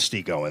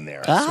dynasty going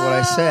there. That's what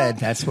I said.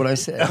 That's what I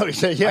said. Oh,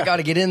 I got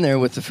to get in there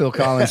with the Phil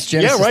Collins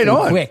Genesis right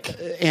on. quick.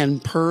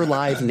 And per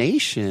Live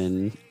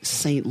Nation,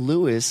 St.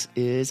 Louis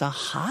is a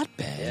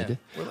hotbed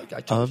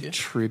of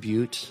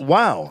tribute.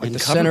 Wow. Like the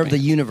center of the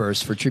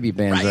universe for tribute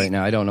bands right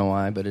now. I don't know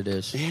why, but it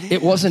is.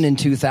 It wasn't in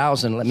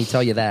 2000, let me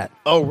tell you that.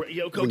 Oh,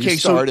 okay.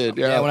 Started,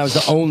 when I was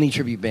the only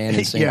tribute band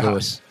in St.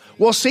 Louis.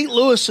 Well, St.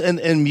 Louis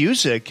and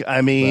music,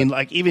 I mean,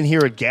 like even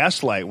here at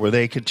Gaslight, where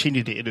they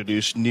continue to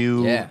introduce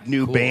new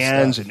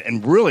bands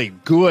and really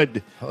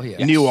good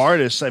new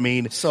artists. I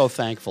mean, so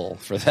thankful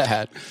for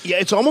that. Yeah,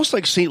 it's almost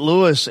like St.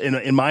 Louis,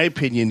 in my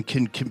opinion,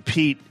 can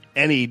compete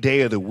any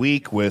day of the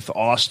week with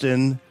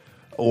Austin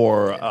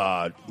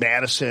or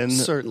Madison,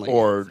 Certainly.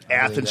 or I believe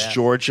Athens, that.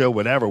 Georgia,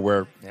 whatever,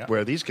 where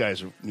these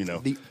guys,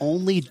 The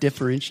only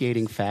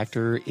differentiating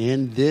factor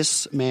in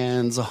this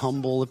man's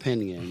humble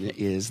opinion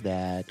is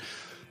that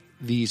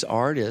these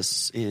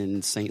artists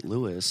in St.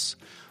 Louis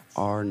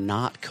are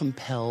not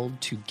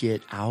compelled to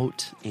get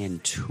out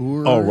and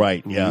tour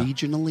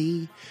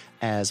regionally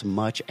as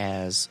much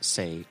as,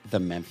 say, the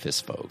Memphis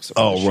folks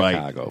or the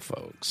Chicago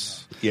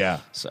folks.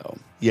 Yeah. So.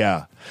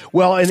 Yeah.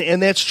 Well,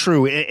 and that's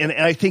true. And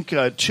I think,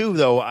 too,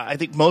 though, I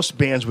think most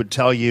bands would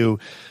tell you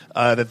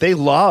that they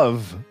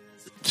love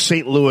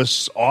St.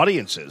 Louis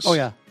audiences. Oh,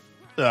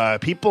 yeah.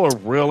 People are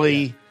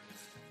really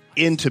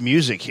into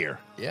music here.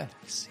 Yeah.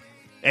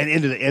 And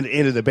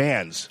into the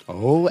bands.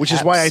 Oh, which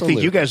is why I think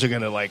absolutely. you guys are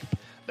going to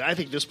I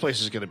think this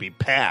place is going to be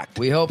packed.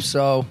 We hope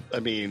so.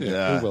 I mean,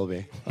 it will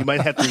be. You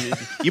might have to.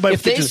 You might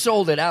if they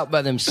sold it out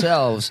by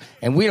themselves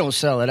and we don't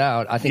sell it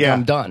out, I think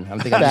I'm done. I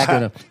think I'm just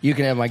gonna. You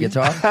can have my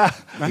guitar.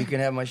 You can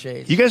have my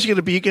shades. You guys are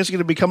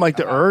gonna become like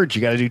the Urge.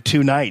 You got to do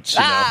 2 nights. You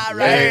know?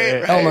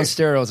 El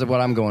Monstero is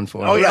what I'm going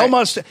for. Oh yeah, El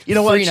Monstero. You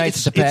know what? 3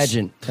 nights at the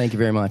pageant. Thank you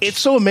very much. It's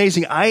so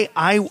amazing.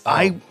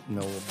 I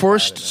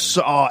first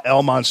saw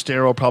El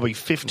Monstero probably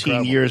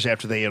 15 years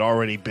after they had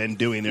already been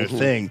doing their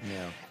thing,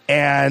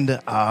 and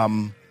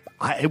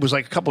it was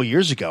like a couple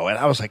years ago, and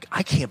I was like,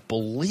 I can't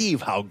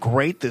believe how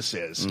great this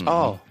is.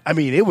 Oh, I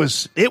mean, it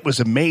was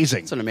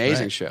amazing. It's an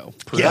amazing show.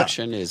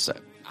 Production is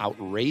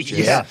outrageous.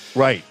 Yeah,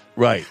 right.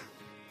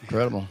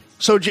 Incredible.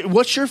 So,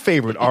 what's your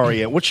favorite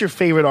REM? What's your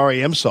favorite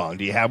REM song?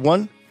 Do you have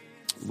one?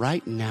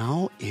 Right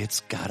now,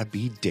 it's got to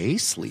be Day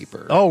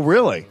Sleeper. Oh,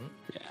 really?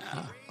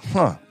 Yeah.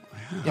 Huh.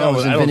 I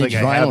was in I don't Vintage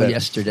think I have Vinyl it.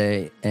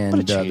 yesterday,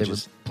 and they were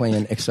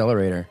playing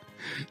Accelerator.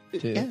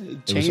 Too. Yeah,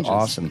 it was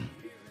awesome.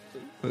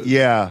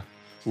 Yeah.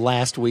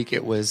 Last week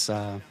it was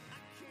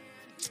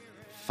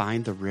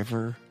Find the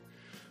River.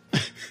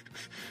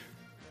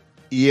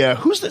 Yeah,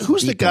 who's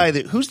the guy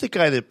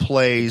that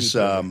plays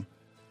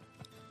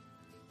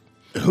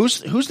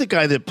who's the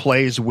guy that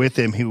plays with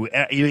him who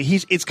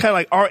it's kind of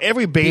like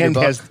every band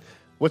has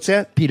what's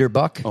that? Peter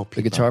Buck,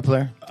 the guitar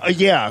player.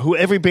 Yeah, who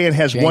every band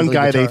has Jangly one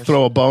guy guitars. they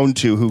throw a bone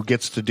to who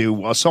gets to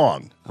do a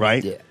song,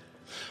 right? Yeah.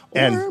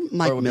 And or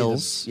Mike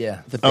Mills,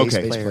 the bass bass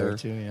player. player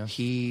too. Yeah.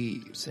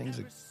 He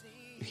sings.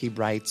 He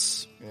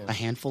writes a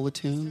handful of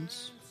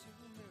tunes.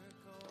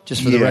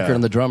 Just for the record,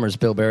 on the drummers,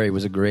 Bill Berry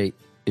is a great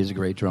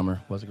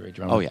drummer. Was a great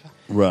drummer. Oh yeah,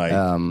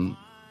 right.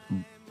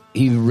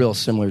 He's real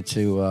similar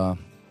to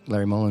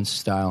Larry Mullen's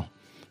style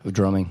of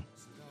drumming,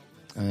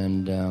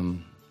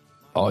 and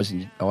always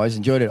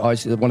enjoyed it.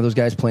 Always one of those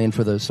guys playing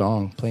for the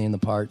song, playing the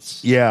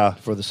parts. Yeah,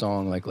 for the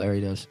song like Larry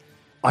does.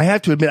 I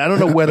have to admit, I don't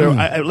know whether.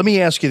 Let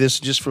me ask you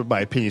this, just for my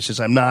opinion, since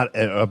I'm not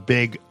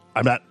I'm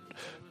not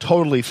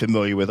totally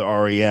familiar with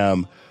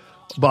REM.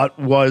 But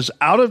was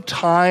Out of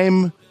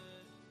Time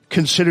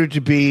considered to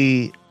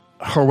be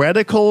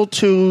heretical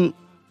to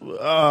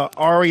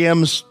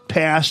REM's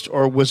past,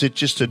 or was it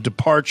just a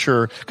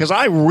departure? Because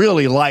I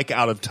really like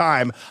Out of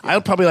Time. I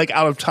probably like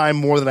Out of Time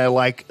more than I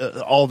like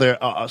all their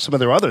some of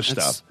their other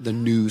stuff. The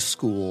new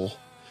school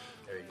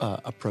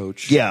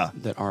approach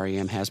that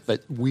REM has.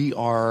 But we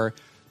are,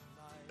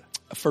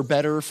 for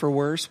better or for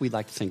worse, we'd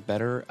like to think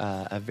better,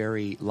 a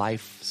very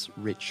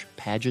life-rich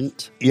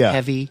pageant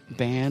heavy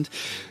band.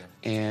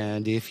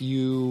 And if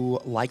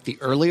you like the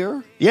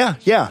earlier,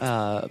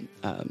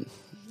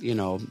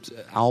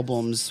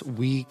 albums,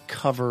 we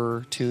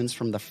cover tunes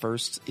from the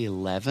first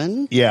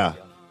 11. Yeah.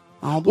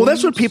 Albums. Well,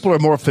 that's what people are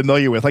more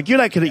familiar with. Like you're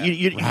not going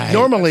to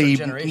normally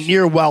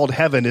Near Wild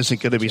Heaven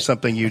isn't going to be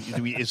something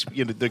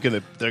they're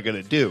going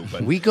to do.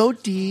 But we go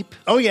deep.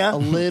 Oh yeah, a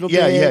little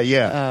bit.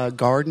 Yeah.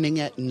 Gardening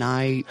at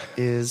Night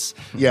is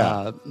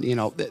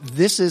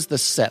this is the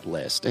set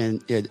list,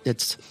 and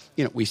it's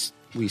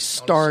we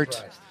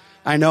start.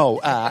 I know.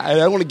 I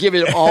don't want to give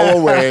it all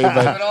away,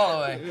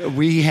 but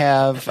we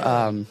have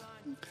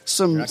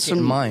some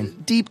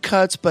deep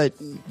cuts. But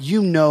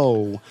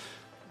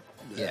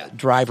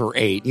Driver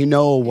 8.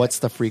 What's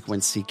the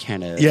frequency,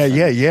 Kenneth?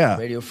 Yeah.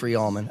 Radio Free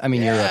Allman. I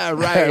mean, Europe.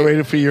 Right.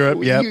 Radio Free Europe.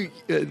 Yeah.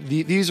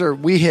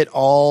 We hit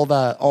all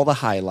the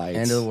highlights.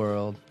 End of the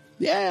world.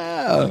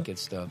 Yeah. Good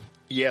stuff.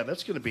 Yeah, this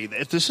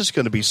is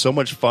going to be so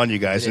much fun, you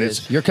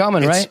guys. You're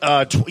coming, right?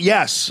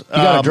 Yes. You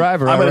got a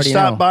driver I'm already.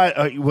 I'm going to stop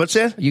by. What's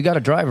that? You got a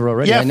driver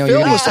already. Yeah, I know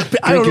Phil.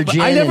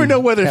 I never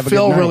know whether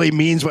Phil really really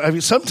means. I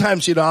mean,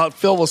 sometimes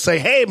Phil will say,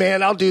 "Hey,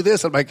 man, I'll do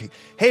this." I'm like,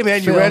 "Hey,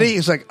 man, you ready?"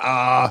 He's like, Phil,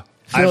 I'm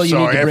you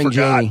sorry, need to bring I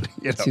forgot."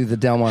 Jamie to the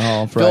Delmont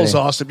Hall Friday. Phil's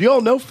awesome. You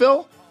all know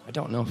Phil? I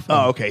don't know Phil.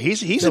 Oh, okay.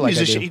 He's a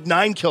musician. He's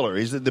Nine Killer.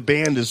 The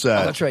band is.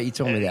 That's right. You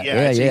told me that.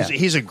 Yeah.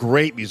 He's a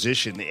great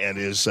musician and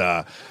is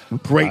a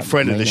great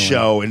friend of the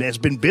show, and has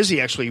been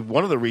busy. Actually,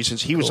 one of the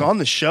reasons he was on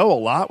the show a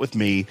lot with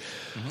me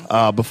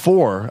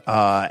before,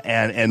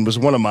 and was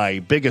one of my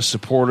biggest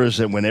supporters.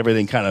 And when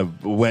everything kind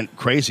of went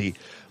crazy,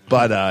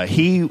 but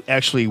he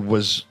actually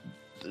was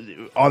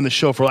on the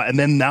show for a lot, and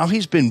then now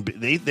he's been.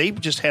 They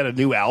just had a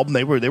new album.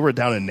 They were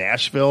down in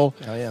Nashville,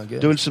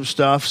 doing some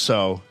stuff.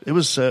 So it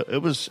was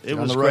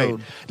great.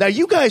 Now,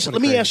 you guys,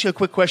 let me ask you a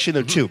quick question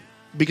though too.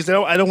 because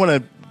I don't want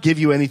to give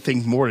you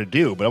anything more to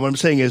do, but what I'm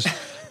saying is,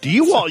 do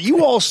you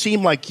all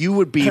seem like you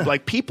would be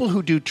like people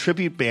who do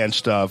tribute band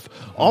stuff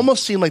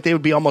almost seem like they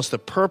would be almost the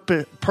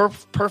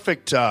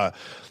perfect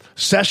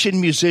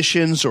session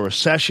musicians or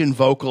session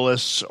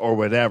vocalists or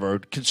whatever,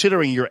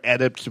 considering your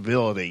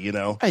adaptability, you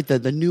know? Right,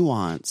 the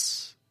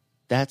nuance,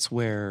 that's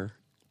where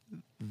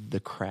the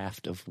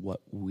craft of what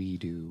we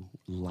do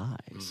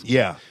lies.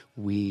 Yeah.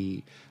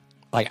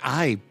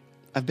 I've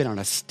been on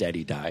a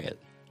steady diet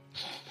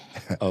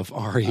of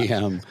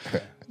REM,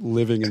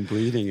 living and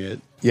breathing it.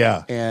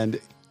 Yeah. And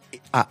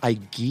I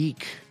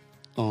geek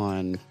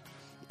on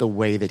the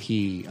way that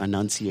he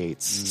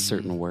enunciates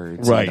certain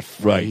words, Right, and the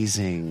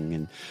phrasing,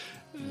 and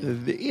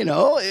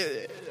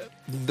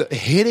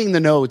hitting the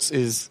notes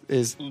is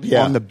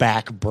on the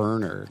back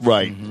burner.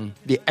 Right.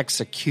 The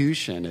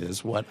execution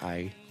is what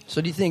I.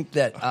 So do you think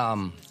that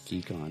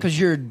geek on? Because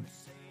you're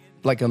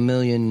like a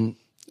million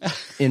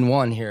in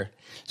one here,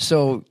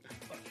 so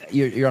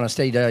you're on a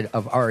steady diet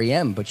of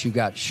REM, but you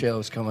got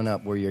shows coming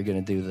up where you're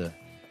going to do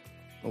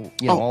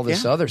all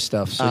this other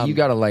stuff. So you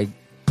got to like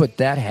put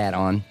that hat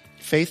on.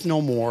 Faith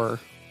No More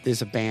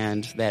is a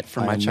band that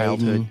from my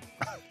childhood,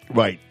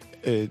 right?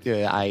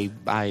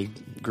 I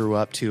grew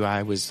up to.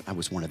 I was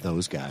one of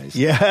those guys.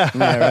 Yeah,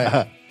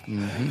 right.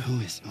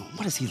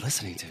 What is he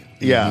listening to?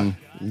 Yeah,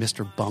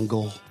 Mr.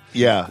 Bungle.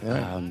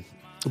 Yeah.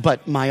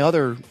 But my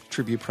other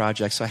tribute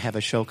projects, I have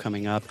a show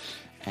coming up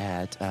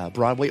at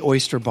Broadway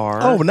Oyster Bar.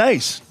 Oh,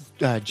 nice.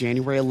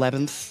 January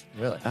 11th.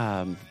 Really?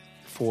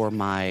 For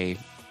my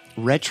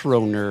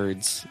Retro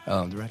Nerds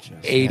the Retro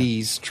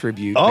 80s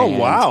tribute Oh, band.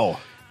 wow.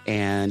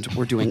 And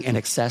we're doing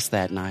NXS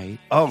that night.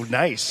 Oh,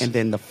 nice. And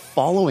then the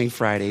following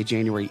Friday,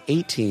 January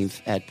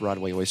 18th at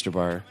Broadway Oyster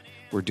Bar,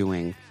 we're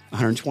doing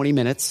 120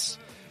 minutes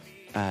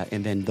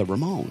and then the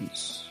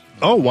Ramones.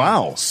 Oh,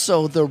 wow.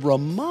 So the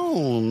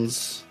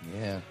Ramones,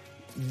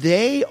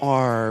 they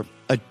are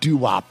a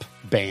doo-wop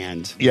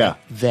band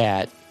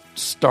that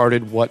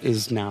started what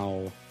is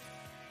now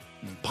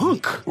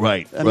punk.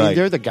 Right, I mean,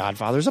 they're the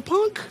godfathers of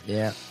punk.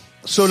 Yeah.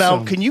 So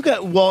now, can you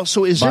get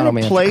so is there a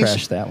place?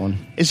 Crash that one.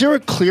 Is there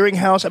a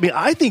clearinghouse? I mean,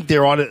 I think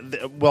there ought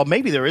to. Well,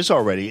 maybe there is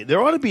already. There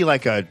ought to be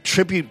like a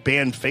tribute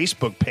band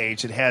Facebook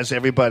page that has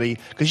everybody,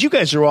 because you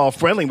guys are all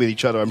friendly with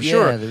each other, I'm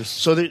sure.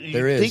 So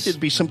there is. think there'd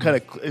be some kind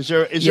of. Is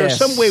there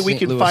some way we St.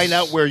 can Louis. find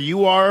out where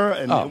you are?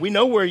 And we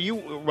know where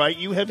you right.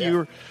 You have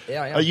your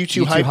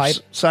U2 Hype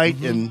site,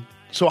 and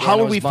so how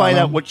would we find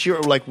out what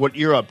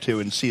you're up to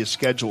and see a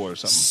schedule or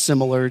something?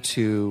 Similar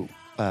to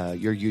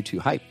your U2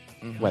 Hype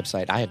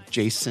website, I have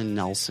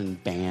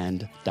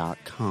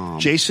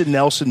jasonnelsonband.com.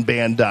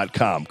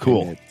 jasonnelsonband.com.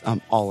 Cool.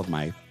 And, all of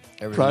my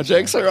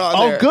projects are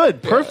on there. Oh,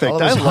 good. Perfect. All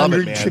those I love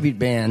it, 100 man. tribute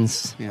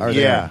bands are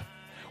Yeah. there.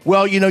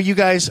 Well, you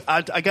guys,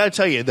 I got to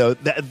tell you though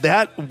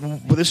that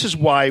this is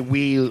why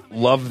we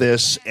love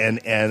this,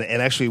 and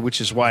actually, which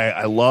is why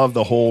I love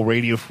the whole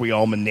Radio Free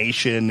Almond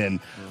Nation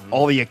and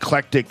all the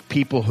eclectic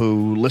people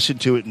who listen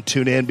to it and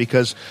tune in.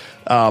 Because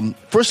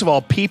first of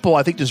all, people,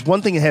 I think there's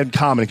one thing they have in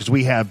common, because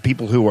we have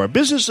people who are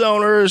business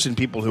owners and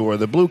people who are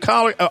the blue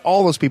collar,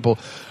 all those people.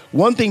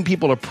 One thing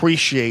people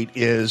appreciate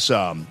is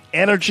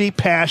energy,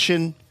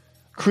 passion,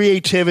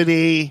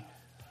 creativity,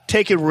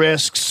 taking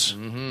risks,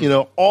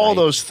 all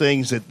those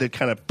things that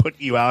kind of put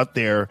you out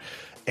there.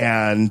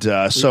 And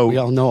so we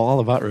all know all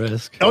about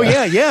risk. Oh,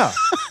 yeah.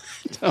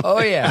 Oh,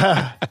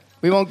 yeah.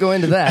 We won't go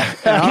into that.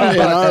 In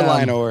our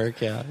line of work,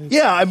 yeah.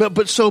 Yeah,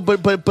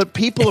 but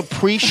people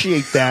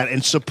appreciate that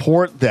and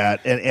support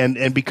that,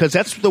 and because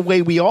that's the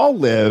way we all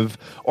live,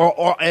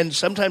 and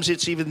sometimes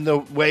it's even the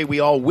way we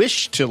all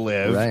wish to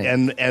live, Right.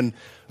 and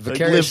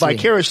Vicariously. live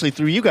vicariously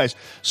through you guys.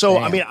 So,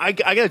 Damn. I mean, I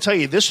got to tell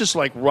you, this is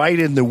like right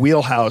in the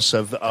wheelhouse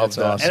of That's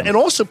the, awesome. and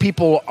also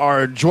people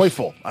are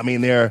joyful. I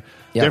mean, they're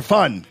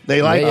fun.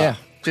 They like Yeah.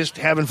 just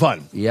having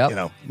fun.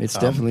 Yep. It's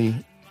definitely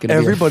gonna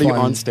everybody be a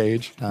fun on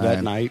stage that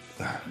time. night.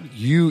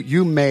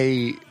 You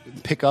may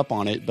pick up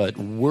on it, but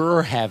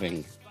we're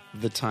having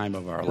the time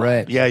of our life.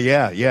 Right.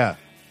 Yeah.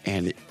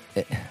 And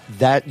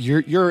that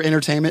your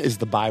entertainment is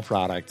the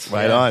byproduct.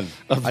 Right on.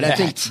 Of And that.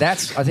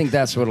 I think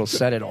that's what'll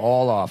set it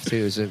all off too,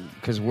 is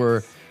because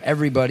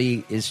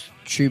everybody is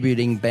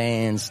tributing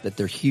bands that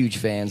they're huge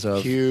fans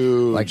of.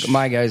 Huge. Like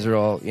my guys are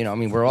all,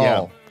 we're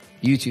all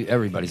YouTube.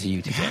 Everybody's a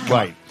YouTube fan,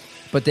 Right.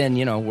 But then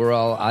we're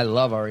all. I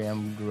love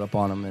REM. Grew up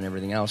on them and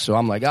everything else. So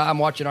I'm like, I'm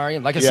watching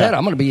REM. Like I said,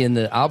 I'm going to be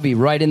I'll be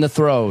right in the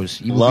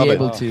throes. You will Love be it.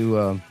 able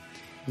to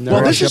this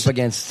brush is- up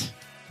against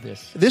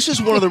this. This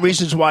is one of the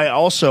reasons why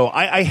also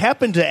I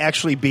happen to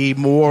actually be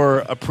more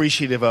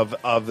appreciative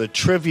of the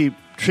tribute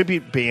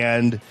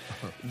band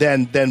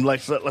than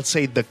like let's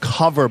say the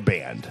cover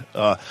band,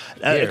 because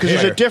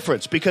there's a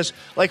difference. Because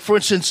like for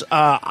instance,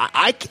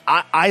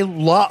 I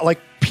love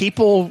like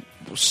people.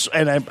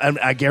 And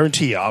I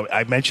guarantee you,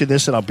 I mention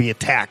this and I'll be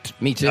attacked.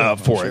 Me too.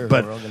 For Sure, it.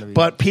 we're all gonna be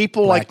But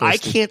people like I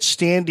blacklisted. can't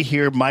stand to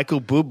hear Michael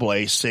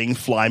Bublé sing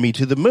 "Fly Me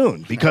to the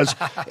Moon" because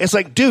it's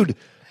like, dude.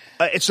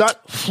 It's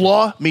not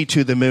 "Flaw Me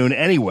to the Moon"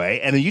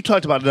 anyway. And you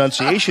talked about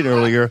enunciation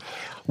earlier.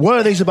 one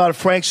of the things about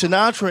Frank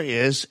Sinatra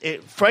is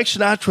Frank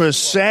Sinatra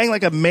sang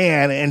like a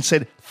man and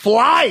said,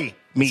 "Fly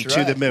me That's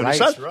to right. the moon." Right. It's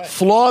not That's right.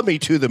 "Flaw me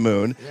to the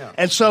moon." Yeah.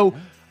 And so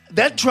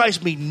that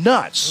drives me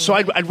nuts. So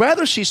I'd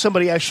rather see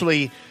somebody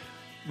actually,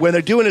 when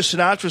they're doing a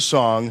Sinatra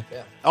song,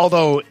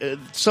 although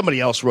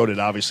somebody else wrote it,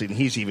 obviously, and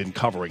he's even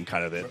covering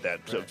kind of the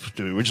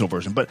original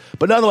version. But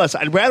nonetheless,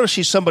 I'd rather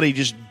see somebody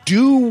just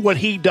do what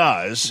he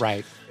does.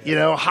 Right. You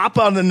know, hop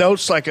on the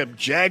notes like a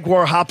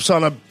jaguar hops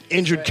on a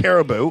injured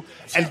caribou,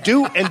 and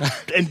do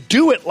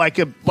it like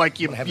you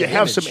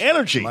have some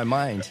energy. In my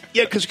mind.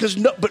 Yeah,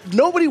 but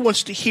nobody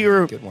wants to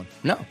hear Good one.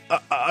 No.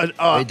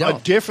 a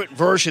don't. different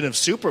version of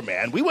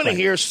Superman. We want to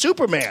hear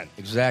Superman.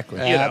 Exactly.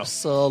 You know.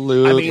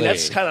 Absolutely. I mean,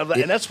 that's kind of,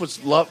 and that's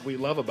what's we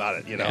love about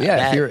it. You know.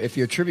 Yeah, if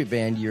you're a tribute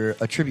band, you're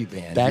a tribute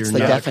band. That's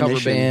you're the not a cover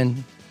definition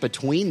band.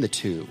 between the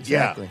two.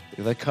 Exactly.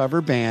 The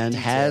cover band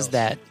has Details.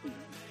 that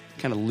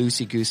kind of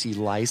loosey-goosey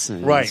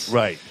license.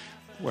 Right.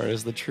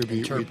 Whereas the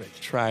tribute, we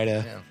Interpret. try to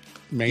Yeah.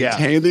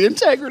 maintain the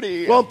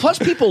integrity. Well, plus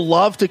people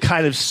love to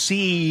kind of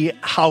see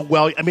how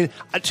well. I mean,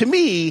 to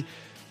me,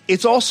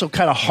 it's also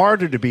kind of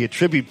harder to be a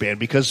tribute band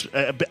because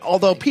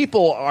although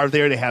people are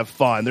there to have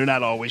fun, they're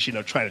not always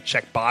trying to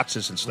check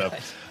boxes and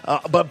stuff.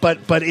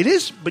 But it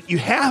is. But you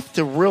have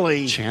to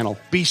really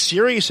be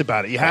serious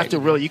about it. You have to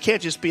really. You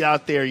can't just be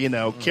out there,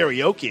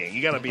 karaokeing.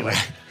 You got to be like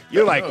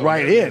you're like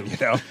right in.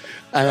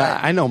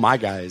 I know my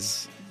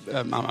guys.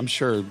 I'm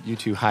sure you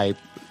two hype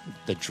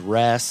the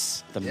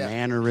dress, the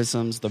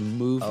mannerisms, the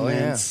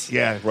movements.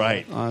 Yeah,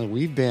 right.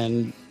 We've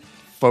been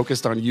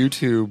focused on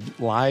YouTube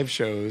live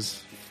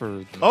shows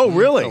for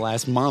really? the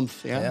last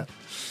month. Yeah.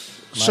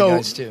 So,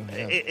 guys too,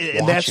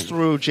 and that's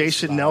through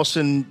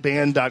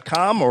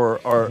jasonnelsonband.com or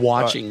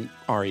watching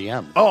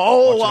REM.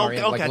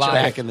 Okay, like gotcha. live,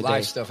 Back in the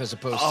live day. stuff as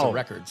opposed to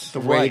records. The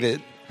way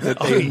that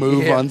they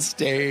move Yeah. on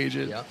stage.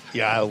 And,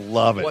 Yeah, I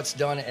love it. What's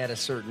done at a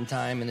certain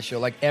time in the show,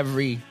 like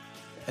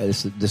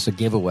this is a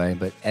giveaway,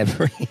 but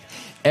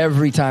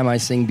every time I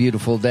sing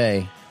 "Beautiful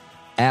Day,"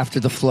 after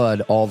the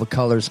flood, all the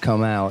colors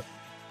come out.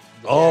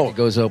 It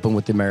goes open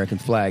with the American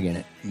flag in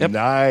it.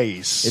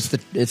 Nice.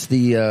 It's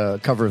the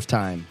cover of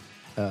Time,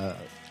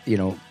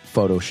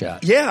 photo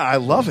shot. Yeah, I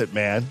love it,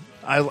 man.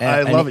 I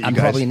love it. You I'm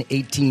guys. probably in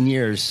 18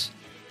 years,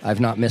 I've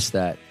not missed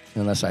that,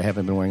 unless I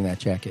haven't been wearing that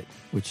jacket,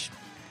 which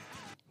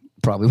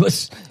probably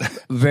was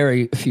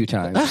very few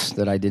times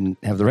that I didn't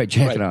have the right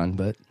jacket on.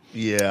 But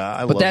yeah,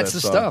 I but love that's that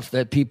the song. stuff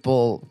that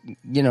people,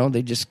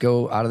 they just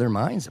go out of their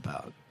minds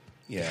about.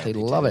 Yeah, they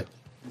love it.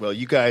 Well,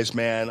 you guys,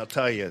 man, I'll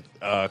tell you,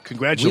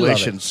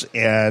 congratulations.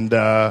 And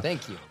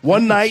Thank you.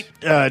 One night,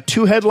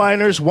 two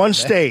headliners, one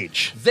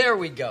stage. There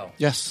we go.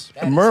 Yes.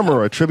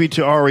 Murmur, a tribute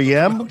to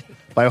REM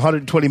by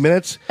 120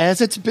 Minutes.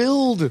 As it's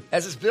billed.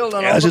 As it's billed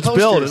on As all it's the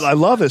billed. posters. I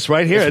love this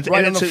right here. It's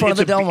right on the front of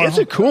the Delmar It's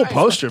a Hall. cool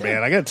poster,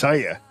 man. I got to tell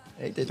you.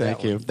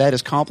 Thank you. That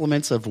is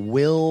compliments of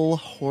Will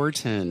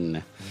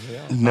Horton.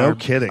 No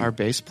kidding. Our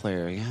bass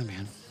player. Yeah,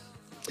 man.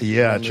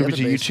 Yeah, And the tribute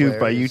other to bass YouTube by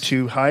player is,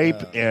 YouTube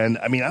Hype. And,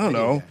 I mean, I don't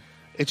know.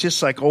 It's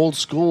just like old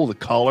school, the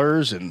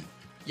colors and...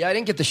 Yeah, I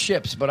didn't get the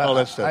ships, but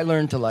that's I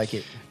learned to like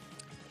it.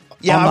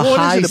 Yeah, On the what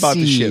high is it about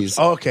the seas, ships?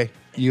 Oh, okay.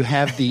 You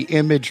have the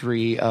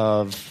imagery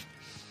of...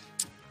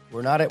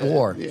 We're not at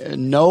war.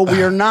 No,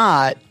 we are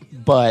not,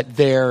 but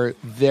they're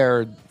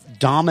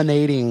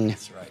dominating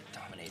That's right,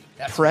 dominating.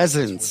 That's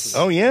presence.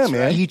 Oh, yeah,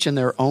 man. Each in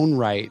their own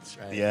right.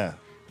 Yeah.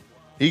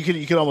 You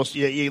could almost...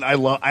 Yeah, I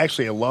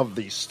love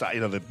these,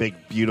 the big,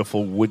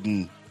 beautiful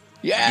wooden...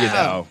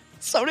 Yeah.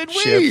 So did we.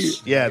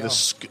 Ships. Yeah,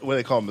 what do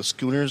they call them? The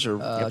schooners or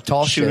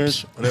tall schooners,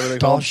 ships. whatever they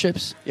Tall call them.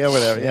 ships. Yeah,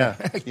 whatever. Yeah,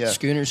 yeah.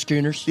 Schooners.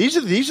 These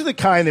are the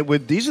kind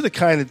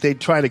that they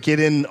try to get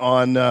in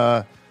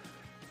on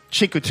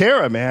Cinque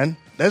Terre, man.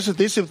 These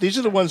are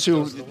the ones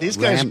who these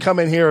guys come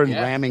in here and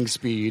ramming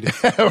speed.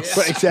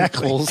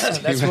 Exactly.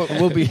 That's what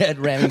we'll be at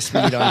ramming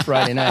speed on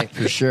Friday night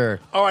for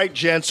sure. All right,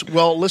 gents.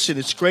 Well, listen,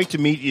 it's great to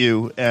meet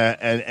you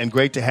and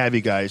great to have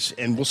you guys.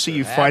 And we'll see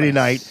you Friday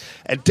night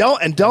at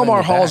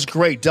Delmar Hall is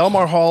great.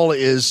 Delmar Hall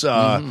is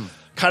kind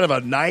of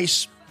a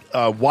nice,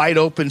 wide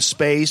open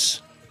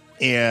space,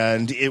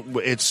 and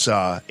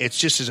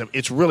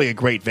it's really a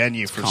great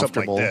venue for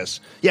something like this.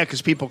 Yeah,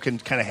 because people can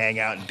kind of hang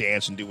out and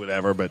dance and do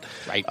whatever. But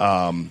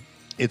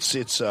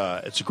It's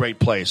a great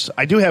place.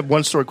 I do have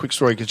one quick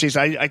story, because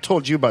Jason, I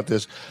told you about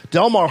this.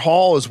 Delmar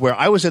Hall is where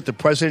I was at the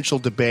presidential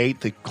debate,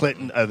 the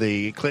Clinton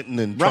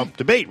and Trump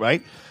debate,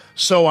 right?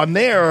 So I'm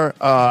there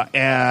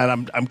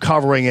and I'm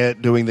covering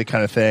it, doing the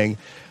kind of thing.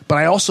 But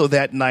I also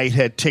that night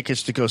had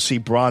tickets to go see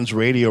Bronze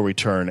Radio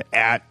return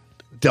at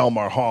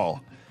Delmar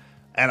Hall,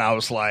 and I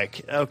was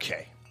like,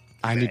 okay.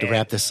 I need to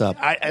wrap this up.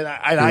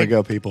 Here we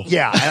go, people.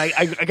 Yeah, and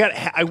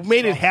I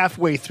made it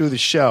halfway through the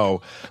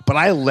show, but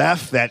I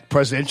left that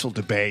presidential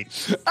debate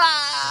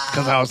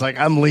because I was like,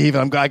 I'm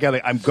leaving. I'm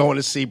going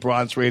to see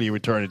Bronze Radio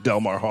return at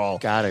Delmar Hall.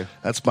 Got it.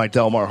 That's my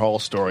Delmar Hall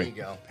story. There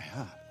you go.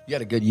 Yeah. You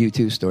got a good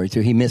U2 story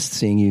too. He missed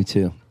seeing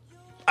U2.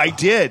 I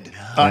did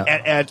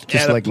at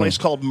a like place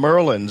me. called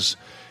Merlin's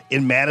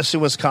in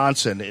Madison,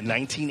 Wisconsin, in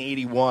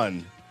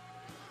 1981.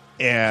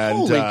 And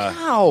Holy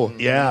cow!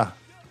 yeah.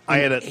 I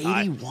had a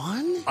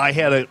 81. I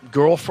had a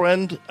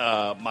girlfriend,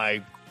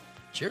 my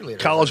Cheerleader.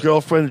 college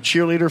girlfriend, a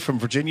cheerleader from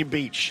Virginia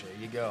Beach.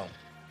 There you go.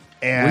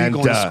 And Were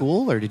you going to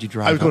school or did you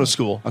drive? I was going home? to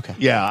school. Okay.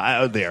 Yeah,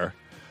 I was there.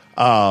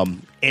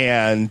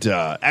 And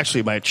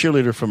actually, my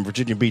cheerleader from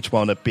Virginia Beach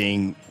wound up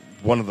being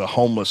one of the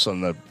homeless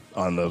on the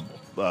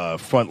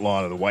front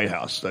lawn of the White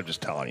House. I'm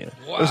just telling you,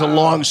 it was a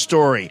long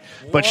story.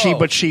 But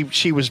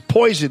she was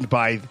poisoned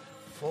by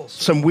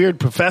some weird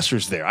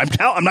professors there.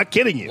 I'm not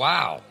kidding you.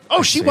 Wow.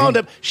 Oh, she wound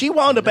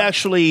up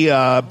actually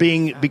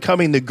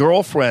becoming the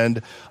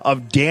girlfriend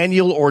of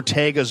Daniel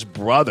Ortega's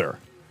brother.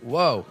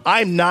 Whoa.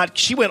 I'm not.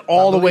 She went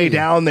all the way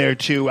down there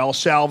to El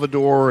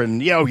Salvador,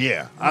 and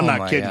I'm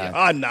not kidding you.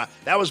 I'm not.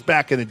 That was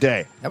back in the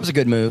day. That was a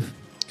good move.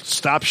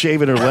 Stopped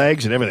shaving her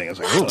legs and everything. I was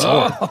like,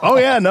 oh, Lord. Oh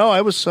yeah, no, I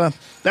was.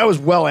 That was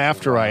well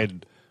after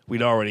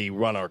we'd already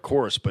run our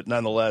course, but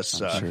nonetheless,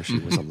 I'm sure she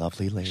was a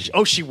lovely lady.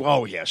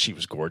 Oh yeah, she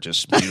was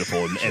gorgeous,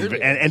 beautiful,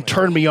 and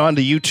turned me on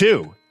to you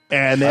too.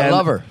 And then I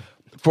love her.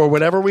 For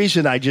whatever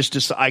reason, I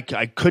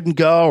couldn't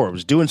go, or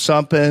was doing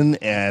something,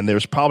 and there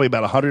was probably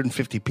about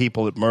 150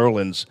 people at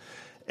Merlin's,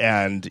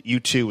 and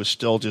U2 was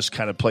still just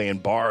kind of playing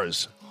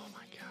bars. Oh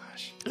my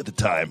gosh! At the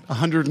time,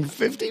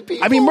 150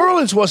 people. I mean,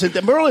 Merlin's was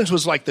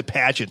like the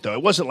pageant, though.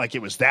 It wasn't like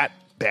it was that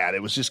bad.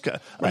 It was just no,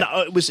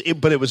 it was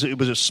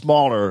a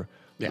smaller,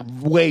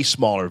 way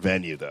smaller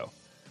venue, though.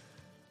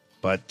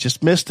 But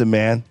just missed him,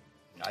 man.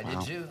 I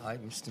did too. I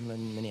missed him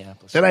in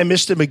Minneapolis. Then I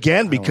missed him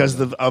again because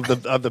of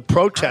the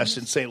protests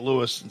in St.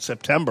 Louis in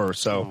September.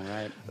 So,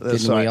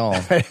 Didn't we all?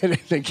 I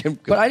didn't think him.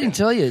 But I didn't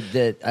tell you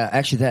that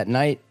actually that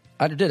night.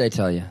 Did I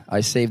tell you?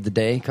 I saved the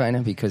day kind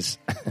of because,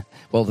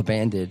 well, the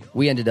band did.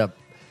 We ended up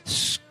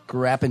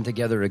scrapping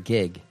together a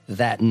gig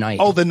that night.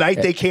 Oh, the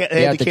night they had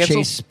at to the cancel?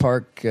 Chase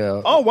Park.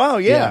 Oh wow,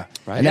 yeah.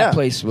 Right. And that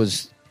place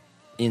was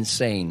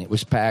insane. It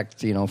was packed,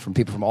 from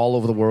people from all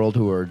over the world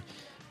who are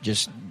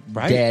just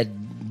dead,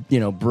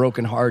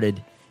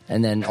 brokenhearted.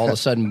 And then all of a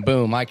sudden,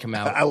 boom, I come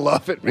out. I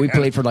love it, man. We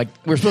played for we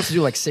were supposed to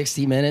do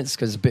 60 minutes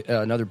because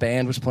another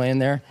band was playing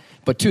there.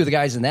 But two of the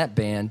guys in that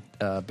band,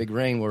 Big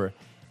Rain, were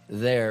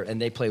there,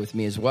 and they played with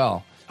me as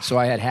well. So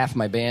I had half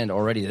my band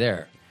already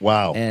there.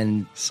 Wow.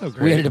 And so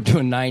great. We ended up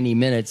doing 90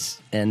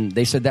 minutes, and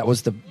they said that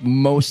was the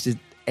most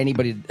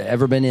anybody had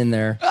ever been in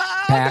there.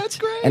 Packed. That's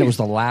great. And it was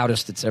the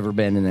loudest it's ever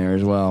been in there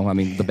as well. I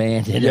mean, the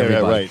band and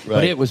everybody. right.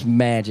 But it was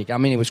magic. I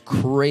mean, it was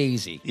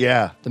crazy.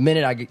 Yeah. The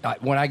minute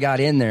when I got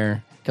in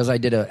there, because I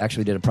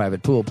actually did a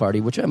private pool party,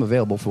 which I'm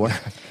available for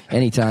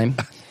anytime.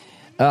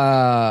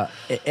 And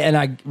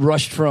I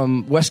rushed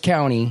from West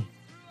County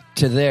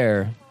to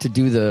there to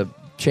do the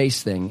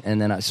Chase thing,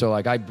 and then I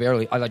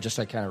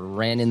kind of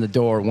ran in the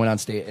door, went on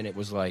stage, and it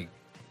was like,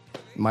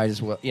 might as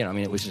well,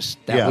 it was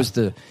just that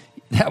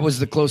was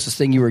the closest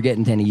thing you were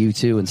getting to any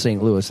U2 in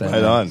St. Louis. That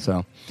right night. on.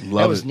 So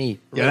Love that was it.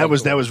 neat. Yeah, Really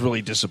that was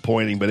really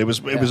disappointing, but it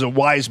was a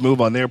wise move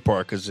on their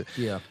part because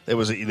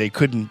they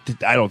couldn't.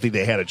 I don't think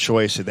they had a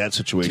choice in that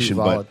situation,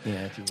 but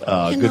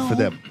good for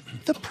them.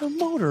 The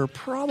promoter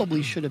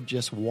probably should have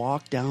just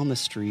walked down the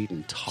street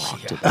and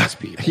talked to those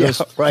people. Yeah, Those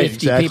 50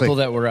 exactly. people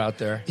that were out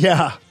there.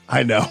 Yeah,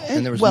 I know.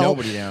 And there was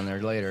nobody down there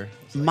later.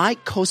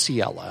 Mike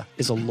Cosiella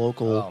is a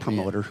local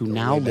promoter who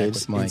now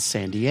lives in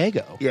San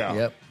Diego. Yeah.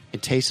 Yep.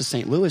 At Taste of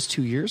St. Louis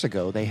 2 years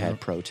ago, they had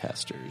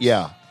protesters.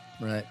 Yeah.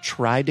 Right.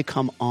 Tried to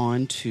come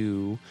on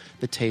to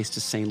the Taste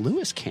of St.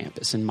 Louis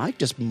campus, and Mike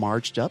just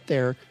marched up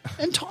there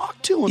and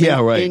talked to them.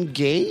 Yeah, right.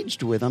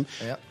 Engaged with them.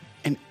 Yep.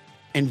 And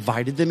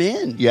invited them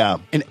in. Yeah.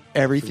 And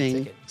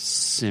everything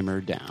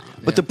simmered down.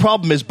 But the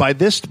problem is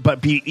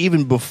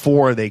even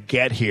before they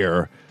get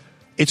here,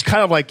 it's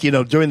kind of like,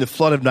 during the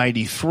flood of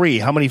 93,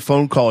 how many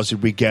phone calls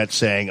did we get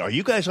saying, are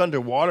you guys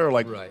underwater?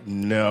 Like,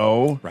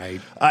 no. Right.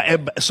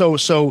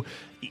 So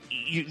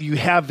you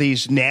have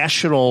this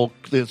national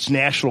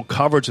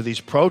coverage of these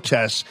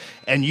protests,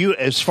 and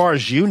as far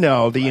as you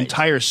know, the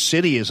entire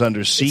city is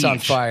under siege. It's on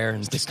fire,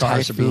 and the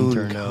cars are being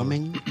turned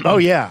coming. over. Oh,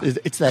 yeah.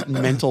 It's that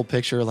mental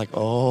picture like,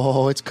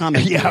 oh, it's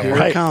coming. Yeah, Here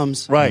it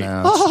comes. Right.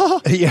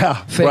 No. Yeah.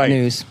 Fake right.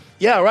 news.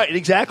 Yeah, right,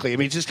 exactly. I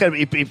mean, it's just kind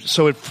of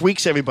so it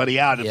freaks everybody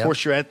out. Of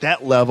course, you're at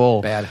that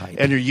level, Bad hype.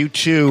 and you're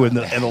U2,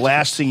 and the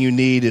last thing you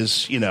need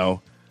is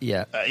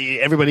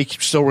everybody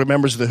still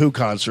remembers the Who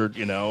concert,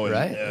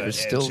 Right. in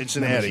Still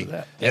Cincinnati,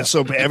 remembers that. and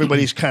so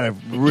everybody's kind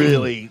of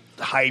really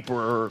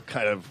hyper,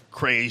 kind of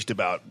crazed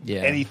about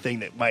anything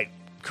that might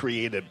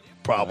create a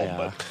problem. Yeah.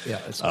 But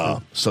that's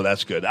cool. so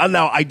that's good.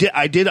 Now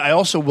I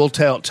also will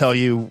tell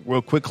you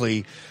real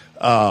quickly.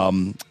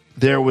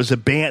 There was a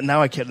band.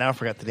 Now I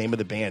forgot the name of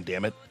the band.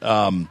 Damn it!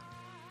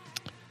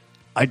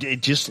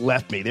 It just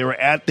left me. They were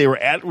at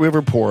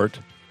Riverport.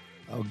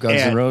 Oh,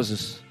 Guns N'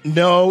 Roses.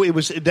 No,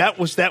 that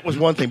was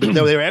one thing. But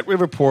no, they were at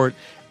Riverport,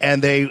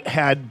 and they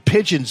had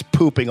pigeons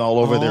pooping all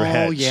over their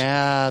heads.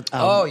 Yeah.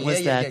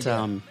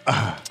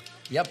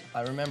 Yep,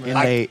 I remember.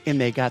 And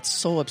they got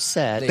so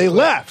upset. They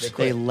left.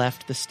 They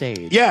left the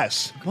stage.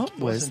 Yes. What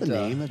was the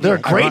name of They're a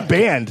it? great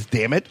band,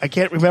 damn it. I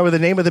can't remember the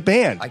name of the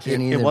band. I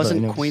can't either. It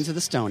wasn't Queens of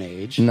the Stone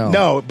Age.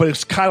 No, but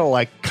it's kind of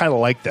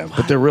like them.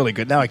 But they're really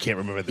good. Now I can't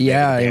remember the name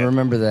of the band. I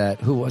remember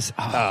that. Who was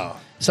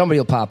Somebody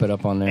will pop it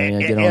up on there and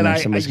get on there.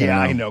 Somebody's gonna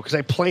I know because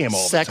I play him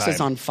all Sex the time.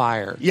 is on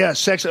fire. Yeah,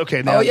 Sex.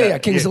 Okay, now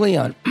Kings of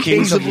Leon.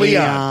 Kings of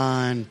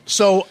Leon.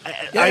 So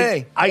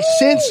I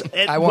since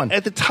I won.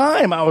 At the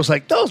time I was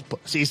like, those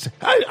pussies.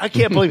 I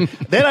can't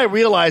believe. Then I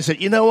realized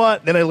that, you know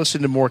what? Then I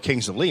listened to more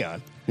Kings of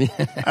Leon.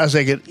 I was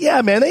thinking,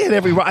 yeah, man, they had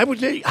every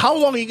right. How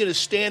long are you going to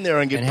stand there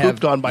and get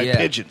pooped on by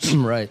pigeons?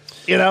 Right.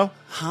 You know?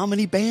 How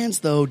many bands,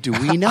 though, do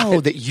we know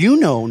that you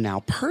know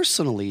now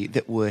personally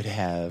that would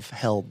have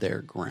held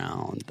their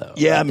ground, though?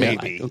 Yeah, Like, they're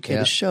maybe. like, okay,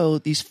 Yeah. the show,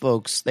 these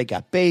folks, they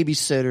got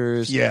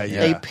babysitters. Yeah.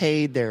 They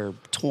paid their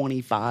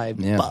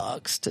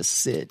 $25 to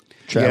sit.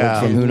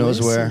 Traveled from who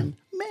knows where.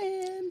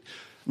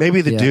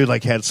 Maybe the dude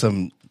had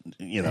some,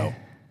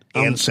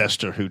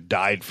 ancestor who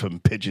died from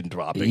pigeon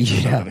droppings. Yeah,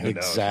 or something. Who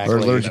knows? exactly. Or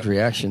allergic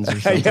reactions or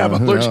something. Yeah, I'm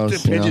Who allergic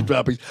knows, to pigeon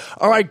droppings.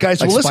 All right,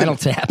 guys. Like Well, listen. Spinal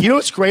Tap. You know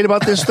what's great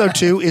about this, though,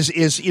 too, is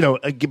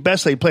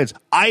best laid plans.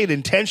 I had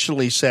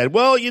intentionally said,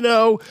 well,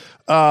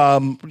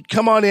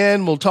 come on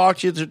in. We'll talk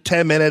to you for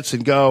 10 minutes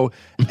and go.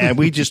 And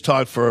we just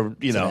talked for,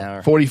 an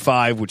hour.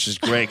 45, which is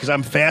great because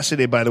I'm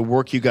fascinated by the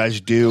work you guys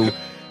do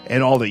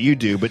and all that you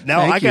do. But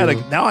now I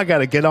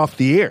gotta get off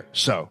the air.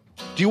 So.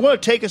 Do you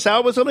want to take us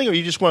out with something, or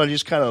you just want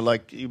to kind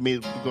of you may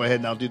go ahead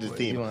and I'll do the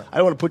theme? I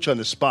don't want to put you on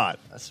the spot.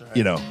 That's all right.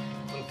 You know.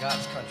 Little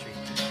God's country.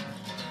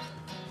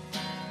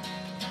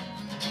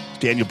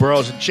 Daniel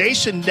Burrows.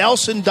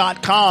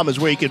 JasonNelson.com is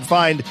where you can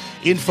find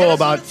info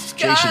about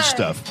Jason's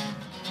stuff.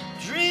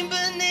 Dream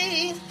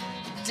beneath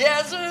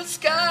desert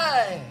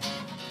sky.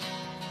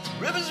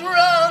 Rivers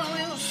run,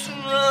 will soon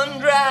run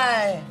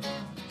dry.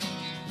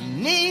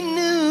 Need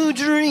new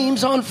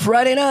dreams on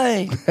Friday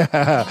night.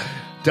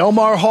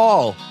 Delmar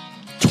Hall,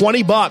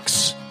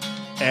 $20.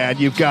 And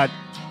you've got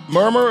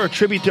Murmur, a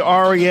tribute to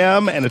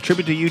REM, and a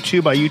tribute to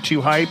U2 by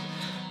U2 Hype.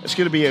 It's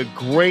going to be a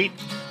great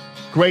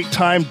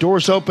time.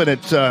 Doors open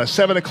at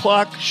 7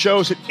 o'clock.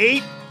 Shows at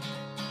 8.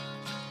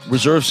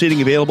 Reserve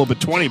seating available, but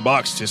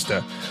 $20 just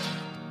to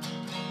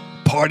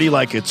party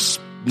like it's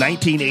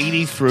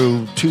 1980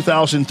 through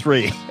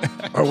 2003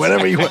 or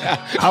whatever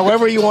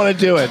however you want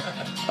to do it.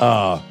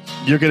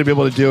 You're going to be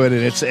able to do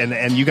it,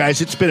 and you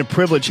guys, it's been a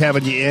privilege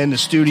having you in the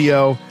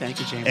studio. Thank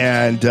you, James.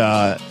 And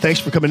thanks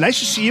for coming. Nice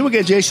to see you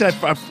again, Jason.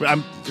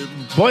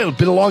 Boy, it's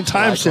been a long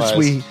time since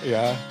we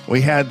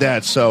had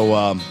that.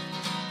 So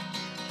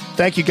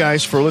thank you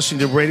guys for listening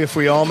to Radio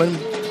Free Allman,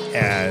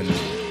 and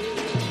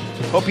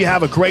hope you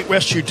have a great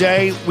rest of your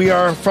day. We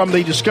are from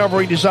the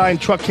Discovery Design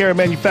Truck Care and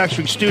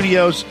Manufacturing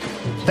Studios.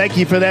 Thank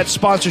you for that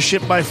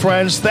sponsorship, my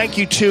friends. Thank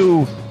you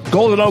to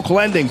Golden Oak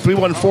Lending,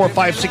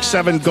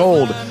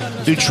 314-567-GOLD.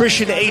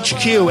 Nutrition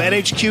HQ,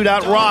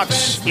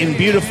 nhq.rocks in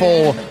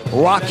beautiful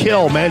Rock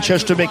Hill,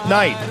 Manchester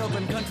McKnight.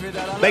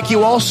 Thank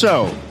you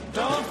also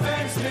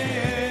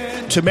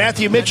to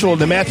Matthew Mitchell and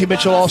the Matthew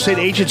Mitchell Allstate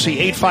Agency,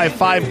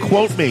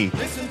 855-QUOTE-ME.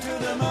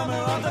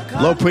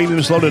 Low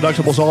premiums, low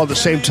deductibles, all at the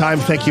same time.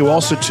 Thank you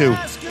also to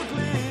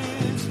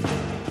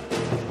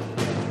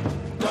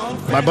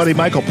my buddy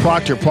Michael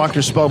Proctor.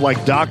 Proctor spelled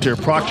like doctor.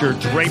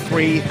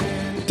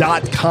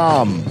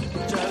 ProctorDrapery.com.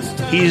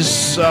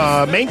 He's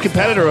main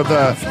competitor of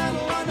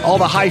all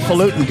the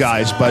highfalutin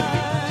guys, but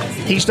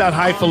he's not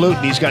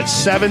highfalutin. He's got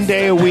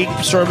 7-day-a-week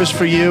service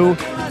for you,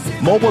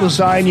 mobile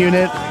design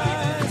unit,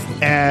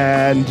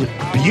 and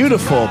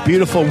beautiful,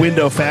 beautiful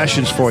window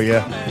fashions for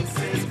you.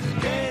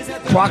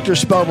 Proctor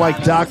spelled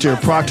like doctor,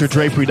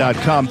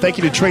 ProctorDrapery.com. Thank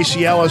you to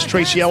Tracy Ellis,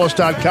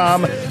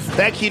 TracyEllis.com.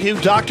 Thank you to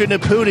Dr.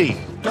 Naputi,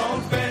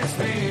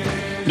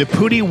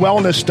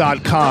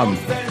 NaputiWellness.com.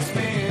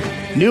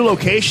 New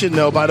location,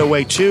 though, by the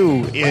way,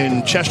 too,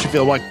 in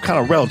Chesterfield, kind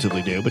of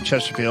relatively new, but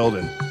Chesterfield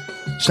and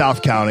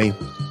South County.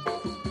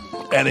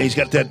 And he's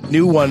got that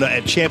new one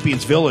at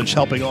Champions Village,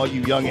 helping all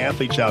you young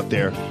athletes out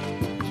there.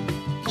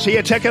 So,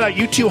 yeah, check it out.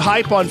 U2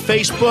 Hype on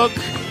Facebook,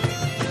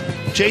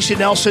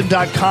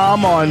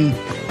 JasonNelson.com on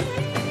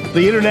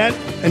the internet.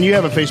 And you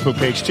have a Facebook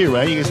page, too,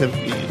 right? You guys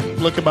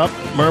look him up,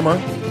 Murmur.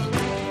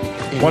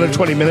 1 in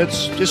 20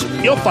 minutes.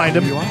 You'll find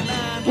him.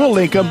 We'll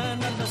link him.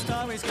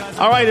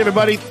 All right,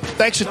 everybody.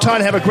 Thanks a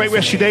ton. Have a great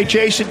rest of your day.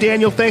 Jason,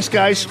 Daniel, thanks,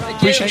 guys.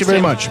 Appreciate you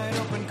very much.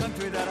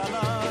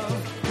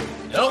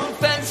 Don't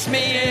fence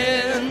me in.